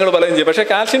എന്നൊക്കെ പറഞ്ഞ് നിങ്ങൾ പലതും ചെയ്യും. പക്ഷേ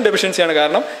കാൽഷ്യം ഡെഫിഷ്യൻസിയാണ്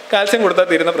കാരണം. കാൽഷ്യം കൊടുത്താൽ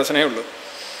തീരുന്ന പ്രശ്നമേ ഉള്ളൂ.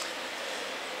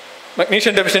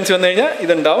 മഗ്നീഷ്യം ഡെഫിഷ്യൻസി വന്നു കഴിഞ്ഞാൽ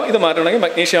ഇതുണ്ടാവും. ഇത് മാറ്റണമെങ്കിൽ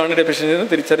മഗ്നീഷ്യമാണ് ഡെഫിഷ്യൻസി എന്ന്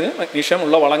തിരിച്ചറിഞ്ഞ് മഗ്നീഷ്യം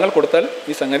ഉള്ള വളങ്ങൾ കൊടുത്താൽ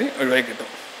ഈ സംഗതി ഒഴിവാക്കി കിട്ടും.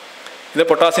 ഇത്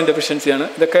പൊട്ടാസ്യം ഡെഫിഷ്യൻസിയാണ്.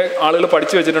 ഇതൊക്കെ ആളുകൾ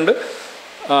പഠിച്ചു വെച്ചിട്ടുണ്ട്.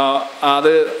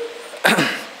 അത്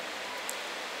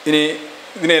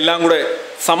ഇതിനെല്ലാം കൂടെ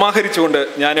സമാഹരിച്ചുകൊണ്ട്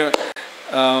ഞാൻ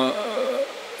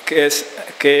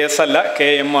KS അല്ല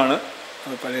KM ആണ്,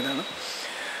 അത് പഴയതാണ്.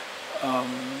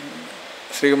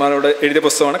 ശ്രീകുമാരോട് എഴുതിയ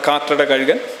പുസ്തകമാണ് കാറ്റയുടെ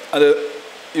കഴുകൻ. അത്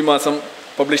ഈ മാസം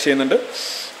പബ്ലിഷ് ചെയ്യുന്നുണ്ട്.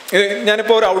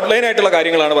 ഞാനിപ്പോൾ ഒരു ഔട്ട്ലൈനായിട്ടുള്ള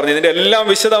കാര്യങ്ങളാണ് പറഞ്ഞത്. ഇതിൻ്റെ എല്ലാം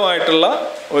വിശദമായിട്ടുള്ള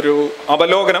ഒരു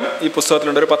അവലോകനം ഈ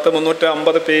പുസ്തകത്തിലുണ്ട്. ഒരു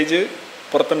 350 പേജ്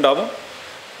പുറത്തുണ്ടാവും.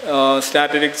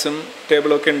 സ്റ്റാറ്റിസ്റ്റിക്സും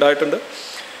ടേബിളും ഒക്കെ ഉണ്ടായിട്ടുണ്ട്.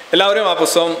 എല്ലാവരും ആ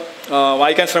പുസ്തകം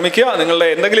വായിക്കാൻ ശ്രമിക്കുക. നിങ്ങളുടെ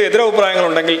എന്തെങ്കിലും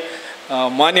എതിരഭിപ്രായങ്ങളുണ്ടെങ്കിൽ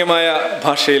മാന്യമായ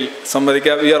ഭാഷയിൽ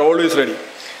സംവദിക്കുക. V are always ready.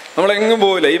 നമ്മളെങ്ങും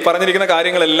പോവില്ല. ഈ പറഞ്ഞിരിക്കുന്ന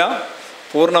കാര്യങ്ങളെല്ലാം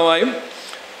പൂർണ്ണമായും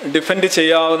ഡിഫെൻഡ്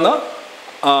ചെയ്യാവുന്ന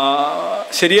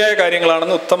ശരിയായ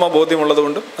കാര്യങ്ങളാണെന്ന് ഉത്തമ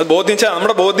ബോധ്യമുള്ളതുകൊണ്ട്, അത് ബോധ്യം വെച്ചാൽ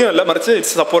നമ്മുടെ ബോധ്യമല്ല, മറിച്ച്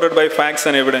it's supported by facts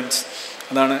and evidence.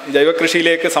 അതാണ്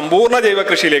ജൈവകൃഷിയിലേക്ക്, സമ്പൂർണ്ണ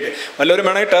ജൈവകൃഷിയിലേക്ക്. വല്ലവരും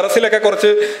വേണമെങ്കിൽ ടെറസിലൊക്കെ കുറച്ച്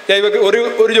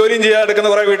ഒരു ജോലിയും ചെയ്യാൻ എടുക്കുന്ന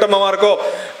കുറേ വീട്ടമ്മമാർക്കോ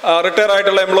റിട്ടയർ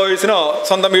ആയിട്ടുള്ള എംപ്ലോയീസിനോ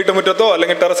സ്വന്തം വീട്ടുമുറ്റത്തോ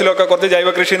അല്ലെങ്കിൽ ടെറസിലോ ഒക്കെ കുറച്ച്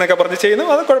ജൈവകൃഷി എന്നൊക്കെ പറഞ്ഞ് ചെയ്യുന്നു.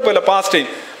 അത് കുഴപ്പമില്ല, പാസ്റ്റ് ചെയ്യും.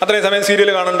 അത്രയും സമയം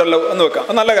സീരിയൽ കാണുന്നുണ്ടല്ലോ എന്ന് വെക്കാം,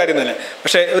 അത് നല്ല കാര്യം തന്നെ.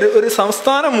 പക്ഷേ ഒരു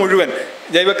സംസ്ഥാനം മുഴുവൻ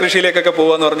ജൈവകൃഷിയിലേക്കൊക്കെ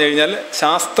പോകുക എന്ന് പറഞ്ഞു കഴിഞ്ഞാൽ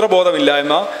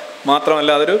ശാസ്ത്രബോധമില്ലായ്മ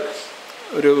മാത്രമല്ല, അതൊരു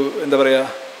എന്താ പറയുക,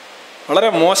 വളരെ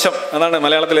മോശം. അതാണ്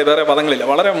മലയാളത്തിലെ വേറെ പദങ്ങളില്ല,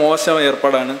 വളരെ മോശം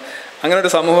ഏർപ്പാടാണ്. അങ്ങനെ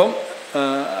ഒരു സമൂഹം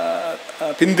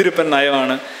പിന്തിരിപ്പൻ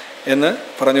നയമാണ് എന്ന്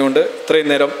പറഞ്ഞുകൊണ്ട് ഇത്രയും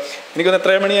നേരം, എനിക്കൊന്ന്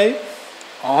എത്ര മണിയായി,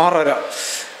 6:30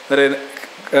 വരെ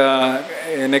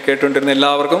എന്നെ കേട്ടുകൊണ്ടിരുന്ന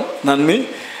എല്ലാവർക്കും നന്ദി.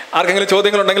 ആർക്കെങ്കിലും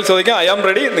ചോദ്യങ്ങളുണ്ടെങ്കിൽ ചോദിക്കാം. I am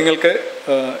ready. നിങ്ങൾക്ക്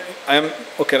I am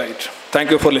okay, right.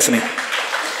 Thank you for listening.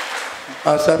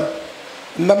 Sir,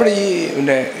 നമ്മുടെ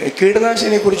ഈ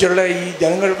കീടനാശിനിയെ കുറിച്ചുള്ള ഈ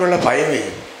ജനങ്ങൾക്കുള്ള ഭയമേ,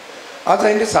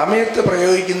 അതതിൻ്റെ സമയത്ത്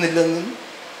പ്രയോഗിക്കുന്നില്ലെന്നും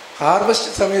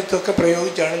ഹാർവസ്റ്റ് സമയത്തൊക്കെ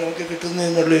പ്രയോഗിച്ചാണ് നമുക്ക് കിട്ടുന്നത്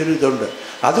എന്നുള്ളൊരു ഇതുണ്ട്.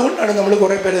 അതുകൊണ്ടാണ് നമ്മൾ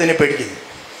കുറേ പേര് ഇതിനെ പേടിക്കുന്നത്.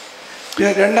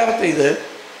 പിന്നെ രണ്ടാമത്തെ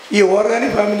ഈ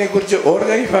ഓർഗാനിക്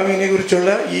ഫാമിങ്ങിനെ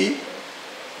കുറിച്ചുള്ള ഈ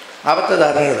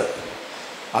അബദ്ധധാരണകൾ,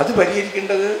 അത്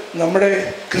പരിഹരിക്കേണ്ടത് നമ്മുടെ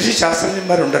കൃഷി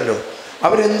ശാസ്ത്രജ്ഞന്മാരുണ്ടല്ലോ,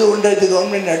 അവരെന്തുകൊണ്ട് ഇത്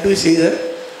ഗവൺമെൻറ്റിന് അഡ്വൈസ് ചെയ്ത്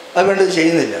അത് വേണ്ടത്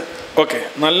ചെയ്യുന്നില്ല? ഓക്കെ,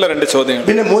 നല്ല 2 ചോദ്യങ്ങൾ.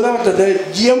 പിന്നെ മൂന്നാമത്തത്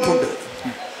GM ഫുഡ്.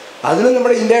 അതിന്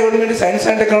നമ്മുടെ India government science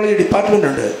and technology department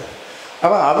ഉണ്ട്.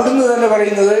 അപ്പോൾ അവിടുന്ന് തന്നെ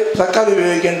പറയുന്നത് സർക്കാർ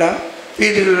ഉപയോഗിക്കേണ്ട,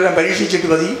 ഫീൽഡിലെല്ലാം പരീക്ഷിച്ചിട്ട്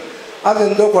മതി,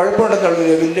 അതെന്തോ കുഴപ്പമുണ്ടെന്നുള്ളത്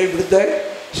ഇതിൻ്റെ ഇവിടുത്തെ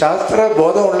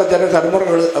ശാസ്ത്രബോധമുള്ള ചില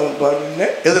തലമുറകൾ പിന്നെ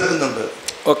എതിർക്കുന്നുണ്ട്.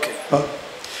 ഓക്കെ,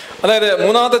 അതായത്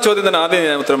മൂന്നാമത്തെ ചോദ്യം തന്നെ ആദ്യം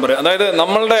ഞാൻ ഉത്തരം പറയാം. അതായത്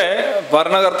നമ്മളുടെ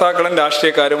ഭരണകർത്താക്കളും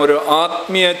രാഷ്ട്രീയക്കാരും ഒരു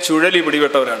ആത്മീയ ചുഴലി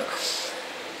പിടിപെട്ടവരാണ്.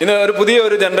 ഇന്ന് പുതിയ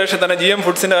ജനറേഷൻ തന്നെ GM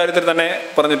ഫുഡ്സിൻ്റെ കാര്യത്തിൽ തന്നെ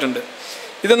പറഞ്ഞിട്ടുണ്ട്.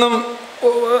 ഇതൊന്നും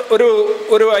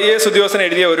ഒരു IAS ഉദ്യോഗസ്ഥൻ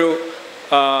എഴുതിയ ഒരു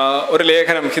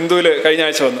ലേഖനം ഹിന്ദുവിൽ കഴിഞ്ഞ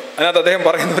ആഴ്ച വന്നു. അതിനകത്ത് അദ്ദേഹം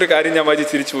പറയുന്ന ഒരു കാര്യം ഞാൻ വായിച്ച്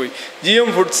തിരിച്ചുപോയി. GM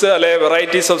ഫുഡ്സ് അല്ലെ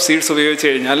വെറൈറ്റീസ് ഓഫ് സീഡ്സ് ഉപയോഗിച്ച്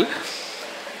കഴിഞ്ഞാൽ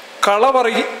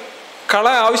കള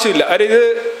ആവശ്യമില്ല. അതായത് ഇത്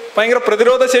ഭയങ്കര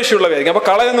പ്രതിരോധ ശേഷിയുള്ളവയായിരിക്കും. അപ്പോൾ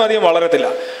കളയൊന്നും അധികം വളരത്തില്ല.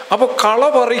 അപ്പോൾ കള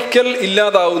പറിക്കൽ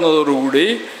ഇല്ലാതാവുന്നതോടുകൂടി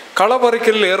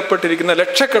കളപറിക്കലിൽ ഏർപ്പെട്ടിരിക്കുന്ന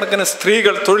ലക്ഷക്കണക്കിന്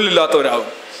സ്ത്രീകൾ തൊഴിലില്ലാത്തവരാകും.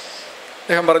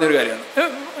 അദ്ദേഹം പറഞ്ഞൊരു കാര്യമാണ്.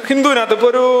 ഹിന്ദുവിനകത്ത് ഇപ്പോൾ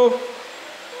ഒരു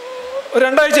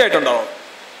 2 ആഴ്ചയായിട്ടുണ്ടാവും.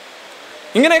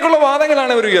 ഇങ്ങനെയൊക്കെയുള്ള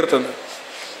വാദങ്ങളാണ് ഇവർ ഉയർത്തുന്നത്.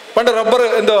 പണ്ട് റബ്ബർ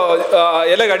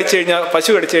ഇല കടിച്ചു കഴിഞ്ഞാൽ, പശു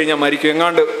കടിച്ചു കഴിഞ്ഞാൽ മരിക്കും.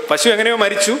 എങ്ങാണ്ട് പശു എങ്ങനെയോ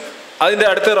മരിച്ചു, അതിൻ്റെ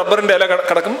അടുത്ത് റബ്ബറിൻ്റെ ഇല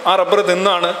കിടക്കും. ആ റബ്ബർ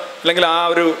തിന്നാണ്, അല്ലെങ്കിൽ ആ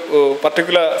ഒരു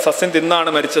പർട്ടിക്കുലർ സസ്യം തിന്നാണ്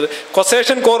മരിച്ചത്.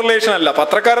 കൊസേഷൻ കോറിലേഷൻ അല്ല.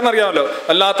 പത്രക്കാരെന്നറിയാമല്ലോ,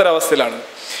 വല്ലാത്തൊരവസ്ഥയിലാണ്.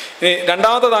 ഇനി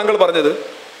രണ്ടാമത്തെ താങ്കൾ പറഞ്ഞത്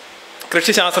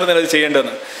കൃഷിശാസ്ത്രത്തിന് അത്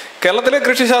ചെയ്യേണ്ടതെന്ന്. കേരളത്തിലെ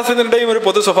കൃഷിശാസ്ത്രത്തിൻ്റെയും ഒരു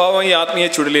പൊതു സ്വഭാവം ഈ ആത്മീയ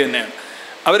ചുഴലി തന്നെയാണ്.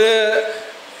 അവർ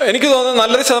എനിക്ക് തോന്നുന്നത്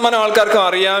നല്ലൊരു ശതമാനം ആൾക്കാർക്കും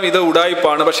അറിയാം ഇത്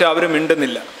ഉഡായിപ്പാണ്, പക്ഷെ അവർ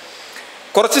മിണ്ടുന്നില്ല.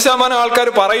 കുറച്ച് ശതമാനം ആൾക്കാർ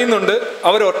പറയുന്നുണ്ട്,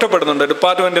 അവർ ഒറ്റപ്പെടുന്നുണ്ട്,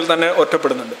 ഡിപ്പാർട്ട്മെന്റിൽ തന്നെ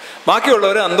ഒറ്റപ്പെടുന്നുണ്ട്.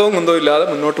 ബാക്കിയുള്ളവർ അന്തവും കുന്തവും ഇല്ലാതെ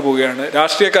മുന്നോട്ട് പോവുകയാണ്.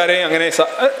 രാഷ്ട്രീയക്കാരെ അങ്ങനെ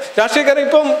രാഷ്ട്രീയക്കാരെ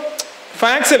ഇപ്പം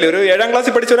ഫാക്ട്സ് അല്ലേ, ഒരു 7ാം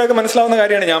ക്ലാസ്സിൽ പഠിച്ചവരൊക്കെ മനസ്സിലാവുന്ന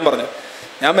കാര്യമാണ് ഞാൻ പറഞ്ഞത്.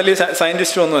 ഞാൻ വലിയ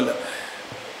സയന്റിസ്റ്റും ഒന്നുമല്ല.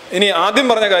 ഇനി ആദ്യം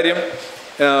പറഞ്ഞ കാര്യം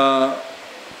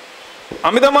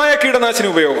അമിതമായ കീടനാശിനി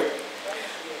ഉപയോഗം.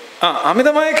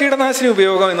 അമിതമായ കീടനാശിനി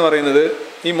ഉപയോഗം എന്ന് പറയുന്നത്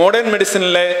ഈ മോഡേൺ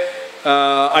മെഡിസിനിലെ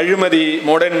അഴിമതി,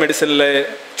 മോഡേൺ മെഡിസിനിലെ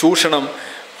ചൂഷണം,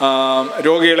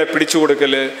 രോഗികളെ പിടിച്ചു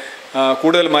കൊടുക്കൽ,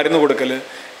 കൂടുതൽ മരുന്ന് കൊടുക്കൽ.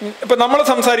 ഇപ്പം നമ്മൾ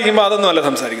സംസാരിക്കുമ്പോൾ അതൊന്നും അല്ല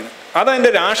സംസാരിക്കുന്നത്,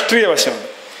 അതതിൻ്റെ രാഷ്ട്രീയ വശമാണ്.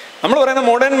 നമ്മൾ പറയുന്ന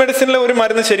മോഡേൺ മെഡിസിനിലെ ഒരു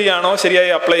മരുന്ന് ശരിയാണോ,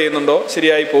 ശരിയായി അപ്ലൈ ചെയ്യുന്നുണ്ടോ,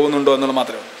 ശരിയായി പോകുന്നുണ്ടോ എന്നുള്ളത്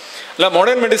മാത്രമേ. അല്ല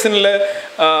മോഡേൺ മെഡിസിനിൽ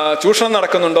ചൂഷണം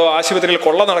നടക്കുന്നുണ്ടോ, ആശുപത്രിയിൽ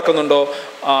കൊള്ള നടക്കുന്നുണ്ടോ,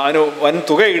 അതിന് വൻ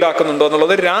തുക ഈടാക്കുന്നുണ്ടോ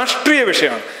എന്നുള്ളത് രാഷ്ട്രീയ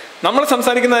വിഷയമാണ്. നമ്മൾ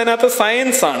സംസാരിക്കുന്നതിനകത്ത്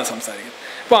സയൻസാണ് സംസാരിക്കുന്നത്.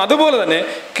 അപ്പോൾ അതുപോലെ തന്നെ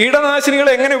കീടനാശിനികൾ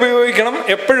എങ്ങനെ ഉപയോഗിക്കണം,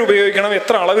 എപ്പോഴും ഉപയോഗിക്കണം,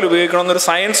 എത്ര അളവിൽ ഉപയോഗിക്കണം എന്നൊരു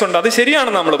സയൻസ് ഉണ്ട്. അത്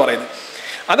ശരിയാണെന്ന് നമ്മൾ പറയുന്നത്.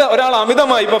 അത് ഒരാൾ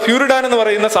അമിതമായി ഇപ്പോൾ ഫ്യൂരിഡാൻ എന്ന്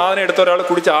പറയുന്ന സാധനം എടുത്ത് ഒരാൾ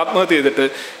കുടിച്ച് ആത്മഹത്യ ചെയ്തിട്ട്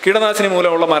കീടനാശിനി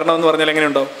മൂലമുള്ള മരണം എന്ന് പറഞ്ഞാൽ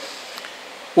എങ്ങനെയുണ്ടാവും?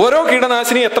 ഓരോ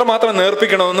കീടനാശിനി എത്രമാത്രം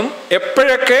നേർപ്പിക്കണമെന്നും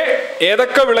എപ്പോഴൊക്കെ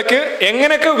ഏതൊക്കെ വിളക്ക്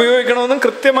എങ്ങനെയൊക്കെ ഉപയോഗിക്കണമെന്നും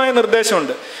കൃത്യമായ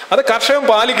നിർദ്ദേശമുണ്ട്. അത് കർഷകൻ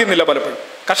പാലിക്കുന്നില്ല പലപ്പോഴും.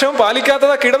 കർഷകൻ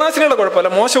പാലിക്കാത്തത് കീടനാശിനികളുടെ കുഴപ്പമല്ല,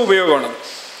 മോശം ഉപയോഗമാണ്.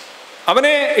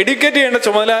 അവനെ എഡ്യൂക്കേറ്റ് ചെയ്യേണ്ട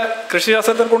ചുമതല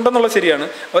കൃഷിശാസ്ത്രത്തിൽ ഉണ്ടെന്നുള്ള ശരിയാണ്.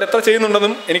 അവരെത്ര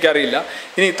ചെയ്യുന്നുണ്ടെന്നും എനിക്കറിയില്ല.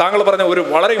 ഇനി താങ്കൾ പറഞ്ഞ ഒരു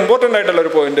വളരെ ഇമ്പോർട്ടൻ്റ് ആയിട്ടുള്ള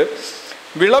ഒരു പോയിന്റ്,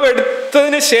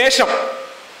 വിളവെടുത്തതിന് ശേഷം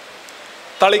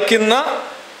തളിക്കുന്ന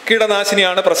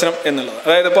കീടനാശിനിയാണ് പ്രശ്നം എന്നുള്ളത്.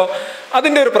 അതായത് ഇപ്പോൾ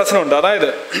അതിൻ്റെ ഒരു പ്രശ്നമുണ്ട്. അതായത്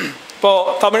ഇപ്പോൾ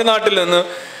തമിഴ്നാട്ടിൽ നിന്ന്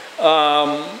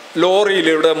ലോറിയിൽ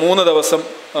ഇവിടെ 3 ദിവസം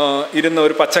ഇരുന്ന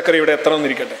ഒരു പച്ചക്കറി ഇവിടെ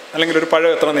എത്തണമെന്നിരിക്കട്ടെ, അല്ലെങ്കിൽ ഒരു പഴം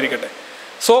എത്തണമെന്നിരിക്കട്ടെ,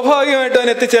 സ്വാഭാവികമായിട്ട്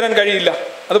അതിന് എത്തിച്ചേരാൻ കഴിയില്ല.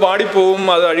 അത് വാടിപ്പോവും,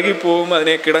 അത് അഴുകിപ്പോവും,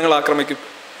 അതിനെ കീടങ്ങൾ ആക്രമിക്കും.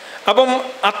 അപ്പം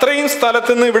അത്രയും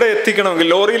സ്ഥലത്ത് നിന്ന് ഇവിടെ എത്തിക്കണമെങ്കിൽ,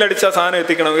 ലോറിയിൽ അടിച്ച സാധനം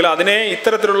എത്തിക്കണമെങ്കിൽ അതിനെ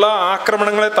ഇത്തരത്തിലുള്ള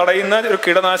ആക്രമണങ്ങളെ തടയുന്ന ഒരു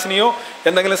കീടനാശിനിയോ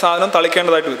എന്തെങ്കിലും സാധനം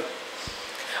തളിക്കേണ്ടതായിട്ട് വരും.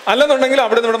 അല്ലെന്നുണ്ടെങ്കിൽ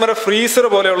അവിടെ നിന്ന് ഇവിടെ വരെ ഫ്രീസർ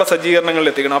പോലെയുള്ള സജ്ജീകരണങ്ങളിൽ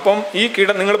എത്തിക്കണം. അപ്പം ഈ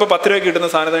നിങ്ങളിപ്പോൾ 10 രൂപയ്ക്ക് കിട്ടുന്ന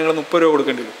സാധനത്തിന് നിങ്ങൾ 30 രൂപ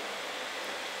കൊടുക്കേണ്ടി വരും.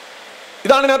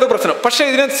 ഇതാണ് ഇതിനകത്ത് പ്രശ്നം. പക്ഷേ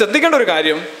ഇതിനെ ശ്രദ്ധിക്കേണ്ട ഒരു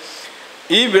കാര്യം,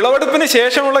 ഈ വിളവെടുപ്പിന്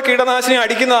ശേഷമുള്ള കീടനാശിനി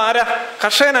അടിക്കുന്ന ആരാ?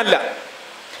 കർഷകനല്ല,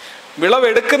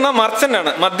 വിളവെടുക്കുന്ന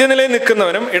മർച്ചൻ്റാണ്. മധ്യനിലയിൽ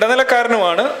നിൽക്കുന്നവനും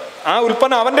ഇടനിലക്കാരനുമാണ്. ആ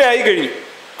ഉൽപ്പന്നം അവൻ്റെ ആയി കഴിഞ്ഞു.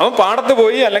 അവൻ പാടത്ത്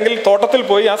പോയി അല്ലെങ്കിൽ തോട്ടത്തിൽ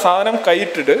പോയി ആ സാധനം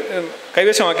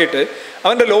കൈവശമാക്കിയിട്ട്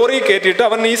അവൻ്റെ ലോറിയിൽ കയറ്റിയിട്ട്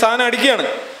അവൻ ഈ സാധനം അടിക്കുകയാണ്.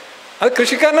 അത്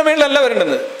കൃഷിക്കാരൻ്റെ മേളിലല്ല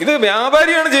വരേണ്ടത്, ഇത്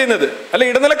വ്യാപാരിയാണ് ചെയ്യുന്നത്, അല്ല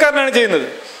ഇടനിലക്കാരനാണ് ചെയ്യുന്നത്.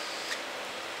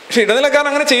 പക്ഷെ ഇടനിലക്കാരൻ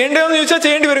അങ്ങനെ ചെയ്യേണ്ടതെന്ന് ചോദിച്ചാൽ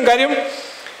ചെയ്യേണ്ടി വരും. കാര്യം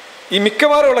ഈ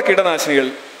മിക്കവാറുമുള്ള കീടനാശിനികൾ,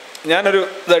 ഞാനൊരു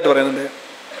ഇതായിട്ട് പറയുന്നുണ്ട്,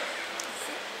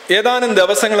 ഏതാനും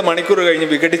ദിവസങ്ങൾ മണിക്കൂർ കഴിഞ്ഞ്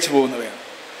വിഘടിച്ച് പോകുന്നവയാണ്.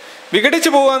 വിഘടിച്ച്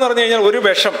പോകുക എന്ന് പറഞ്ഞു കഴിഞ്ഞാൽ ഒരു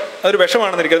വിഷം, അതൊരു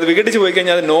വിഷമാണെന്നിരിക്കും. അത് വിഘടിച്ച് പോയി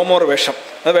കഴിഞ്ഞാൽ അത് നോ മോർ വിഷം,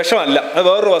 അത് വിഷമല്ല, അത്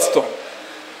വേറൊരു വസ്തുവാണ്.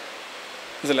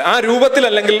 മനസ്സിലായി? ആ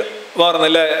രൂപത്തിലല്ലെങ്കിൽ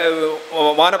വേറൊന്നല്ല.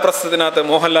 വാനപ്രസ്ഥത്തിനകത്ത്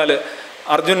മോഹൻലാൽ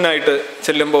അർജുനായിട്ട്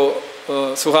ചെല്ലുമ്പോൾ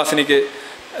സുഹാസിനിക്ക്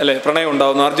അല്ലേ പ്രണയം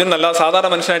ഉണ്ടാകുന്നു. അർജുനല്ല, സാധാരണ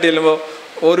മനുഷ്യനായിട്ട് ചെല്ലുമ്പോൾ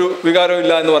ഒരു വികാരവും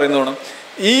ഇല്ല എന്ന് പറയുന്നതാണ്.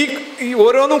 ഈ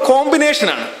ഓരോന്നും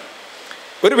കോമ്പിനേഷനാണ്.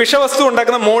 ഒരു വിഷവസ്തു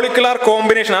ഉണ്ടാക്കുന്ന മോളിക്കുലാർ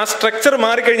കോമ്പിനേഷൻ, ആ സ്ട്രക്ചർ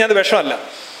മാറിക്കഴിഞ്ഞാൽ അത് വിഷമല്ല,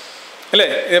 അല്ലേ?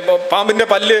 പാമ്പിൻ്റെ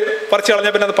പല്ല് പറിച്ച്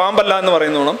കളഞ്ഞാൽ പിന്നെ അത് പാമ്പല്ല എന്ന്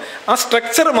പറയുന്നോണം ആ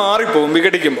സ്ട്രക്ചർ മാറിപ്പോകും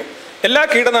വിഘടിക്കുമ്പോൾ. എല്ലാ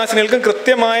കീടനാശിനികൾക്കും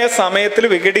കൃത്യമായ സമയത്തിൽ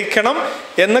വിഘടിക്കണം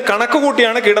എന്ന് കണക്ക്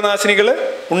കൂട്ടിയാണ് കീടനാശിനികൾ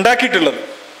ഉണ്ടാക്കിയിട്ടുള്ളത്.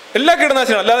 എല്ലാ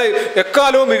കീടനാശിനികളും, അല്ലാതെ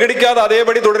എക്കാലവും വിഘടിക്കാതെ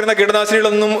അതേപടി തുടരുന്ന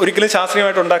കീടനാശിനികളൊന്നും ഒരിക്കലും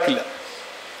ശാസ്ത്രീയമായിട്ട് ഉണ്ടാക്കില്ല.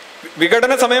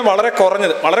 വിഘടന സമയം വളരെ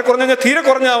കുറഞ്ഞത് കഴിഞ്ഞാൽ തീരെ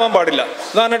കുറഞ്ഞാവാൻ പാടില്ല.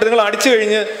 ഉദാഹരണമായിട്ട് നിങ്ങൾ അടിച്ചു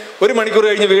കഴിഞ്ഞ് 1 മണിക്കൂർ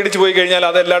കഴിഞ്ഞ് വിഘടിച്ച് പോയി കഴിഞ്ഞാൽ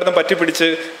അത് എല്ലായിടത്തും പറ്റിപ്പിടിച്ച്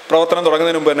പ്രവർത്തനം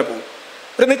തുടങ്ങുന്നതിന് മുമ്പ് തന്നെ പോകും.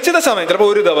 ഒരു നിശ്ചിത സമയം, ചിലപ്പോൾ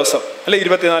 1 ദിവസം, അല്ലെങ്കിൽ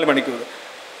 24 മണിക്കൂർ,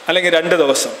 അല്ലെങ്കിൽ 2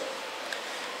 ദിവസം.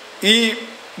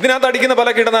 ഇതിനകത്ത് അടിക്കുന്ന പല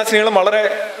കീടനാശിനികളും വളരെ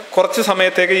കുറച്ച്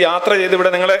സമയത്തേക്ക് യാത്ര ചെയ്ത് ഇവിടെ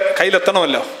നിങ്ങളെ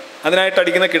കയ്യിലെത്തണമല്ലോ, അതിനായിട്ട്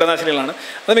അടിക്കുന്ന കീടനാശിനികളാണ്.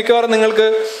 അത് മിക്കവാറും നിങ്ങൾക്ക്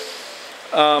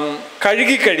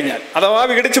കഴുകിക്കഴിഞ്ഞാൽ, അഥവാ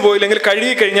വിഘടിച്ച് പോയില്ലെങ്കിൽ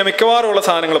കഴുകിക്കഴിഞ്ഞാൽ മിക്കവാറുമുള്ള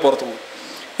സാധനങ്ങൾ പുറത്തു പോകും.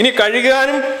 ഇനി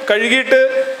കഴുകിയിട്ട്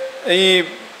ഈ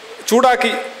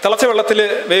ചൂടാക്കി തിളച്ച വെള്ളത്തിൽ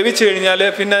വേവിച്ച് കഴിഞ്ഞാൽ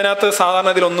പിന്നെ അതിനകത്ത് സാധാരണ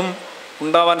ഇതിലൊന്നും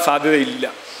ഉണ്ടാവാൻ സാധ്യതയില്ല.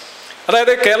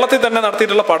 അതായത് കേരളത്തിൽ തന്നെ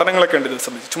നടത്തിയിട്ടുള്ള പഠനങ്ങളൊക്കെ ഉണ്ട് ഇതിനെ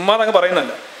സംബന്ധിച്ച്, ചുമ്മാ അങ്ങ്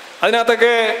പറയുന്നതല്ല.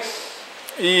 അതിനകത്തൊക്കെ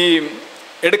ഈ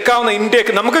എടുക്കാവുന്ന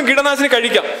ഇൻടേക്ക്, നമുക്കും കീടനാശിനി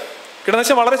കഴിക്കാം,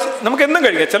 കീടനാശിനി വളരെ നമുക്ക് എന്നും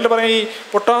കഴിക്കാം. ചിലർ പറയും ഈ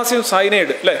പൊട്ടാസ്യം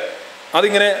സയനൈഡ് അല്ലേ,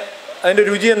 അതിങ്ങനെ അതിൻ്റെ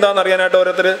രുചി എന്താണെന്ന് അറിയാനായിട്ട്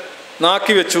ഓരോരുത്തർ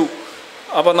നാക്കി വെച്ചു.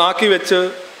 അപ്പോൾ നാക്കി വെച്ച്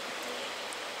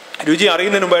രുചി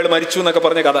അറിയുന്നതിന് മുമ്പ് അയാൾ മരിച്ചു എന്നൊക്കെ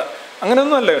പറഞ്ഞ കഥ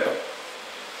അങ്ങനെയൊന്നും അല്ല കേട്ടോ.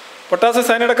 പൊട്ടാസ്യം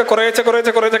സയനൈഡൊക്കെ കുറേശ്ശെ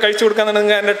കഴിച്ചു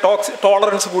കൊടുക്കാന്നുണ്ടെങ്കിൽ അതിൻ്റെ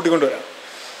ടോളറൻസ് കൂട്ടിക്കൊണ്ടുവരാം.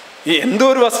 ഈ എന്തോ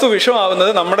ഒരു വസ്തു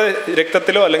വിഷമാവുന്നത് നമ്മുടെ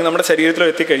രക്തത്തിലോ അല്ലെങ്കിൽ നമ്മുടെ ശരീരത്തിലോ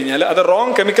എത്തിക്കഴിഞ്ഞാൽ അത്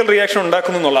റോങ് കെമിക്കൽ റിയാക്ഷൻ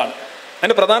ഉണ്ടാക്കുന്നു എന്നുള്ളതാണ്.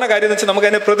 അതിൻ്റെ പ്രധാന കാര്യം എന്ന് വെച്ചാൽ നമുക്ക്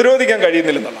അതിനെ പ്രതിരോധിക്കാൻ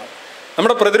കഴിയുന്നില്ല എന്നുള്ളതാണ്.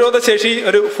 നമ്മുടെ പ്രതിരോധ ശേഷി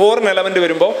ഒരു ഫോറിൻ എലമെന്റ്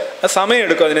വരുമ്പോൾ അത്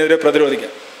സമയമെടുക്കും അതിനെതിരെ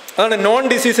പ്രതിരോധിക്കാൻ. അതാണ് നോൺ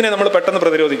ഡിസീസിനെ നമ്മൾ പെട്ടെന്ന്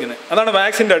പ്രതിരോധിക്കുന്നത്. അതാണ്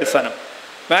വാക്സിൻ്റെ അടിസ്ഥാനം.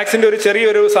 വാക്സിൻ്റെ ഒരു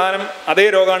ചെറിയൊരു സാധനം അതേ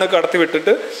രോഗാണു കടത്തി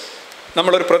വിട്ടിട്ട്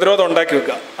നമ്മളൊരു പ്രതിരോധം ഉണ്ടാക്കി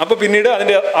വെക്കുക. അപ്പോൾ പിന്നീട്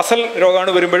അതിൻ്റെ അസൽ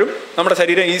രോഗാണു വരുമ്പോഴും നമ്മുടെ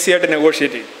ശരീരം ഈസി ആയിട്ട്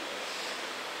നെഗോഷിയേറ്റ് ചെയ്യും.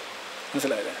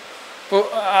 മനസ്സിലായില്ലേ? അപ്പോൾ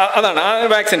അതാണ് ആ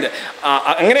വാക്സിൻ്റെ.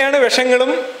 അങ്ങനെയാണ്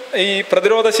വിഷങ്ങളും ഈ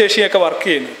പ്രതിരോധ ശേഷിയൊക്കെ വർക്ക്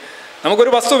ചെയ്യുന്നത്.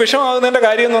 നമുക്കൊരു വസ്തു വിഷമാകുന്നതിൻ്റെ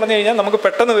കാര്യം എന്ന് പറഞ്ഞു കഴിഞ്ഞാൽ നമുക്ക്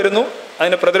പെട്ടെന്ന് വരുന്നു,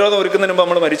 അതിന് പ്രതിരോധം ഒരുക്കുന്നതിന് മുമ്പ്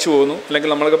നമ്മൾ മരിച്ചു പോകുന്നു, അല്ലെങ്കിൽ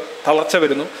നമ്മൾക്ക് തളർച്ച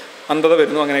വരുന്നു, അന്ധത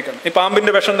വരുന്നു, അങ്ങനെയൊക്കെയാണ്. ഈ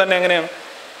പാമ്പിൻ്റെ വിഷം തന്നെ അങ്ങനെയാണ്.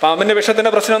 പാമ്പിൻ്റെ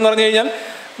വിഷത്തിൻ്റെ പ്രശ്നം എന്ന് പറഞ്ഞു കഴിഞ്ഞാൽ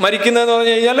മരിക്കുന്നതെന്ന്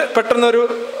പറഞ്ഞു കഴിഞ്ഞാൽ പെട്ടെന്നൊരു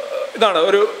ഇതാണ്,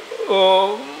 ഒരു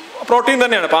പ്രോട്ടീൻ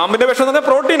തന്നെയാണ്. പാമ്പിൻ്റെ വിഷം എന്ന് പറഞ്ഞാൽ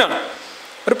പ്രോട്ടീനാണ്,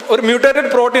 ഒരു മ്യൂട്ടേറ്റഡ്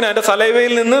പ്രോട്ടീൻ. അതിൻ്റെ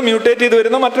സലൈവയിൽ നിന്ന് മ്യൂട്ടേറ്റ് ചെയ്ത്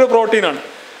വരുന്ന മറ്റൊരു പ്രോട്ടീനാണ്.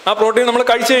 ആ പ്രോട്ടീൻ നമ്മൾ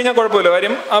കഴിച്ചു കഴിഞ്ഞാൽ കുഴപ്പമില്ല.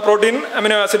 കാര്യം ആ പ്രോട്ടീൻ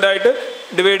അമിനോ ആസിഡായിട്ട്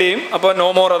ഡിവൈഡ് ചെയ്യും. അപ്പോൾ നോ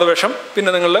മോർ അത് വിഷം,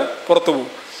 പിന്നെ നിങ്ങൾ പുറത്തു പോകും.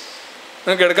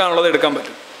 നിങ്ങൾക്ക് എടുക്കാനുള്ളത് എടുക്കാൻ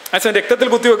പറ്റും. അതേസമയം രക്തത്തിൽ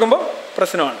കുത്തിവെക്കുമ്പോൾ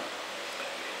പ്രശ്നമാണ്.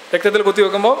 രക്തത്തിൽ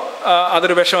കുത്തിവെക്കുമ്പോൾ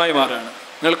അതൊരു വിഷമായി മാറുകയാണ്.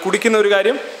 നിങ്ങൾ കുടിക്കുന്ന ഒരു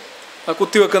കാര്യം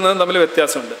കുത്തിവെക്കുന്നതും തമ്മിൽ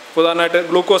വ്യത്യാസമുണ്ട്. ഉദാഹരണമായിട്ട്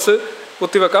ഗ്ലൂക്കോസ്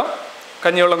കുത്തിവെക്കാം,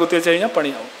 കഞ്ഞിവെള്ളം കുത്തിവെച്ച് കഴിഞ്ഞാൽ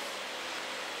പണിയാവും.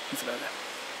 മനസ്സിലായില്ലേ?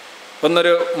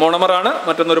 ഒന്നൊരു മോണോമറാണ്,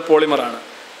 മറ്റൊന്നൊരു പോളിമറാണ്.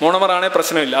 മോണോമറാണെങ്കിൽ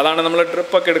പ്രശ്നമില്ല, അതാണ് നമ്മൾ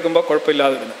ഡ്രിപ്പൊക്കെ എടുക്കുമ്പോൾ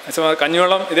കുഴപ്പമില്ലാതെ വരുന്നത്. അതേസമയം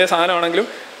കഞ്ഞിവെള്ളം ഇതേ സാധനമാണെങ്കിലും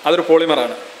അതൊരു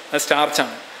പോളിമറാണ്, അത്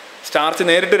സ്റ്റാർച്ചാണ്. സ്റ്റാർച്ച്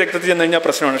നേരിട്ട് രക്തത്തിൽ ചെന്ന് കഴിഞ്ഞാൽ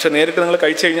പ്രശ്നമാണ്, പക്ഷേ നേരിട്ട് നിങ്ങൾ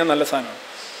കഴിച്ചു കഴിഞ്ഞാൽ നല്ല സാധനമാണ്.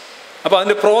 അപ്പോൾ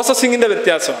അതിൻ്റെ പ്രോസസ്സിങ്ങിൻ്റെ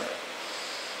വ്യത്യാസമാണ്.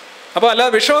 അപ്പോൾ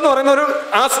അല്ലാതെ വിഷം എന്ന് പറയുന്ന ഒരു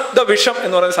വിഷം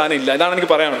എന്ന് പറയുന്ന സാധനം ഇല്ല. ഇതാണ്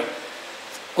എനിക്ക് പറയാനുള്ളത്.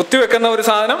 കുത്തിവെക്കുന്ന ഒരു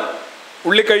സാധനം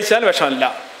ഉള്ളി കഴിച്ചാൽ വിഷമല്ല,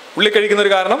 ഉള്ളി കഴിക്കുന്ന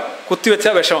ഒരു കാരണം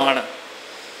കുത്തിവെച്ചാൽ വിഷമാണ്.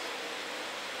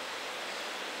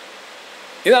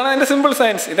 ഇതാണ് അതിൻ്റെ സിമ്പിൾ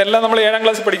സയൻസ്. ഇതെല്ലാം നമ്മൾ 7ാം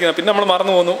ക്ലാസ്സിൽ പഠിക്കുന്നത്, പിന്നെ നമ്മൾ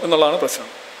മറന്നു പോകുന്നു എന്നുള്ളതാണ് പ്രശ്നം.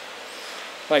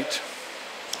 Right.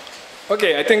 Okay,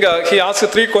 I think he ask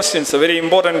 3 questions, very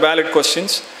important valid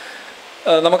questions.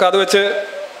 നമുക്കത് വെച്ച്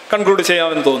കൺക്ലൂഡ്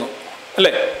ചെയ്യാമെന്ന് തോന്നുന്നു,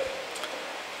 അല്ലേ?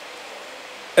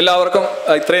 എല്ലാവർക്കും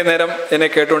ഇത്രയും നേരം എന്നെ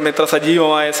കേട്ടുകൊണ്ട് ഇത്ര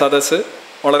സജീവമായ സദസ്സ്,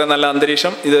 വളരെ നല്ല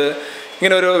അന്തരീക്ഷം, ഇത്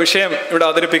ഇങ്ങനെ ഒരു വിഷയം ഇവിടെ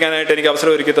അവതരിപ്പിക്കാനായിട്ട് എനിക്ക്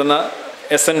അവസരം ഒരുക്കി തന്ന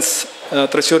എസെൻസ്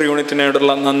തൃശ്ശൂർ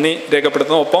യൂണിറ്റിനോടുള്ള നന്ദി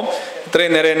രേഖപ്പെടുത്തുന്നു. ഒപ്പം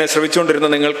ഇത്രയും നേരം എന്നെ ശ്രമിച്ചുകൊണ്ടിരുന്ന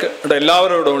നിങ്ങൾക്ക്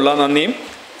എല്ലാവരോടുമുള്ള നന്ദിയും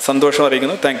സന്തോഷവും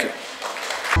അറിയിക്കുന്നു. Thank you.